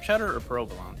 sharp cheddar or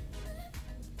provolone?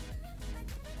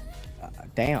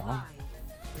 Damn.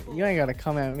 You ain't gotta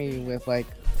come at me with like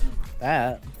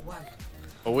that.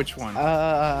 But which one?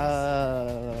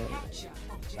 I'd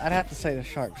have to say the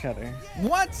sharp cheddar.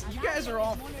 What? You guys are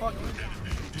all fucking.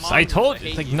 I told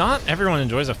you, like, not everyone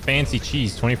enjoys a fancy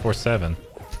cheese 24/7.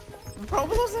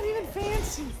 Provolone's not even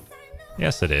fancy.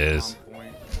 Yes, it is.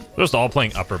 We're just all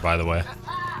playing upper, by the way.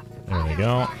 There we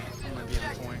go.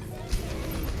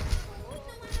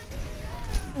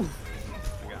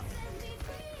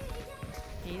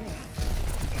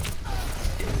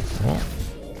 Well,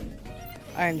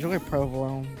 I enjoy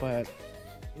provolone, but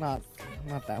not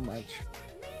that much.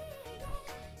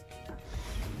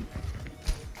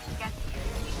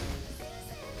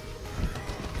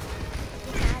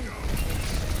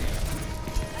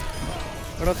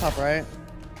 Go to top right.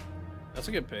 That's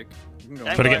a good pick. You can go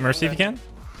try to get Mercy if you can.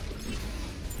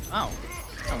 Oh,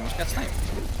 almost got sniped.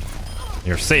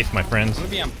 You're safe, my friends. I'm gonna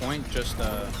be on point, just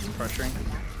pressuring.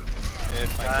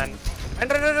 If I can.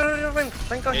 Run,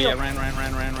 Yeah, ran.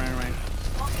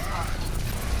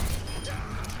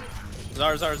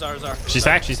 Zar. She's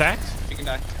hacked, she's hacked. She can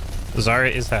die.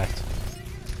 Zarya is hacked.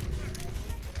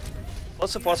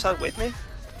 What's the boss out with me?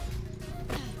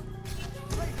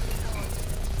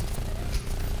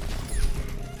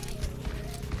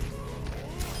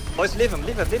 Boys, leave him.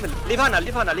 Leave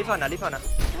Hana.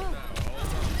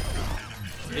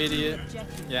 Idiot.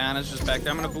 Yeah, Anna's just back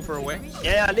there. I'm gonna boop her away.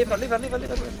 Yeah, leave her.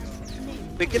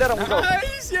 We kill her and we go.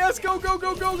 Nice! Yes, go.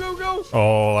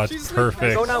 Oh, that's She's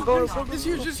perfect. Go now, go. It's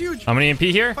huge. How many EMP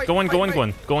here? Fight, Go on. Okay.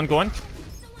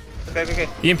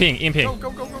 EMPing.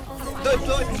 Go. Do it.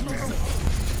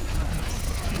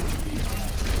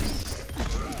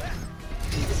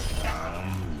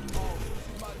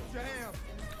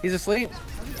 He's asleep.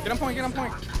 Get on point.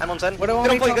 I'm on Zen. What do I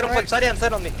Get on want point. right? Sorry, I'm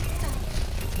Zen on me.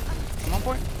 I'm on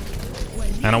point.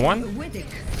 And a one. Wait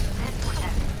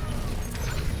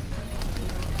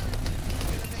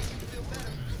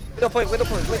a point. Sorry,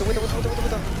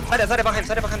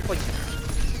 behind point.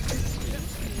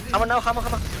 Hammer now, hammer.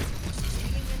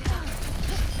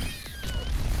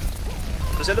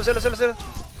 Lucero.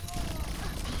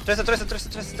 Tracer.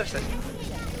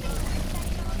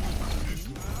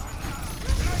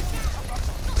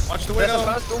 Watch the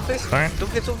window. Don't face. Fine.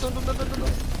 Don't get.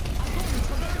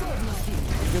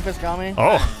 Doofus got me.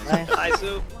 Oh. Nice.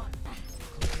 Nice.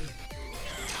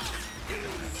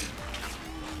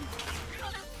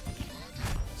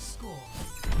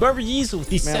 Barbara Yeezel with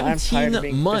the Man, I'm tired of 17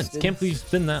 being months. fisted. Can't believe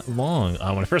it's been that long.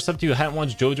 When I first stepped to you, I hadn't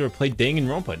watched JoJo or played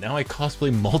Danganronpa. Now I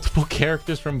cosplay multiple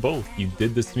characters from both. You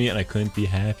did this to me and I couldn't be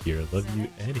happier. Love you,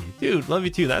 Eddie. Dude, love you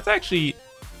too. That's actually,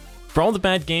 for all the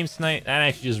bad games tonight, that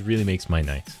actually just really makes my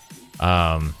night.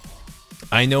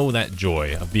 I know that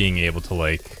joy of being able to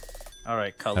like, All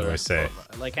right, color. how do I say?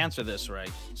 Like, answer this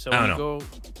right. So I when don't you know. go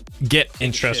Get take a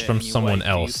interest shit from and you someone wipe, do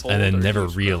you else fold and then or do never you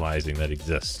scrub? realizing that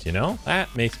exists, you know?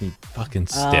 That makes me fucking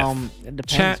stiff. It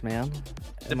depends, Chat. man.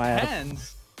 Am I at a-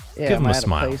 Depends. Yeah, Give am him I a at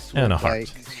smile place and a with, heart. like,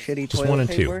 shitty Just toilet one and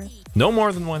paper? two. No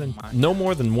more than one of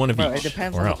Bro, it each.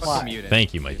 depends or on the else. plot.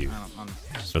 Thank you, my dude.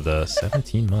 For the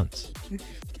 17 months.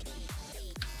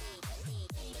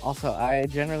 Also, I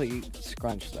generally eat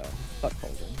scrunch though. Fuck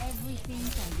Holden. Everything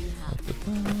can be happy.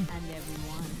 And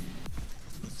everyone.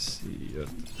 Let's see.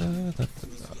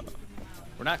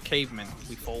 We're not cavemen.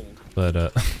 We fold. But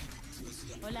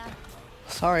Hola.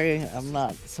 Sorry, I'm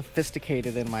not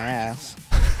sophisticated in my ass.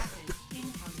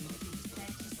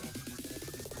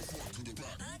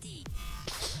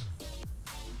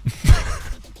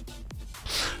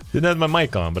 didn't have my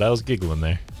mic on, but I was giggling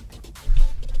there.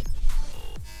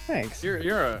 Thanks.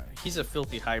 He's a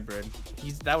filthy hybrid.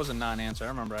 That was a non-answer. I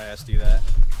remember I asked you that.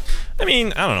 I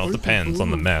mean, I don't know. It depends on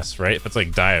the mess, right? If it's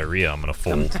like diarrhea, I'm gonna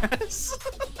fold.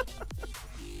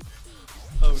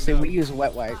 Oh, See, no. we use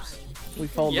wet wipes. We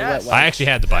fold the wet wipes. I actually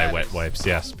had to buy wet wipes,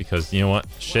 yes, because you know what?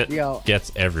 Shit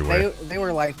gets everywhere. They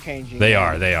were life changing. They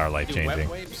are life changing.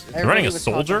 They're running a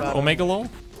soldier, Omega LUL?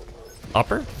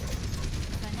 Upper?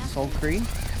 Soul Creed?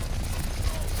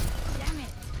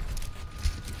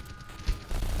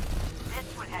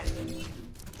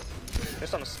 There's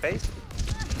some space.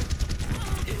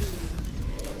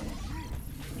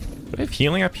 Do I have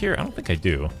healing up here? I don't think I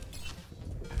do.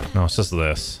 No, it's just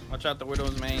this. Watch out, the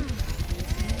Widow's main.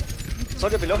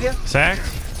 Soldier below here. Sacked.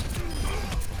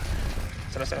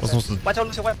 Watch out,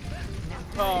 Lucio.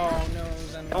 Oh no,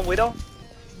 Zen. Come on, Widow.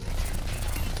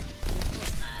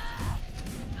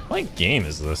 What game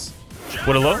is this?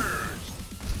 What a low?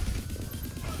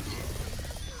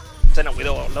 Send a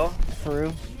Widow low.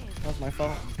 Through. That was my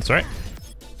fault. That's right.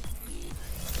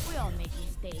 We all make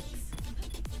mistakes.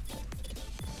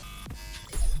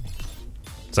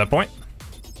 Is that point?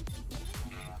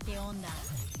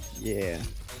 Yeah.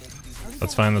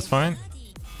 That's fine, that's fine.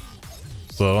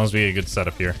 So as long as we get a good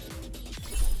setup here.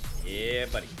 Yeah,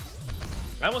 buddy.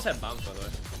 I almost had bombs, by the way.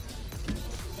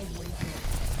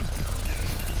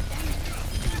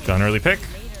 Got an early pick.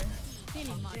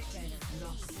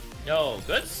 Yo,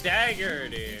 good stagger,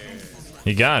 dude.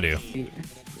 You got to.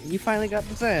 You finally got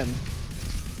the Zen.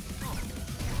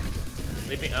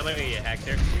 Sleeping. I'm gonna get hacked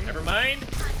here. Never mind.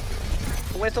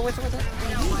 Wait.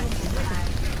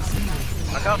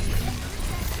 Back up.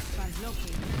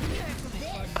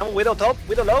 I'm Widow top,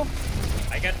 Widow low.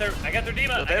 I got their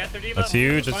diva. That's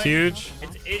huge, that's huge.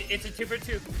 It's a 2 for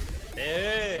 2.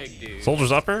 Big dude.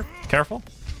 Soldier's upper. Careful.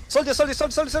 Soldier.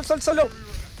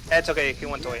 It's okay, he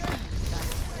went away.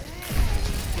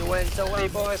 He went away,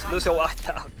 boys. Lucio walked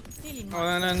out.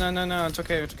 Oh no, it's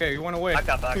okay. He went away. Back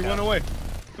He up. went away.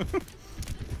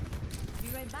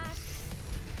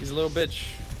 He's a little bitch.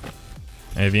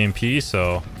 I have EMP,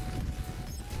 so.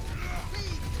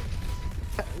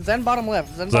 Zen bottom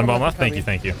left. Zen bottom left.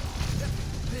 Thank you.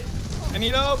 I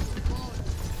need help.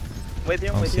 With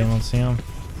you. Let's see him.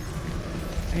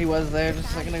 He was there just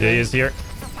a second ago. Yeah, he is here.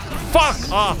 Fuck!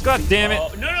 Oh, god damn it.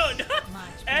 Oh, no.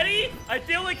 Eddie, I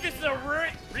feel like this is a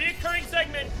reoccurring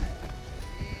segment.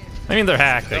 I mean, they're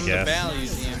hacked, I Come to guess.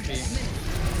 values, EMP.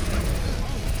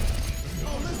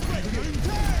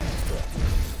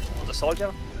 The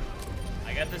soldier.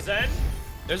 I got the Zen.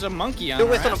 There's a monkey on Kill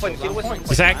our West on the assholes point. on point.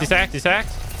 He's hacked.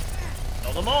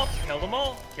 Kill them all.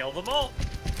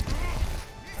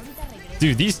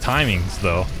 Dude, these timings,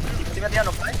 though.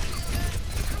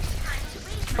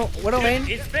 Oh, Widow main.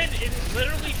 It's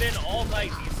literally been all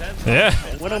night. These Zens. Yeah.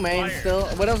 Widow main still.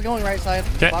 Widow's going right side.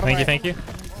 Okay, Bottom right. thank you.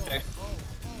 Okay.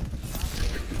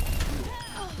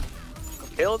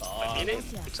 Killed.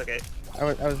 It's okay. I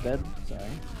was dead. Sorry.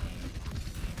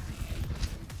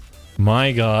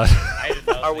 My god.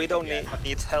 Our Widow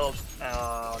needs help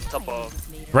on top of.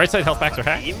 Right side health packs are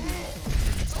hacked.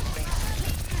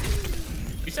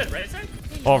 You said right side?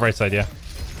 All right side, yeah.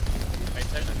 Right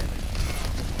side. Okay.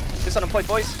 This on the point,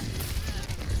 boys.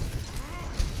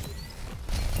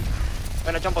 I'm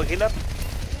gonna jump on healer.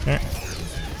 Okay.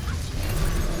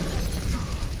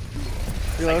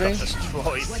 Reloading.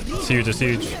 Destroyed. It's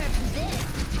huge.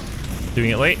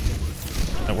 Doing it late.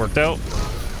 That worked out.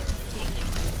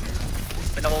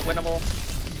 Winnable.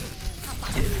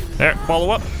 There, follow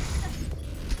up.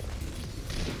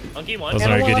 Monkey one.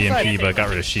 Wasn't very good EMP, but got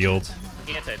rid of shield.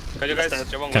 Canted. Can you guys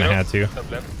jump on Kinda Widow? had to.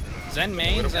 Top left. Zen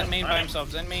main by himself.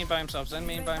 Zen main by himself. No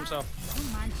manches.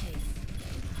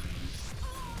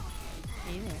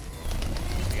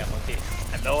 I got monkey.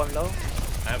 I'm low.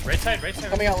 Right side.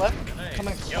 Coming out left. Nice.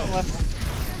 Coming Yo. left.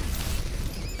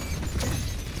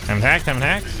 I'm hacked.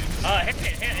 Hamster.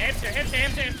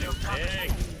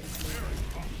 Big.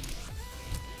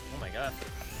 Oh my god.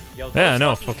 Yo, Yeah, those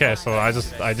no. fucking Okay, so I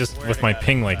just with my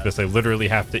ping like this, I literally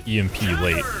have to EMP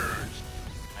late,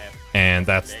 and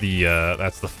that's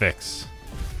the fix.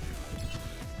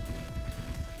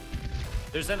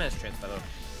 There's MS trans by the way.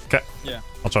 Okay. Yeah.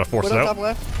 I'll try to force it Widow out. top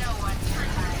left.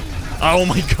 Oh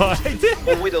my god, I did.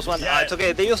 Oh, Widow's one. It's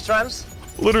okay. They use trams.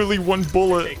 Literally one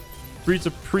bullet. Breeds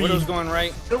a pre. Widow's going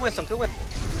right. Kill Winston. Kill Winston.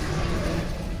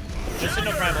 Just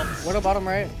no primal. Widow bottom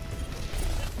right.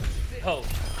 Oh,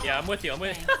 yeah, I'm with you. I'm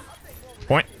with you.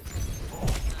 Point.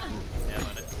 Yeah, I'm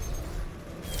on it.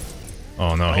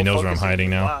 Oh no, he knows where I'm hiding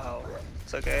now. Wow.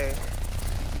 It's okay.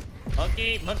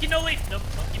 Monkey no leap. No,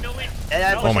 monkey no leap.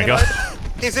 Yeah, Oh my god.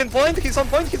 He's in point. He's on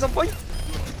point. He's on point.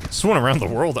 Just went around the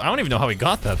world. I don't even know how he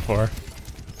got that far.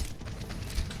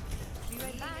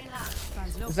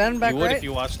 Zen back You would right. if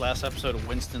you watched last episode of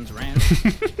Winston's Ranch.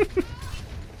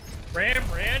 Ram.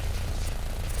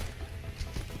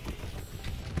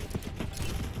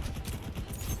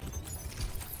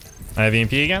 I have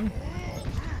EMP again.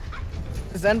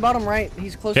 Zen bottom right.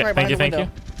 He's close Okay, right thank behind you, the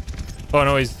thank window. you. Oh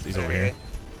no, he's over here.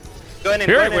 Go in.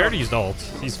 We already used ult.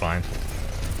 He's fine.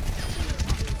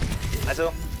 I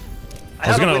do. I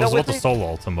was about to solo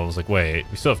ult him, but I was like, wait,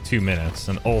 we still have 2 minutes,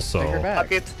 and also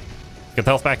Fuck it. get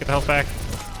the health back. Get the health back.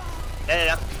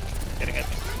 Yeah. Getting it.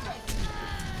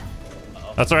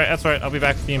 That's alright. That's alright. I'll be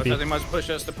back with EMP. Nothing much push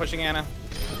us to pushing Anna.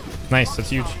 Nice. That's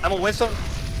huge. I'm a Winston.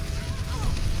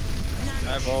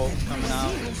 I have ult coming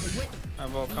out. I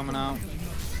have ult coming out.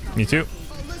 Me too.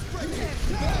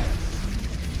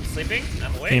 Sleeping.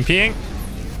 I'm awake. EMPing.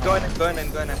 Go in.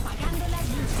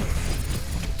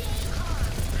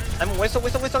 I'm a Winston.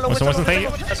 Winston, thank you.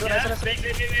 That's Yeah, nice.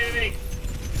 big.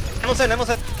 I'm on set.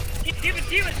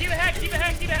 Diva hack. Diva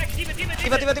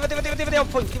on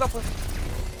point. Diva point.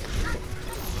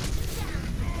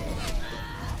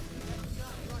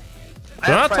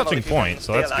 They're not touching point,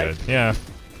 so that's good. Yeah.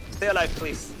 Stay alive,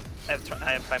 please. I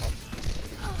have primal.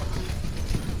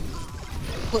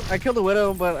 I killed the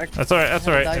widow, but I That's alright. That's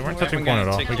alright. They weren't touching point at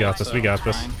all. We got this. We got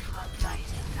this.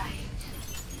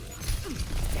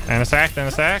 And a sack. Oh,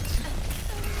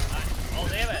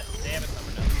 they have it. They have it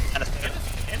coming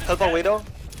up. Help our widow.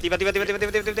 Diva. Diva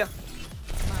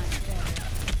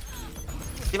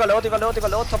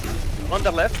low, top. On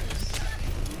the left.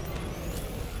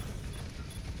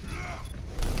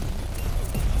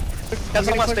 Can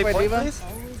someone stay point, please?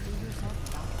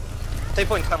 Stay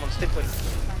point, come on, stay point.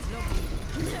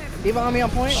 Diva on me on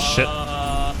point. Shit.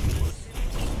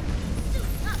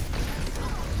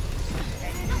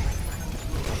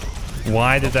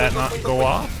 Why did that not go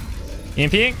off?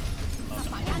 EMPing?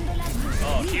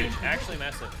 Oh, huge. Actually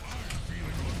massive.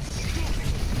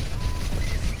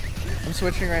 I'm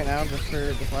switching right now just for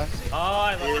the flash. Oh,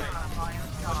 I lost my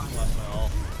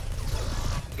ult.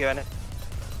 Get it.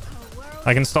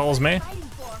 I can stall as May.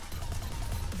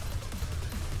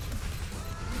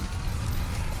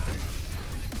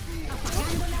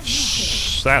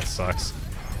 Shh, that sucks.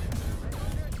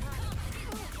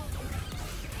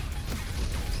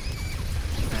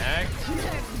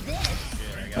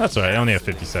 That's alright, I only have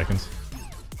 50 seconds.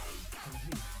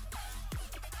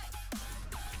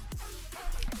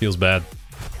 Feels bad.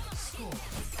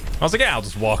 I was like, yeah, I'll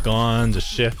just walk on, just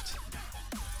shift.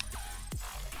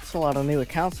 That's a lot of new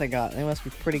accounts I got. They must be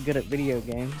pretty good at video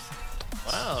games.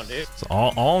 Wow, dude. It's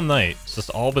all night. It's just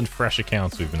all been fresh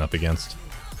accounts we've been up against.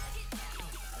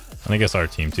 And I guess our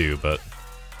team too, but...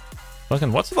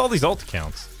 Fucking, what's with all these ult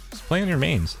accounts? Just play on your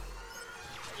mains.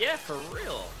 Yeah, for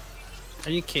real.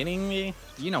 Are you kidding me?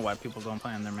 You know why people don't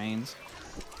play on their mains.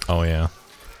 Oh, yeah.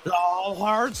 Oh,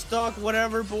 hard stuck,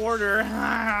 whatever border.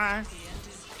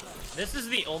 This is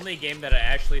the only game that I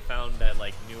actually found that,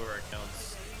 like, newer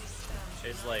accounts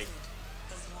is, like,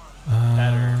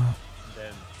 better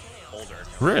than older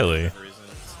accounts. Really? For some reason.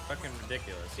 It's fucking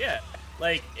ridiculous. Yeah.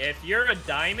 Like, if you're a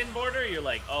diamond border, you're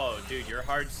like, oh, dude, you're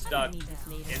hard stuck.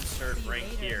 Insert rank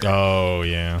here. Oh,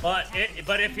 yeah. But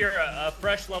if you're a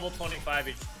fresh level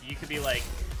 25, you could be like,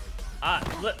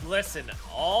 listen,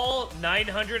 all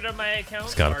 900 of my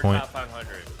accounts Got a are point. top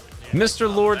 500.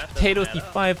 Mr. Lord Potato with the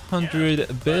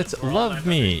 500 bits. Love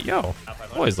me. Yo,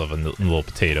 always love a little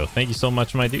potato. Thank you so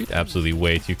much, my dude. Absolutely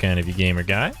way too kind of you, gamer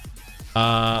guy.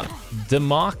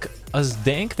 Demok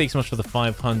Azdank, thanks so much for the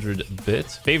 500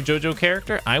 bits. Fave JoJo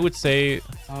character? I would say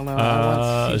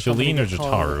Jolene or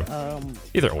Jataru.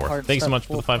 Either or. Thanks so much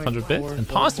for the 500 bits. And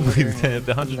possibly the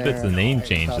 100 bits, the name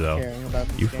change, though.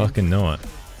 You fucking know it.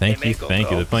 Thank you, thank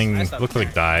you. They're playing, looks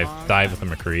like Dive with the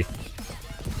McCree.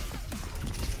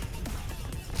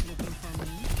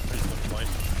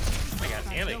 Oh my god,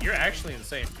 damn it, you're actually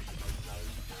insane.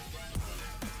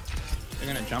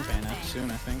 They're gonna jump in soon,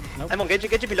 I think. Nope. I'm on get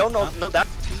you below, no that.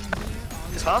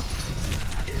 It's half.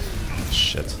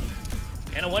 Shit.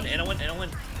 Anna one.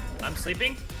 I'm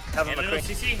sleeping. Have a Anna no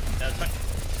McCree. CC. That's fine.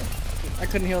 I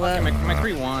couldn't heal that. My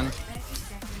 3-1.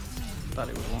 Thought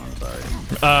he was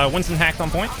 1, sorry. Winston hacked on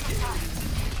point.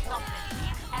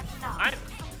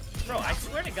 Bro, I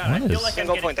swear to God, What I feel is- like I'm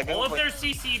Go getting point, go all of point. their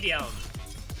CC down.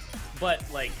 But,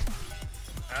 like,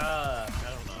 I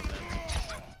don't know,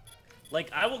 man.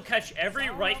 Like, I will catch every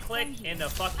right click in a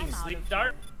fucking sleep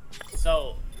dart.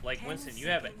 So, like, Winston, you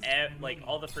have, like,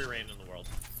 all the free reign in the world.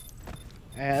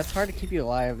 Yeah, it's hard to keep you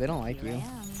alive. They don't like you.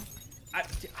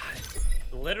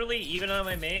 Literally, even on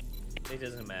my main, it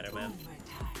doesn't matter, man.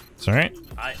 It's alright.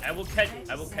 I will catch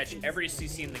every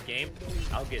CC in the game.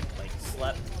 I'll get like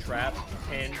slept, trapped,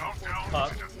 pinned,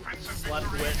 fucked,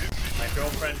 slept with, my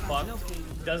girlfriend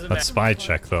fucked. Doesn't That matter. spy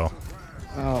check though.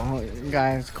 Oh,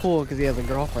 guys, cool because he has a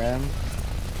girlfriend.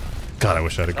 God, I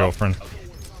wish I had a girlfriend.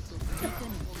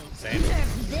 Same.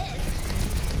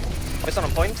 Poison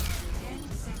on point.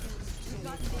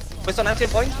 Poison empty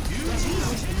point.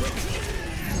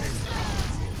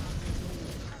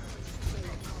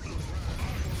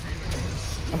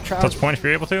 I'm trying. Touch point if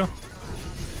you're able to.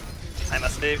 I'm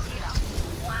asleep.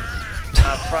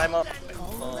 Prime up.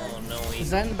 Oh no,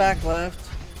 Zen back left.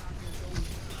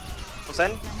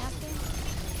 Zen.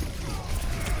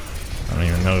 I don't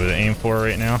even know who to aim for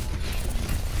right now.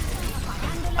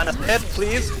 And a head,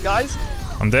 please, guys.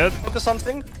 I'm dead. Focus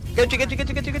something. Get you.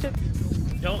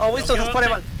 Oh, we still have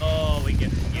Spider-Man. Oh, we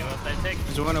give up that take.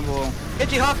 It's winnable.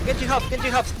 Get you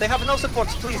half. They have no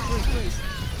supports, please.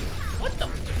 What the?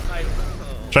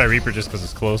 Try Reaper just because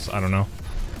it's close. I don't know.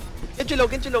 Genji low.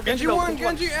 Genji won.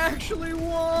 Genji actually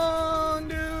won,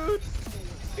 dude.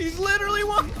 He's literally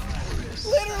won.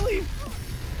 Literally.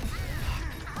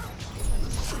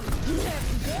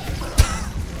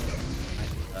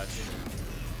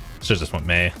 Should've just went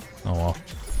May. Oh well.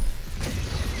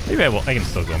 Maybe I can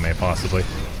still go May possibly.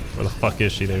 Where the fuck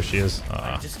is she? There she is.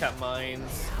 I just got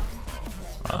mines.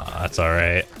 That's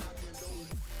alright.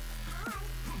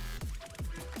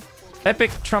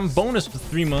 Epic trombonist for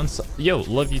 3 months. Yo,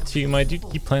 love you too, my dude.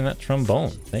 Keep playing that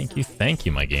trombone. Thank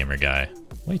you, my gamer guy.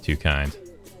 Way too kind.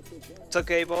 It's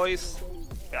okay, boys.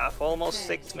 We have almost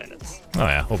 6 minutes. Oh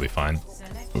yeah, we'll be fine.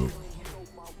 Ooh.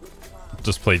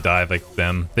 Just play dive like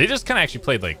them. They just kind of actually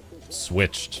played like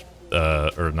switched,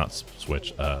 or not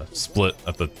switch, split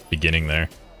at the beginning there.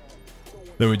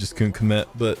 Then we just couldn't commit,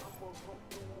 but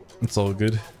it's all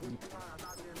good.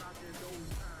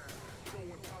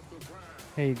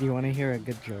 Hey, do you want to hear a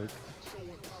good joke?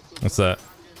 What's that?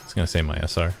 I was gonna say my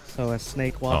SR. So a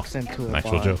snake walks into an a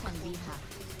actual bar. joke.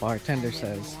 Bartender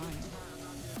says,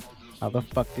 "How the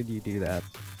fuck did you do that?"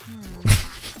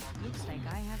 Looks like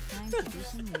I have time to do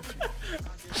some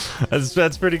research.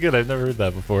 That's pretty good. I've never heard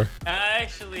that before.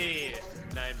 Actually,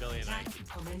 9 billion. I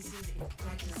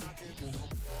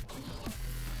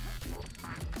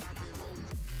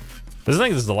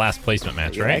think this is the last placement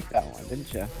match, You right? liked that one,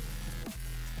 didn't you?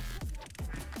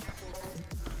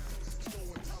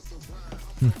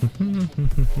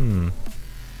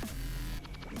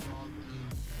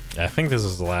 I think this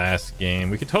is the last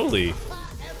game. We could totally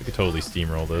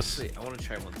steamroll this. I want to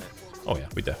try one thing. Oh yeah,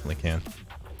 we definitely can.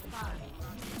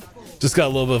 Just got a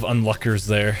little bit of unluckers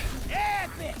there.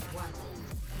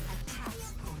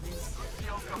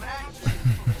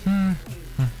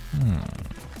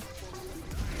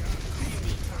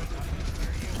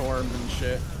 Torb and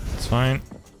shit. It's fine.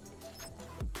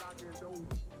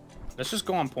 Let's just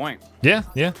go on point. Yeah.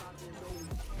 I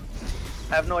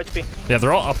have no HP. Yeah,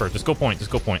 they're all upper. Just go point. Just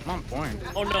go point. I'm on point.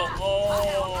 Oh no.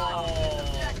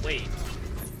 Oh, wait.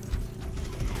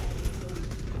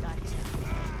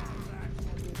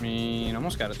 I mean,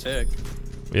 almost got a tick.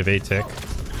 We have a tick.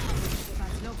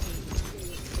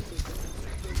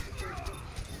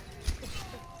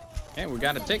 Okay, we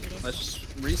got a tick. Let's just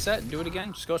reset, do it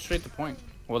again. Just go straight to point.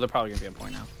 Well, they're probably gonna be a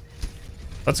point now.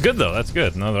 That's good though. That's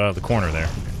good. Now they're out of the corner there.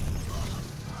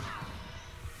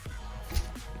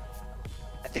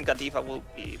 I think a diva will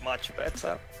be much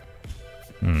better.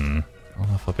 I don't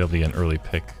know if I'll be able to get an early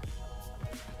pick.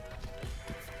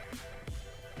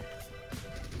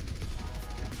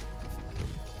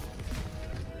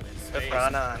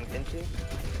 Rana and Genji.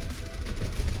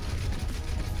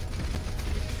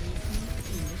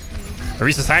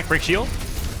 Arisa's hack, break shield.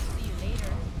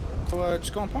 So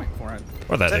just go on point for it.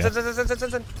 Or that.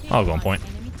 Yeah. I'll go on point.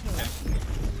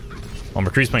 Oh,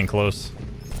 McCree's playing close.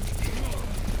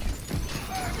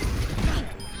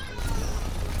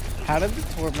 How did the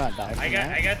Torb not die? I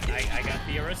got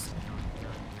Theorist.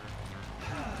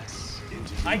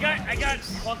 I got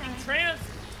fucking trance.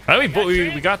 Oh,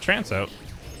 we got trance out.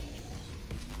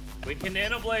 We can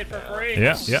nano blade for free.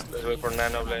 Yeah. Let's wait for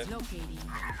nano blade.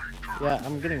 Yeah,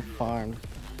 I'm getting farmed.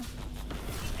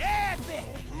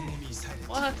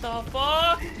 What the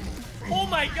fuck? Oh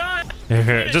my god!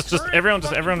 Here. Just everyone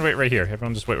wait right here.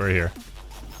 Everyone just wait right here.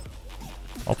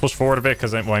 I'll push forward a bit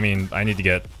because I mean, I need to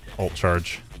get ult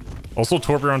charge. Also,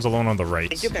 Torbjorn's alone on the right. I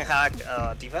think you can hack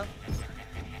D.Va.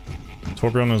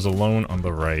 Torbjorn is alone on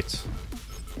the right.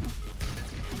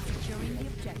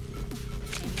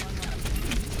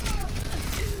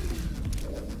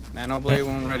 Nano Blade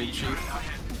won't ready, chief.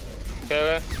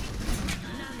 Okay.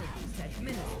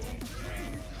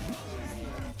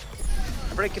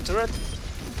 Break into turret.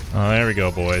 Oh, there we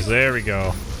go, boys. There we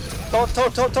go. Thor on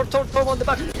the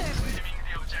back.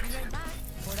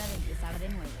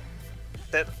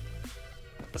 Dead.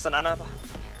 That's an Ana.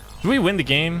 Do we win the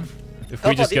game if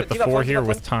we just get the 4 here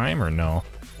with time, or no?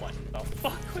 What the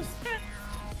fuck was that?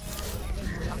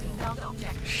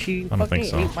 She I don't think fucking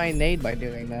so. ate my nade by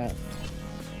doing that.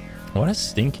 What is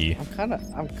stinky? I'm kind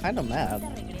of mad.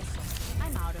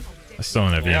 I still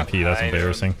don't have VMP. That's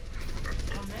embarrassing.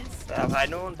 I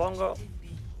know on Bongo.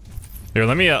 Here,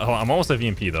 let me. Hold on, I'm almost at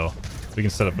VMP though. We can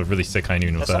set up a really sick high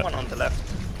noon with There's that. someone on the left.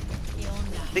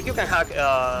 I think you can hack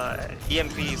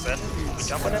EMPs and we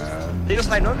jump on him. They use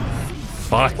high noon.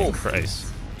 Fucking Christ.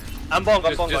 I'm Bongo,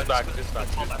 I'm Bongo. Just back.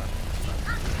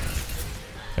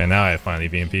 And now I have finally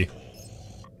VMP.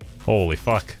 Holy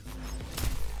fuck.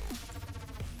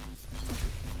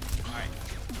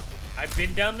 I've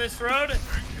been down this road.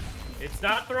 It's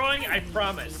not throwing, I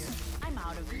promise. I'm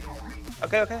out of here.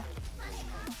 Okay.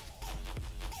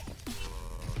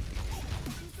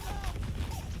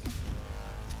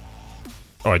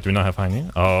 Oh, I do not have high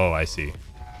noon? Oh, I see.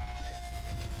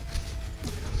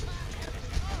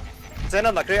 Zen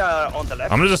and McCree are on the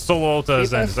left. I'm gonna just solo ult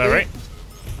Zen. Is that right?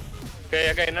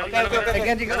 Okay. No.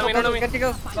 Genji, go. Go. I'm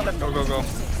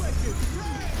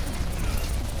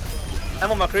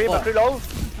on McCree low.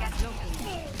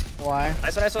 Why?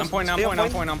 Nice. I'm point. And a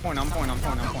That's one.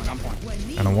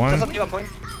 a D.Va point.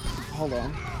 Hold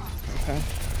on. Okay.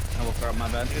 I will throw up my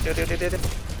bed.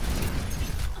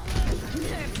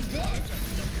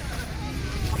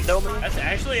 That's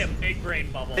actually a big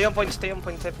brain bubble. Stay on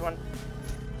point, everyone.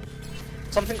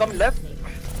 Something coming left.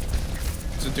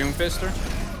 It's a Doomfister.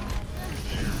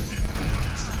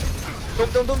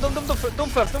 Doom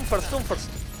first.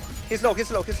 He's low.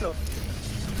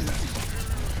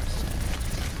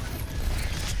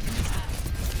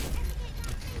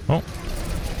 Oh.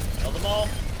 Kill them all.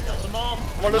 I'm on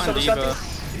Come on, D.Va.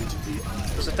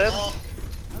 Lose a dead.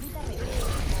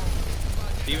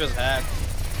 D.Va's hacked.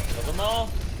 Kill them all.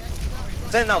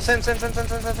 Zen now, Zen. D.Va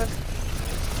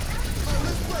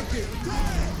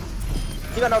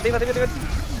now, D.Va.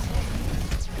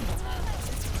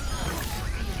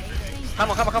 Come.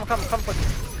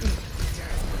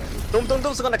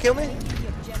 Doom's gonna kill me.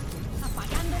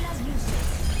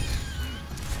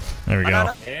 There we go.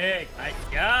 Hey,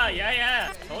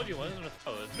 yeah. I told you wasn't a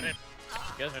throw. You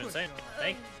guys are insane.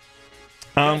 Thank you.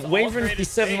 Wavering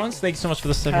 57 months. Thank you so much for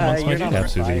the 7 months, my you're dude. not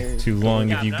Absolutely fired. too long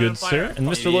Yeah, of you, I'm good not sir. fired. And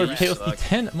Mr. Lord You Potato for suck.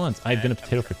 10 months. I've been a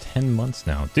potato for 10 months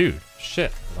now, dude.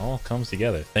 Shit, it all comes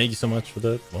together. Thank you so much for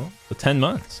the 10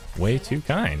 months. Way too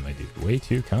kind, my dude. Way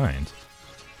too kind.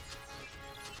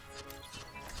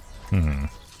 Can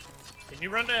you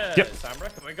run to Yep.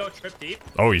 Sombra? Can we go trip deep?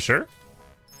 Oh, you sure?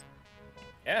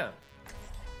 Yeah.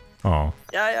 Oh.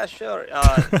 Yeah, sure.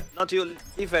 Not you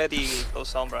leave Eddie, go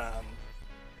Sombra,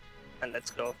 and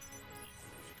let's go.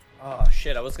 Oh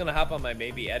shit! I was gonna hop on my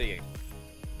maybe Eddie.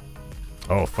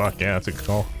 Oh fuck yeah, that's a good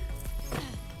call.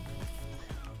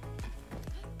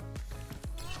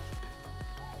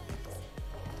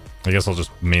 I guess I'll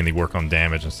just mainly work on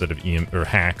damage instead of EM or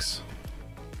hacks.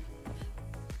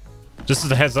 Just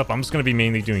as a heads up, I'm just going to be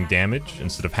mainly doing damage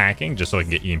instead of hacking, just so I can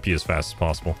get EMP as fast as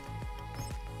possible.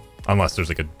 Unless there's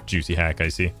like a juicy hack I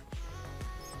see.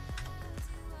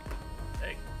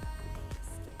 Hey.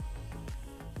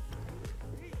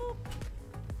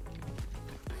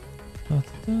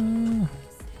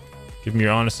 Give me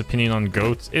your honest opinion on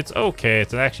goats. It's okay.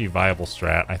 It's actually a viable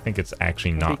strat. I think it's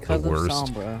actually not Because the of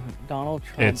worst. Sombra, Donald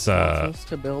Trump It's wants us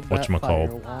to build that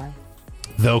whatchamacalled. firewall.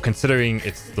 Though considering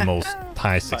it's the most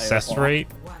high success Firewall. rate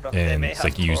and it's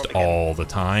like used all the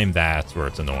time, that's where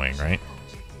it's annoying, right?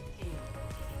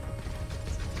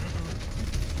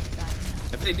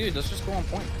 If they do, let's just go on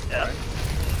point. Yeah. Right?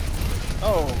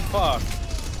 Oh fuck!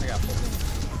 I got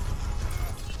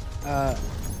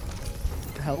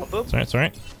Help. It's alright, it's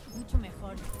alright.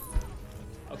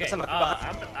 Okay. I'm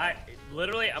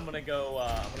gonna go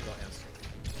hands.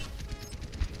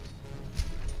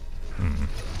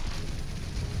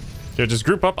 Yeah, just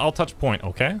group up. I'll touch point,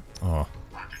 okay? Oh.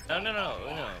 No.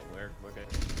 We're good.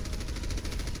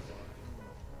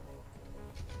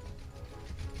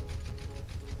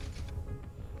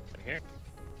 Right here.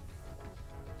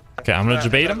 Okay, I'm gonna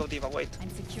debate him. Wait. I'm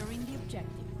securing the objective.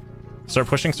 Start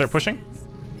pushing.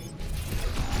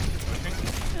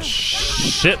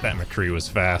 Shit, that McCree was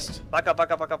fast. Back up,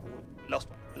 back up, back up. Lost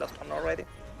one already.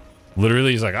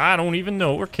 Literally, he's like, I don't even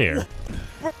know or care.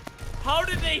 How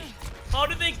did they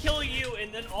kill you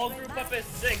and then all group up as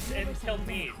 6 and kill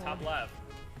me, top left?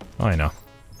 Oh, I know.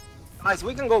 Guys,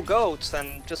 we can go goats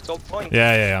and just go point.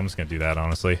 Yeah, I'm just gonna do that,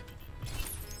 honestly.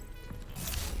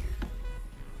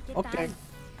 Okay.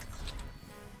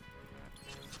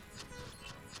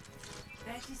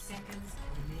 30 seconds.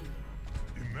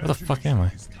 Where the fuck am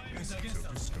I?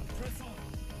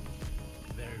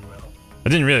 I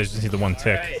didn't realize you just need the one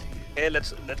tick. Right. Okay,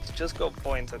 let's just go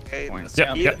point, okay?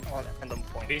 Yep, yep. And then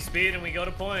point. Be speed and we go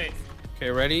to point. Okay,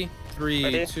 ready? 3,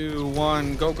 Ready? 2,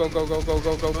 1, go, go, go, go, go,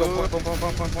 go, go, go, point, point, point,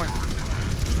 point, point, point.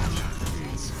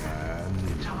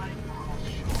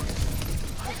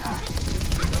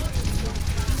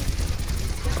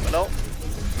 Hello?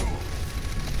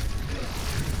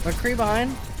 McCree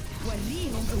behind.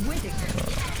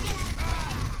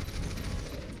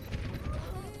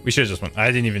 We should have just went. I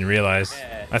didn't even realize.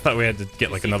 I thought we had to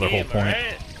get like another whole point.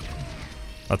 Right?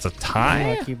 That's a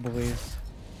tie? Lucky boys.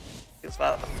 It's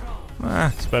bad.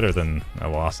 It's better than a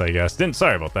loss, I guess.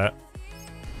 Sorry about that.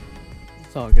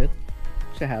 It's all good.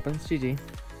 Shit happens. GG.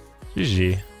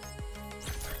 GG.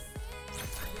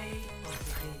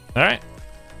 Alright.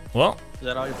 Well, Is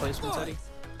that all your placements, Eddie?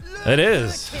 it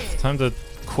is. Time to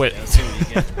quit. Yeah, let's see what you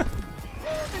get.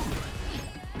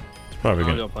 It's probably I'm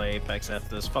gonna gonna go play Apex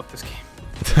after this. Fuck this game.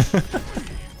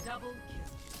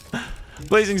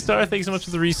 Blazing Star, thanks so much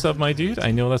for the resub, my dude. I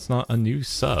know that's not a new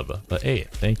sub, but hey,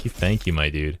 thank you, my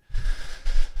dude.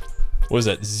 What is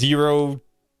that? 0?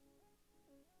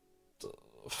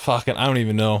 Fucking, I don't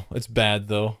even know. It's bad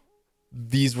though.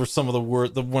 These were some of the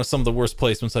worst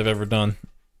placements I've ever done.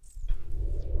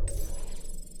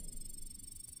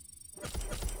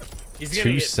 He's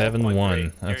gonna get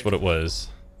 2-7-1. That's what it was.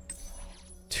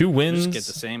 2 wins. Just get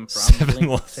the same, 7 probably.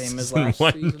 losses, Same as and last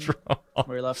 1 season, draw.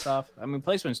 where he left off. I mean,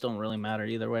 placements don't really matter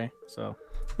either way, so.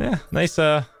 Yeah, nice.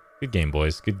 Good game,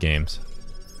 boys. Good games.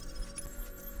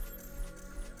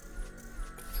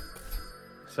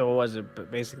 So what was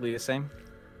it? Basically the same?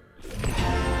 He's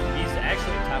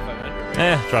actually top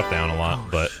 500. Dropped down a lot,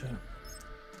 but.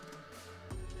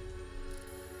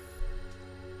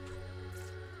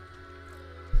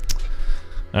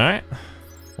 All right.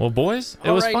 Well, boys,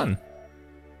 it was fun.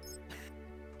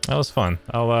 That was fun.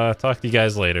 I'll talk to you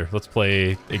guys later. Let's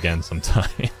play again sometime.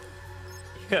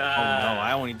 Oh no,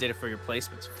 I only did it for your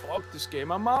placements. Fuck this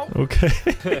game, I'm out.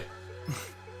 Okay.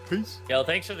 Peace. Yo,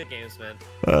 thanks for the games, man.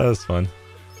 That was fun.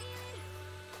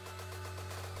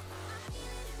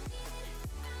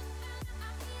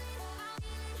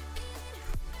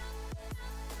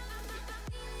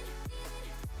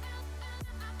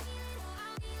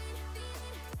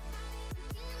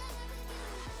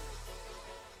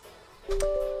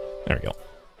 There we go.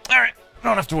 All right. I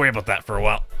don't have to worry about that for a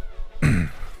while.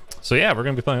 So yeah, we're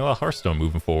going to be playing a lot of Hearthstone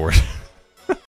moving forward.